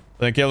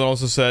 Then Kalen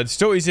also said,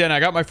 still easy, and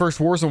I got my first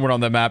Warzone win on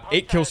that map.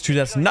 8 kills, 2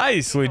 deaths.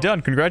 Nicely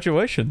done.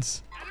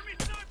 Congratulations.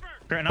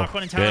 Great, knock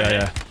one in tower.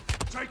 Yeah.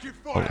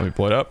 Oh, let me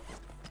pull it up.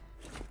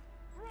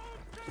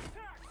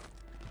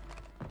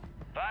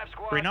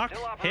 Great knock.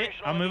 Hit.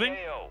 I'm moving.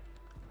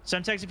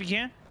 Semtex if you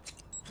can.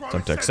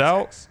 Semtex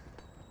out.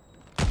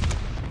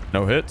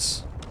 No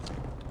hits.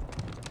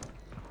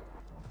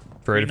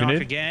 Trade if you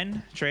need.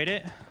 Again. Trade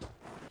it.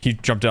 He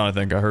jumped down, I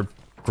think. I heard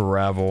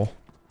gravel.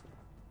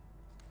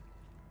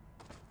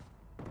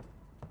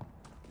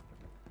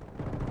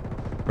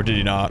 Or did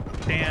he not?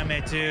 Damn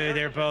it, dude.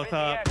 They're both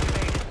up.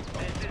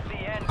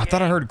 I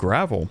thought I heard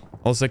gravel.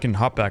 Unless they can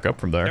hop back up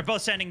from there. They're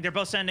both sending. They're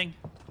both sending.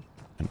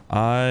 And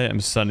I am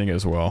sending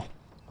as well.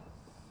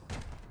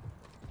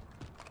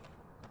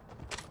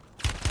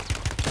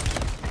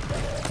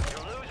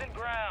 You're losing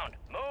ground.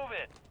 Move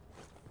it.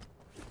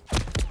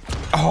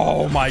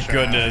 Oh my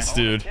goodness,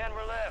 dude. 10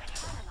 were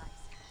left.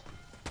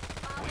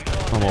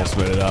 Almost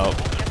made it out.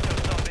 Get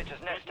those some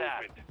bitches next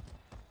time.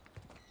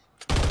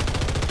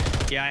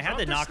 Yeah, I had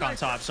the knock on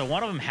top, so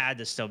one of them had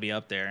to still be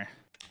up there.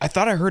 I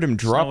thought I heard him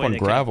drop on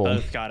gravel.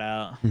 Both got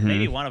out.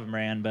 Maybe one of them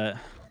ran, but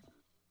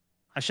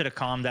I should have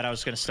calmed that. I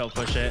was gonna still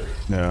push it.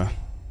 Yeah.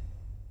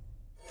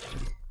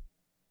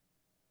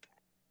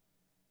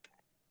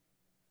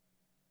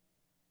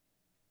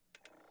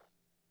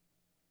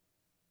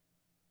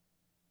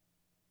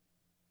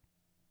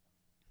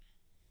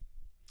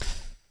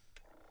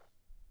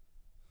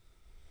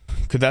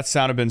 Could that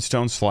sound have been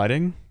stone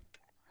sliding?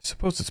 I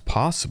suppose it's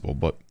possible,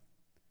 but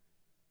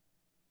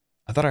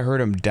I thought I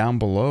heard him down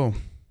below.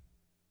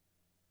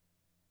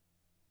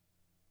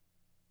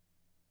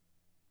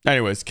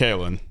 Anyways,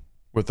 Kalen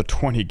with the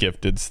 20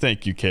 gifteds.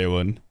 Thank you,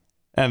 Kalen.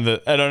 And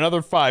at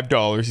another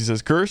 $5, he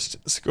says, Cursed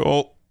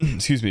Skull,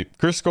 excuse me,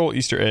 Cursed Skull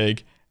Easter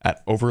egg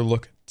at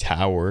Overlook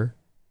Tower.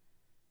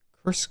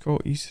 Cursed Skull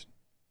East.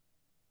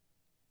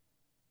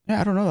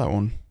 Yeah, I don't know that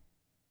one.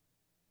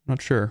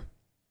 Not sure.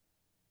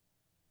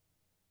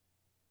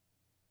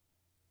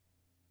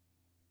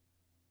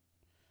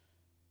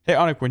 Hey,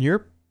 Onik, when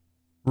you're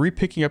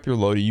re-picking up your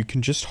loader, you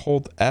can just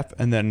hold F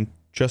and then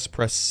just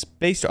press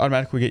space to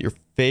automatically get your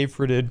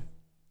favorited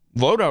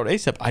loadout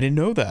ASAP. I didn't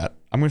know that.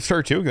 I'm going to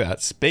start doing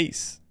that.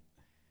 Space.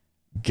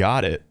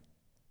 Got it.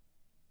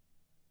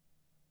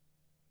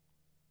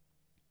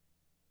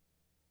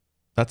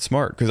 That's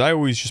smart, because I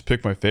always just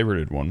pick my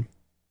favorited one.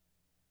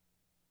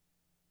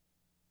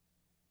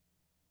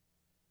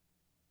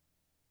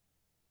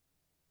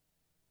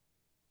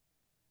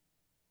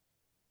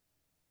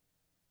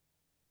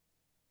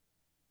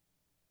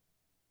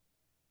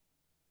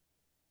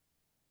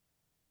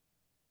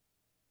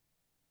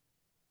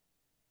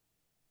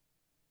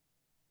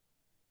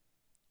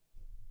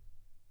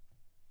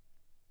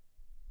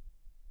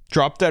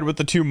 Drop Dead with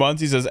the 2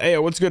 months. He says, hey,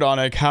 what's good,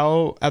 Onik?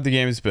 How have the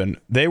games been?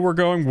 They were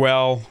going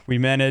well. We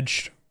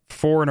managed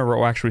 4 in a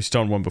row. Actually,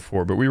 Stone won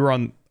before, but we were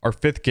on our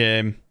 5th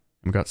game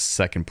and we got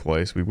 2nd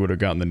place. We would have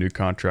gotten the new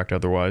contract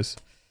otherwise.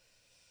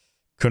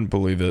 Couldn't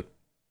believe it.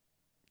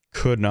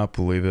 Could not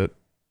believe it.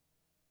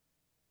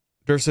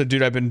 Durf said,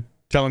 dude, I've been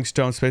telling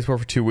Stone Spacebar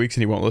for 2 weeks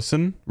and he won't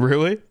listen.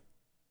 Really?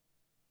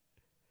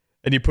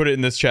 And you put it in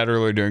this chat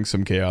earlier during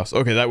some chaos.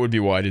 Okay, that would be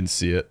why I didn't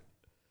see it.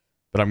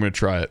 But I'm going to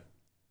try it.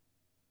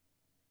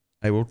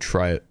 I will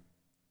try it.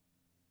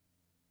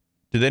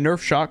 Did they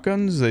nerf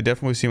shotguns? They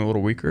definitely seem a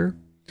little weaker.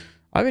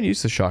 I haven't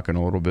used the shotgun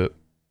a little bit,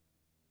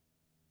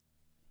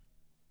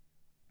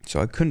 so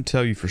I couldn't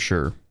tell you for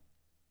sure.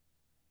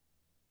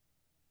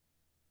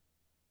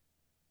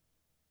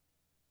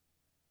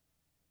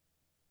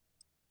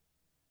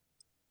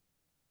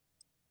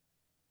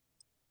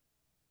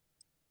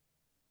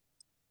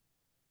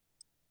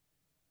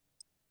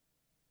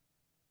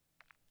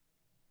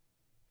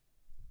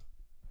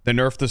 They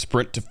nerfed the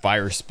sprint to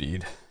fire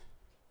speed.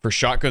 For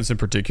shotguns in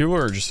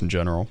particular, or just in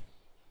general?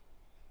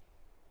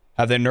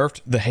 Have they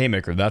nerfed the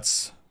haymaker?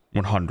 That's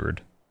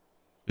 100.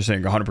 You're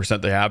saying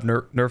 100% they have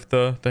nerfed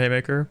the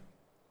haymaker?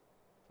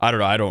 I don't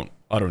know.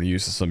 I don't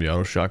use the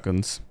semi-auto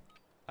shotguns.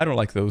 I don't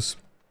like those.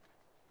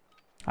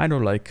 I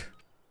don't like.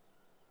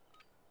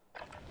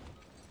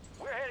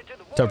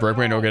 Tell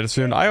Breakbrain will get it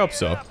soon. I hope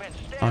so.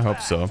 I hope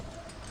so.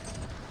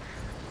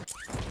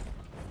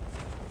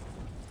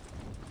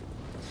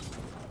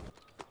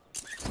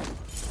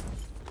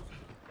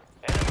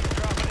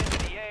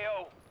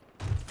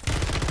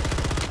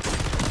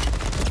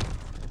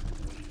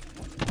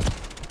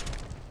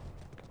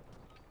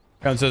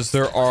 And says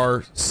there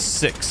are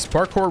 6.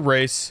 Parkour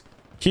race,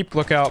 keep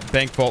lookout,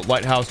 bank vault,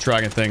 lighthouse,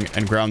 dragon thing,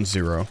 and ground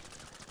 0.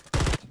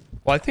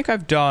 Well, I think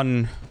I've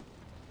done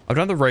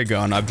the ray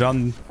gun. I've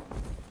done,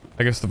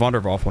 I guess, the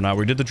Wunderwaffel now.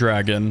 We did the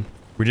dragon,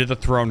 we did the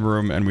throne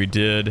room, and we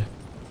did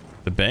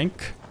the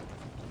bank.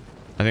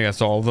 I think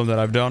that's all of them that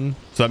I've done.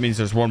 So that means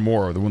there's one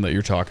more, the one that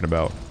you're talking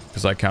about,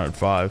 because I counted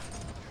 5.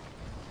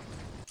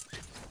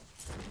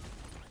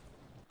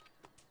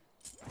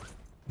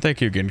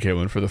 Thank you again,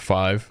 Caitlin, for the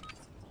 5.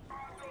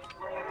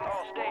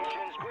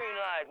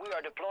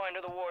 Deploying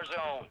to the war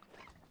zone.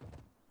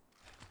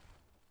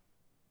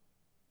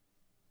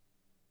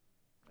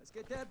 Let's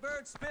get that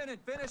bird spinning.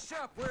 Finish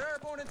up. We're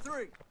airborne in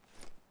 3.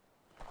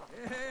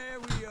 There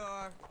we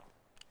are.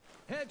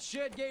 Head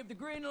shed gave the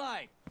green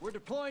light. We're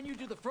deploying you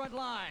to the front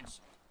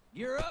lines.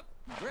 Gear up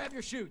and grab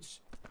your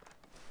chutes.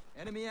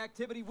 Enemy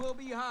activity will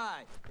be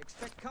high.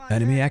 Expect contact.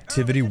 Enemy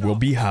activity will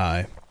be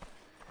high.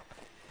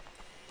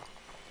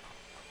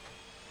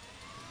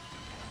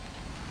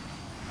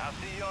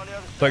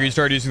 It's like you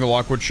started using the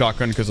Lockwood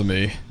shotgun because of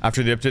me.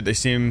 After the update, they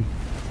seem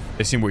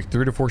weak.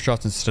 3 to 4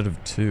 shots instead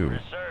of 2.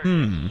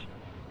 I'm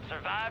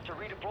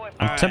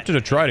tempted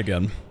to try it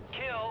again.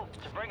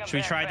 Should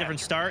we try a different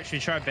start? Should we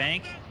try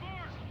bank?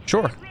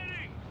 Sure.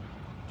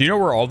 Do you know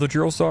where all the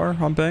drills are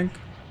on bank?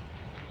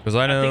 Because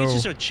I know. I think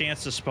it's just a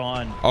chance to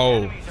spawn.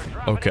 Oh,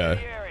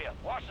 okay.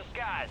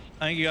 I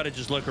think you got to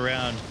just look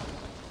around.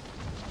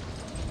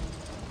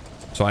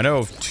 So I know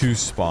of 2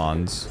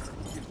 spawns.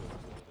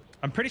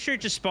 I'm pretty sure it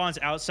just spawns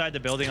outside the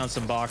building on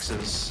some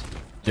boxes.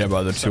 Yeah,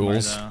 by the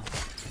tools.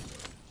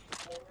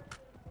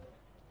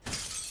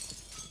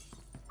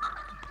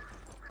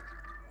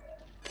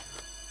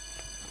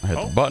 I hit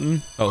the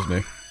button. That was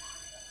me.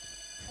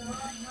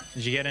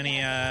 Did you get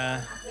any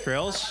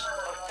drills?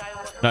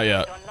 Not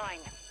yet.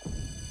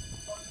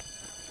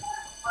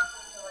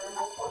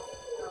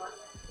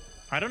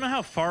 I don't know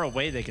how far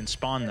away they can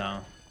spawn though.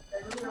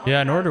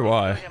 Yeah, nor do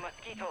I.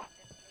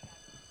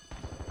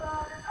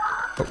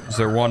 Oh, is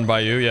there one by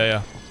you?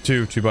 Yeah.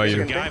 2 by you.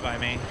 There's a guy by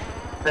me.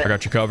 I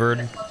got you covered.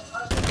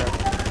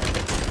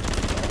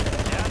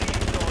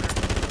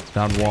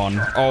 Down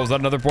 1. Oh, is that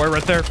another boy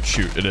right there?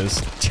 Shoot, it is.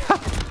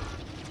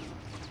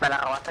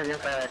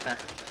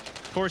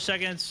 4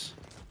 seconds.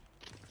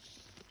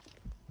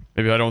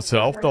 Maybe I don't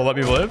self. They'll let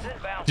me live.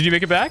 Did you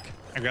make it back?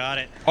 I got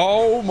it.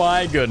 Oh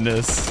my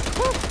goodness.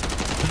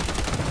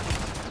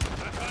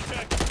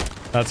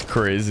 That's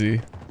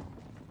crazy.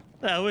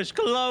 That was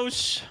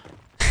close.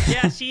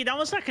 Yeah, see, that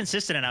was not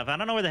consistent enough. I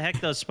don't know where the heck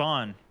those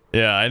spawn.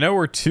 Yeah, I know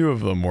where 2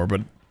 of them were,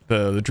 but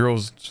the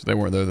drills, they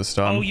weren't there this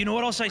time. Oh, you know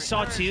what else I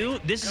saw too?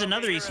 This is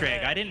another Easter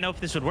egg. I didn't know if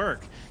this would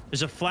work.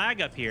 There's a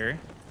flag up here.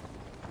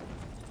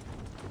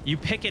 You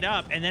pick it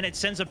up, and then it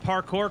sends a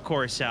parkour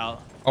course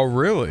out. Oh,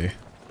 really?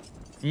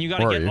 And you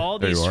gotta get all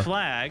these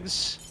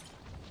flags.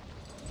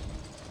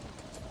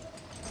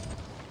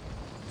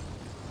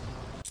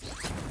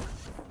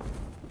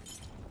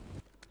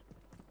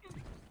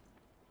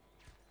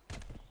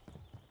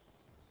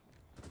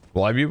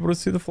 Will I be able to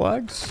see the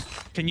flags?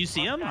 Can you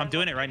see them? I'm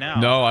doing it right now.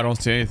 No, I don't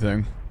see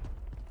anything.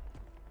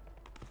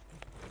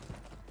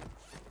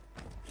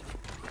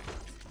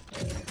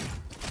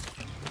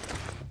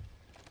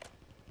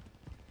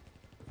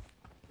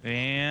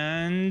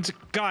 And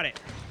got it.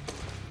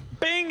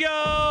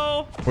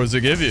 Bingo! What does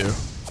it give you?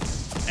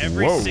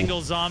 Every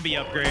single zombie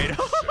upgrade.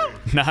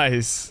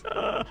 Nice.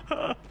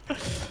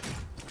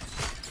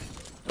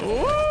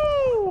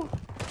 Woo!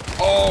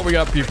 Oh, we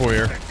got people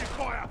here.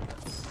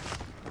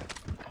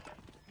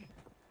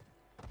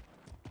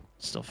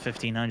 Still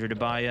 1,500 to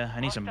buy you. I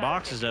need some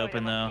boxes to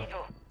open though.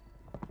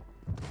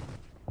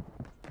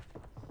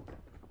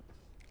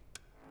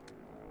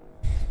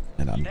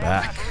 And I'm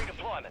back.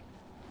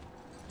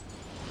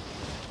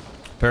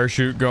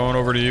 Parachute going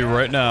over to you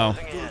right now.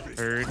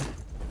 Bird.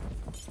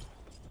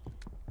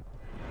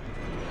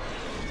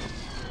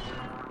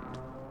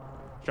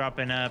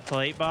 Dropping a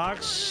plate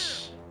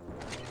box.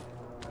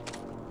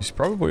 He's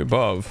probably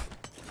above.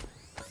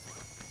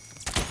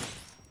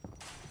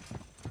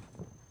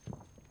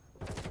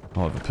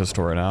 I'll have a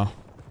pistol right now.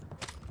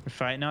 They're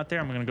fighting out there.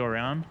 I'm gonna go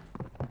around.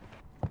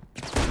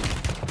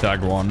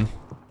 Tagged one.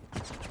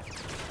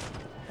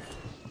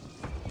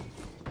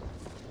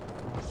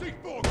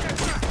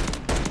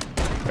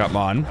 Got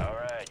mine. All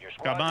right, your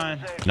Got mine.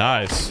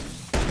 Nice.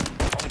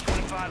 Only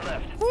 25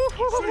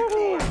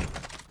 left.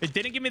 It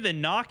didn't give me the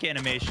knock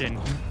animation.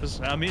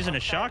 I'm using a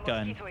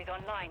shotgun.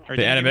 Or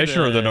The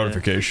animation or the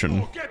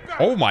notification?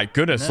 Oh my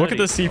goodness, look at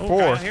the C4.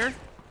 Oh, here.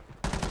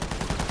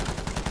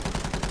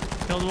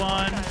 Killed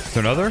one. Is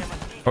there another?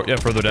 Oh yeah,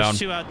 further down. There's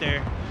two out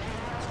there.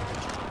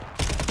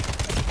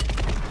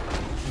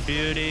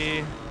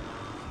 Beauty.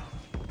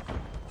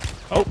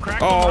 Oh,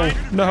 cracked Oh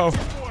no.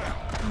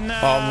 No.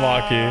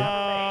 Unlucky.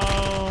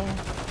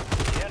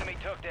 The enemy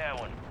took that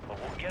one, but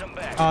we'll get him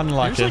back.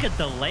 Unlucky. There's like a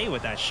delay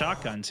with that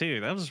shotgun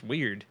too. That was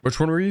weird. Which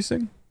one were you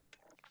using?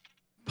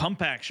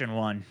 Pump action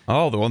one.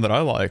 Oh, the one that I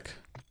like.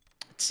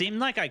 It seemed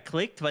like I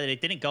clicked, but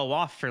it didn't go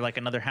off for like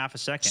another half a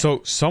second.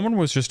 So someone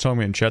was just telling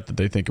me in chat that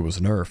they think it was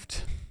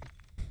nerfed.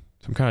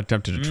 So I'm kind of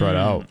tempted to try it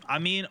out. I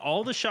mean,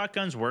 all the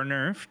shotguns were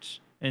nerfed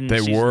in They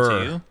season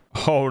were. 2.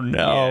 Oh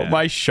no, Yeah.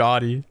 my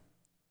shoddy.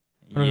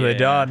 What have they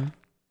done?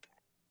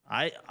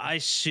 I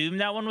assume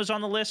that one was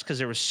on the list because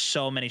there were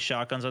so many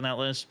shotguns on that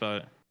list,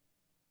 but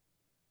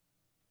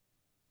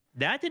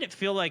that didn't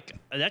feel like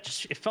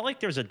it felt like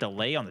there was a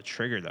delay on the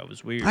trigger though. It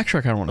was weird. Actually,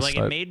 I kind of want to like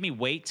it made me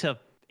wait to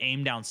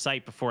aim down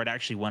sight before it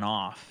actually went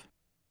off.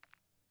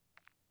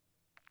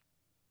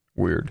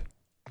 Weird.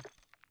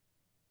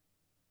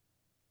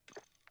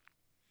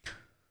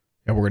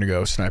 Yeah, we're gonna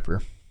go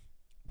sniper.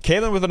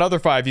 Kalen with another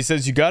 5. He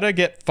says you gotta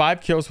get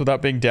 5 kills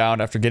without being down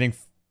after getting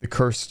the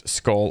cursed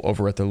skull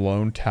over at the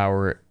lone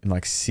tower in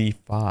like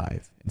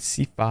C5 and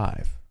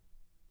C5,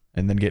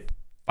 and then get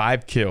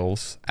 5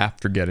 kills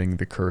after getting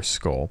the cursed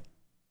skull.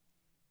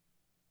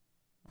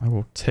 I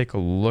will take a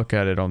look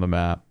at it on the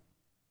map.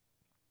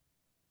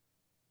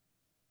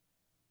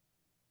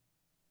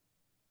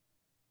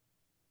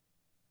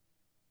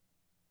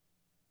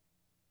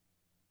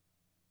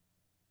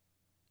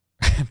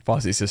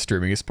 Fozzie says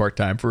streaming is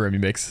part-time for him. He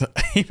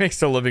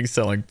makes a living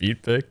selling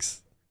beat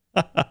pics.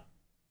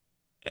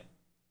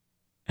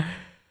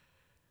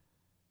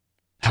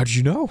 How'd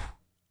you know?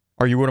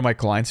 Are you one of my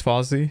clients,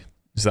 Fozzie?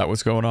 Is that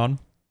what's going on?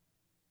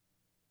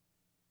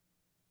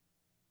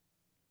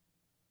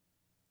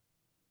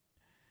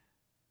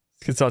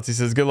 Skitsati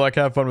says, good luck,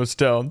 have fun with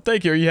Stone.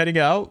 Thank you. Are you heading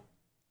out?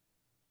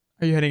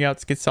 Are you heading out,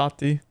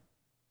 Skitsati?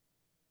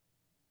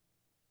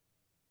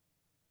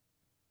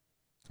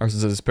 Arson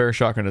says, spare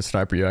shotgun and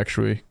sniper. You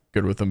actually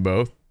good with them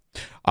both?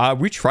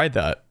 We tried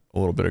that a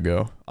little bit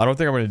ago. I don't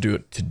think I'm going to do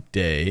it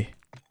today.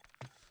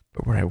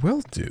 But what I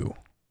will do,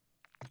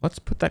 let's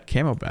put that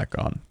camo back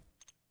on.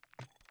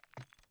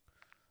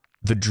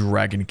 The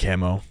dragon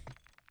camo.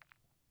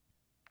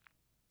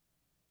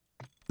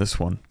 This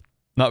one.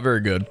 Not very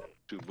good.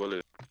 2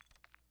 bullets.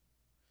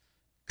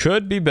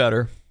 Could be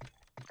better.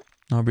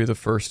 I'll be the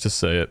first to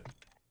say it.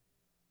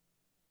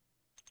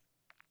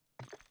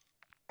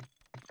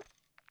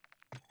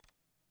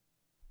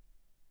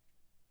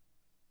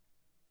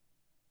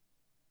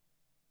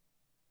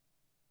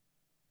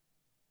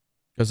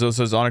 Gazelle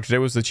says, Onyx, today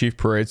was the chief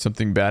parade.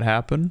 Something bad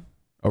happened?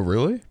 Oh,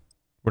 really?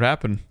 What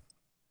happened?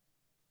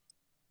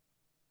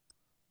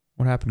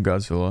 What happened,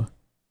 Godzilla?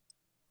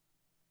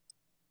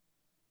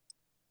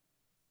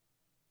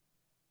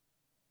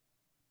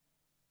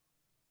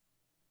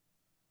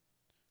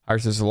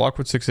 Iris says, the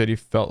Lockwood 680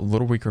 felt a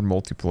little weaker in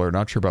multiplayer.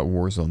 Not sure about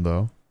Warzone,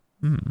 though.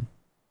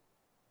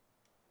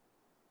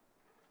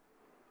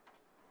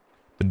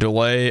 The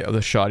delay of the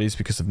shotties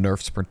because of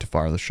nerf sprint to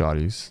fire the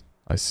shotties.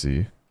 I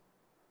see.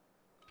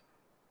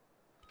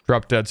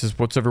 Drop Dead says,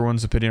 what's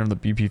everyone's opinion on the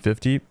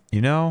BP-50?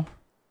 You know,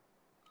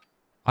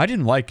 I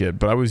didn't like it,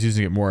 but I was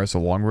using it more as a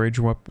long-range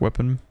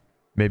weapon.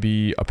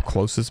 Maybe up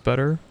close is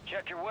better.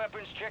 Check your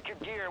weapons, check your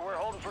gear. We're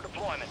holding for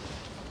deployment.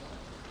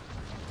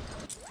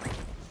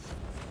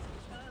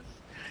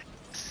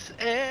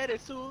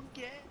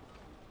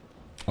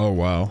 Oh,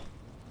 wow.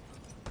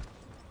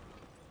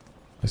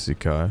 I see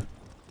Kai.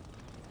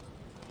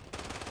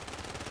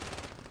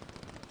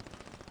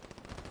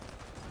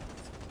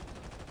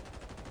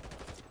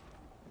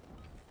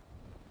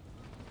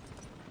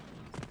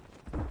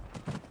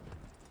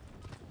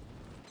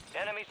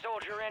 Enemy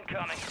soldier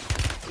incoming.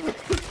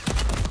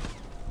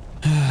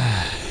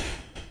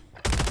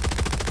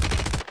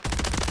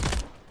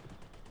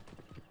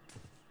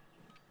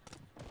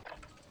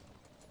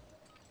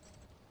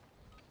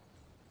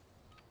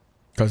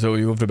 Because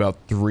you lived about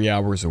 3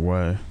 hours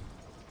away.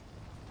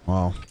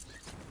 Wow.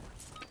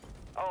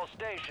 All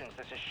stations,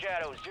 this is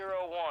Shadow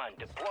 01.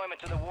 Deployment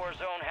to the war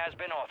zone has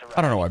been authorized.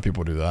 I don't know why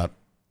people do that.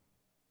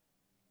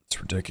 It's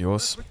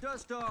ridiculous. With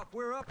dust off,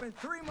 we're up in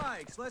 3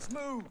 mics. Let's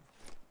move.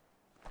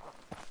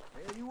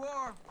 There you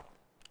are.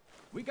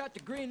 We got the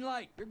green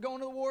light. You're going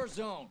to the war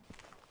zone.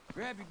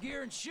 Grab your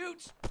gear and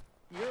shoots.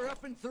 You're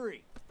up in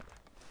 3.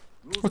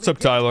 Rules What's of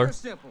up, the game Tyler? are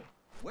simple.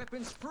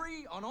 Weapons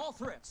free on all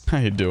threats. How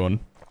you doing?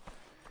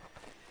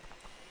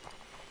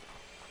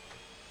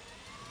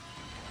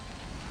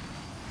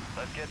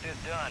 Let's get this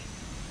done.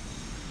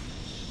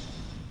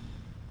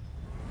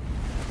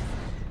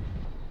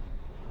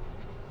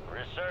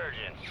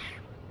 Resurgence.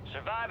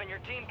 Survive and your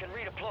team can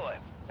redeploy.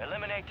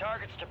 Eliminate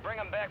targets to bring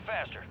them back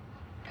faster.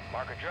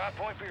 Mark a drop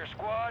point for your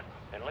squad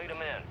and lead them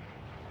in.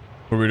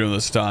 What are we doing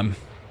this time?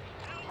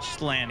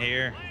 Just land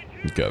here.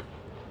 Okay.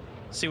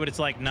 See what it's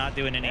like not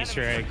doing an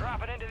Easter Enemies are egg.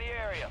 dropping into the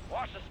area.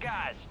 Watch the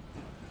skies.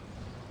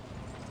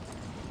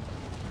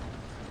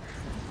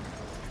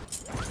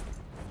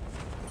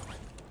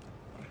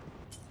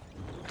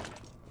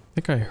 I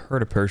think I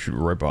heard a parachute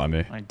right behind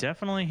me. I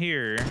definitely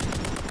hear.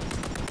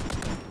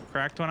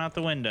 Cracked one out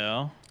the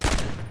window.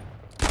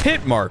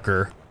 Hit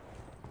marker.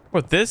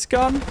 What, this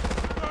gun?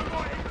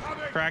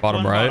 Cracked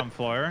Bottom one right. bottom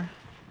floor.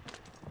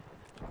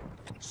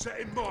 Set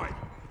in mind.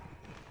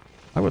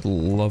 I would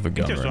love a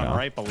gun There's right one now.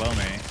 right below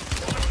me.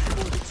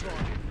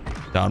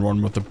 Down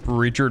one with the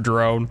breacher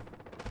drone.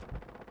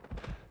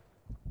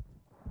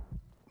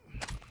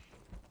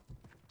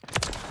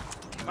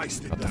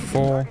 Wasted Got the that.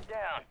 full. Get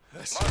down.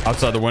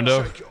 Outside the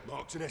window. Take it.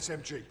 Marked an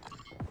SMG.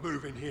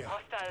 Move in here.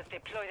 Hostiles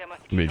deploy the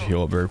Let me mosquito.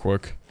 heal up very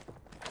quick.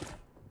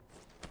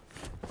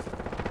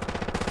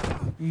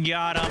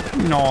 Got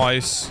him.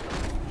 Nice.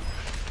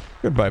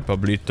 Goodbye,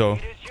 Pablito.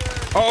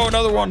 Oh,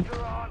 another one.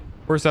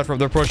 Where's that from?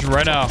 They're pushing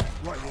right now.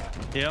 Right here.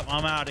 Yep,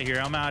 I'm out of here.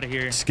 I'm out of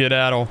here.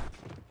 Skedaddle.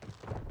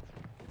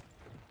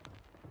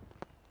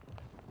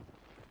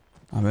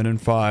 I'm in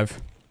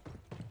 5.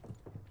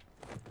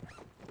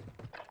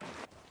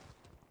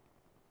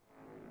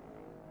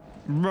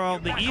 Bro,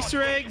 the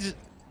Easter eggs.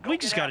 We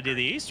just got to do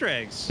the Easter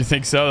eggs. You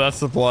think so? That's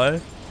the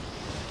play?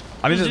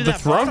 I mean, Let's do the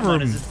that throne bottom one.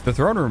 room. Is it- The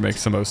throne room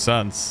makes the most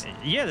sense.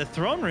 Yeah, the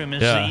throne room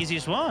is Yeah. the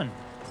easiest one. And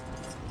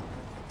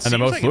the Seems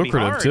most like it'd be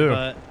lucrative, hard, too.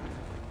 But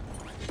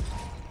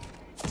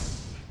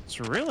it's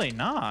really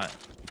not.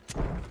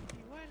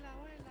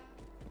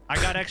 I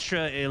got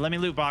extra. Let me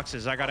loot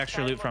boxes. I got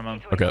extra loot from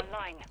them. Okay.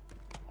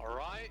 All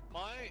right,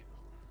 mate.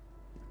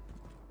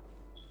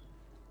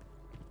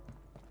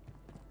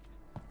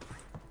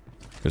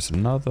 There's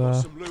another.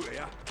 Some loot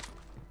here.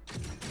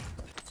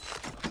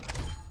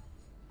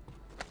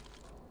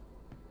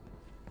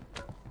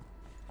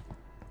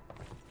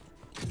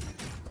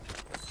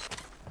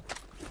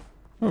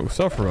 Oh,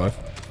 self-revive.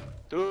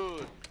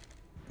 Dude.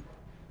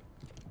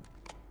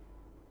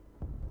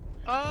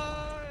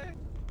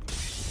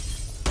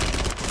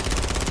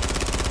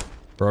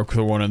 Broke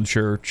the one in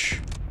church.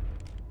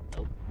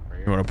 Nope. Right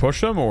You here. want to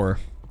push them or?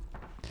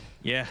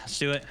 Yeah, let's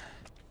do it.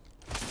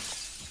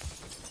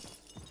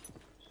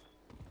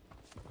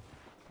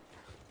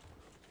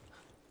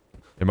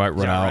 They might run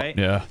that out. right?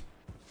 Yeah.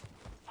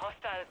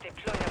 Hostiles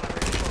deploy the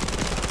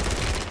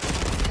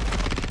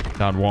mosquito.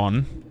 Down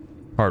one.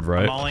 Hard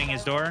right. Mauling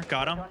his door.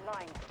 Got him.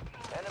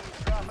 Enemies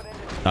dropping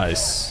into the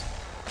Nice.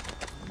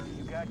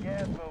 You got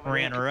gas moving.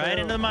 Ran right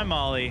into my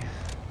molly.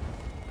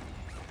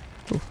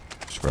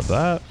 Just grab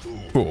that.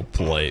 Cool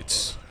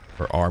plates.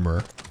 Or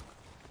armor.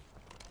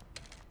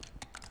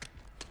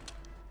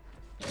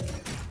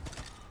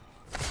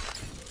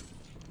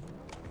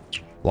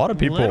 A lot of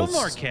people Little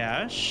more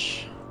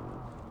cash.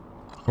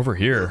 over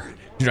here.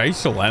 Dude, I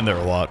used to land there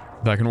a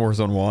lot. Back in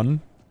Warzone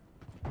 1.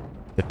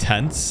 The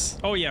tents.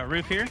 Oh yeah,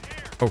 roof here.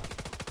 Oh,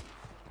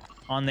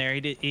 On there.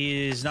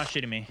 He is not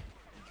shooting me.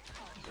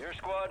 Your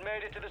squad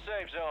made it to the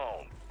safe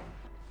zone.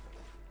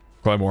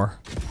 Claymore.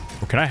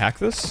 Oh, can I hack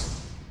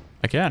this?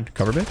 I can.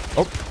 Cover me.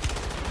 Oh,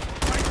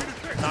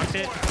 Knocked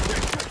it.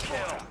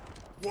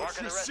 Watch Marking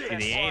the this rest of shit. that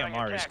The squad on your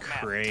AMR is attack map.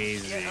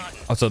 crazy. Get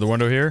hunting. outside the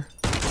window here.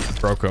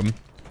 Broke him.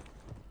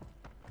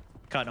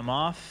 Cutting him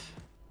off.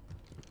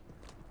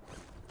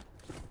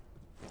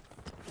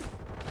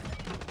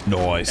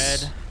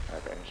 Nice. Ed.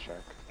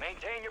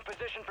 Maintain your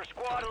position for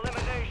squad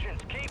eliminations.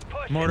 Keep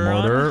pushing. Mortar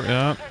on. Mortar,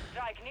 yeah.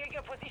 Strike near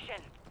your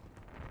position.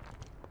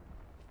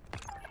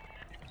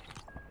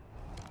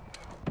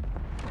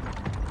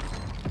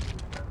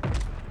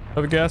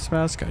 Have a gas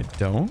mask? I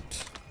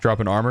don't.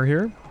 Dropping armor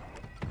here.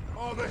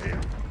 Over here.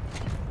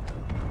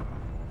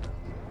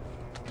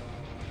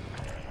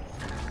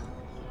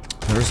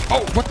 There's.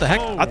 Oh, what the heck?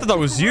 I thought that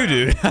was you,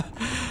 dude.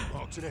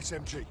 Marked an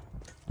SMG.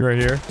 You're right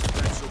here.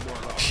 That's someone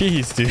like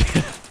Jeez, dude.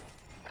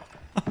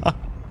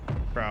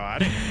 Bro, I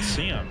didn't even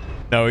see him.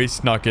 No, he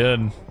snuck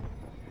in.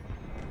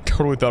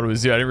 Totally thought it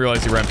was you. I didn't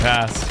realize he ran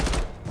past.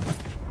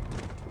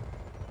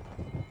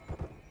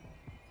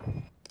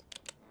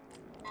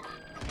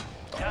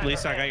 At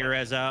least I got your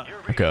res out. You're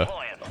Okay.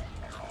 redeploying.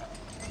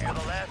 You're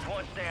the last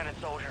one standing,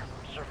 soldier.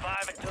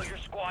 Survive until your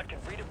squad can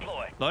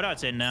redeploy.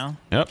 Loadout's in now.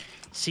 Yep.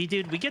 See,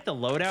 dude, we get the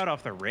loadout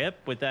off the rip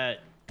with that.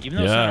 Even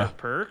though it's Yeah. not our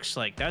perks,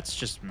 like that's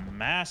just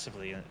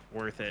massively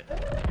worth it.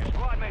 Your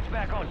squad mate's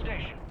back on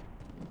station.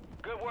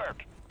 Good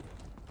work.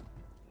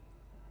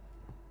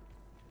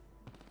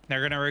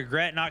 They're gonna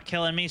regret not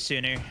killing me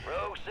sooner.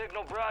 Rogue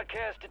signal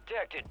broadcast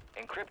detected.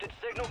 Encrypted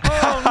signal.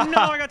 Oh no,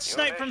 I got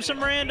sniped from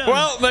some random.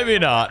 Well, maybe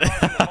not.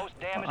 Causing the most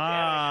damage to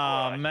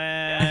Aw, enemy squad.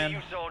 man.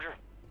 Down to you, soldier.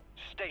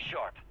 Stay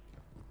sharp.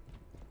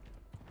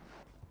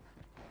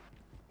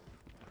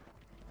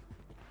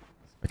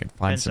 I can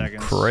find 10 some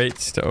seconds.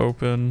 crates to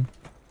open.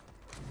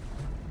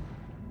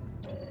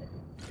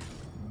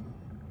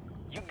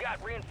 You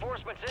got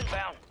reinforcements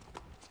inbound.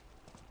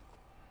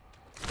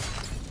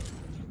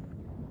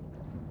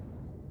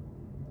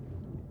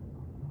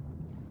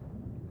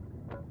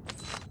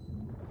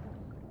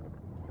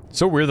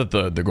 So weird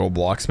that the gold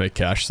blocks make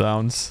cash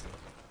sounds.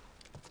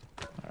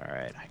 All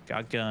right, I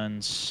got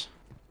guns.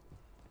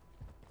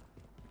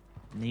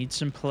 Need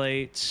some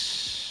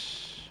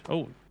plates.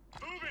 Oh,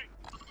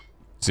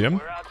 See him?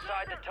 We're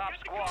outside the top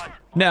squad.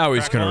 Now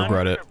he's Crack gonna on.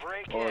 regret it.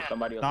 Break Oh, in.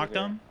 somebody else. knocked is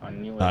there. him. I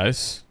knew it.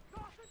 Nice.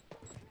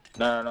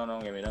 No,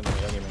 don't give me, don't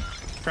give me.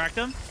 Cracked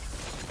him.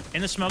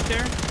 In the smoke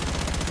there.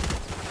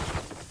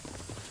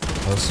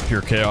 Oh, this is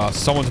pure chaos.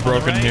 Someone's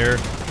broken right. here.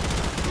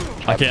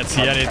 I can't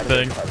see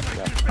anything.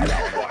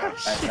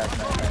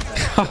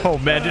 Oh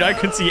man, dude, I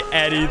couldn't see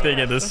anything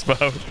in this smoke.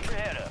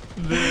 Head up.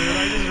 Dude,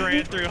 I just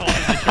ran through holding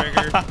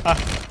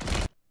the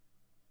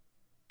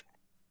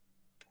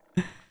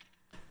trigger.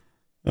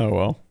 Oh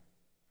well.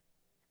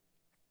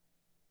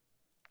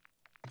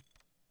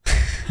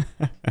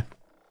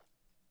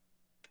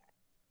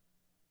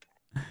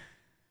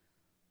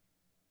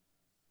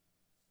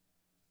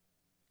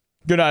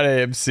 Good night,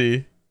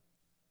 AMC.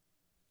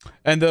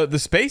 And the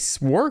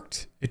space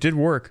worked. It did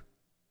work.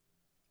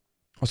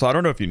 Also, I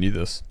don't know if you need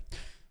this.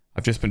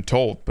 I've just been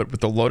told, but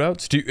with the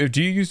loadouts,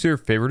 do you use your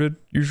favorited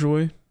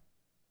usually?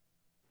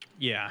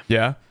 Yeah.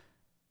 Yeah.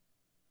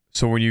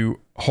 So when you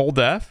hold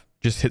F,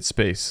 just hit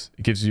space.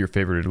 It gives you your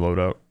favorited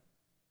loadout.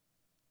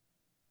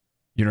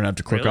 You don't have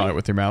to click on Really? it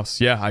with your mouse.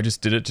 Yeah, I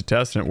just did it to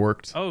test and it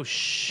worked. Oh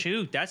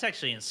shoot, that's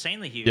actually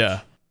insanely huge.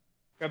 Yeah.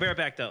 I'll be right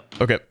back though.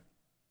 Okay.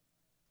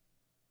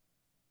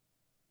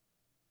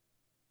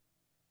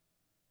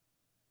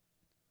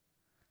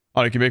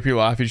 Oh, you can make me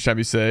laugh each time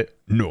you say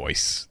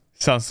 "noise."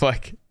 Sounds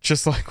like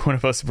just like one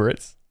of us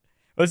Brits.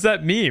 What's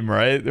that meme,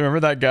 right? Remember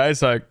that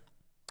guy's like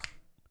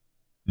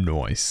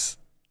noise.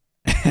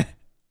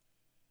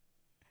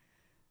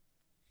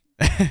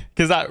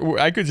 Because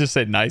I could just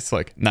say nice,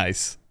 like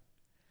nice,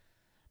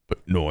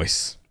 but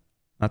noise.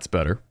 That's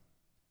better.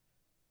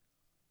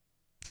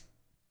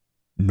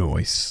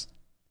 Noise.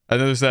 And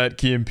then there's that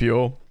Key and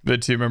Peele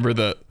bit too. Remember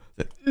the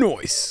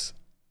noise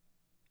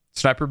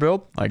sniper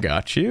build? I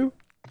got you.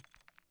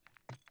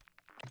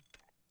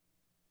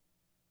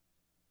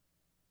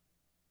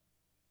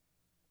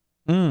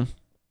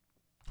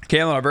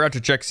 Kalen, I forgot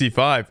to check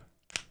C5.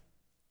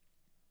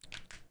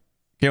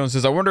 Kalen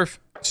says, I wonder if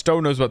Stowe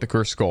knows about the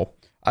cursed skull.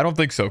 I don't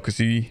think so, because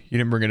he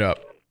didn't bring it up.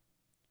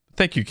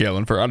 Thank you,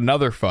 Kalen, for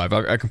another 5.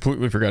 I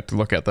completely forgot to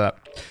look at that.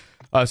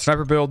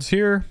 Sniper builds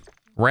here.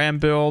 Ram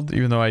build,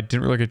 even though I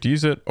didn't really get to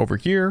use it, over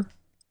here.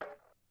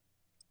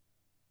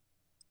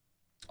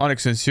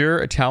 Onyx Sincere,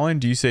 Italian,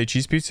 do you say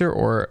cheese pizza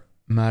or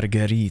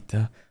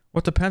margherita? Well,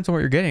 it depends on what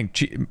you're getting.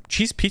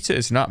 Cheese pizza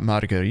is not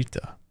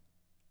margherita.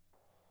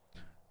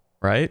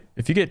 Right?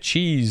 If you get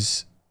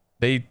cheese,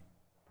 they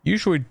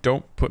usually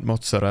don't put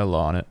mozzarella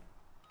on it.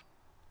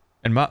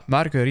 And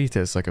margherita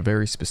is like a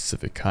very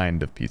specific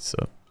kind of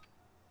pizza.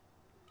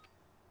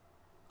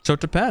 So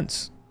it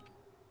depends.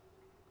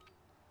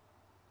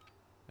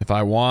 If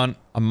I want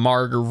a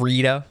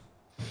margarita,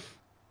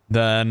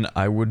 then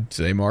I would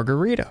say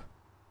margarita.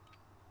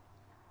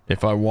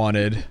 If I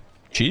wanted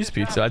cheese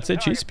pizza, I'd say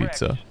cheese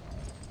pizza.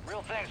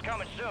 Real things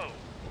coming soon.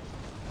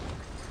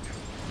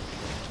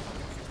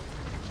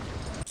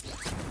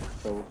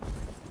 So,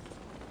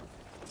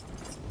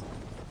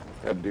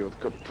 gotta deal with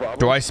good problems.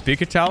 Do I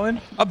speak Italian?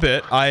 A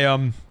bit. I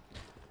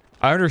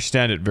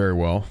understand it very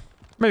well.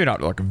 Maybe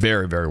not like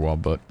very, very well,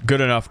 but good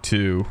enough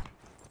to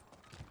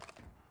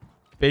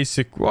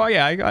basic. Well,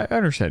 yeah, I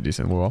understand it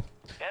decently well.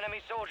 Enemy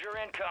soldier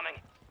incoming.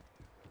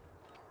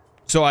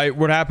 So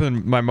what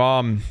happened, my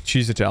mom,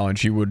 she's Italian.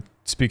 She would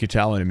speak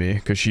Italian to me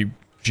because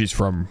she's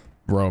from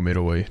Rome,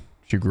 Italy.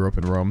 She grew up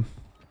in Rome.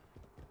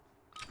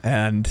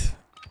 And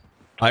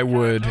I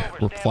would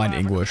reply in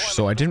English,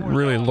 so I didn't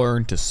really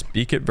learn to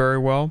speak it very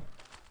well.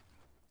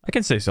 I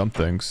can say some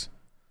things.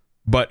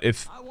 But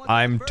if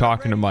I'm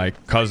talking to my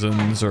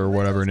cousins or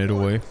whatever in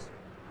Italy,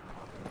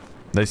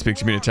 they speak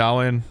to me in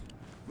Italian,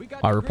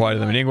 I reply to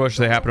them in English.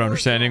 They happen to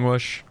understand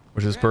English,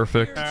 which is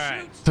perfect. All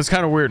right. It's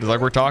kind of weird. It's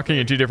like we're talking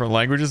in two different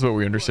languages, but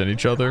we understand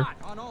each other.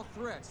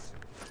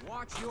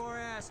 Watch your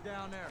ass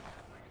down there.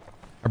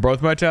 Are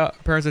both my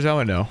parents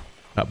Italian? No,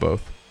 not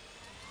both.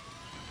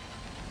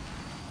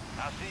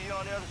 I'll see you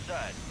on the other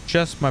side.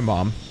 Just my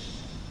mom.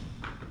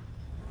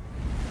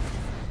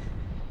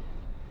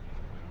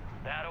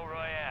 Battle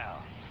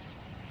Royale.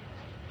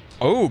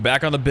 Oh,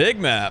 back on the big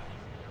map.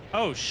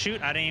 Oh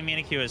shoot! I didn't even mean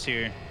to queue us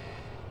here.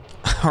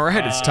 All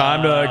right, it's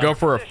time to go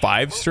for a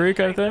 5 streak,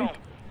 I think.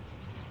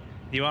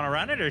 Do you want to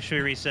run it or should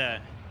we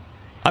reset?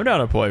 I'm down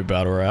to play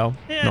Battle Royale.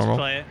 Yeah, Normal. let's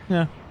play it.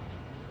 Yeah.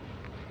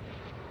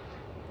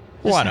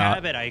 Just Why not?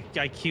 habit,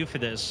 I queue for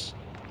this.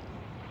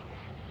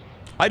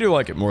 I do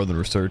like it more than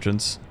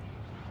Resurgence.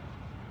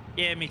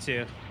 Yeah, me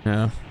too.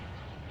 Yeah.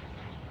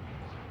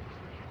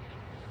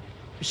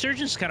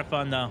 Resurgence is kind of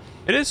fun though.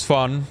 It is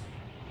fun,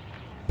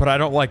 but I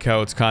don't like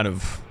how it's kind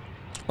of...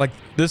 Like,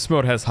 this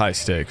mode has high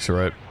stakes,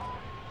 right?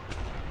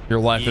 Your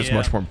life is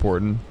much more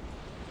important.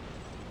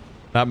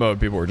 That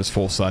mode, people are just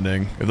full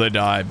sending. If they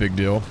die, big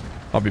deal.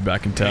 I'll be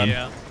back in 10.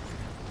 Yeah.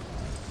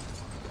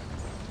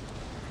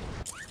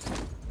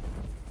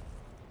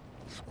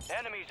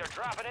 Enemies are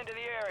dropping into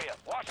the area.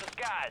 Watch the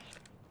skies.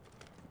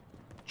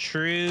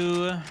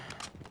 True.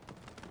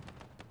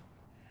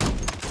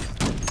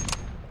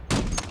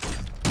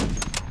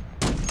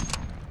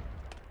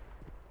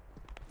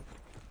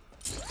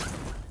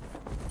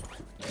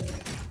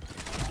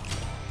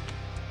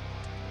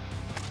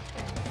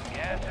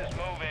 Gas is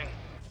moving.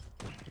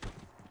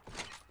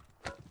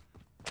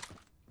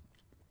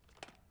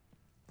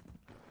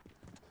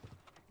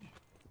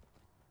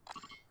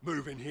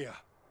 Move in here.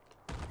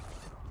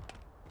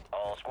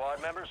 All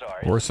squad members are.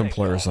 Or some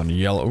players on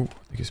yellow. Ooh,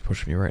 I think he's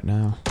pushing me right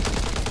now.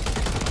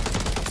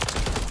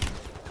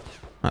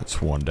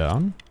 That's one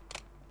down.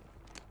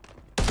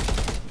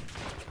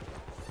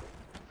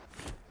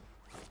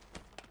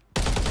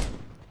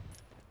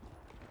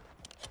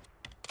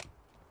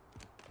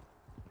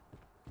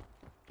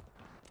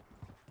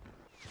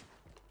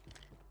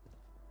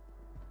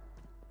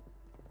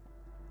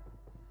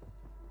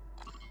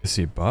 Is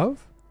he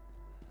above?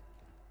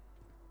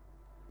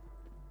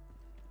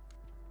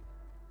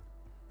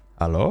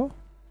 Hello?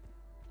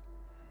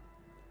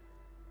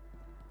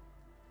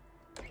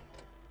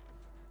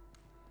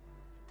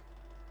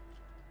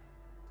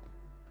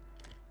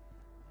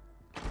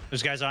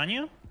 Those guys on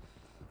you?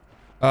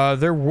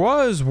 There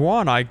was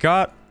one. I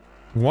got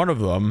one of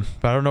them,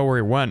 but I don't know where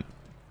he went.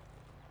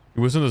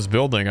 He was in this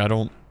building. I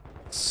don't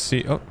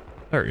see... Oh,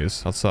 there he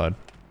is, outside.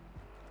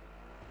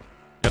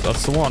 Yep,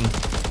 that's the one.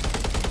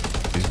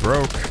 He's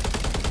broke.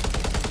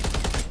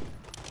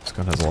 This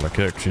gun has a lot of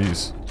kick,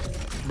 jeez.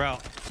 Bro,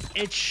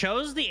 it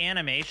shows the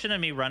animation of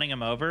me running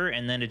him over,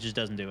 and then it just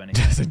doesn't do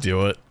anything. Doesn't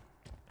do it.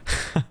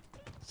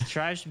 It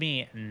drives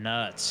me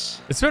nuts.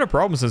 It's been a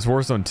problem since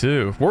Warzone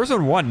 2.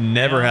 Warzone 1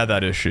 never had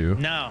that issue.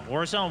 No,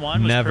 Warzone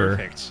 1 was Never.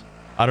 perfect.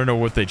 I don't know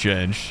what they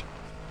changed.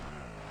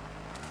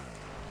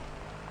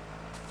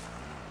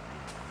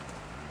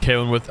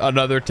 Kalen with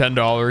another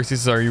 $10. He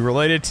says, are you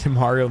related to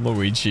Mario and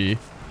Luigi?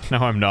 No,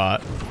 I'm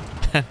not.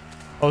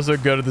 Also,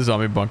 go to the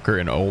zombie bunker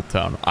in Old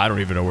Town. I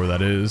don't even know where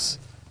that is.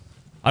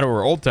 I know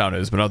where Old Town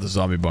is, but not the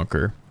zombie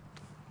bunker.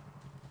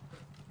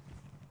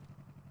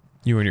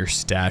 You and your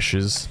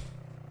stashes.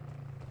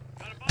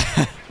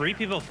 3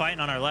 people fighting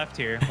on our left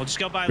here. We'll just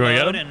go by You wanna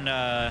get load him?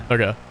 and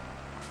Okay.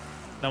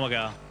 then we'll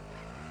go.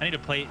 I need a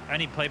plate. I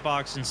need plate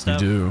box and You stuff.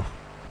 do.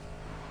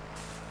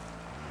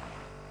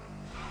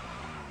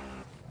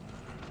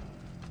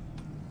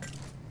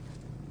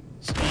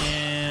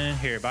 And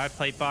here, buy a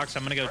plate box.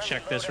 I'm gonna go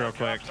check this real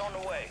quick. On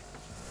the way.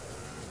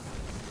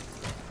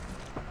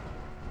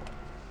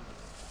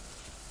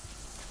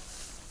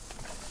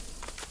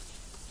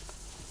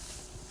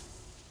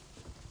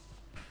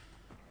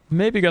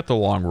 Maybe got the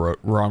wrong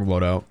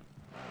loadout.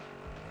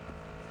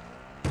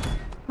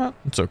 Well,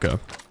 it's okay.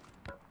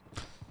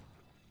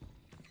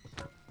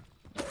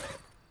 I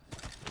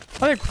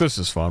think this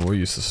is fun. We'll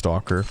use the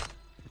Stalker.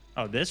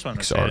 Oh, this one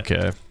was XRK.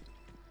 hit.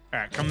 All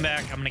right, come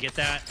back. I'm gonna get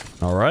that,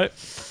 All right.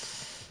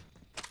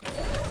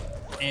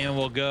 and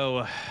we'll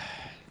go.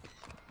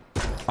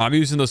 I'm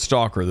using the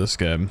Stalker this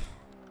game.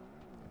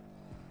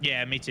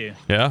 Yeah, me too.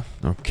 Yeah?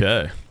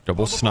 Okay.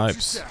 Double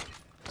snipes.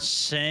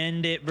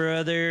 Send it,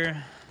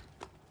 brother.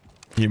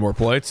 Need more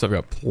plates? I've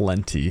got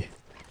plenty.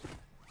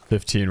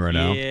 15 right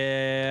now.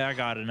 Yeah, I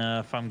got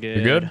enough. I'm good.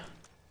 You good?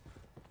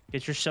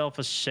 Get yourself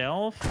a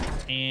self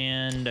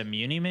and a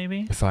muni,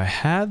 maybe. If I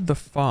had the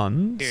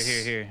funds...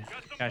 Here.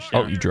 Gosh,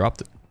 Oh, you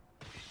dropped it.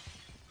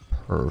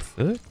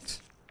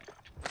 Perfect.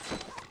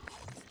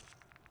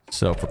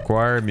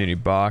 Self-acquired, muni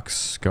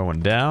box going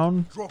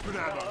down. Dropping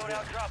ammo.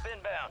 Loadout drop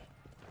inbound.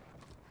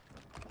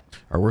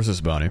 Or where's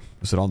this bounty?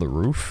 Is it on the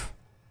roof?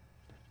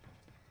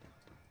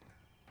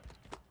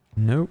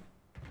 Nope.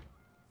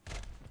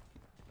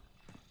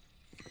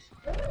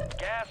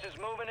 Gas is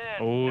moving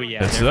in. Oh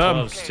yeah, It's they're them.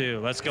 close too.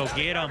 Let's go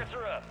get them. Targets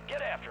are up.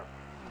 Get after 'em.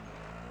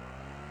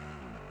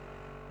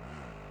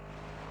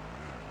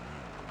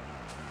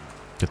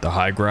 Get the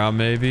high ground,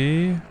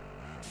 maybe.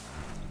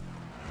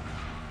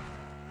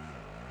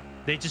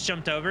 They just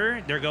jumped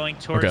over. They're going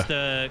towards Okay.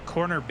 the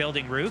corner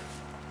building roof.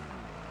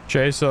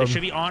 Chase They them.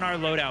 should be on our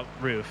loadout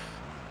roof.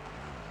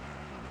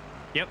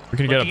 Yep. We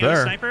can get Looking up at the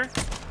there. Sniper.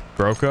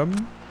 Broke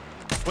them.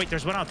 Wait,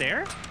 there's one out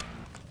there?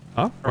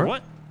 Huh? Or Where?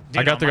 what?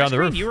 I got the guy my on the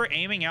screen, roof. You were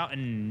aiming out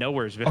in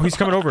Nowheresville. Oh, he's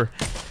coming over.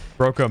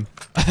 Broke him.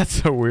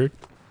 That's so weird.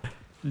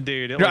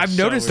 Dude, No, I've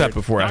noticed that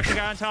before, Knock the actually.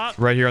 guy on top.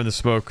 Right here on the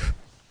smoke.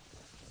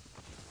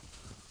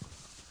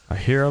 I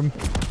hear him.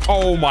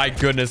 Oh my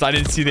goodness. I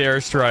didn't see the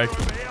airstrike.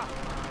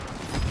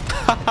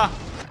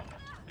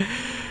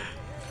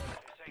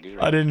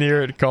 I didn't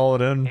hear it call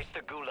it in. It's the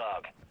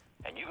gulag,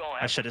 and you gonna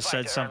have I should to have fight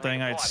said to something.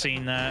 earn I'd employment.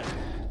 seen that.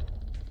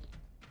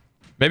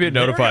 Maybe it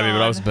They're notified me, but I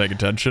gone. wasn't paying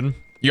attention.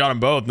 You got them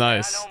both. I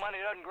Nice. know money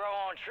doesn't grow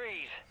on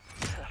trees,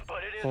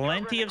 but it is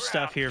Plenty covering of the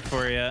stuff ground. here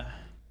for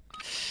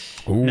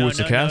you. Ooh, No, it's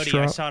a no, cash Nody, I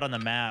drop. saw it on the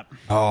map.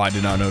 Oh, I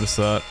did not notice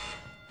that.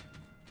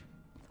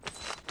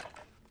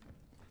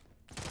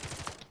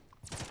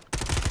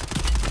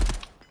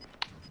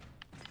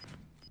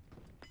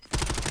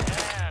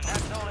 Man,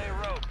 that's all they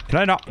wrote. Can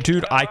I not?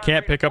 Dude, I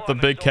can't pick up the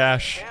big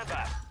cash. Stand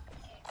by.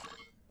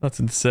 That's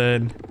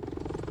insane.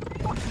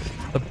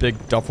 A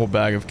big duffel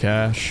bag of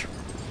cash.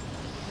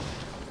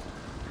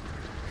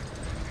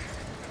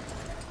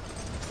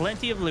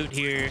 Plenty of loot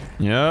here.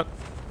 Yep.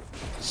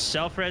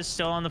 Self-res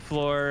still on the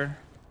floor.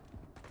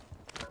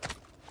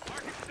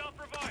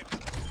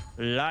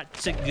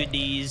 Lots of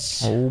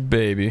goodies. Oh,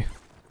 baby.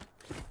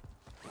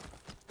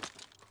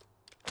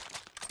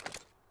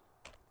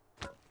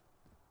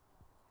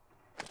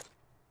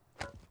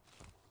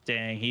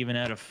 Dang, he even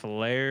had a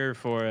flare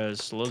for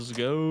us. Let's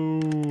go.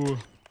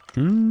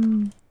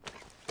 Mm.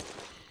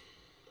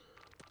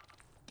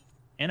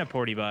 And a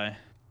porty buy.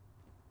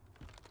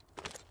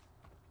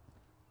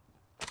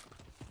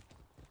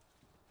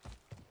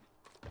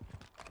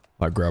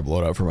 Might grab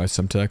loadout for my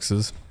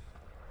Simtexes.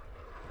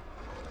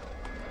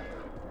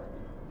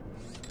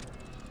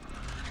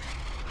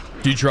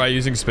 Do you try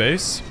using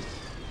space?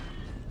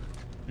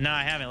 No,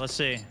 I haven't. Let's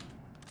see.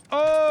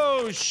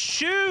 Oh,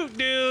 shoot,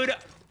 dude.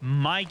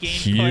 My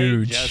gameplay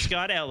Huge. just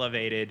got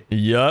elevated.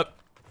 Yep.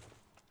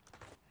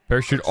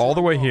 Parachute all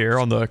the way here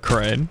on the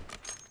crane.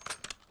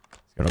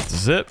 Got up the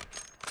zip.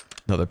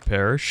 Another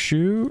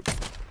parachute.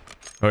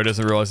 Oh, he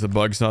doesn't realize the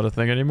bug's not a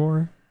thing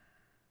anymore.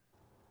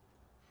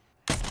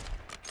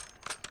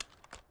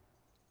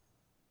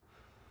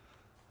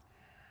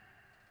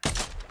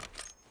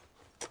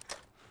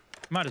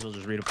 Might as well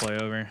just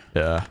redeploy over.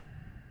 Yeah.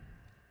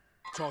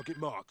 Target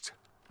marked.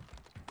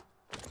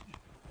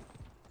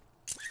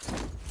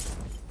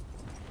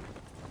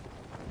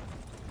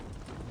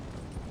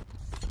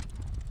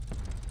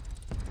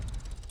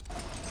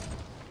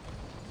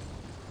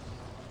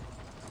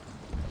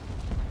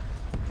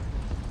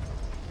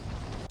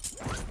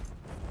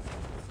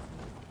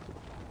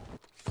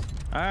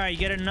 All right, you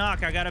get a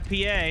knock. I got a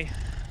PA.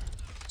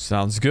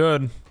 Sounds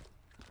good.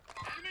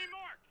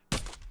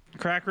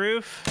 Crack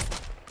roof.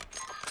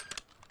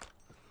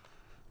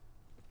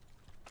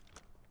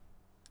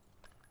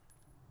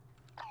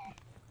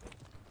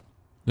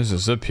 There's a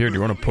zip here. Do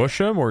you want to push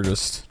him or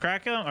just...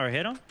 Crack him or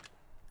hit him.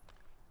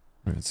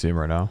 I can see him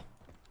right now.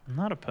 I'm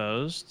not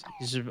opposed.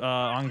 He's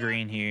on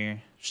green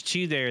here. There's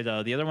two there,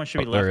 though. The other one should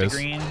be Oh, there left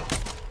he of is.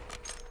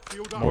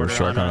 green. Or Mortar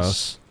shark on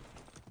us.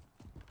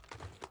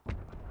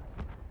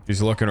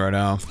 He's looking right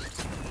now.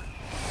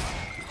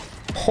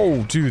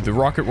 Oh, dude, the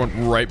rocket went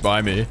right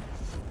by me.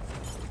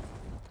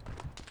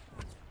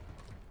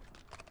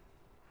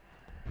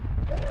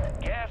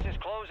 Gas is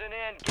closing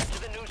in. Get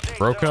to the new safe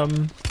Broke zone.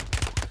 him.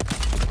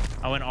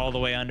 I went all the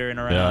way under and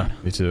around. Yeah,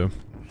 me too.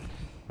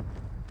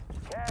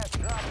 Gas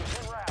drop is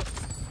en route.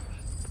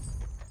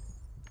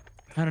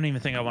 I don't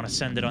even think I want to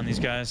send it on these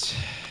guys.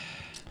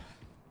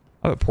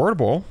 I have a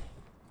portable.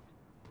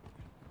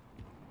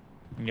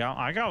 Yeah,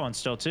 I got one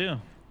still, too.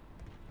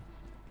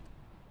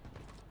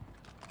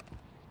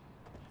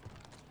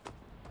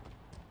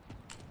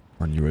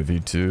 On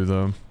UAV too,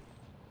 though.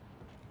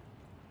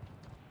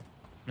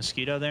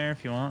 Mosquito there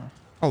if you want.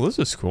 Oh, this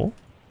is cool.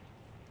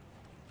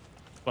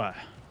 What?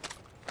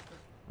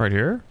 Right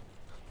here.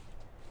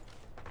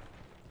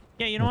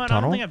 Yeah, you know A what? I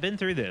tunnel? don't think I've been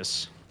through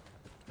this.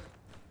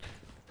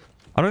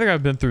 I don't think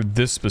I've been through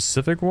this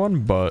specific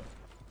one, but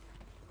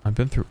I've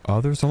been through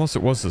others. Unless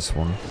it was this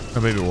one.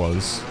 Or maybe it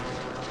was.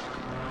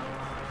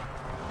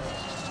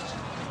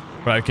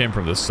 But I came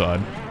from this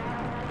side.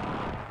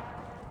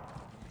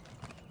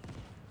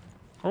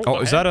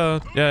 Oh, is that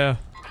a... Yeah,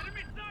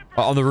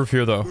 yeah. On the roof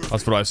here, though.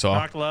 That's what I saw.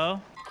 Knocked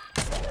low?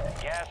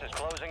 Gas is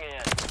closing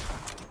in.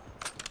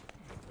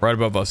 Right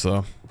above us,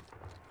 though.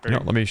 You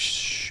know, let me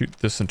shoot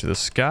this into the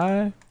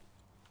sky.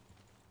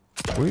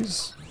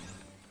 Please.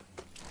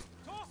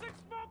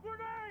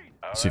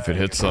 See if it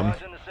hits them.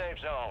 Squad's in the safe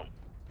zone.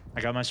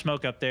 I got my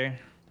smoke up there.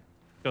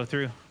 Go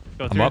through.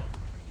 Go I'm through. up.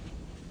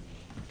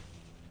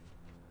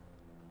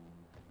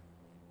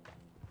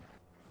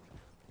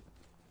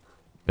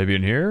 Maybe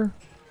in here?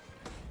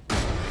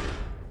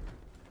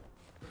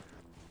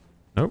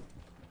 Nope.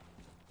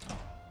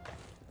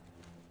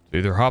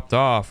 Either hopped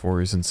off or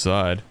he's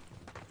inside.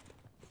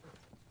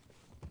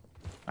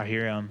 I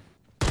hear him.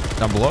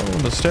 Down below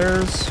on the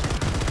stairs.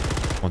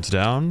 One's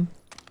down.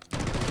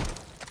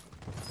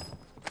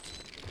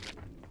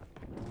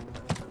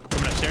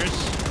 Coming upstairs.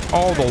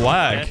 Oh, the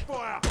lag. Dead.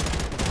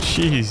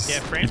 Jeez. Yeah,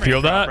 frame You rate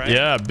feel drop, that? right?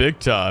 Yeah, big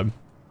time.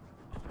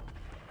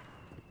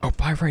 Oh,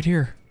 buy right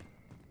here.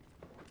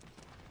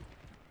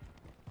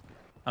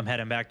 I'm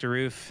heading back to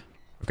roof.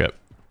 Okay.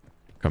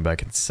 Come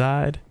back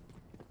inside.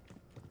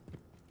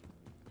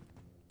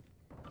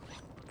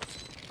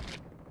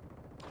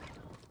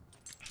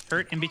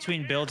 Hurt in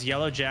between builds.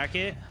 Yellow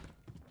jacket.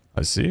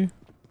 I see.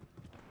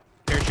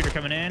 Parachuter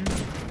coming in.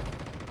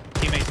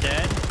 Teammate's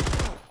dead.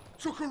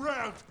 Took a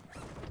round.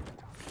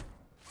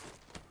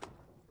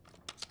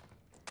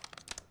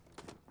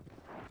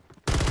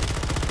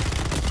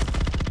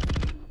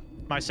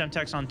 My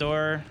Semtex on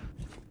door.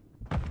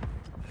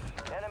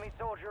 Enemy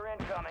soldier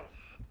incoming.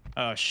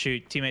 Oh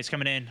shoot, teammates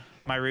coming in.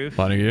 My roof.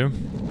 Finding you.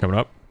 Coming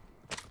up.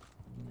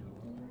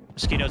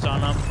 Mosquitoes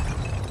on them.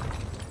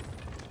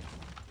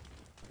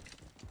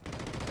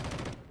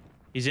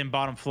 He's in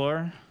bottom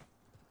floor.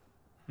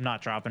 I'm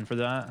not dropping for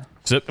that.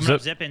 Zip, Coming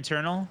up, zip. zip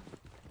internal.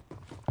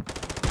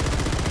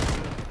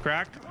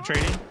 Crack. I'm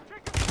trading.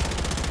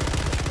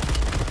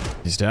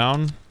 He's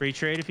down. Free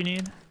trade if you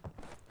need.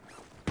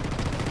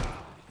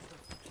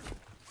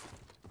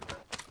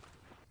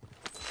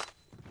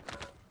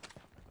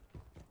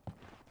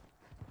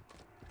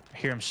 I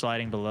hear him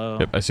sliding below.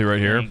 Yep, I see right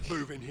here.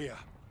 Move in here.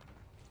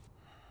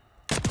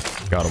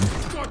 Got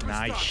him.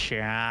 Nice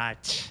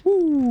shot.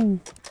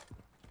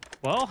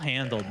 Well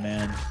handled,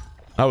 man.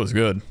 That was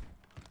good.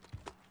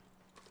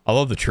 I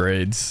love the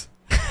trades.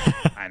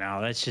 I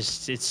know. That's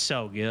just, it's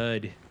so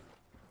good.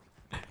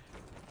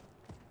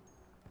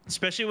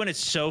 Especially when it's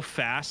so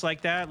fast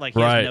like that. Like,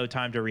 he Right. has no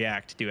time to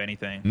react, do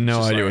anything. No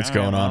It's just idea like, what's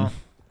 "All right, going on. well."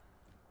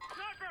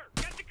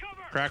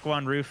 Crack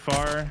one, roof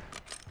far.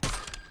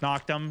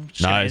 Knocked him.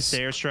 Just gonna Nice. insta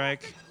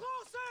airstrike.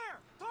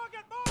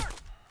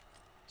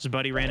 His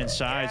buddy ran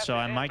inside, so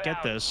I might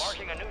get this.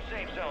 Marking a new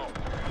safe zone.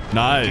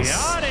 Nice.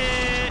 Got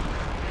it.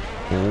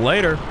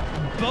 Later.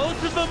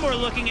 Both of them were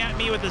looking at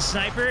me with a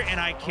sniper, and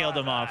I killed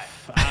them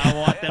off. I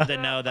want them to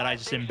know that I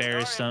just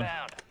embarrassed them.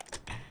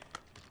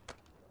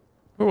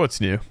 Well,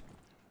 what's new?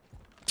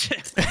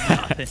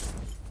 Nothing.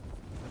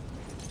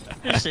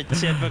 Just a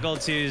typical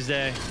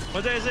Tuesday.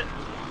 What day is it?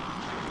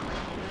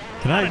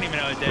 Can I don't even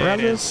know what day grab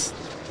it is. this?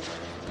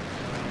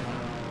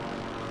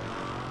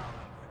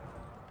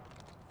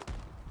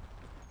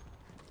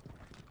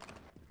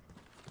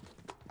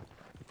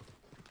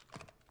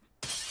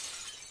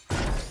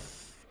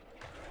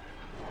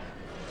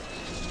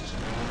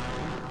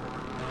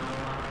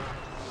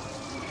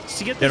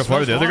 To get You had this a fly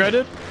with the most other guy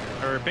wanted.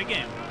 did? Or big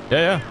game. Yeah,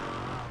 yeah.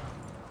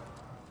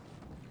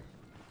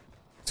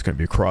 It's gonna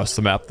be across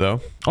the map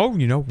though. Oh,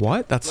 you know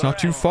what? That's not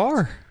too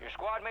far. Your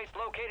squad mate's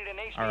located in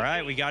HVC. All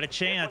right, we got a This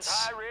chance. one's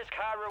high risk,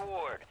 high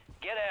reward.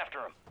 Get after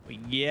him. We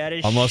get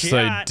a Unless they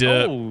shot.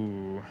 dip.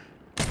 Oh.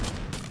 I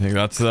think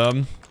that's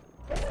them.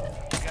 Got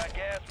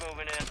gas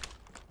moving in.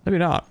 Maybe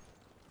not.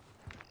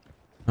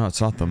 No,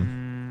 it's not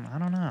them. I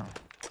don't know.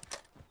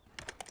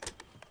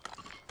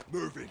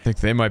 Moving. I think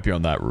they might be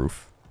on that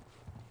roof.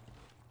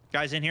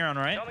 Guys in here on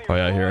right. Tell me Oh,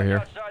 your yeah,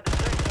 here, squad's here. outside the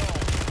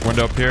safe zone.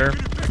 Window up here.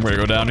 I'm gonna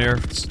go down here.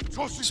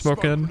 Tossing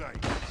Smoke in. grenade.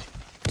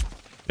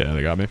 Yeah,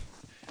 they got me.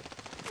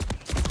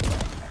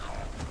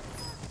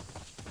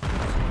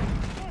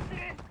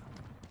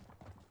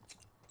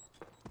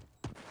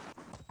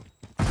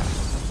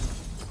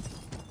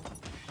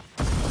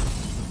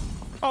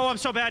 Oh, I'm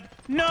so bad.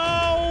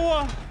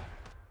 No!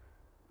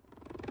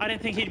 I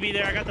didn't think he'd be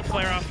there. I got the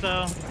flare off,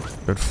 though.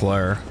 Good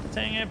flare.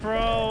 Dang it,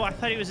 bro. I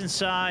thought he was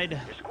inside.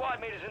 Your squad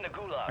mate is in the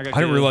gulag. I got I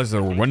didn't good. realize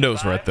there were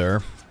windows right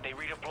there. They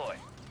redeploy.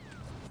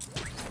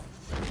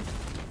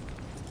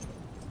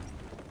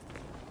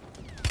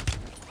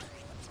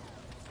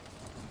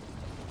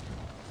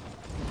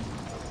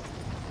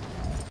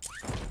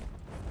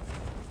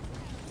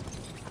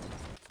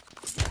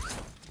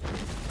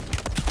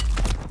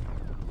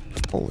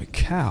 Holy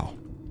cow.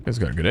 You guys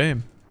got good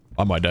aim.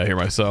 I might die here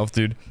myself,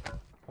 dude.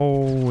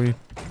 Holy.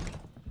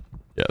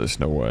 Yeah, there's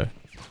no way.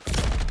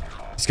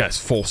 This guy's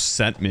full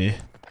sent me.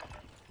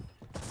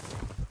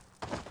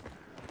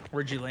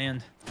 Where'd you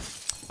land?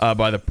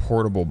 By the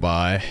portable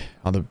buy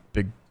on the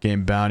big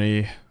game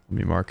bounty. Let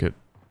me mark it.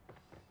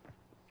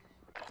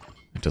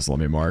 It doesn't let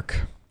me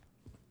mark.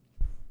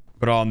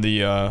 But on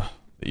the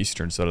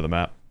eastern side of the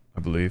map, I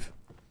believe.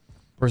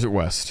 Or is it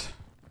west?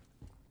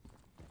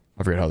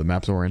 I forget how the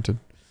map's oriented.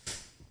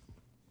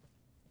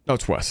 No,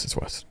 it's west. It's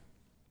west.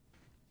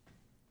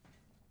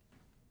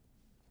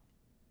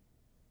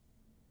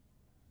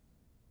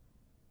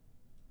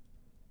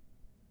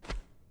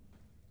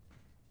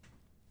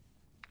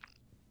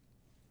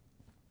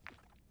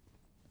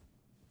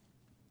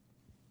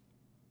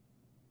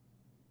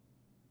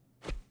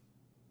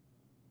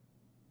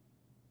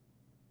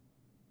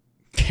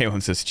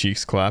 Kalen says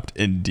cheeks clapped.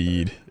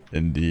 Indeed.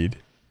 Indeed.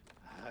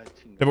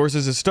 Divorce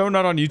says, is Stone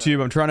not on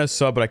YouTube? I'm trying to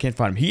sub, but I can't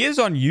find him. He is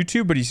on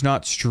YouTube, but he's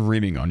not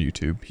streaming on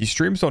YouTube. He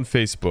streams on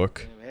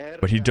Facebook,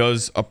 but he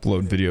does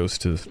upload videos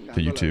to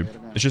YouTube.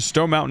 It's just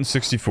Stone Mountain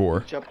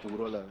 64. Gas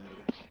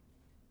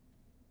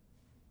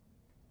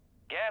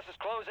is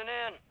closing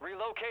in.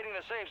 Relocating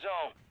the safe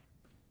zone.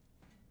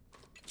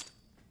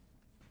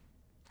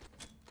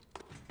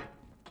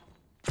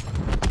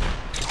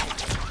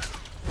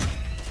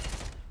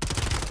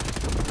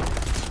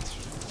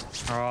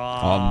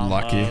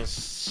 Unlucky.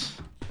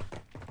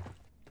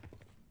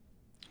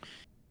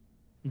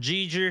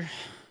 Giger.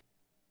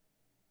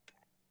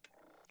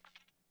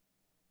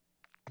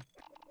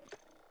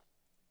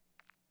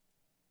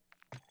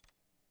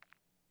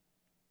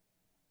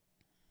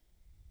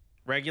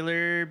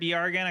 Regular BR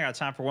again? I got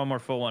time for one more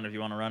full one if you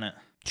want to run it.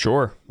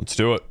 Sure. Let's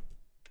do it.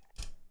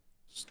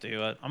 Let's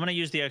do it. I'm going to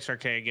use the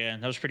XRK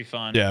again. That was pretty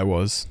fun. Yeah, it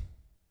was.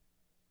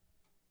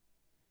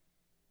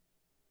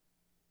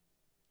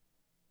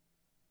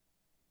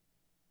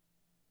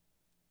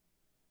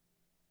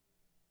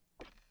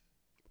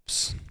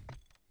 Oops.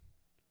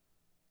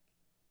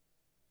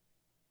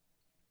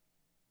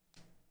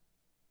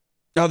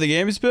 How the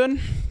game's been?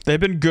 They've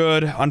been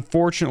good.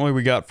 Unfortunately,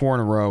 we got 4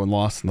 in a row and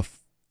lost in the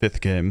 5th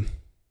game.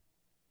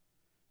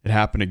 It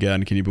happened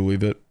again. Can you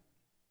believe it?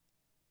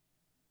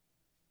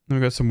 And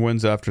we got some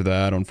wins after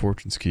that on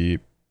Fortune's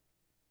Keep.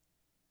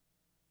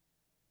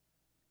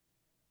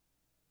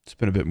 It's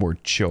been a bit more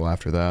chill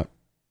after that.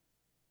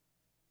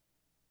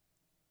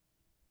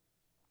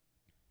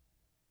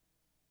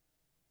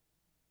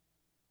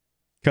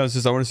 Kevin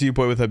says, I want to see you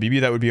play with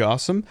Habibi. That would be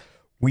awesome.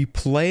 We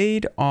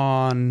played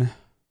on...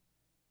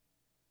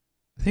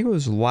 I think it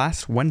was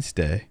last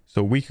Wednesday,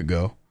 so a week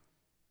ago.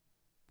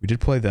 We did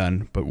play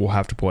then, but we'll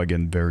have to play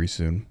again very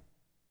soon.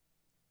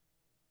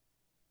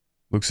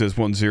 Luke says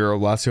 1-0,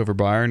 Lazio over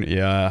Bayern.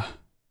 Yeah,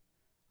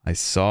 I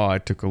saw. I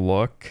took a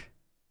look.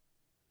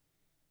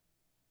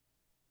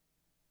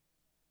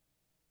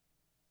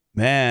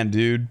 Man,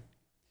 dude.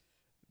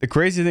 The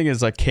crazy thing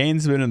is, like,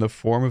 Kane's been in the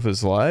form of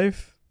his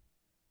life,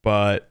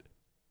 but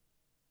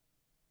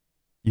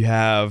you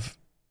have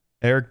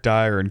Eric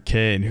Dyer and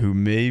Kane, who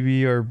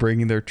maybe are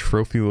bringing their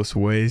trophyless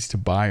ways to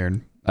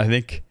Bayern. I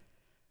think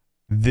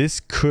this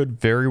could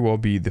very well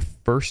be the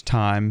first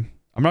time,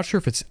 I'm not sure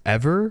if it's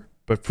ever,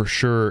 but for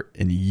sure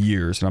in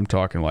years, and I'm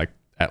talking like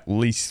at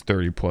least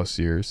 30 plus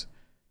years,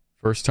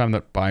 first time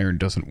that Bayern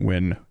doesn't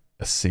win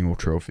a single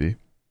trophy.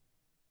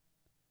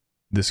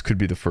 This could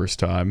be the first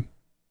time.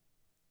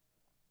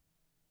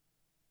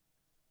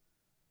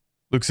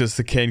 Luke says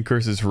the Kane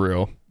curse is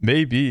real.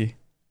 Maybe.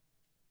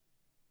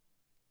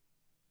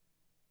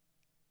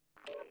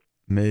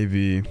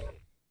 Maybe.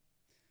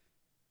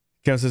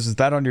 Kevin says, is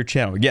that on your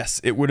channel?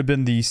 Yes, it would have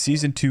been the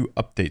Season 2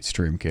 update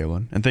stream,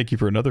 Kalen. And thank you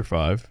for another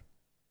 5.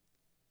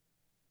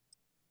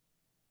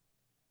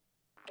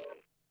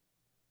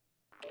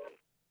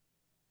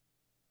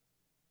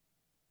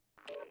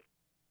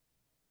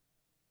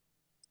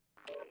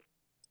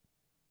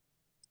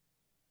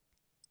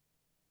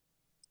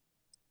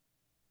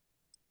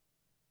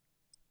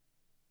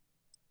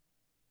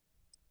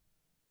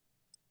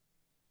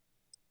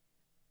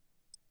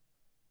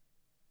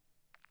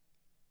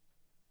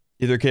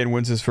 Either Kane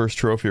wins his first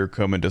trophy or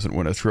Koeman doesn't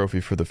win a trophy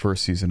for the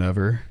first season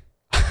ever.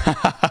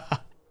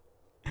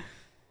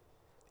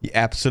 The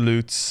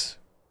absolutes.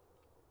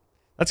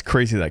 That's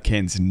crazy that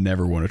Kane's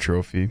never won a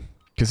trophy.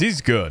 Because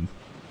he's good.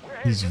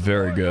 He's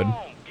very good.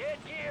 Get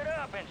geared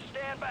up and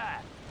stand by.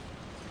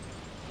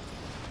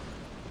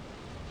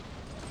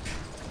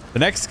 The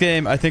next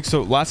game, I think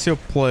so. Lazio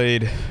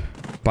played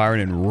Bayern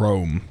in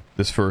Rome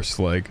this first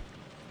leg.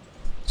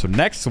 So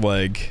next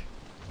leg,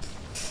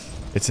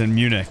 it's in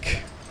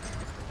Munich.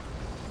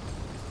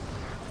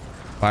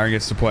 Bayern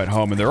gets to play at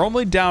home, and they're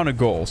only down a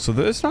goal, so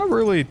it's not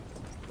really,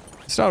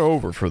 it's not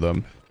over for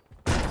them.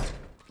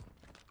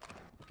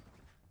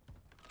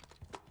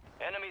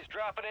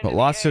 But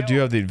Lazio do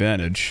have the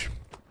advantage.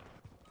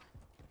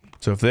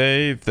 So if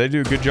they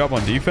do a good job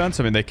on defense,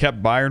 I mean, they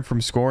kept Bayern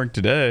from scoring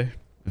today.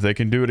 If they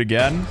can do it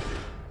again,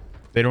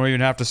 they don't even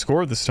have to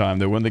score this time.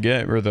 They win the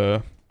game, or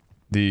the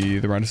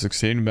round of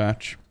 16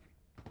 match.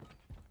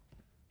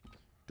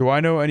 Do I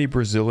know any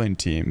Brazilian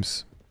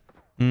teams?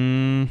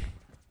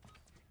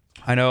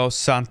 I know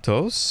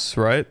Santos,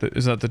 right?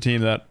 Isn't that the team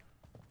that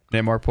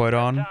Neymar played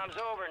on?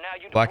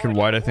 Black and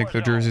white, I think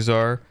their jerseys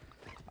are.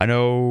 I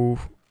know...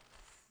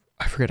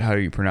 I forget how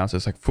you pronounce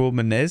this, like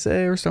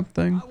Fulminese or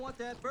something. I want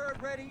that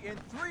bird ready in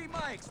 3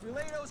 mics.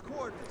 Relay those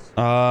coordinates.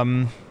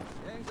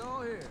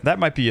 That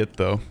might be it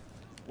though.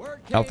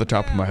 Out the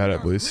top of my head,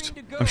 at least.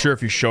 I'm sure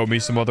if you showed me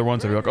some other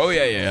ones, I'd be like, oh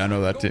yeah, I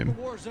know that team.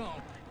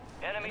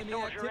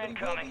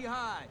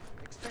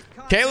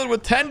 Kalen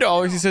with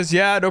 $10, he says,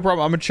 yeah, no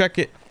problem. I'm gonna check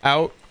it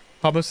out.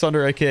 Hummus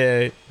Thunder,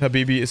 aka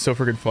Habibi, is so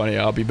freaking funny.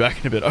 I'll be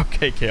back in a bit.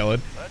 Okay,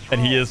 Kalen. And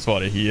he is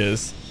funny. He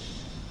is.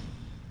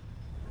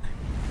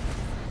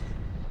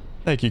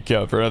 Thank you,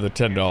 Kalen, for another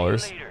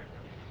 $10.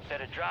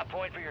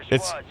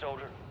 It's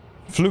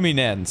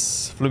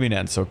Fluminense.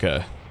 Fluminense,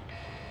 okay.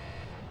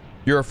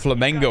 You're a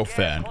Flamengo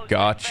fan.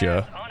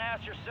 Gotcha.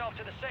 Unass yourself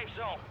to the safe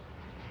zone.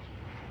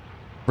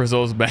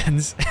 Brazil's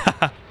men's.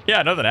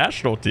 Yeah, another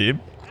national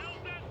team.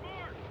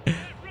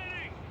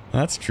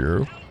 That's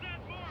true.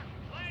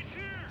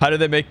 How do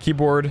they make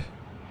keyboard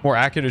more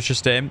accurate? It's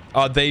just aim.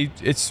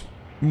 It's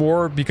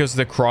more because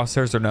the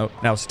crosshairs are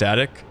now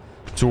static.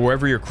 So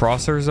wherever your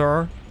crosshairs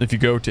are, if you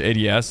go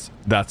to ADS,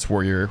 that's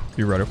where your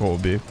reticle will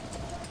be.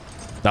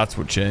 That's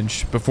what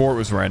changed. Before it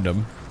was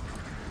random.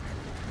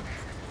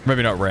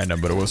 Maybe not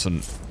random, but it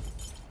wasn't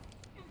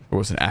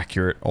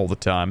accurate all the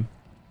time.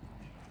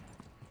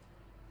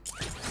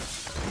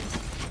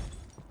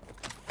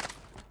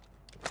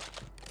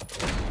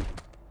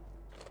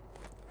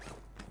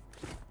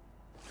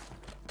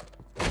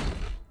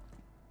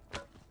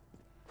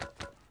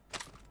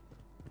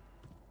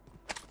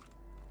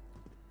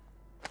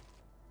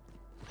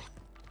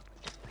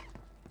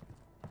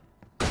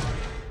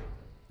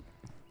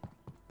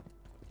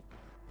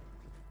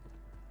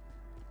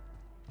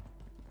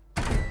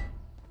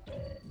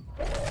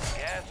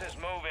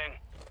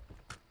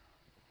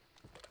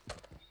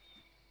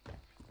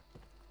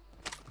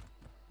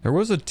 There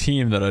was a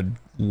team that had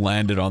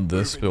landed on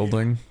this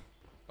building.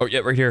 Oh, yeah,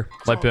 right here.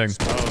 Light ping.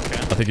 Oh,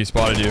 okay. I think he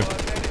spotted you.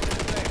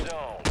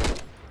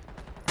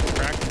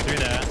 Cracked through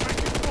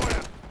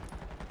that.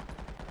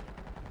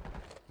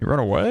 You run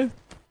away?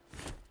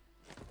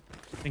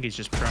 I think he's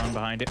just prone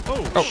behind it.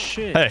 Oh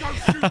shit. Hey.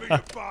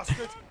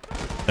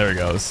 There he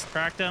goes.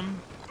 Cracked him.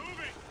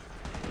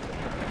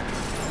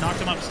 Knocked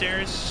him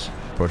upstairs.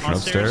 Pushing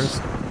upstairs.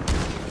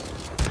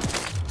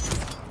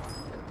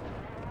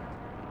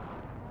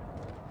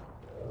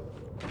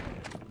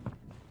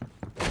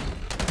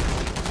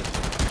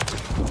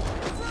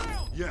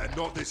 Yeah,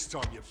 not this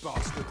time, you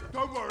bastard.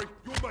 Don't worry,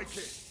 you'll make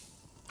it.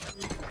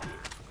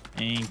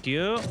 Thank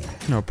you.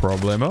 No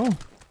problemo.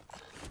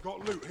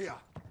 Got loot here.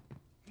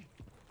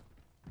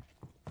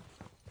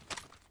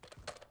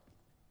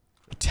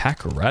 Attack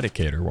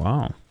Eradicator,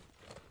 wow.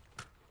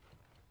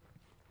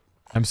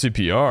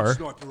 MCPR.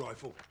 Sniper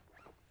rifle.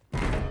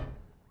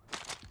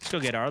 Let's go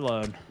get our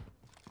load.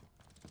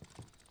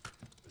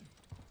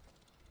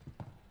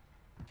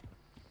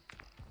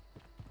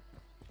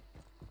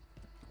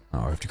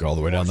 Oh, I have to go all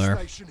the way down there.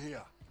 Station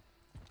here.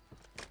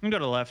 I'm gonna go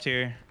to the left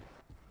here.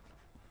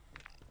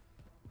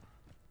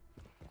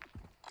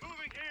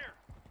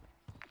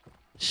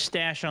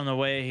 Stash on the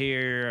way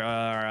here,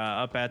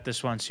 up at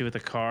this one, see with the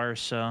car,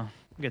 so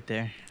get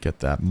there. Get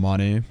that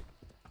money.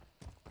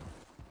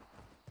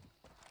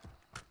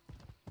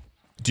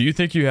 Do you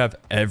think you have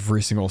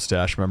every single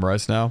stash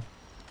memorized now?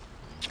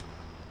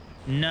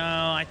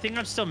 No, I think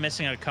I'm still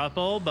missing a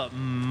couple, but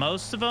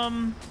most of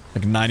them...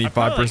 Like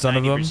 95%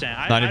 of them? 90%.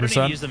 I don't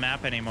even use the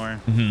map anymore.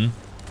 Mm-hmm.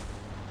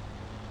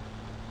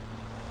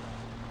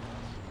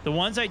 The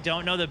ones I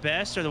don't know the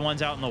best are the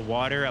ones out in the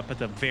water up at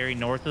the very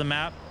north of the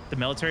map, the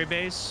military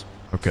base.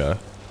 Okay.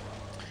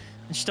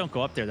 I just don't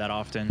go up there that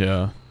often.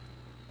 Yeah.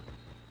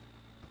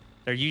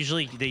 They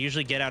usually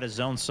get out of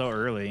zone so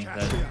early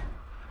that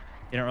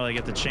you don't really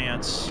get the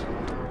chance.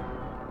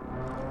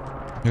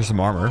 Here's some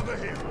armor.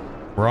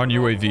 We're on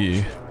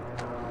UAV.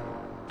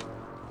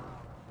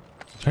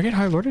 Did I get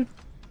high alerted?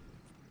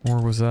 Or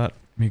was that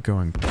me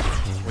going crazy?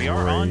 We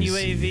are on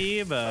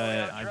UAV,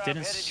 but I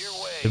didn't...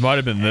 It might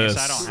have been this.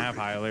 I don't have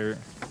high alert.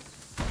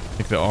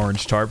 Like the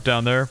orange tarp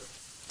down there.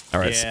 All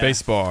right, Yeah.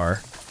 space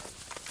bar.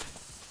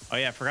 Oh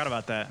yeah, I forgot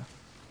about that.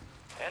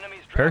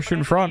 Parachute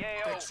in front.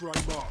 X-ray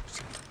marks.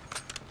 Is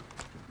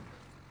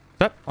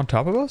that on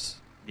top of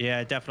us?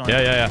 Yeah, definitely.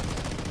 Yeah.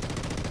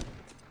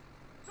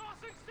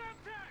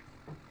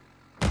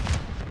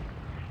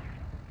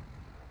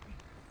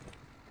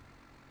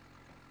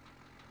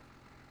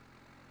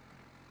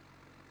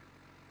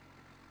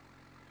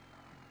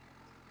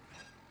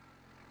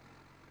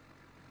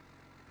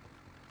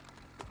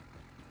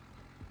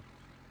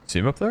 See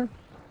him up there?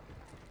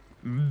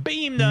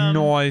 Beam them.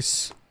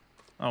 Nice.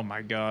 Oh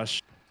my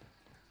gosh.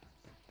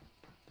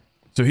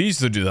 So he's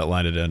the dude that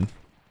landed in.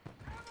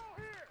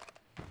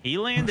 He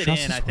landed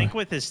shots in. this I think way?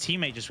 with his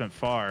teammate just went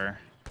far.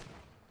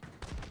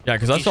 Yeah,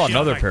 because I He saw shot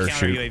another my counter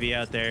parachute. UAV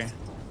out there.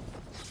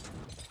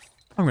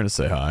 I'm gonna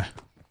say hi.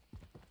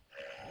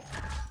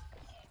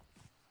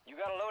 You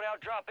got a loadout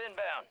drop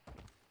inbound.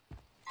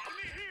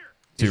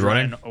 Is he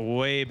running?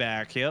 Way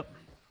back. Yep.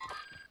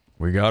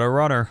 We got a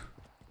runner.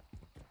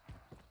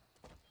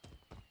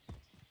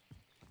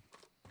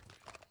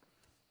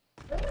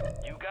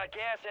 You got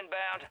gas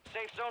inbound.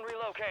 Safe zone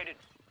relocated.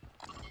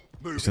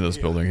 He's in this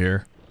building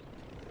here.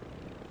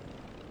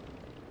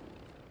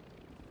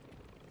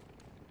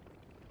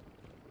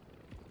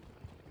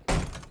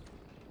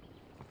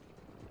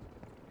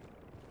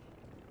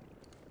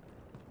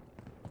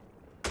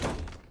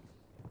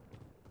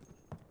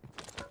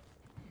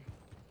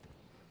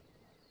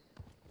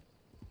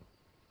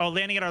 Oh,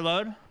 landing at our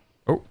load.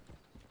 Oh.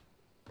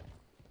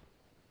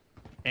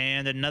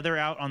 And another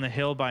out on the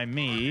hill by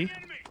me.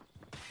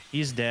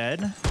 He's dead.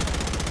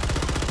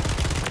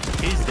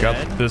 He's dead.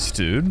 Got this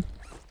dude.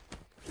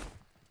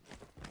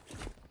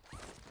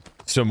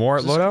 Still more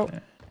at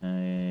loadout?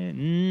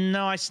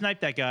 No, I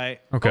sniped that guy.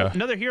 Okay. Oh,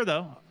 another here,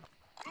 though.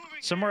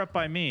 Somewhere up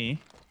by me.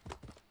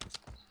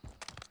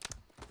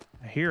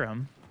 I hear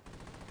him.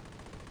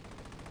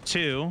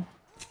 2.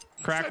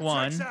 Crack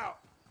 1.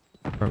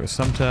 Probably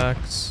some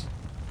tax.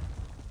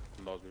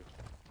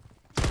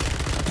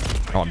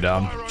 Oh, I'm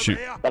down. Shoot.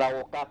 Gas is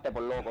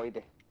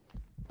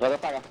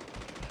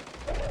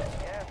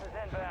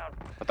inbound.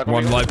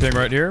 One light ping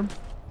right here.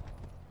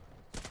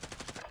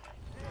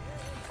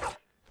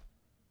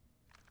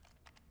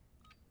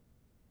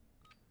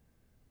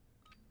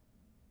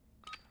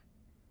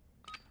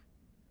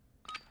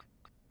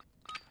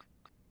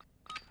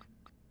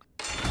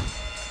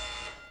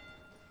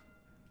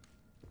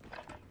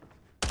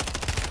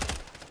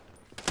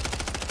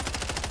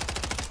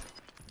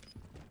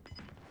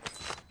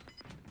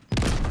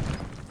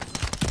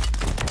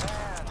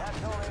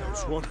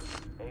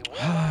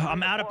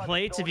 I'm out of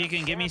plates. If you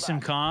can give me some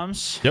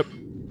comms. Yep.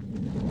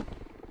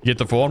 Get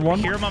the full on one?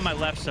 Hear him on my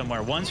left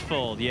somewhere. One's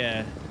full,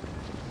 yeah.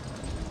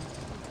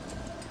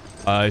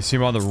 I see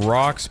him on the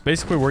rocks.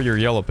 Basically where your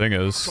yellow ping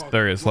is.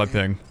 There he is, light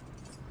ping.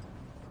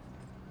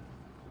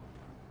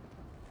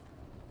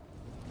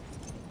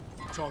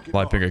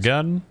 Light ping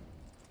again.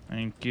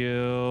 Thank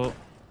you.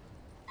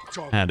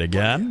 And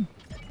again.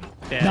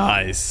 Dead.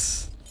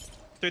 Nice.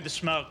 Through the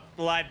smoke.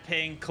 Live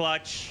ping,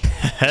 clutch.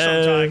 That's what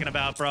I'm talking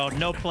about, bro.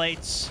 No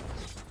plates.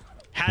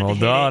 Had Well to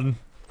hit done.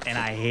 it, and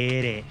I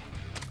hit it.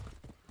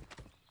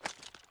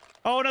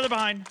 Oh, another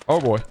behind. Oh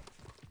boy.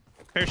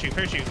 Parachute,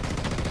 parachute.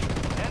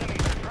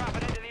 Enemies are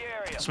dropping into the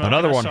area. Smoking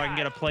Another us one. So I can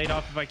get a plate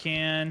off if I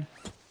can.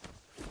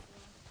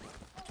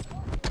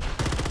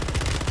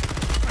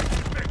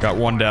 Got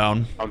one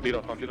down. I think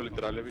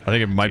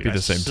it might be I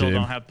the same still team.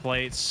 don't have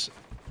plates.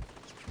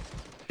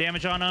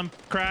 Damage on him.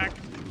 Crack.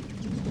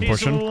 He's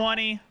Pushing.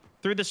 20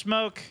 through the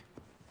smoke.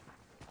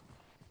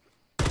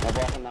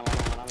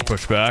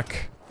 Push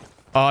back.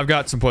 I've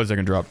got some plays I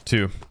can drop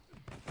too.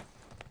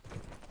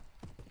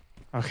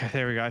 Okay,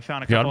 there we go. I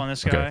found a Got couple him? on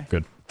this Okay, guy.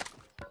 good.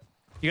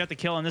 You got the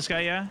kill on this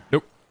guy, yeah?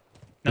 Nope.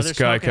 Another This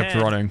guy smoke kept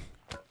ahead. running.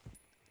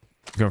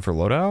 Going for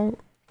loadout?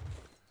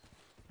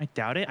 I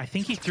doubt it. I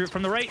think he threw it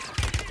from the right.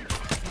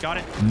 Got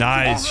it.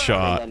 Nice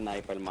shot.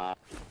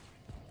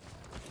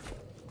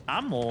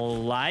 I'm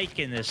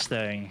liking this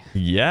thing.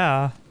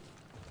 Yeah.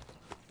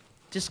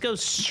 Just go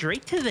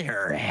straight to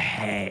their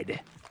head.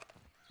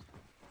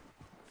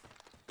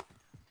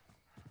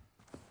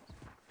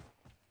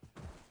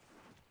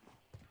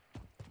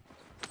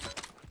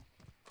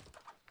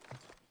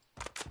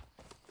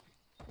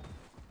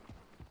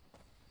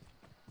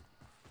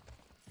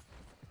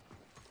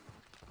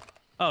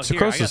 Oh, So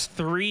here, I got closest-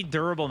 3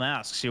 durable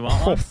masks. You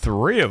want Oh, one?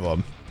 3 of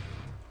them.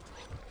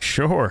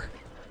 Sure.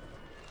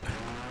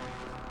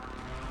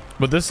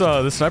 But this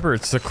sniper,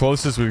 it's the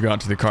closest we've gotten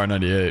to the Car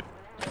 98.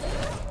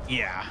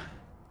 Yeah.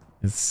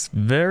 It's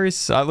very,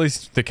 at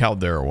least the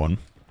Caldera one,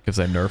 because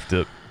I nerfed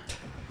it.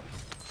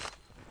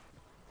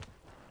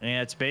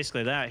 Yeah, it's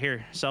basically that.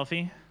 Here,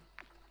 selfie.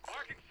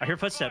 I hear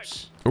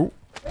footsteps. Ooh.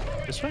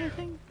 This way, I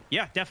think?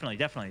 Yeah, definitely,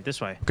 definitely.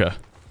 This way. Okay.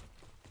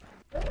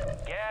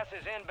 Gas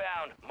is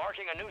inbound,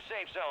 marking a new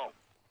safe zone.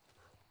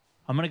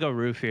 I'm gonna go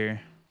roof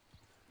here.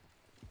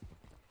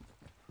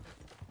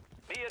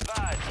 Be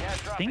advised, gas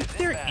I drop think is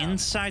they're inbound.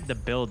 inside the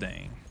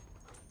building.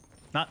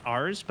 Not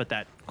ours, but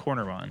that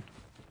corner one.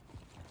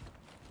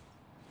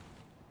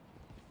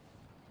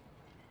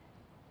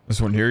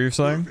 This one here, you're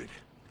saying?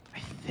 I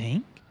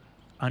think?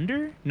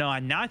 Under? No,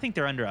 now I think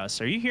they're under us.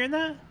 Are you hearing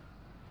that?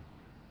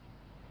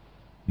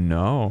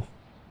 No.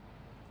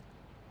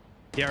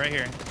 Yeah, right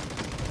here.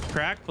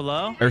 Crack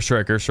below.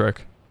 Airstrike, airstrike.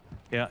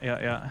 Yeah, yeah,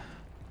 yeah.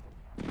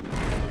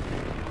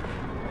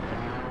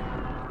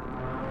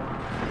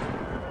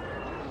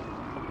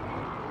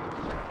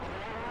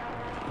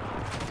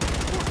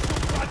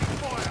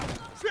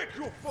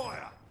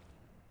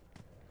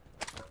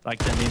 Like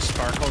the new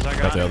sparkles I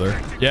Got got. the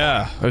other.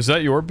 Yeah. Is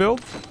that your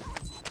build?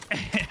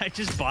 I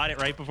just bought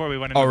it right before we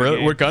went into Oh, the really?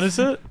 game. What gun is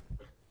it?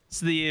 It's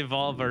the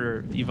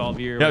Evolver.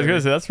 Yeah, I was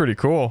gonna say that's pretty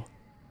cool.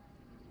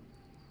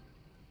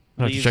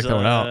 I'll have to check that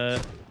one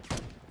out.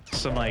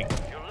 Some like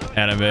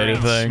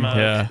Animated green thing. smoke.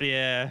 Yeah.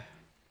 Yeah.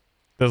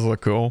 Does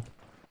look cool.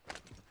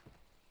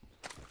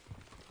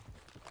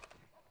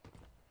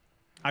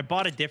 I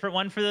bought a different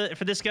one for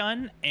this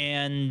gun,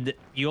 and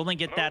you only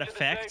get that Move to the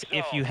effect safe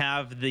if zone. you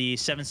have the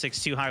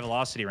 7.62 high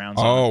velocity rounds.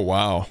 on Oh, it.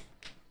 wow.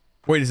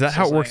 Wait, is that So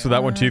how it it's works like, with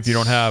that one too? If you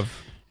don't have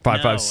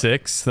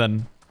 5.56,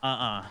 then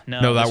No,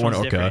 No, that this one,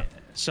 one's okay. different.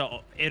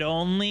 So it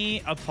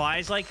only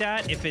applies like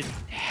that if it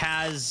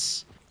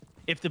has,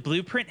 if the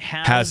blueprint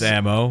has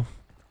ammo.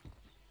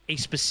 a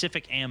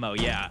specific ammo.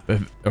 Yeah.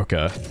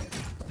 Okay. That's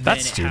then it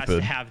has to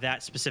stupid. have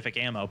that specific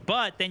ammo.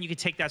 But then you can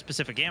take that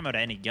specific ammo to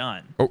any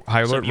gun. Oh,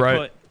 high So alert, if you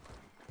right?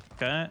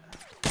 okay.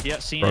 Yeah,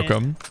 seen Broke it.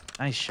 him.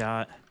 Nice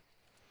shot.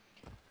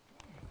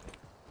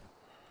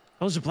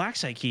 Oh, there's a black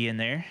sight key in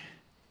there.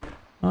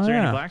 Oh, Is there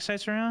any yeah. black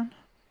sights around?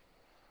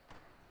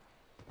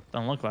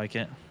 Don't look like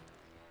it. Wanna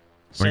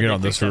Said get they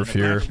on this fixed that in roof the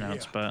here? patch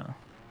notes, but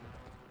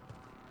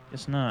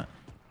guess not.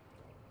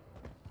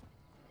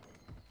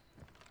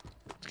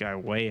 Let's guy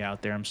way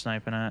out there I'm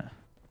sniping at.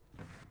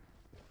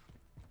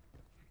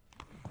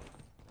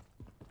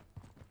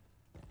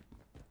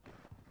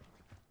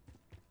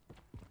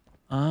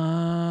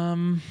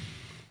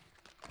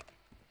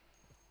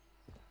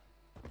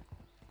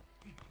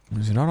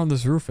 He's not on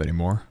this roof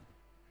anymore.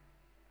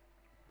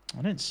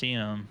 I didn't see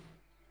him.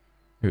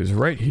 He was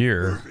right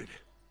here.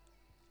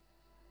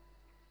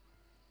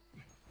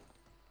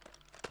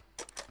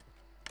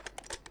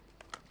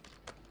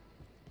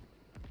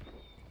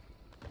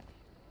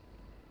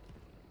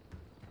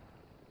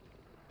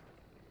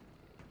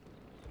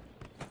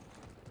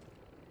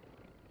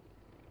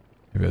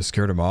 Maybe I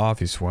scared him off.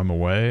 He swam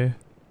away.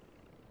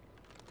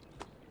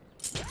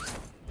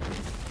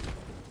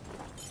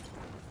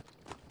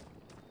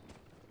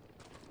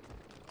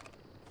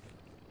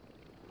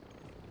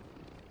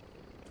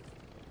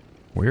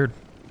 Weird.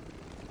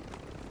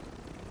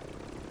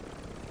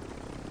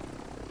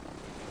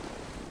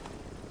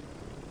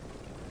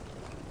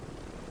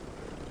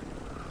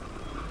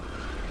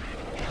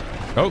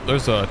 Oh,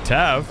 there's a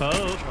Tav.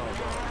 Oh.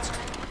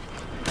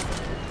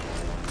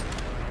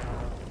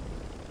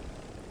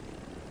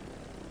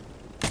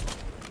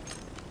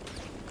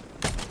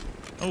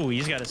 Oh,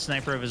 he's got a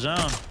sniper of his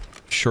own.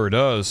 Sure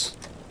does.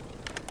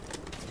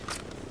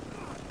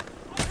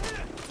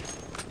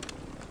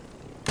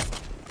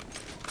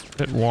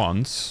 Hit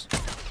once.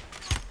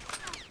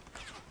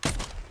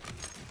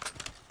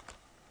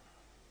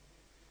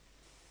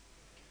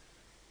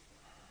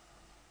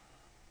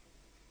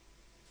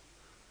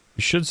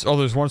 You should. Oh,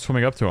 there's one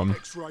swimming up to him.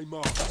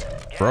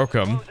 Broke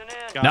him.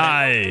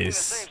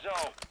 Nice.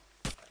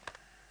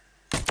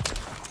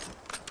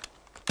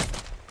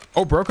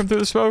 Oh, broke him through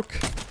the smoke.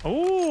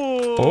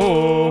 Oh.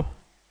 Oh.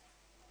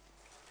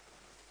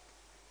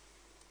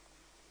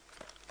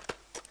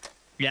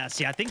 Yeah,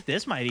 see, I think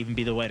this might even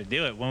be the way to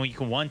do it. When you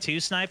can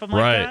 1-2 snipe them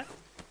like Right. that.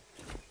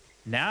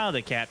 Now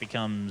the cat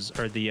becomes,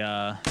 or the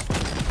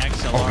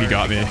XLR Oh, he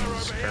got me.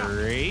 becomes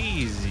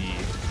crazy.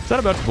 Is that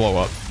about to blow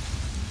up?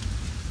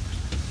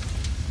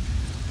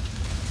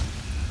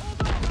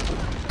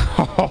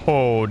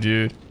 Oh,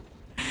 dude.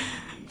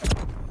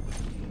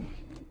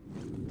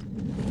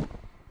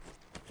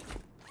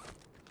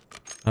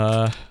 He's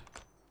gonna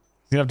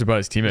have to buy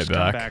his teammate Just come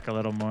back. back a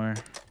little more.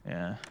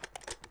 Yeah.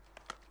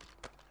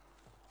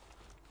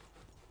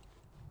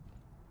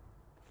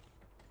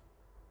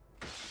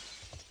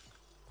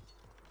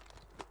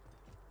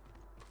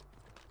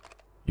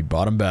 You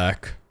bought him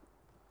back.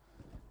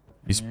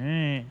 He's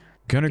Alright.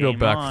 gonna go Game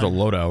back on. for the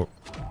loadout.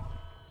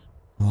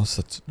 Well,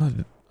 that's no,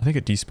 I think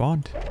it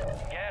despawned.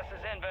 Gas is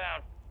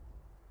inbound.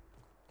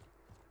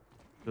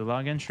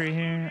 Gulag entry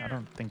here? I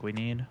don't think we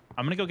need.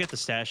 I'm gonna go get the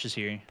stashes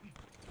here.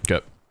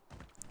 Okay.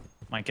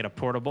 Might get a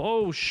portable.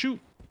 Oh, shoot.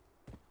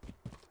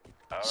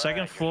 Second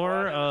your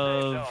floor squad's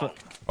in the safe of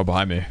zone. Oh,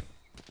 behind me.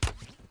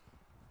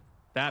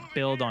 that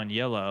build on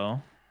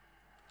yellow.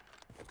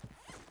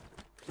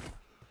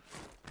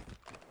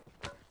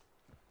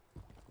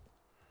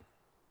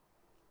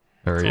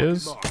 There he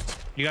is.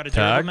 You got a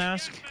Tag. durable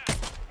mask?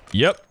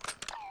 Yep.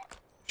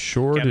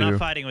 Sure Okay, I'm do. not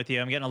fighting with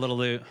you. I'm getting a little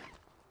loot.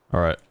 All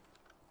right.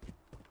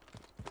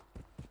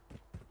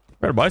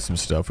 Gotta buy some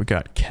stuff. We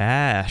got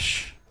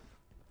cash.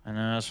 I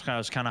know. I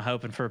was kind of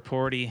hoping for a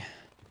porty.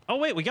 Oh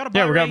wait, we got a buy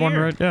Yeah, we got right one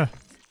here. right. Yeah.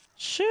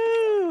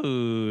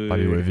 Shoot. Buy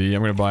UAV.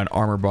 I'm gonna buy an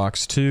armor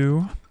box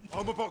too.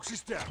 Armor box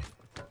is down.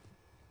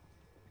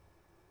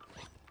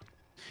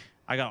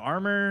 I got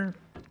armor,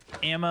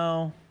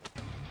 ammo.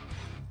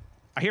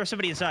 I hear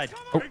somebody inside.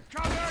 Oh.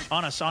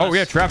 On us. Oh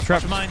yeah, traps.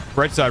 Watch mine.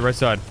 Right side.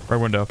 Right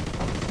window.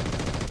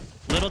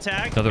 Little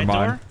tag. Another mid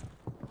mine. door.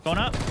 Going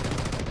up.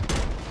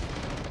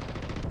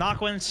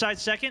 Knock one inside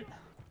second.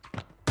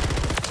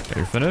 Okay,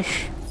 your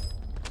finish.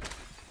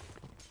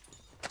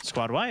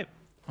 Squad wipe.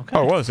 Okay.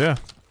 Oh, it was, yeah.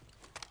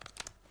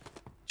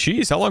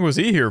 Jeez, how long was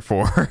he here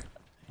for?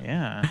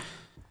 Yeah.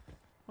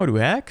 Oh, do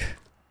heck?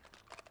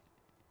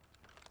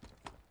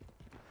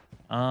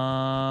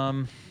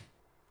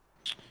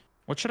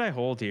 What should I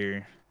hold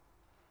here?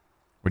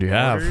 What do you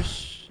have?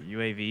 Mortars,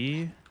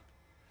 UAV.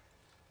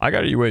 I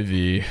got a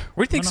UAV. What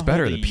do you think's gonna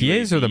better, hold the the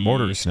PAs or the UAV.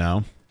 mortars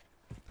now?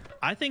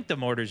 I think the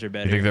mortars are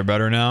better. You think they're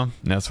better now?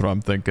 That's what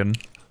I'm thinking.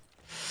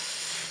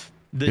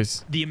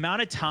 The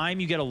amount of time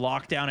you get to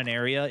lock down an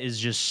area is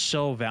just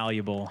so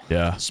valuable.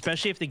 Yeah.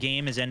 Especially if the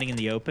game is ending in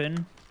the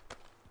open.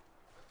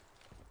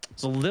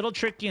 It's a little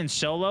tricky in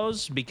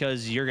solos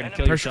because you're going to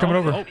kill Pressure yourself. coming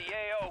over.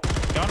 Oh,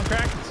 got him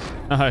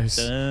cracked. Nice.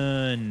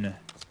 Done.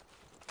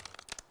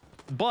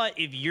 But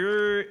if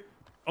you're...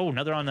 Oh,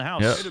 another on the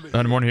house. Yep.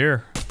 And one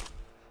here.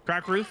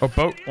 Crack roof. Oh,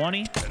 boat. 20.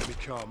 Enemy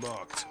car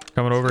marked.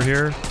 Coming over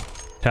here.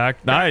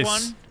 Tack. Nice.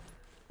 One.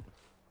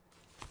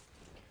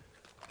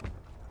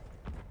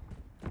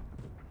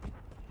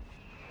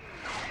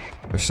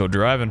 They're still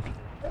driving.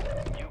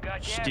 You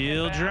got gas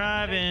Still inbound.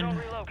 driving.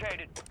 Safe zone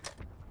relocated.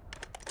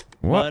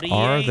 What But he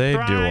are ain't they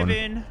doing?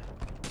 thriving.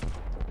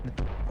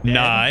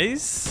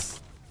 Nice.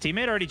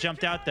 Teammate already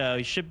jumped out, though.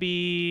 He should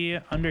be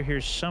under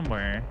here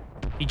somewhere.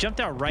 He jumped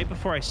out right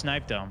before I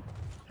sniped him.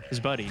 His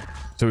buddy.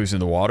 So he's in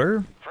the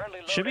water? Friendly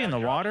Should be in the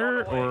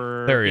water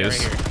or... There he yeah,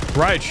 is. right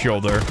here. Right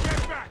shoulder.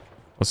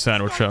 Let's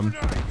sandwich him.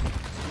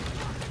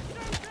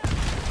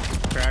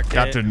 Cracked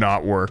That it. did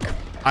not work.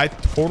 I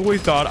totally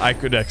thought I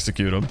could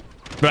execute him.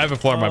 But I have a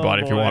flare in my Oh,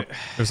 body if you boy. want.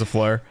 There's a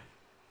flare.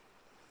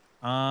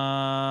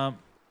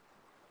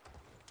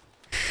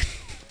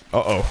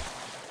 Uh-oh.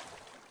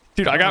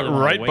 Dude, I got Really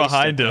wanna right waste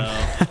behind it, him.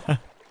 though.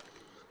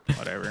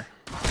 Whatever.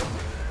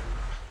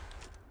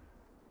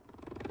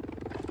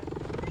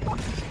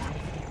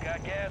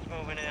 Got gas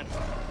moving in.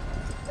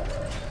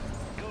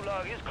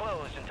 Gulag is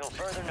closed until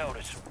further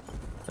notice.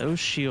 Those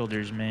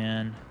shielders,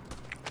 man.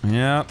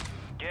 Yeah.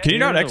 Can you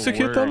not They're the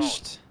execute them?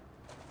 worst.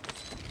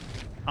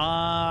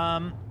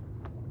 I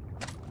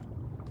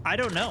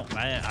don't know.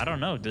 I don't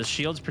know. Does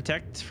shields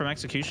protect from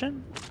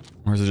execution?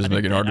 Or is it just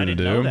making it harder I to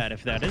didn't know do? that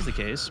if that is the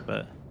case,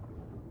 but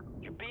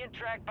You're being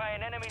tracked by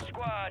an enemy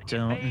squad.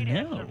 don't Evade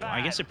and know. I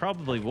guess it survive.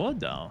 probably would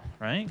though,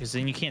 right? Because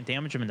then you can't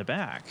damage them in the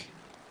back.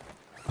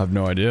 I have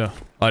no idea.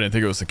 I didn't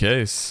think it was the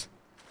case.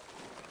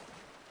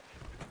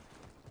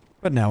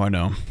 But now I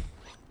know.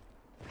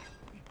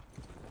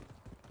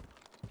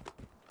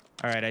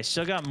 All right, I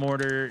still got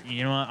mortar.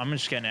 You know what? I'm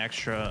just getting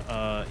extra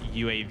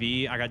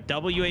UAV. I got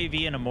double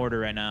UAV and a mortar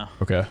right now.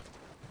 Okay.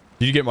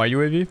 Did you get my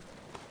UAV?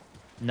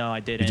 No, I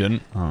You didn't.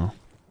 didn't? Oh.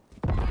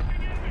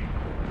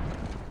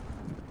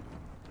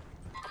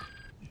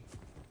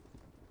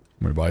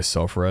 I'm gonna buy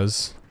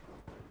self-res.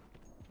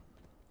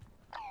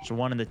 There's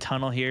one in the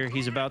tunnel here.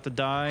 He's about to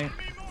die.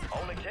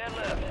 Only 10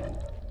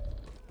 left.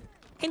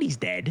 And he's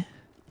dead.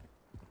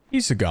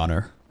 He's a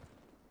goner.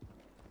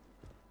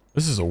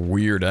 This is a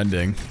weird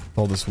ending.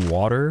 All this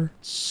water.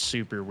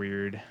 Super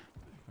weird.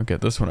 I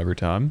get this one every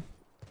time.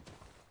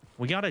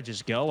 We gotta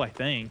just go, I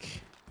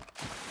think.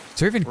 Is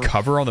there even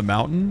cover on the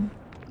mountain?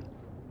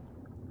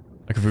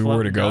 Like if we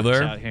were to Floating go ducks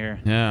there? out here.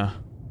 Yeah.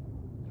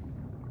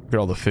 Look at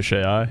all the fish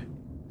AI.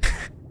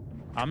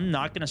 I'm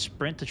not gonna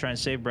sprint to try and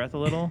save breath a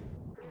little.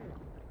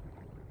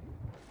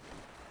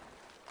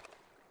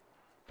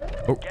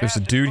 Oh, there's a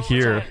dude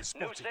here. New safe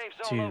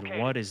zone Dude, located.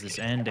 what is this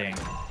ending?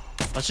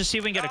 Let's just see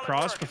if we can get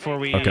across before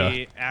we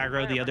Okay.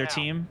 aggro the other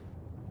team.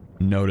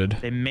 Noted.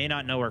 They may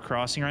not know we're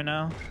crossing right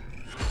now.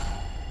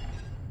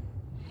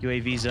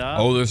 UAV's up.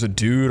 Oh, there's a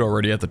dude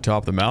already at the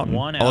top of the mountain.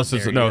 One Oh, out this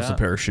is there, no, it's yeah. a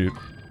parachute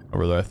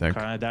over there, I think.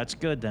 Okay, that's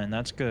good then.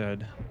 That's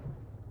good.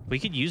 We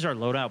could use our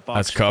loadout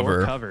box That's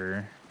cover. for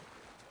cover.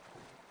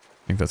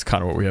 I think that's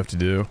kind of what we have to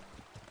do.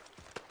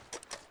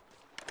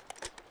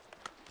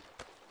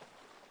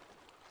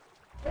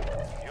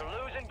 You're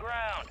losing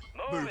ground.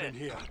 Move it.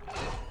 here.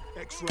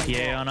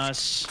 PA on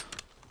us.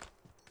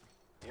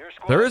 Your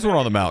squad There is one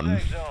on the in mountain.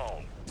 safe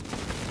zone.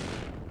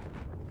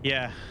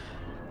 Yeah.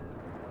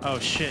 Oh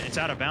shit, it's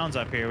out of bounds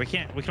up here. We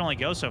can only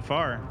go so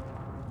far.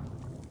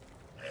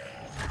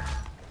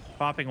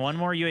 Popping one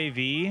more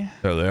UAV.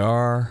 There they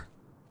are.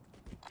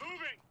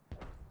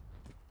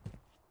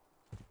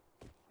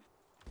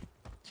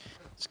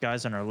 These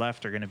guys on our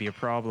left are gonna be a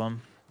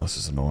problem. This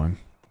is annoying.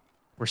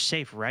 We're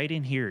safe right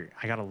in here.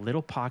 I got a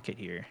little pocket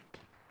here.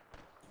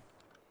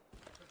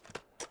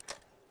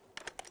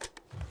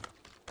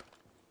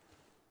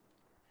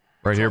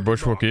 Right here,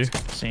 Bush Wookie.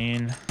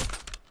 Scene.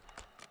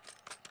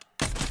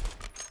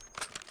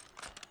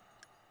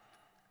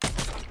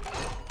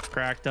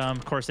 Cracked them.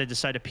 Of course, they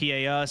decide to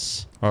PA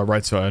us.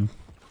 Right side.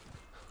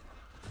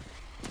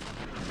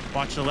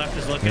 Watch the left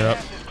is looking. Yep.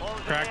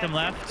 Cracked them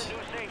left. New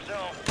safe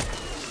zone.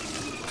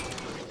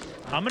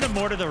 I'm gonna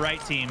mortar the right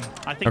team.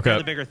 I think Okay. they're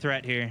the bigger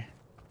threat here.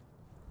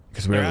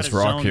 Because we They're have out this of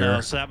rock zone, here.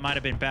 though, so that might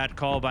have been bad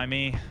call by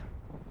me.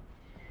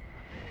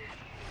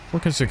 We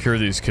can secure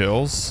these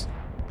kills.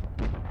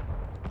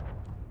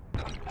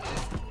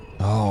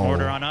 Oh,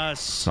 Mortar on it's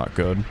us. not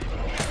good.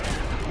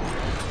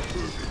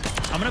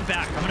 I'm gonna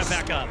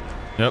back up.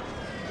 Yep.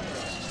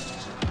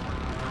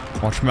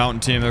 Watch mountain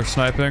team, they're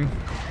sniping.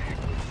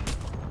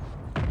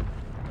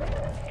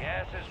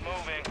 Gas is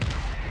moving.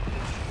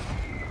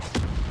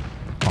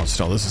 Oh,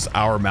 still, this is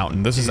our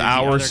mountain. This is The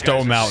our other guys Stowe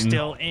are Mountain.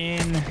 Still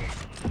in.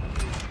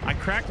 I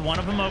cracked one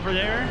of them over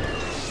there.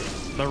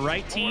 The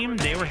right team,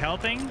 they were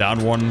helping.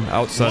 Down one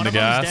outside One the of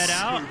them's gas. dead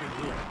out.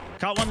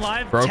 Caught one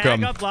live. Broke Tag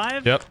him. up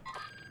live. Yep.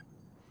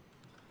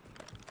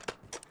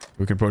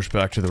 We can push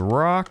back to the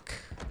rock.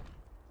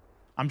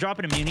 I'm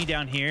dropping a muni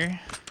down here.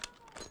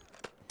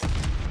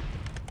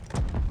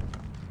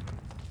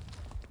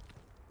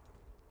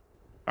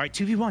 All right,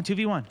 2v1,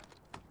 2v1.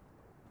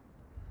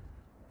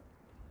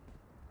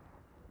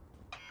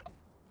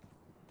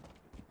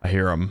 I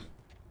hear him.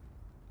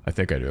 I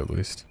think I do at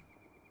least.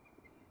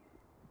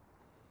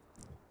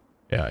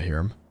 Yeah, I hear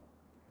him.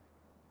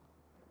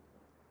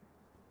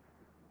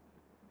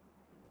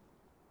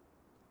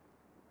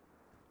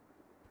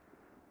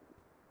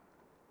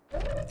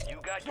 You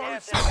got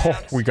gas Oh,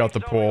 inbound. we got the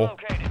Safe zone pull.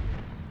 relocated.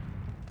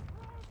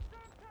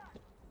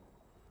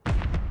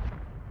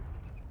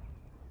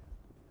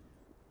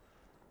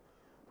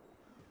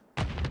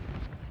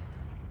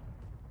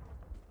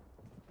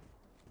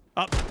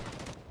 Up.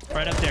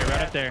 Right up there,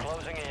 right up there.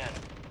 Closing in.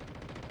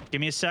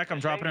 Give me a sec. I'm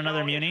dropping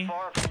another muni.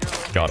 Far from your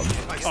Got him.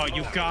 Oh,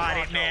 you got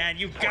it, man.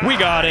 You got it. We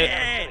got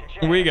it.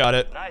 We got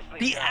it.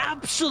 The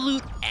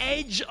absolute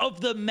edge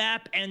of the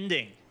map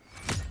ending.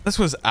 This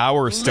was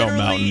our Stone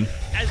Literally Mountain.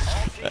 as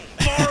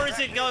far as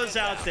it goes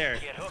out there.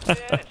 Get hooked in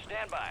and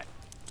stand by.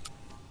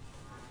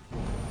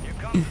 Here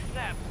comes the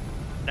snap.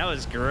 That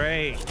was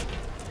great.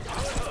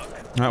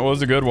 That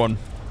was a good one.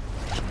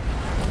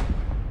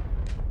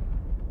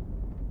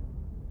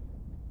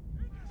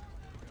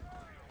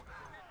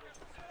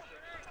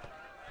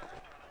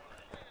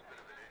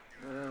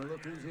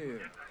 Look who's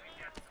here.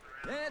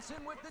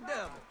 Dancing with the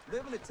devil,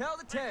 living to tell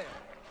the tale.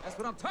 That's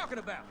what I'm talking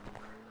about.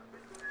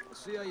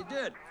 Let's see how you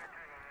did.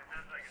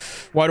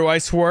 Why do I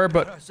swear,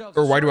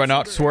 or why do I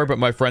not swear, but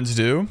my friends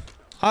do?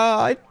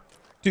 I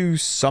do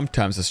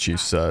sometimes, as Chief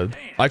said.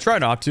 I try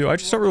not to. I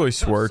just don't really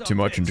swear too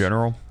much in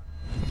general.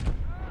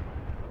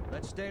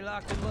 Let's stay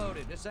locked and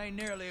loaded. This ain't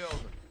nearly over.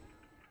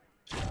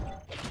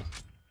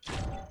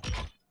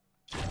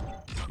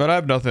 But I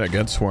have nothing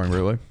against swearing,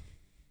 really.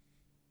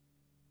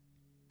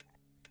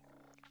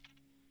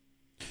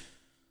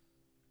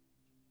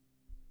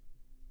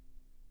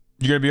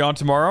 You gonna be on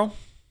tomorrow?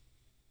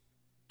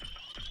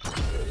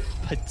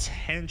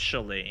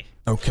 Potentially.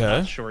 Okay.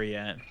 Not sure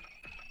yet.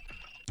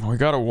 We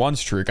got a 1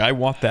 streak. I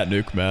want that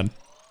nuke, man.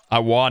 I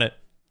want it.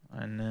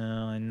 I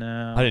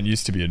know. I didn't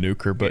used to be a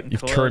nuker, but Getting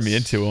you've turned me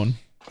close. into one.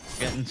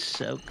 Getting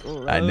so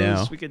close. I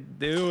know. We could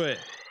do it.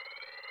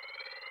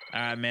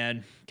 All right,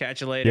 man.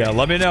 Catch you later. Yeah,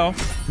 let me know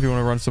if you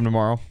want to run some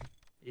tomorrow.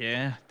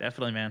 Yeah,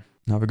 definitely, man.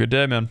 Have a good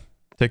day, man.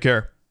 Take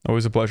care.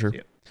 Always a pleasure. See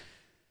ya.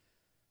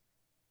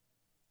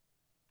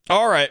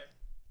 All right.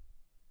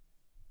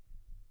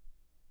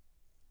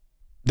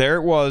 There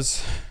it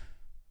was.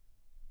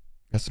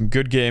 Got some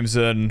good games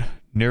in.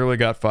 Nearly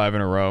got 5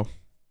 in a row.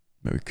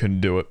 But we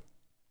couldn't do it.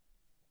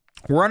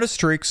 We're on a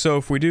streak, so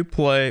if we do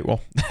play...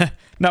 Well,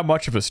 not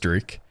much of a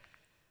streak.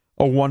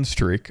 A 1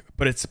 streak.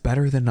 But it's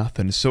better than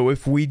nothing. So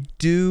if we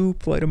do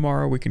play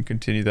tomorrow, we can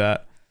continue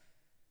that.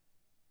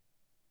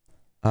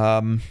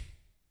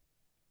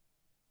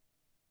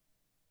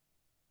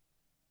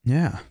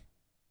 Yeah.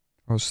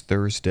 It was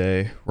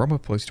Thursday. Roma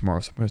plays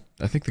tomorrow, so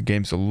I think the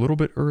game's a little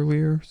bit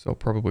earlier, so I'll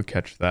probably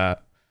catch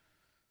that.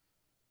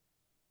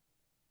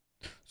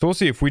 So we'll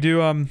see if we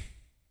do, I'm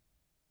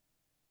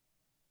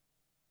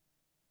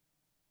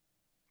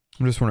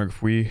just wondering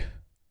if we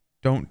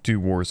don't do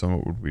Warzone,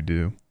 what would we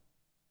do?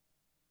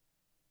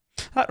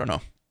 I don't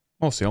know.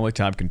 We'll see. Only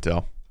time can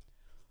tell.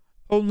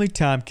 Only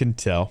time can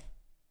tell.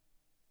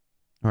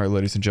 All right,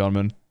 ladies and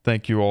gentlemen,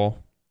 thank you all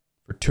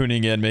for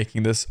tuning in,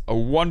 making this a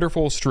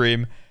wonderful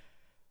stream.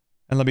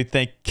 And let me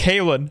thank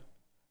Kalen,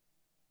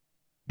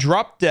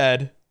 Drop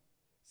Dead,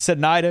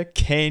 Senida,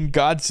 Kane,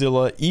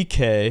 Godzilla,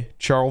 EK,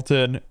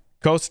 Charlton,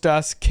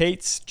 Kostas,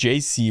 Kates,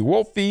 JC,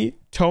 Wolfie,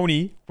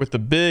 Tony with the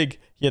big,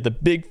 he had the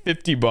big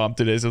 50 bomb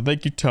today, so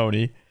thank you,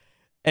 Tony.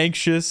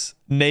 Anxious,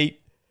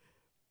 Nate,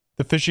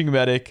 the Fishing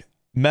Medic,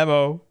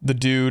 Memo, the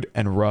Dude,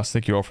 and Russ.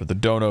 Thank you all for the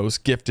donos,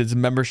 gifteds,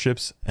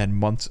 memberships, and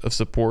months of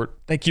support.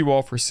 Thank you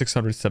all for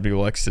 670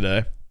 likes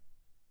today.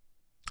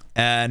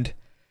 And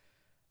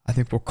I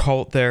think we'll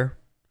call it there.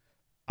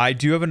 I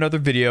do have another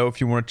video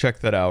if you want to check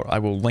that out. I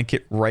will link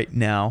it right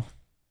now.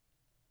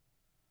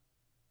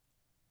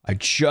 I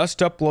just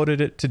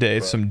uploaded it today.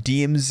 Some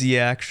DMZ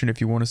action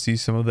if you want to see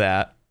some of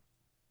that.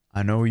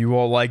 I know you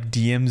all like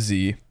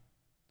DMZ.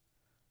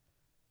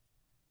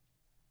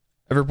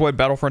 Ever played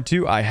Battlefront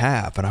 2? I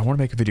have, and I want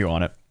to make a video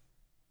on it.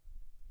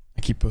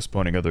 I keep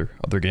postponing other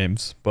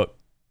games, but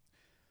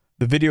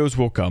the videos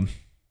will come.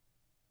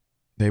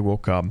 They will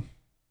come.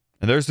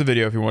 And there's the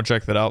video if you want to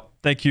check that out.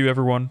 Thank you,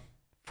 everyone,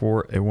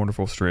 for a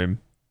wonderful stream.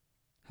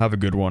 Have a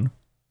good one.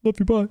 Love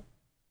you, bye.